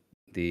from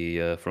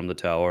the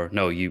tower.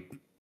 No, you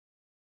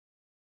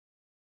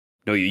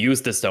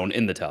use the stone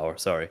in the tower.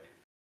 Sorry.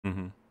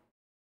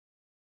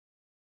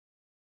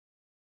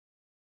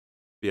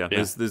 Yeah,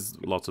 there's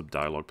lots of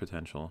dialogue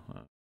potential.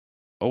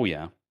 Oh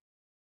yeah.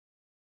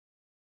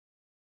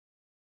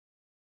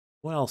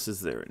 What else is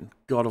there in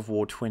God of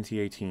War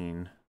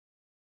 2018?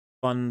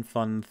 Fun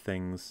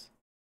things.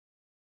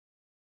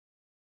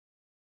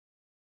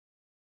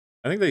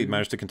 I think they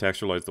managed to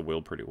contextualize the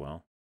will pretty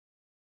well.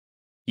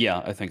 Yeah,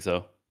 I think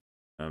so.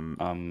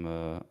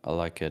 I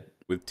like it.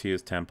 With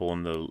Tyr's Temple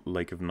and the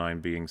Lake of Nine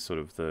being sort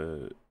of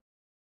the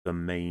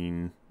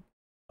main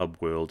hub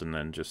world, and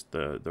then just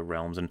the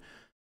realms. And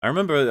I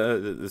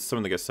remember it's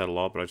something that gets said a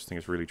lot, but I just think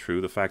it's really true.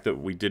 The fact that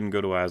we didn't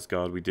go to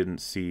Asgard, we didn't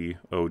see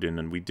Odin,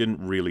 and we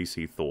didn't really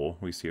see Thor.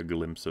 We see a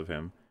glimpse of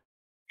him.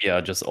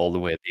 Yeah, just all the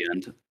way at the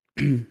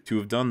end. To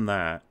have done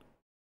that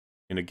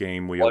in a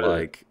game where you're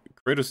like,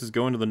 Kratos is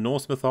going to the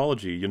Norse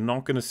mythology. You're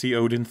not going to see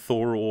Odin,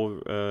 Thor,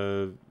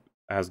 or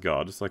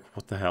Asgard. It's like,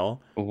 what the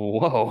hell?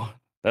 Whoa,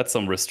 that's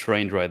some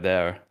restraint right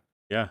there.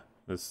 Yeah,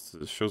 this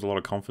shows a lot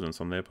of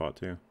confidence on their part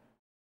too.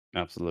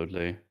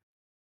 Absolutely.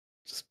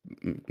 Just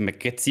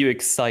gets you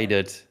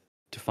excited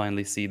to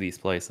finally see these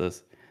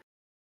places.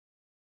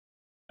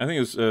 I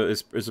think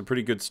it's a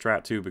pretty good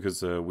strat too,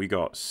 because we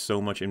got so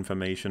much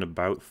information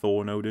about Thor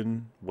and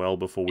Odin well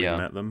before we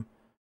met them.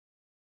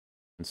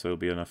 And so it'll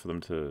be enough for them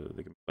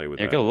they can play with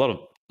that. I got a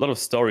lot of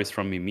stories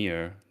from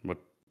Mimir, what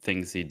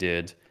things he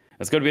did.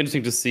 It's going to be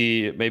interesting to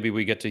see. Maybe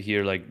we get to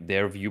hear like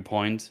their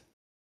viewpoint.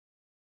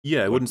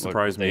 Yeah, it wouldn't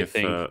surprise me if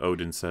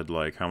Odin said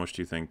like, "How much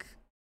do you think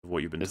of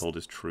what you've been told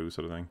is true?"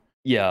 sort of thing.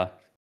 Yeah,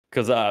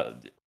 because I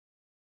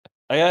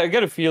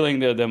get a feeling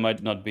that there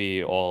might not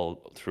be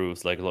all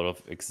truths, like a lot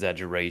of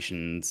exaggeration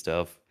and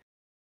stuff.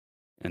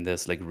 And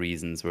there's like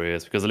reasons where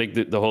it's because like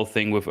the whole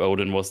thing with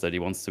Odin was that he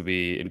wants to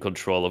be in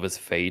control of his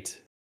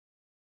fate.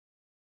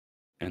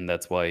 And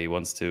that's why he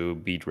wants to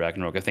beat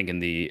Ragnarok, I think in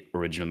the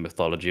original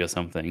mythology or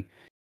something.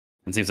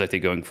 It seems like they're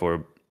going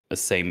for a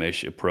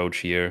same-ish approach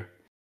here,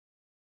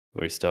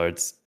 where he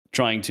starts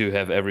trying to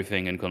have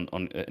everything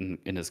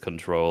in his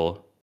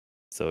control,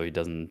 so he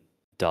doesn't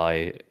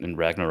die in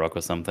Ragnarok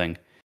or something.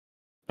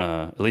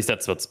 At least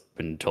that's what's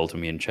been told to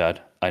me in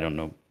chat. I don't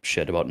know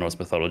shit about Norse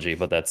mythology,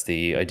 but that's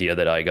the idea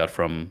that I got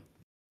from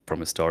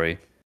his story.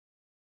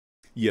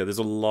 Yeah, there's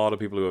a lot of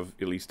people who have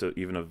at least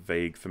even a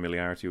vague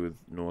familiarity with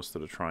Norse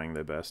that are trying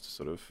their best to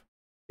sort of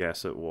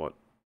guess at what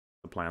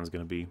the plan's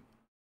going to be.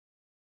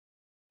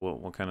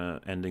 What kind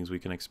of endings we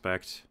can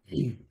expect.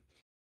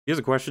 Here's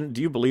a question.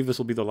 Do you believe this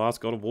will be the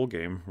last God of War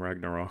game,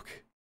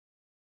 Ragnarok?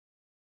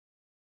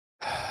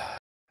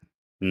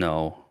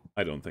 No.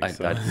 I don't think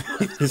so.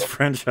 This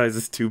franchise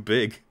is too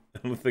big.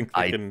 I don't think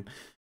they can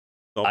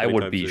stop. I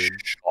would be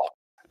shocked.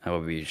 I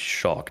would be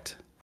shocked.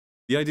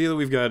 The idea that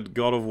we've got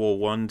God of War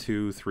 1,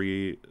 2,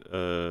 3,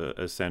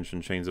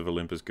 Ascension, Chains of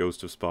Olympus,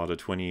 Ghost of Sparta,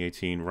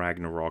 2018,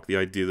 Ragnarok. The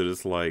idea that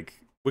it's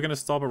like, we're going to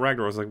stop at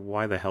Ragnarok. It's like,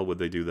 why the hell would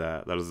they do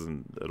that? That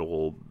doesn't at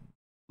all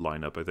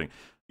line up, I think.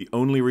 The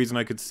only reason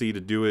I could see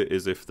to do it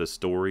is if the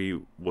story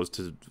was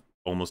to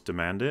almost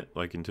demand it,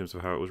 like in terms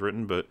of how it was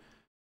written, but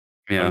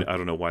yeah. I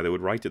don't know why they would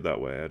write it that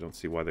way. I don't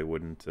see why they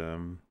wouldn't.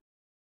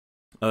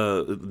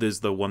 There's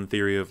the one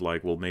theory of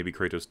like, well, maybe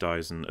Kratos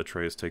dies and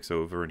Atreus takes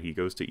over and he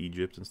goes to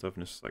Egypt and stuff,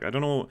 and it's just like, I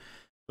don't know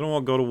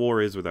what God of War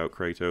is without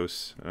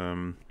Kratos.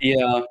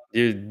 Yeah,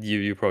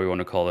 you probably want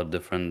to call it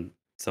different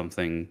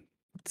something.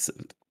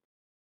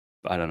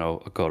 I don't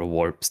know, a God of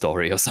War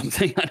story or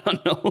something. I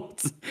don't know.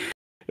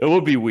 It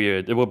would be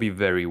weird. It would be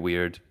very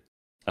weird.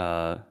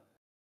 Because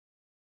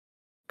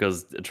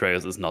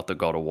Atreus is not the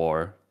God of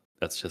War.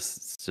 It's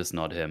just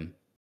not him.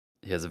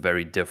 He has a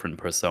very different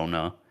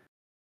persona.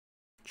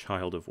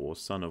 Child of War,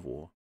 son of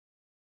war,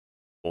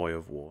 boy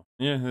of war.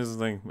 Yeah, this is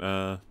the thing.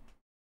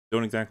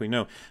 Don't exactly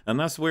know, and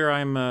that's where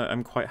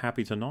I'm quite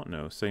happy to not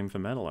know. Same for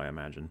Metal, I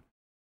imagine.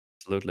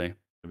 Absolutely.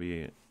 It'll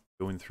be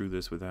going through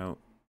this without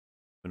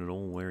knowing at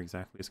all where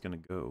exactly it's going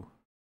to go.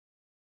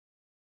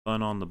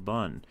 Fun on the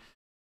bun.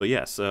 But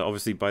yes,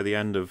 obviously by the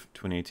end of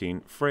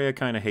 2018, Freya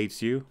kind of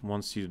hates you,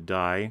 wants you to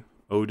die.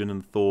 Odin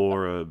and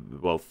Thor,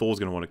 well, Thor's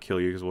going to want to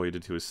kill you because what you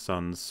did to his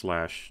son /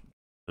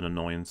 an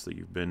annoyance that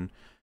you've been.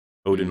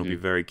 Odin will be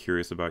very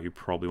curious about you,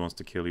 probably wants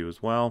to kill you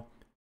as well.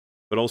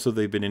 But also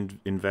they've been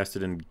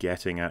invested in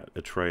getting at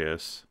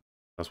Atreus.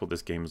 That's what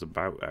this game is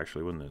about,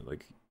 actually, wasn't it?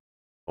 Like,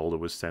 Baldur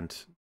was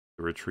sent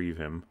to retrieve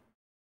him.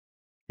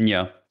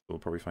 Yeah. We'll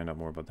probably find out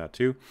more about that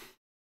too.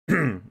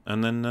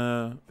 And then,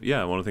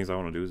 yeah, one of the things I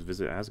want to do is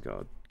visit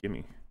Asgard.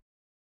 Gimme.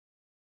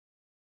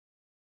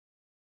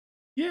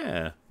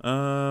 Yeah.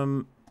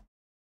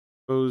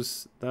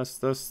 Suppose that's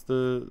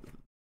the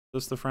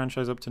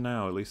franchise up to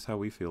now, at least how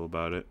we feel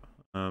about it.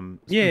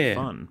 It's been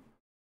fun.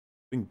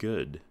 It's been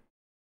good.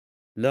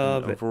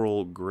 Love it.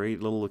 Overall,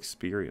 great little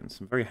experience.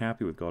 I'm very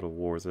happy with God of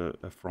War as a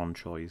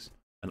franchise,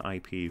 an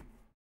IP.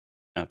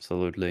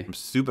 Absolutely. I'm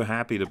super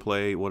happy to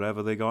play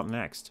whatever they got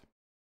next.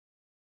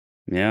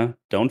 Yeah.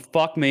 Don't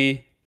fuck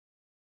me.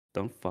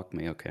 Don't fuck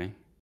me, okay?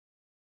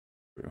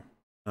 True.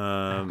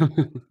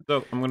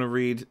 So I'm gonna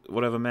read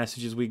whatever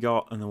messages we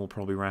got, and then we'll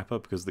probably wrap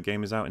up because the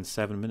game is out in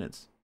 7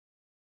 minutes.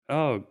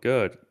 Oh,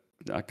 good.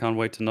 I can't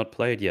wait to not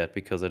play it yet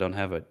because I don't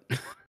have it.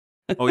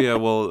 Oh yeah,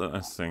 well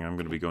that's the thing. I'm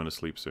gonna be going to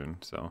sleep soon,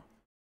 so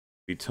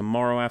be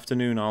tomorrow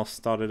afternoon. I'll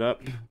start it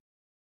up.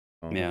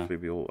 Yeah.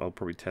 I'll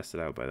probably test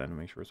it out by then and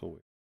make sure it's all.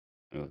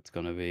 Oh, it's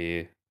gonna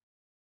be.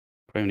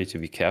 Probably need to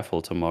be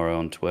careful tomorrow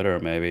on Twitter.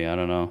 Maybe, I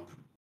don't know.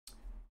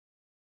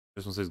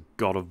 This one says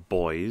God of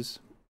Boys.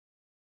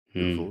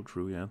 Beautiful,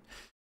 true, yeah.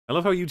 I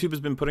love how YouTube has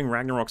been putting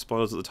Ragnarok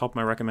spoilers at the top of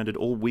my recommended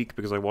all week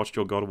because I watched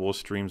your God of War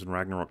streams and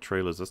Ragnarok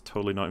trailers. That's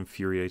totally not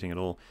infuriating at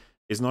all.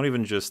 It's not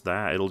even just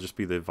that, it'll just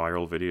be the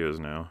viral videos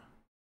now.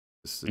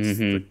 It's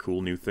the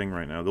cool new thing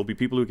right now. There'll be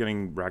people who are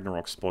getting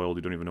Ragnarok spoiled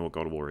who don't even know what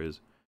God of War is.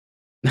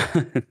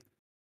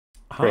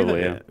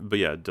 Probably, yeah. But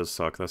yeah, it does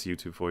suck. That's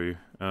YouTube for you.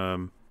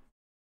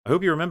 I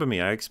hope you remember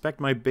me. I expect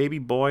my baby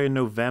boy in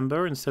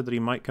November and said that he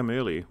might come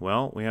early.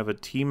 Well, we have a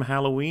Team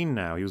Halloween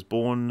now. He was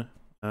born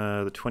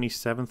the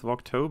 27th of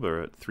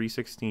October at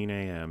 3:16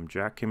 a.m.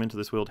 Jack came into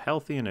this world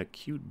healthy and a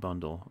cute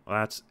bundle.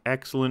 That's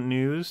excellent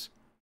news.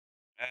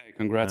 Hey,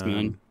 congrats,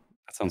 man.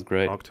 That sounds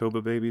great.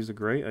 October babies are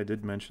great. I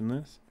did mention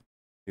this.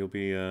 He'll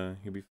be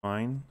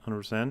fine,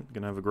 100%.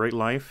 Gonna have a great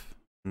life.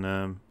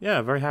 And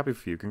yeah, very happy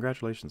for you.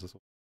 Congratulations. That's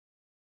all.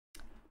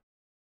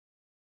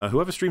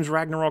 Whoever streams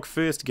Ragnarok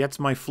first gets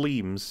my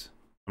fleams.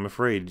 I'm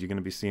afraid you're going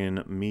to be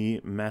seeing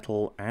me,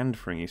 Metal, and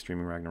Fringy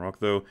streaming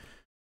Ragnarok. Though,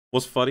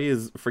 what's funny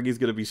is Fringy's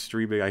going to be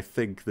streaming, I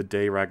think, the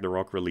day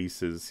Ragnarok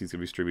releases. He's going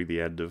to be streaming the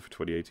end of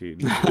 2018.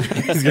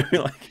 He's going to be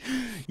like,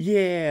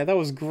 yeah, that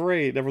was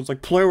great. And everyone's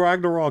like, play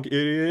Ragnarok,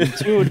 idiot.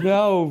 Dude,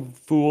 no,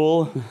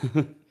 fool.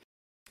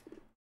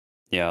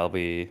 Yeah, I'll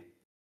be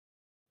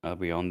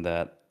on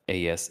that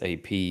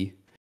ASAP.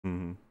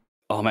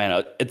 Oh,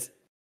 man,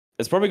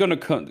 It's probably going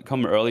to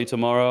come early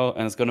tomorrow,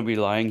 and it's going to be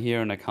lying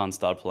here, and I can't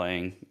start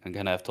playing. I'm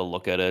going to have to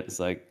look at it. It's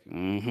like,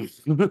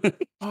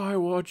 I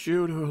want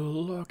you to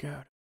look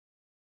at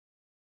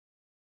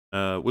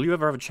it. Will you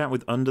ever have a chat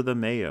with Under the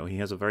Mayo? He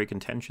has a very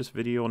contentious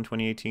video on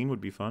 2018.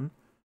 Would be fun.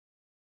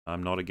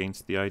 I'm not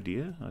against the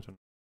idea.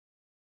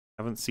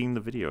 Haven't seen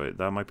the video.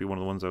 That might be one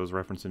of the ones I was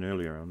referencing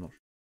earlier. I'm not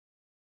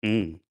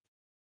sure.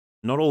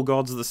 Not all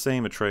gods are the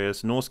same,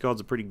 Atreus. Norse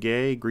gods are pretty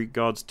gay, Greek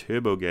gods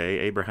turbo gay,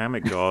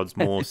 Abrahamic gods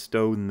more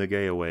stone the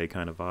gay away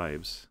kind of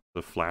vibes.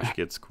 The Flash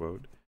Gets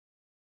quote.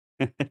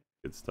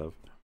 Good stuff.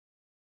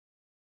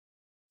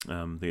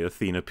 The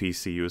Athena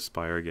PC you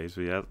aspire gays. So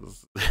yeah,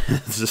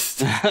 it's just...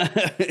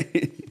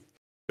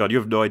 God, you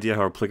have no idea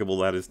how applicable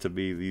that is to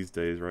me these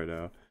days right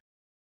now.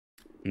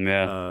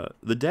 Yeah.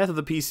 The death of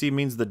the PC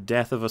means the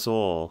death of us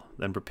all.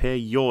 Then prepare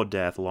your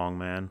death, long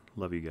man.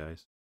 Love you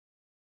guys.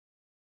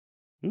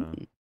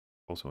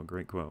 Also a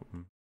great quote.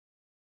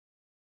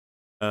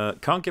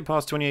 Can't get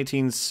past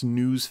 2018's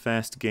snooze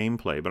fest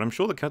gameplay, but I'm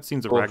sure the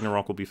cutscenes of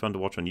Ragnarok will be fun to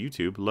watch on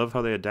YouTube. Love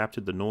how they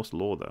adapted the Norse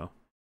lore, though.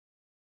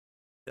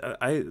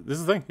 This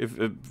is the thing. If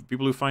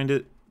people who find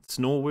it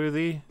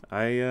snore-worthy,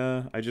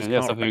 I just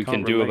can't. Something you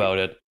can relate. do about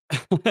it.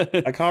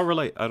 I can't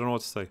relate. I don't know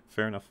what to say.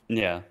 Fair enough.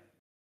 Yeah.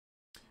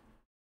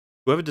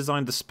 Whoever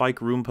designed the Spike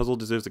Room puzzle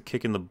deserves a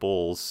kick in the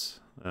balls.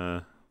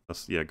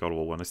 Yeah, God of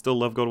War 1. I still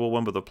love God of War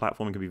 1, but the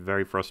platforming can be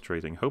very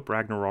frustrating. Hope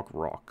Ragnarok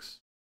rocks.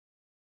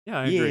 Yeah,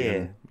 I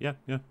agree. Yeah,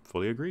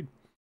 fully agreed.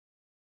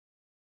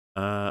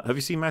 Have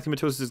you seen Matthew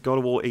Matos's God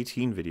of War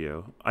 18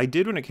 video? I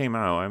did when it came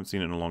out. I haven't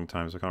seen it in a long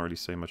time, so I can't really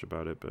say much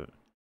about it, but...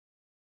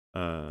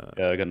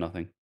 yeah, I got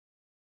nothing.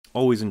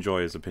 Always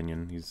enjoy his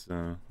opinion. He's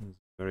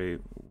very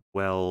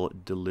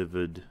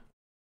well-delivered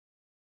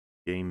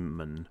game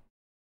man.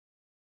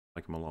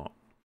 Like him a lot.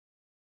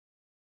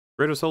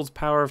 Kratos holds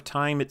power of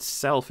time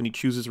itself, and he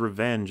chooses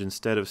revenge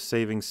instead of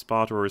saving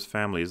Sparta or his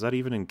family. Is that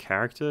even in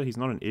character? He's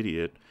not an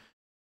idiot.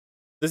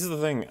 This is the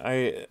thing.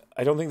 I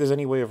don't think there's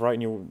any way of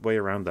writing your way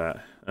around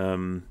that.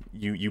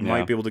 You might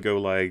Yeah. be able to go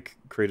like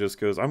Kratos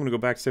goes, I'm gonna go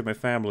back to save my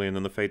family, and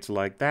then the Fates are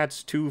like,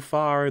 that's too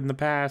far in the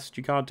past.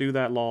 You can't do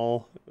that,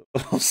 lol,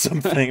 or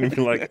something. And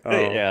be like, oh,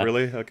 Yeah.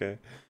 really? Okay.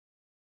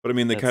 But I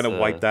mean, they kind That's of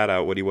wiped that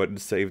out when he went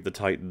and saved the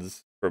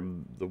Titans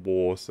from the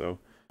war. So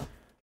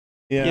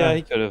yeah, yeah,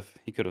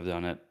 he could have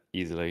done it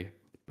easily.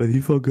 but he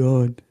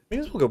forgot. May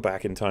as well go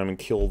back in time and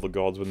kill the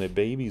gods when they're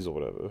babies or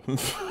whatever.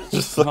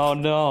 Just like, Oh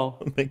no,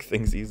 make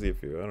things easier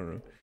for you. I don't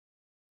know.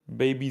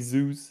 baby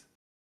Zeus.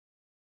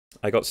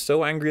 I got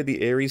so angry at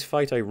the Ares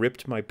fight, I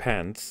ripped my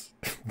pants.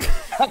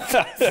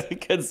 I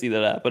can see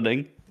that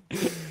happening.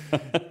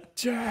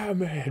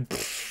 Damn it.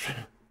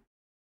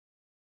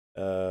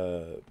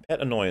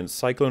 Pet annoyance.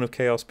 Cyclone of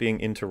chaos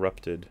being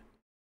interrupted.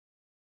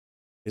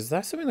 Is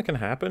that something that can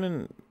happen?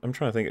 And I'm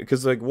trying to think,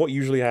 because like what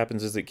usually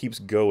happens is it keeps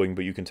going,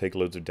 but you can take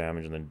loads of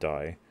damage and then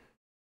die.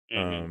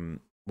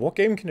 What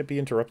game can it be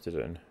interrupted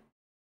in?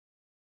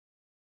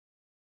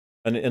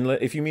 And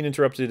if you mean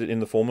interrupted in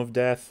the form of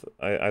death,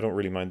 I don't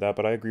really mind that,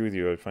 but I agree with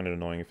you. I find it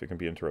annoying if it can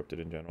be interrupted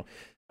in general.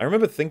 I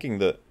remember thinking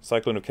that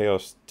Cyclone of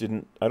Chaos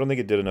I don't think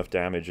it did enough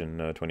damage in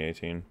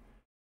 2018.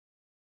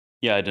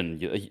 Yeah, I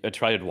didn't. I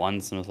tried it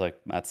once and I was like,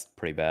 that's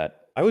pretty bad.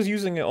 I was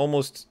using it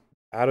almost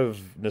out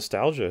of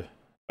nostalgia.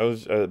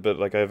 But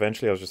like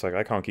eventually I was just like,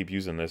 I can't keep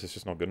using this. It's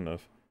just not good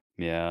enough.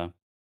 Yeah.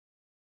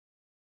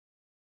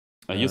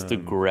 I used to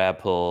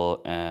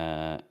grapple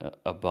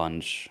a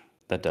bunch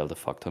that dealt a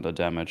fuck ton of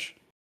damage.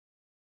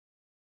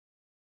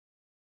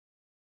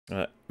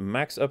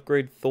 Max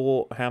upgrade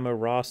Thor hammer,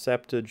 Ra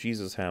scepter,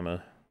 Jesus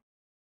hammer.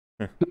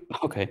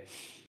 Okay.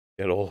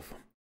 Get all of them.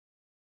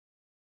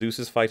 Zeus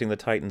is fighting the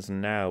Titans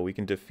now. We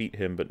can defeat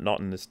him, but not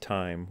in this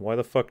time. Why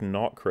the fuck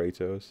not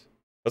Kratos?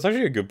 That's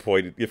actually a good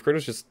point. If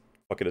Kratos just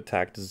fucking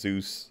attacked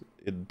Zeus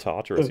in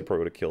Tartarus, he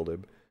probably would have killed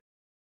him.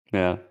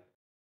 Yeah.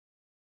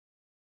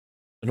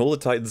 And all the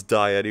Titans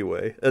die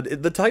anyway. And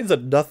the Titans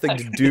had nothing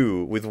to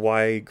do with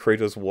why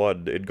Kratos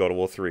won in God of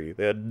War 3.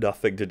 They had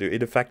nothing to do.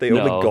 In fact, they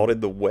only got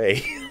in the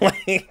way. Like,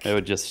 it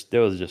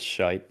was just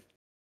shite.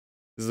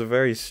 This is a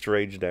very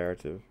strange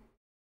narrative.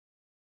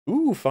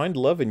 Ooh, find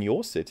love in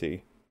your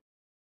city.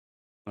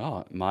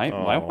 Oh, my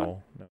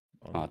one? No.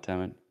 Oh,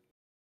 damn it.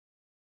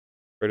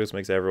 Kratos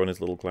makes everyone his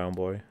little clown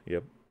boy.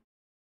 Yep.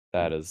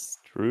 That is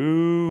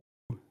true.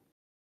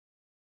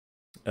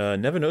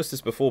 Never noticed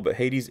this before, but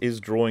Hades is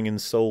drawing in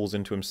souls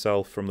into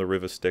himself from the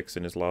river Styx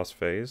in his last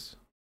phase.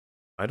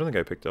 I don't think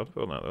I picked up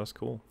on that. That's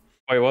cool.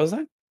 Wait, what was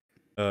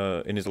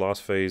that? In his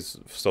last phase,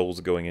 souls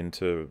are going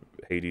into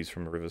Hades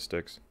from the river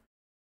Styx.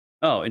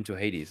 Oh, into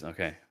Hades.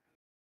 Okay.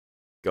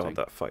 God,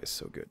 that fight is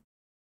so good.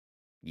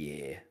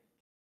 Yeah.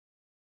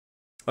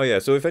 Oh yeah,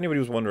 so if anybody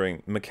was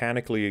wondering,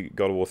 mechanically,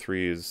 God of War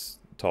 3 is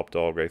top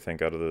dog, I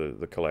think, out of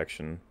the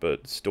collection.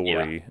 But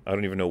story, I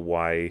don't even know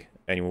why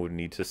anyone would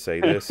need to say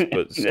this,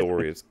 but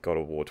story is God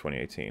of War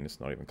 2018. It's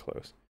not even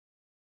close.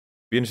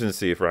 Be interesting to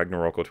see if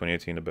Ragnarok or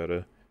 2018 are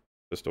better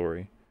for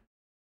story.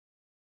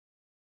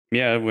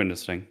 Yeah,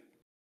 interesting.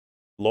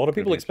 A lot of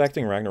people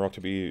expecting Ragnarok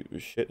to be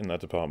shit in that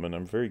department.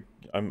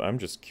 I'm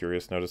just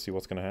curious now to see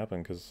what's going to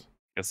happen, because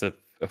I guess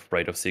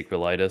afraid of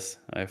sequelitis.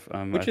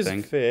 which I is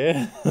think.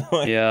 fair.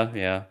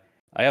 Yeah.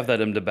 I have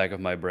that in the back of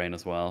my brain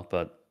as well,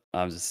 but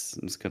I'm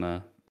just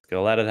gonna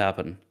let it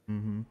happen.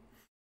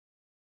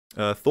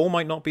 Thor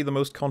might not be the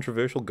most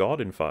controversial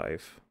god in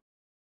 5.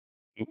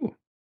 Ooh.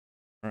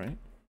 All right.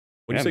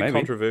 When you say maybe.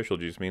 controversial,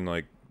 do you just mean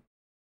like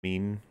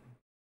mean,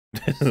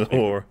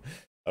 or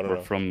I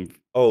don't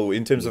know?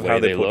 In terms of how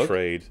they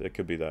portrayed, it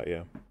could be that.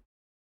 Yeah.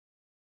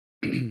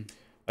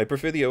 I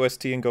prefer the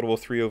OST in God of War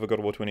 3 over God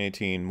of War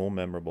 2018. More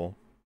memorable.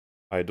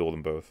 I adore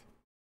them both.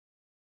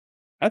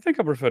 I think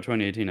I prefer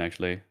 2018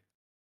 actually.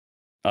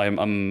 I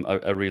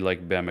really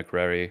like Bear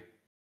McCreary.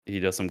 He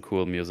does some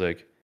cool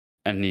music,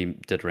 and he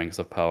did Rings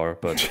of Power.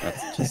 But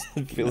that's just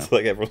it feels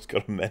like everyone's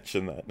got to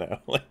mention that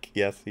now. Like,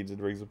 yes, he did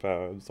Rings of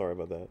Power. I'm sorry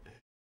about that.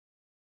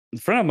 A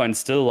friend of mine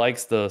still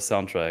likes the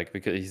soundtrack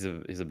because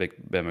he's a big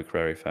Bear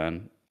McCreary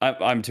fan.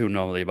 I'm too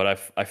normally, but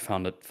I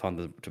found it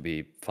to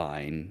be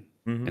fine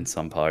in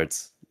some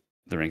parts.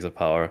 The Rings of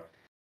Power.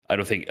 I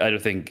don't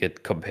think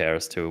it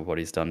compares to what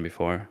he's done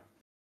before.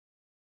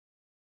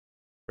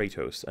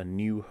 Kratos, A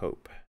New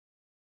Hope.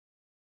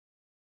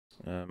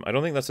 I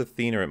don't think that's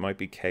Athena. It might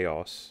be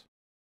Chaos.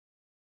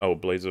 Oh,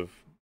 Blades of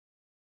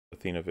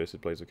Athena versus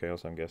Blades of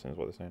Chaos, I'm guessing is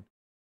what they're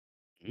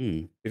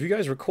saying. If you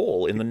guys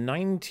recall, in the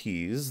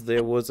 90s,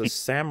 there was a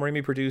Sam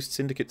Raimi produced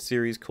syndicate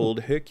series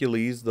called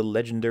Hercules: The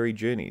Legendary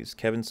Journeys.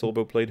 Kevin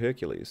Sorbo played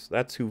Hercules.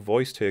 That's who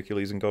voiced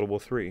Hercules in God of War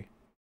 3.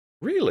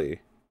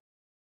 Really?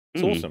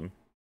 It's awesome.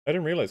 I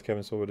didn't realize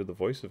Kevin Sorbo did the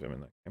voice of him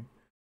in that game.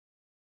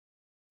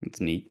 It's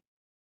neat.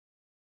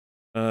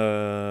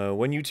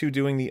 When you two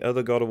doing the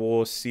other God of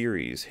War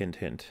series? Hint,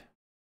 hint.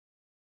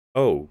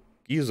 Oh,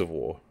 Gears of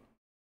War.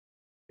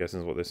 I guess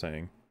is what they're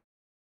saying.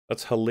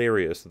 That's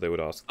hilarious that they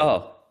would ask that.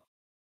 Oh.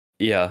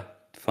 Yeah,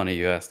 funny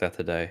you asked that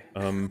today.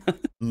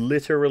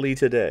 Literally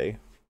today,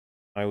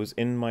 I was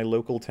in my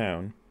local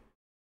town.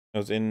 I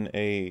was in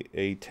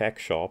a tech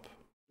shop,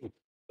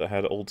 that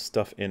had old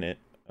stuff in it,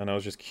 and I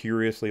was just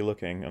curiously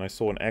looking, and I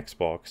saw an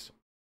Xbox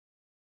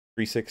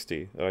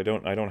 360 that I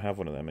don't have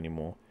one of them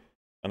anymore.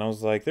 And I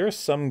was like, there are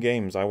some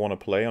games I want to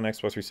play on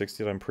Xbox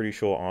 360 that I'm pretty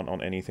sure aren't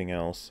on anything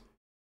else.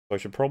 So I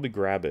should probably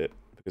grab it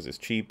because it's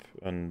cheap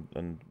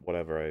and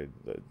whatever.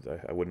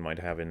 I wouldn't mind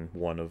having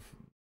one of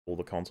all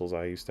the consoles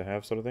I used to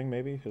have, sort of thing,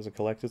 maybe as a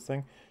collector's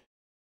thing.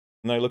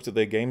 And I looked at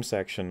their game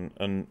section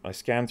and I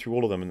scanned through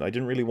all of them, and I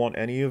didn't really want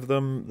any of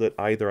them that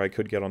either I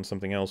could get on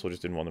something else or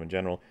just didn't want them in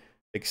general.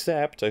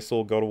 Except I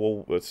saw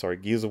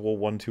Gears of War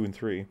 1, 2, and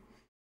 3. And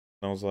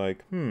I was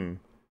like,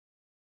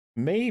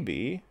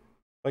 maybe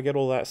if I get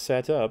all that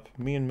set up,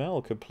 me and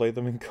Mel could play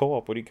them in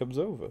co-op when he comes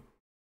over.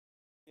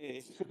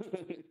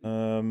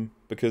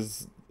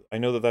 Because I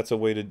know that that's a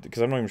way to...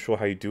 Because I'm not even sure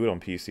how you do it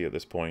on PC at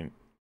this point.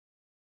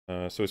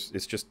 So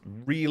it's just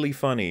really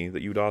funny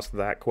that you'd ask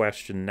that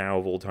question now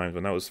of all times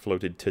when that was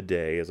floated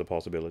today as a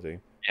possibility.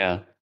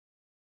 Yeah.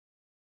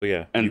 But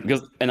yeah.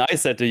 And I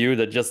said to you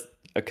that just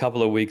a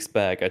couple of weeks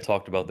back I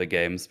talked about the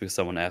games because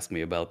someone asked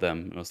me about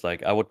them. And I was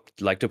like, I would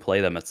like to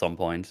play them at some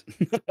point.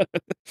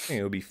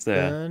 It would be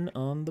fun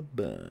on the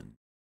burn.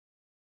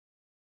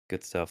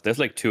 Good stuff. There's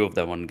like 2 of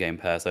them on Game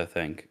Pass, I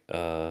think.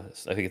 I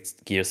think it's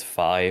Gears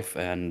 5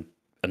 and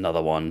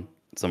another one.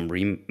 Some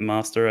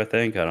remaster, I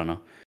think. I don't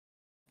know.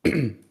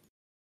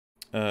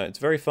 It's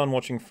very fun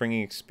watching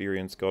Fringy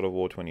experience God of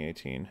War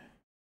 2018.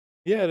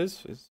 Yeah, it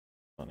is. It's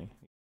funny.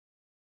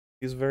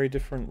 It's a very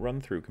different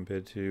run-through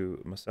compared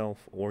to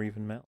myself or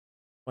even Mel.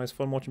 Why it's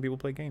fun watching people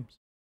play games.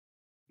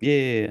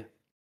 Yeah.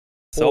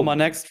 Soma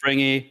next,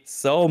 Fringy.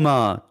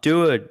 Soma.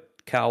 Do it,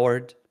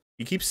 coward.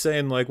 You keep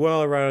saying, like,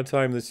 well, I ran out of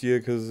time this year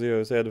because,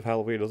 it's the end of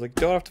Halloween. I was like,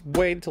 don't have to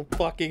wait until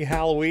fucking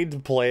Halloween to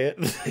play it.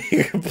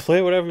 You can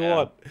play whatever you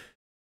want.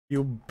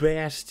 You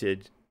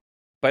bastard.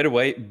 By the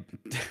way,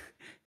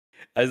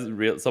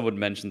 someone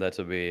mentioned that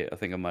to me, I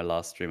think on my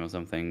last stream or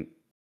something.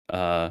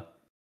 The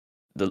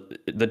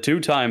 2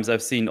 times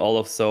I've seen all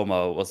of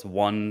Soma was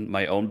one,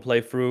 my own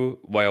playthrough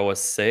where I was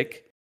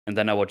sick, and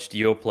then I watched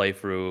your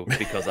playthrough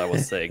because I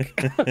was sick.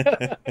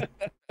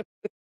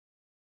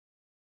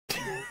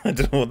 I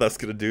don't know what that's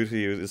gonna do to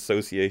you,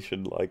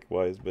 association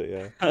likewise, but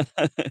yeah.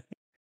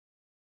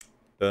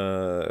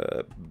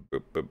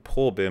 But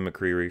poor Bear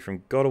McCreary,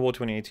 from God of War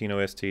 2018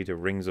 OST to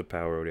Rings of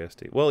Power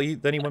OST. Well,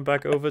 then he went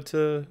back over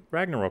to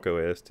Ragnarok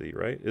OST,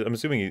 right? I'm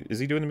assuming is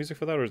he doing the music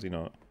for that, or is he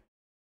not?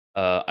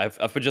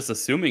 I've been just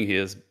assuming he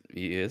is.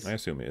 I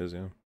assume he is,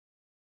 yeah.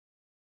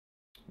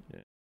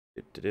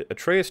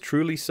 Atreus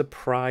truly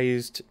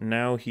surprised.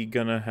 Now he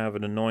gonna have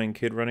an annoying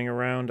kid running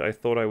around. I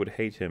thought I would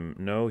hate him.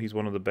 No, he's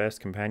one of the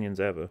best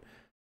companions ever.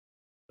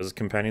 As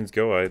companions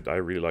go, I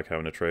really like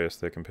having Atreus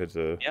there compared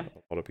to a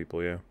lot of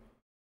people, yeah.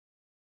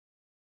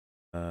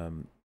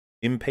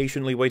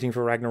 Impatiently waiting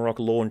for Ragnarok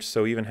launch,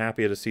 so even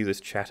happier to see this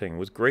chatting.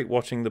 Was great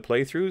watching the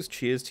playthroughs.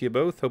 Cheers to you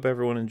both. Hope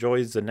everyone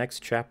enjoys the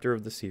next chapter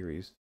of the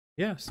series.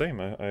 Yeah, same.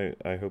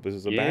 I hope this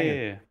is a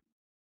banger.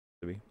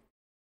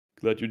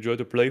 Glad you enjoyed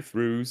the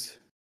playthroughs.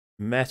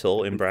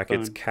 Metal, in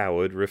brackets,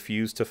 coward,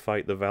 refused to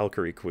fight the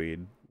Valkyrie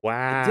Queen.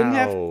 Wow. I didn't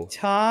have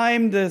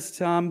time this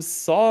time,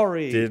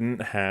 sorry.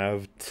 Didn't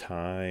have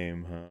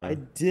time, huh? I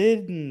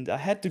didn't. I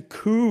had to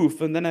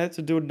coof, and then I had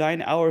to do a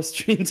 9-hour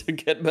stream to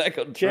get back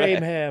on track.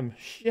 Shame him.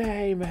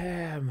 Shame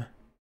him.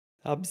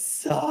 I'm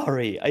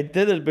sorry. I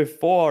did it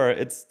before.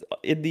 It's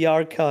in the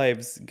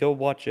archives. Go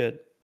watch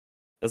it.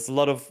 There's a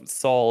lot of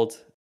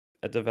salt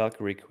at the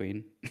Valkyrie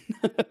Queen.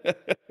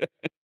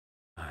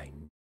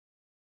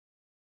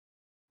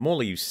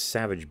 MauLer, you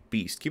savage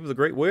beast. Keep up the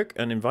great work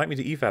and invite me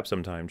to EFAP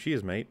sometime.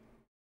 Cheers, mate.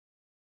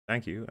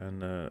 Thank you.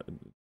 And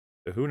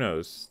who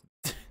knows?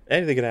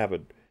 Anything could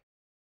happen.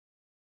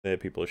 There,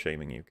 people are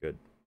shaming you. Good.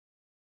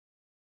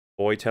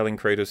 Boy telling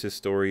Kratos his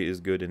story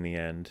is good in the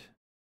end.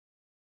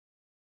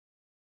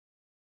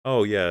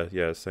 Oh,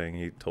 yeah, saying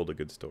he told a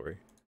good story.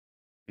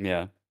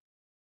 Yeah.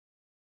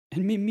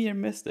 And Mimir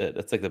missed it.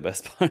 That's like the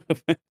best part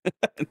of it.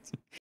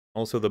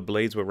 Also, the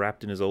blades were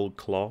wrapped in his old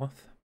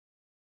cloth.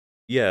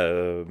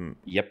 Yeah.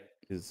 Yep.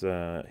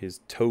 His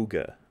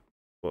toga.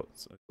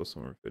 What's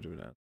someone referred to it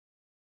as?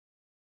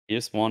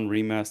 Gears 1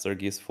 Remaster,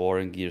 Gears 4,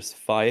 and Gears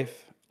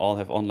 5 all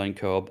have online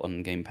co-op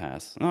on Game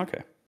Pass.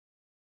 Okay.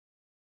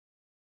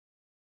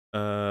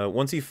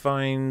 Once he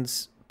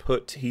finds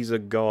he's a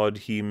god,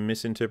 he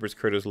misinterprets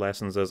Kratos'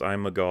 lessons as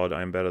I'm a god,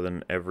 I'm better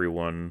than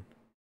everyone.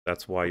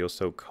 That's why you're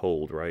so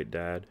cold, right,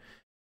 Dad?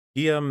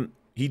 He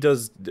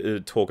does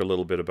talk a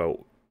little bit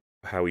about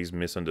how he's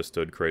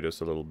misunderstood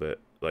Kratos a little bit.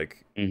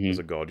 Like, as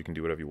a god, you can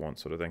do whatever you want,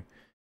 sort of thing.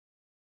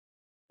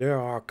 There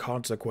are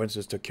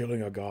consequences to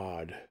killing a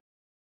god.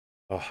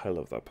 Oh, I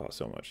love that part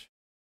so much.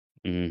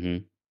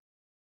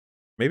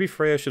 Maybe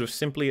Freya should have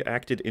simply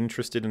acted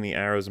interested in the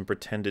arrows and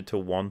pretended to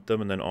want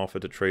them and then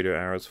offered to trade her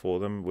arrows for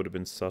them. Would have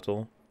been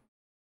subtle.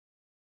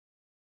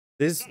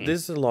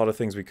 There's a lot of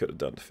things we could have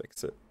done to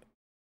fix it.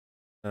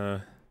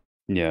 Yeah,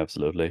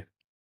 absolutely.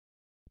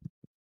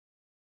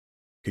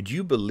 Could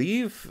y'all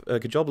believe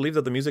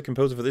that the music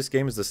composer for this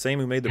game is the same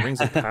who made the Rings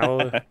of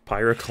Power,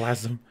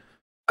 Pyroclasm?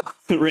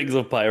 Rings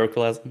of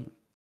Pyroclasm.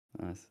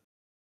 Nice.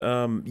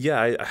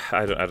 Yeah,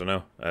 I don't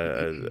know.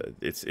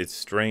 It's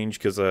strange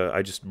because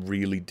I just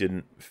really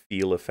didn't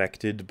feel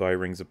affected by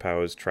Rings of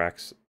Power's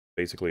tracks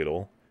basically at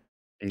all.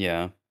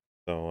 Yeah.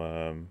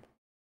 So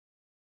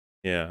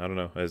yeah, I don't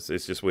know. It's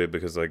just weird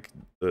because like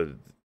the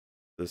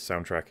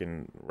soundtrack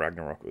in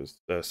Ragnarok was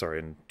sorry,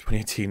 in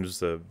 2018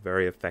 was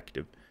very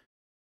effective.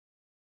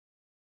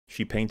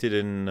 She painted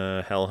in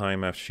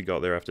Helheim after she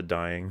got there after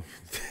dying.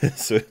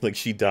 So like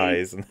she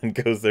dies and then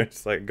goes there.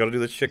 It's like gotta do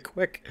this shit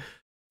quick.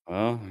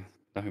 Well,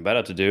 nothing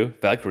better to do.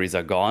 Valkyries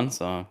are gone,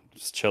 so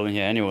just chilling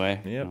here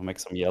anyway. Yep. I'll make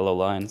some yellow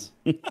lines.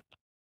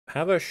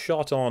 Have a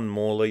shot on,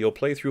 MauLer. Your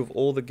playthrough of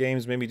all the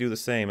games made me do the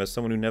same. As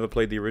someone who never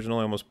played the original,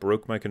 I almost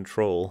broke my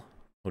control.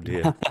 Oh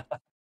dear.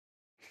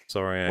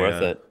 Sorry,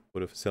 Worth I it.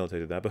 would have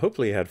facilitated that, but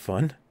hopefully you had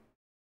fun.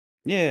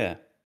 Yeah.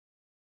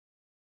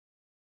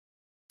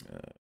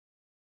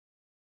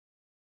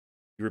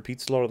 He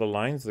repeats a lot of the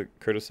lines that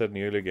Curtis said in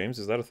the earlier games.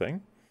 Is that a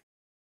thing?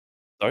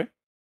 Sorry?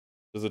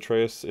 Does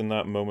Atreus, in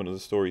that moment of the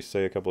story,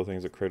 say a couple of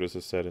things that Kratos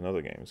has said in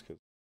other games? Cause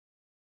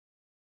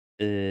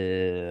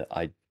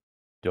I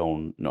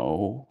don't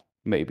know.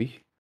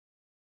 Maybe.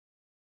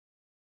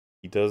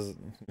 he does.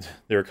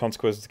 There are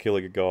consequences to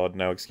killing a god.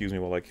 Now excuse me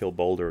while I kill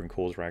Balder and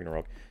cause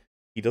Ragnarok.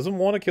 He doesn't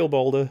want to kill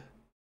Balder.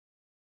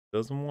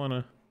 Doesn't want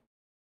to.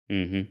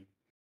 Mm-hmm.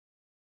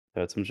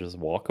 Let him just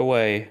walk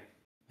away,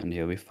 and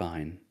he'll be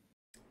fine.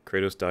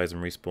 Kratos dies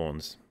and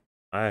respawns.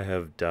 I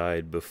have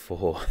died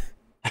before.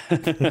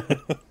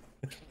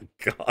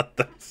 God,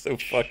 that's so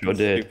fucking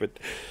stupid.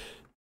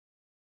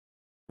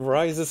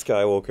 Rise of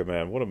Skywalker,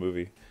 man. What a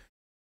movie.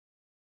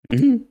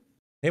 Mm-hmm.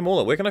 Hey,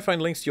 MauLer, where can I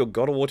find links to your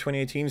God of War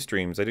 2018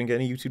 streams? I didn't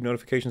get any YouTube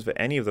notifications for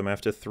any of them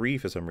after 3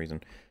 for some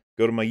reason.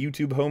 Go to my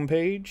YouTube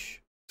homepage,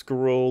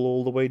 scroll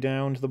all the way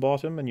down to the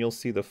bottom, and you'll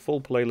see the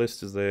full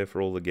playlist is there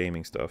for all the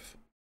gaming stuff.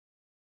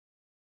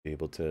 Be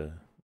able to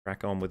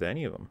crack on with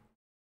any of them.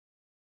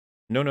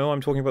 No,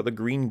 I'm talking about the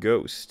Green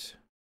Ghost.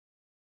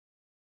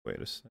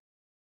 Wait a sec.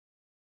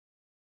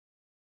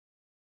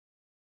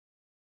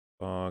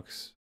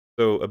 Box.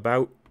 So,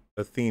 about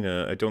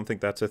Athena, I don't think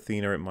that's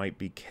Athena, it might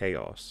be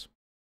Chaos.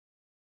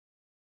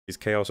 Is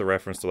Chaos a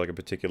reference to like a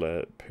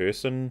particular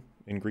person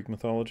in Greek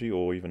mythology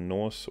or even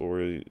Norse,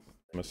 or I'm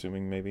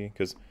assuming maybe?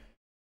 Because,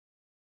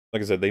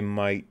 like I said, they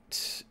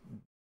might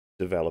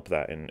develop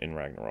that in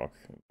Ragnarok.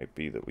 It might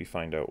be that we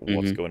find out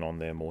what's going on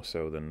there more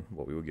so than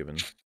what we were given.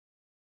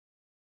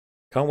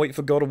 Can't wait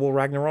for God of War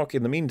Ragnarok.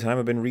 In the meantime,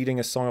 I've been reading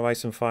A Song of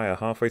Ice and Fire,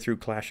 halfway through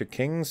Clash of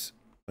Kings.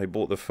 I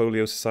bought the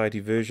Folio Society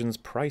versions,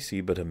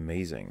 pricey but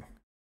amazing.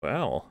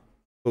 Well,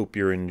 hope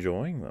you're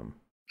enjoying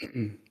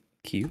them.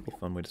 Cute.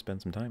 Fun way to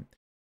spend some time.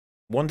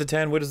 1 to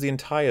 10, where does the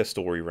entire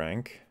story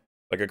rank?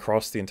 Like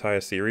across the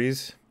entire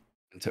series?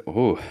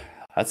 Oh,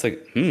 that's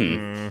like,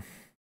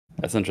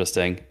 that's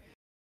interesting.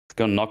 It's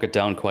gonna knock it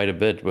down quite a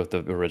bit with the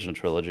original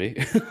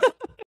trilogy.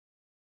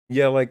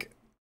 Yeah, like,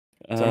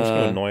 so I'm just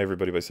gonna annoy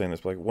everybody by saying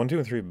this, but like 1, 2,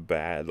 and 3 are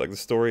bad. Like the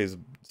story is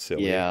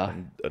silly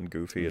and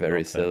goofy and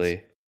very nonsense.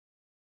 silly.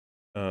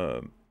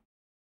 And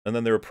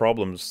then there are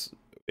problems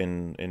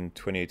in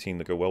 2018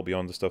 that go well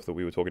beyond the stuff that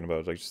we were talking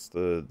about. Like just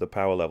the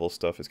power level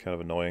stuff is kind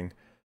of annoying.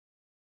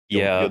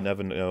 You'll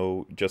never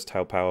know just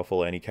how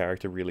powerful any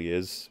character really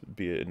is,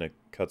 be it in a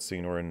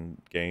cutscene or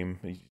in game.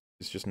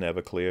 It's just never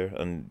clear,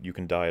 and you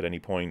can die at any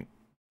point,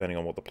 depending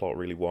on what the plot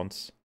really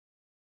wants.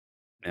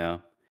 Yeah.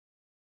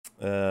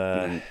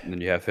 And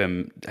then you have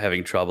him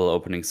having trouble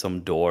opening some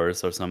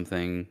doors or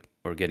something,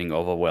 or getting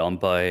overwhelmed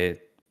by,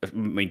 I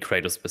mean,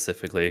 Kratos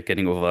specifically,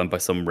 getting overwhelmed by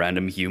some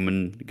random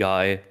human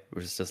guy,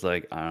 which is just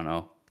like, I don't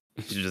know,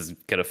 you just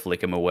gotta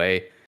flick him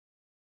away.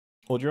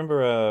 Well, do you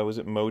remember, was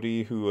it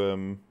Modi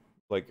who,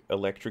 like,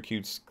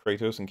 electrocutes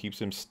Kratos and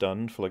keeps him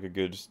stunned for, like, a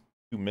good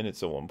 2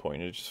 minutes at one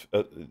point? It just,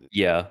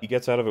 Yeah. He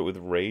gets out of it with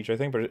rage, I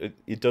think, but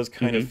it does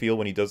kind of feel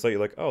when he does that, you're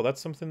like, oh, that's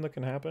something that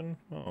can happen?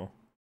 Oh.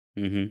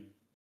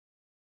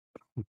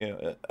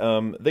 Yeah,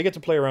 they get to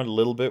play around a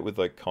little bit with,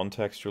 like,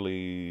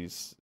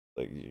 contextually,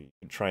 like, you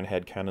try and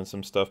headcanon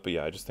some stuff, but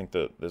yeah, I just think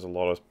that there's a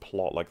lot of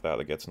plot like that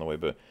that gets in the way,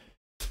 but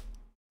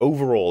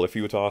overall, if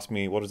you were to ask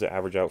me, what does it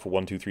average out for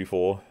 1, 2, 3,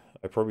 4?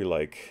 I'd probably,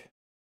 like,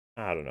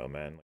 I don't know,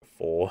 man, like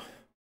 4.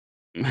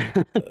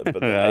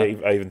 But Yeah.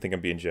 I even think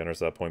I'm being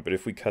generous at that point. But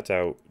if we cut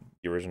out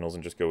the originals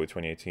and just go with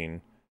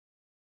 2018,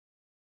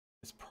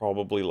 it's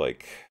probably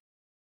like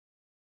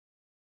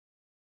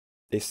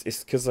it's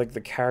because like the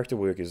character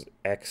work is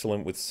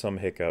excellent with some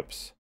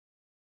hiccups.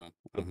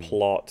 The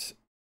plot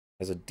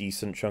has a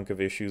decent chunk of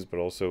issues, but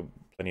also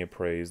plenty of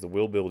praise. The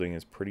world building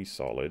is pretty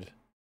solid.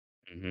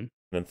 And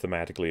then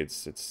thematically,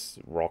 it's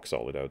rock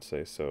solid, I would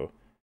say. So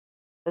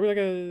probably like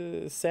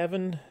a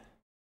 7.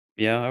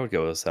 Yeah, I would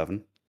go with a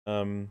 7.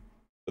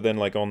 But then,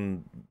 like,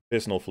 on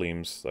personal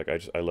flames, like,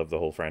 I love the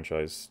whole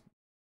franchise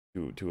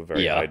to a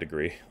very high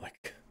degree,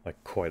 like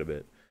quite a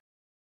bit.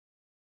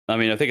 I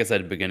mean, I think I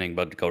said at the beginning,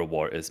 but God of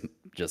War is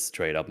just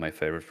straight up my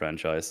favorite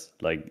franchise.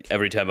 Like,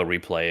 every time I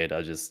replay it,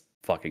 I just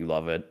fucking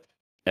love it.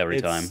 Every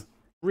time.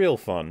 Real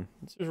fun.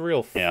 It's just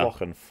real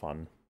fucking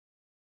fun.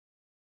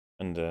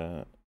 And,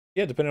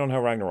 yeah, depending on how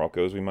Ragnarok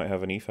goes, we might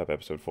have an EFAP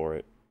episode for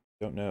it.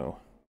 Don't know.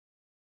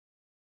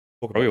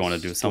 Talk Probably about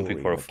want to do something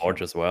story for a mechanics.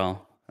 forge as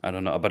well. I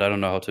don't know, but I don't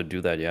know how to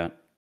do that yet.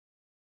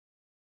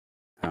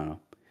 I don't know.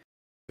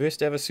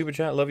 First ever super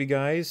chat. Love you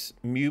guys.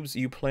 Mubes,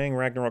 you playing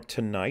Ragnarok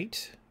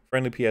tonight?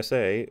 Friendly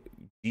PSA.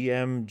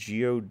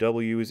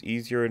 GOW is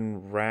easier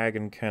in Rag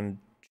and can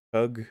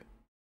chug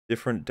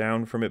different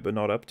down from it but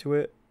not up to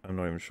it. I'm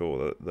not even sure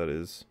what that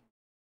is.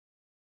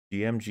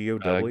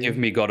 GOW? Give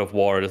me God of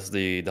War is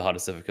the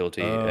hardest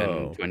difficulty in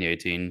Oh.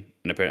 2018,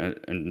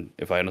 and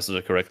if I understood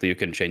it correctly, you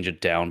can change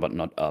it down but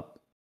not up.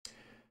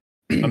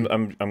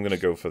 I'm gonna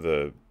go for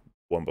the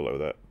one below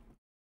that.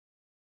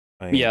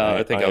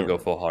 I think I'll go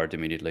for hard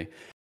immediately.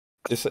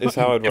 It's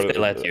how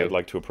I'd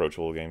like to approach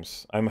all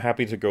games. I'm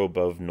happy to go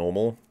above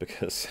normal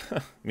because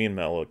me and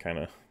Mel are kind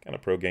of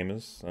pro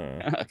gamers.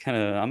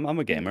 I'm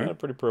a gamer. Kind of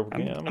pretty pro.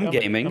 I'm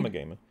gaming. I'm a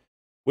gamer.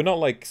 We're not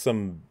like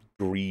some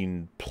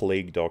green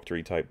plague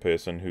doctory type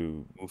person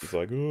who is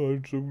like, oh, I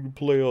just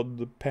play on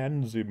the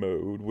pansy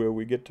mode where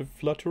we get to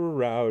flutter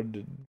around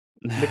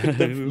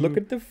and look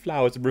at the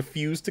flowers and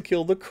refuse to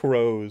kill the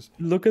crows.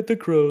 Look at the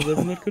crows.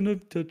 I'm not gonna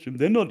touch them.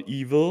 They're not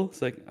evil.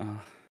 It's like,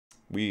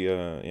 we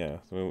want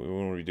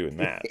to be doing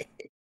that.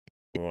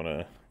 we want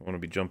to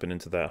be jumping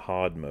into that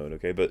hard mode,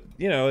 okay? But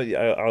you know,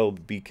 I'll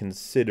be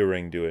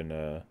considering doing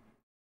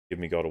Give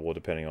Me God of War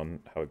depending on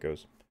how it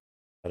goes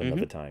at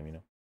another time, you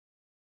know.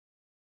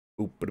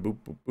 Boop, boop,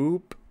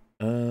 boop,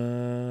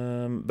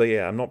 boop. But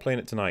yeah, I'm not playing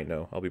it tonight.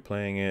 No, I'll be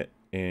playing it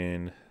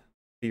in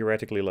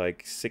theoretically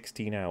like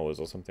 16 hours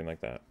or something like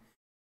that.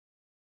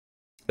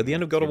 At the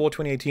end of God of War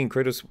 2018,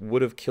 Kratos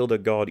would have killed a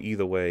god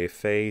either way,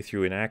 Faye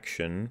through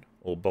inaction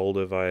or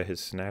Baldur via his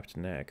snapped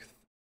neck.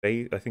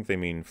 I think they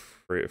mean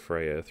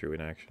Freya through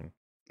inaction.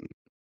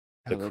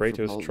 The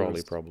Kratos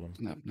trolley problem.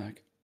 Snapped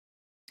neck.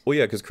 Well,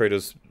 yeah, because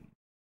Kratos,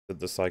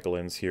 the cycle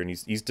ends here, and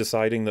he's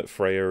deciding that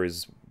Freya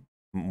is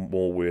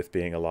more worth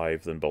being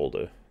alive than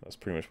Baldur. That's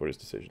pretty much what his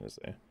decision is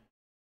there.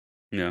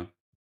 Yeah.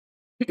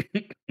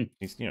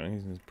 he's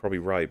probably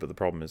right, but the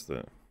problem is that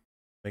it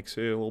makes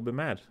you a little bit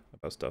mad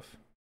about stuff,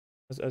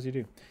 as you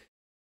do.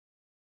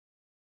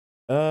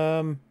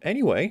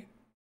 Anyway,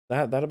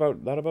 that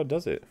about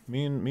does it.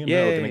 Me and Mel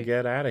are gonna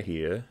get out of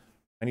here.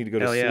 I need to go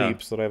to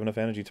sleep so that I have enough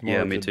energy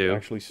tomorrow to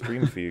actually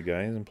stream for you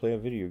guys and play a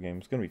video game.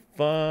 It's gonna be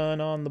fun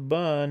on the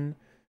bun.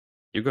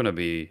 You're gonna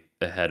be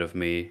ahead of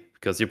me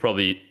because you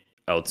probably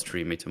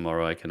outstream me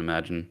tomorrow, I can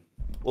imagine.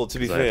 Well, to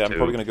be fair, I'm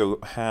probably going to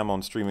go ham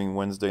on streaming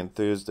Wednesday and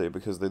Thursday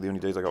because they're the only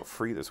days I got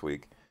free this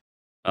week.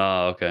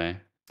 Oh, okay.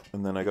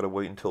 And then I got to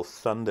wait until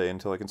Sunday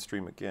until I can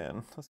stream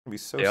again. That's going to be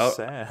so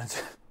sad.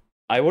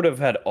 I would have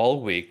had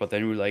all week, but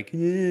then we were like,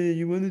 yeah,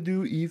 you want to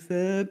do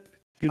EFAP?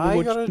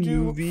 I got to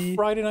do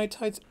Friday Night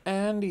Tights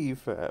and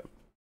EFAP.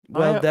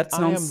 Well, that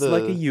sounds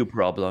like a you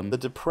problem. The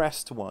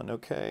depressed one,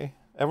 okay?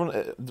 Everyone,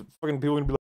 fucking people are going to be like,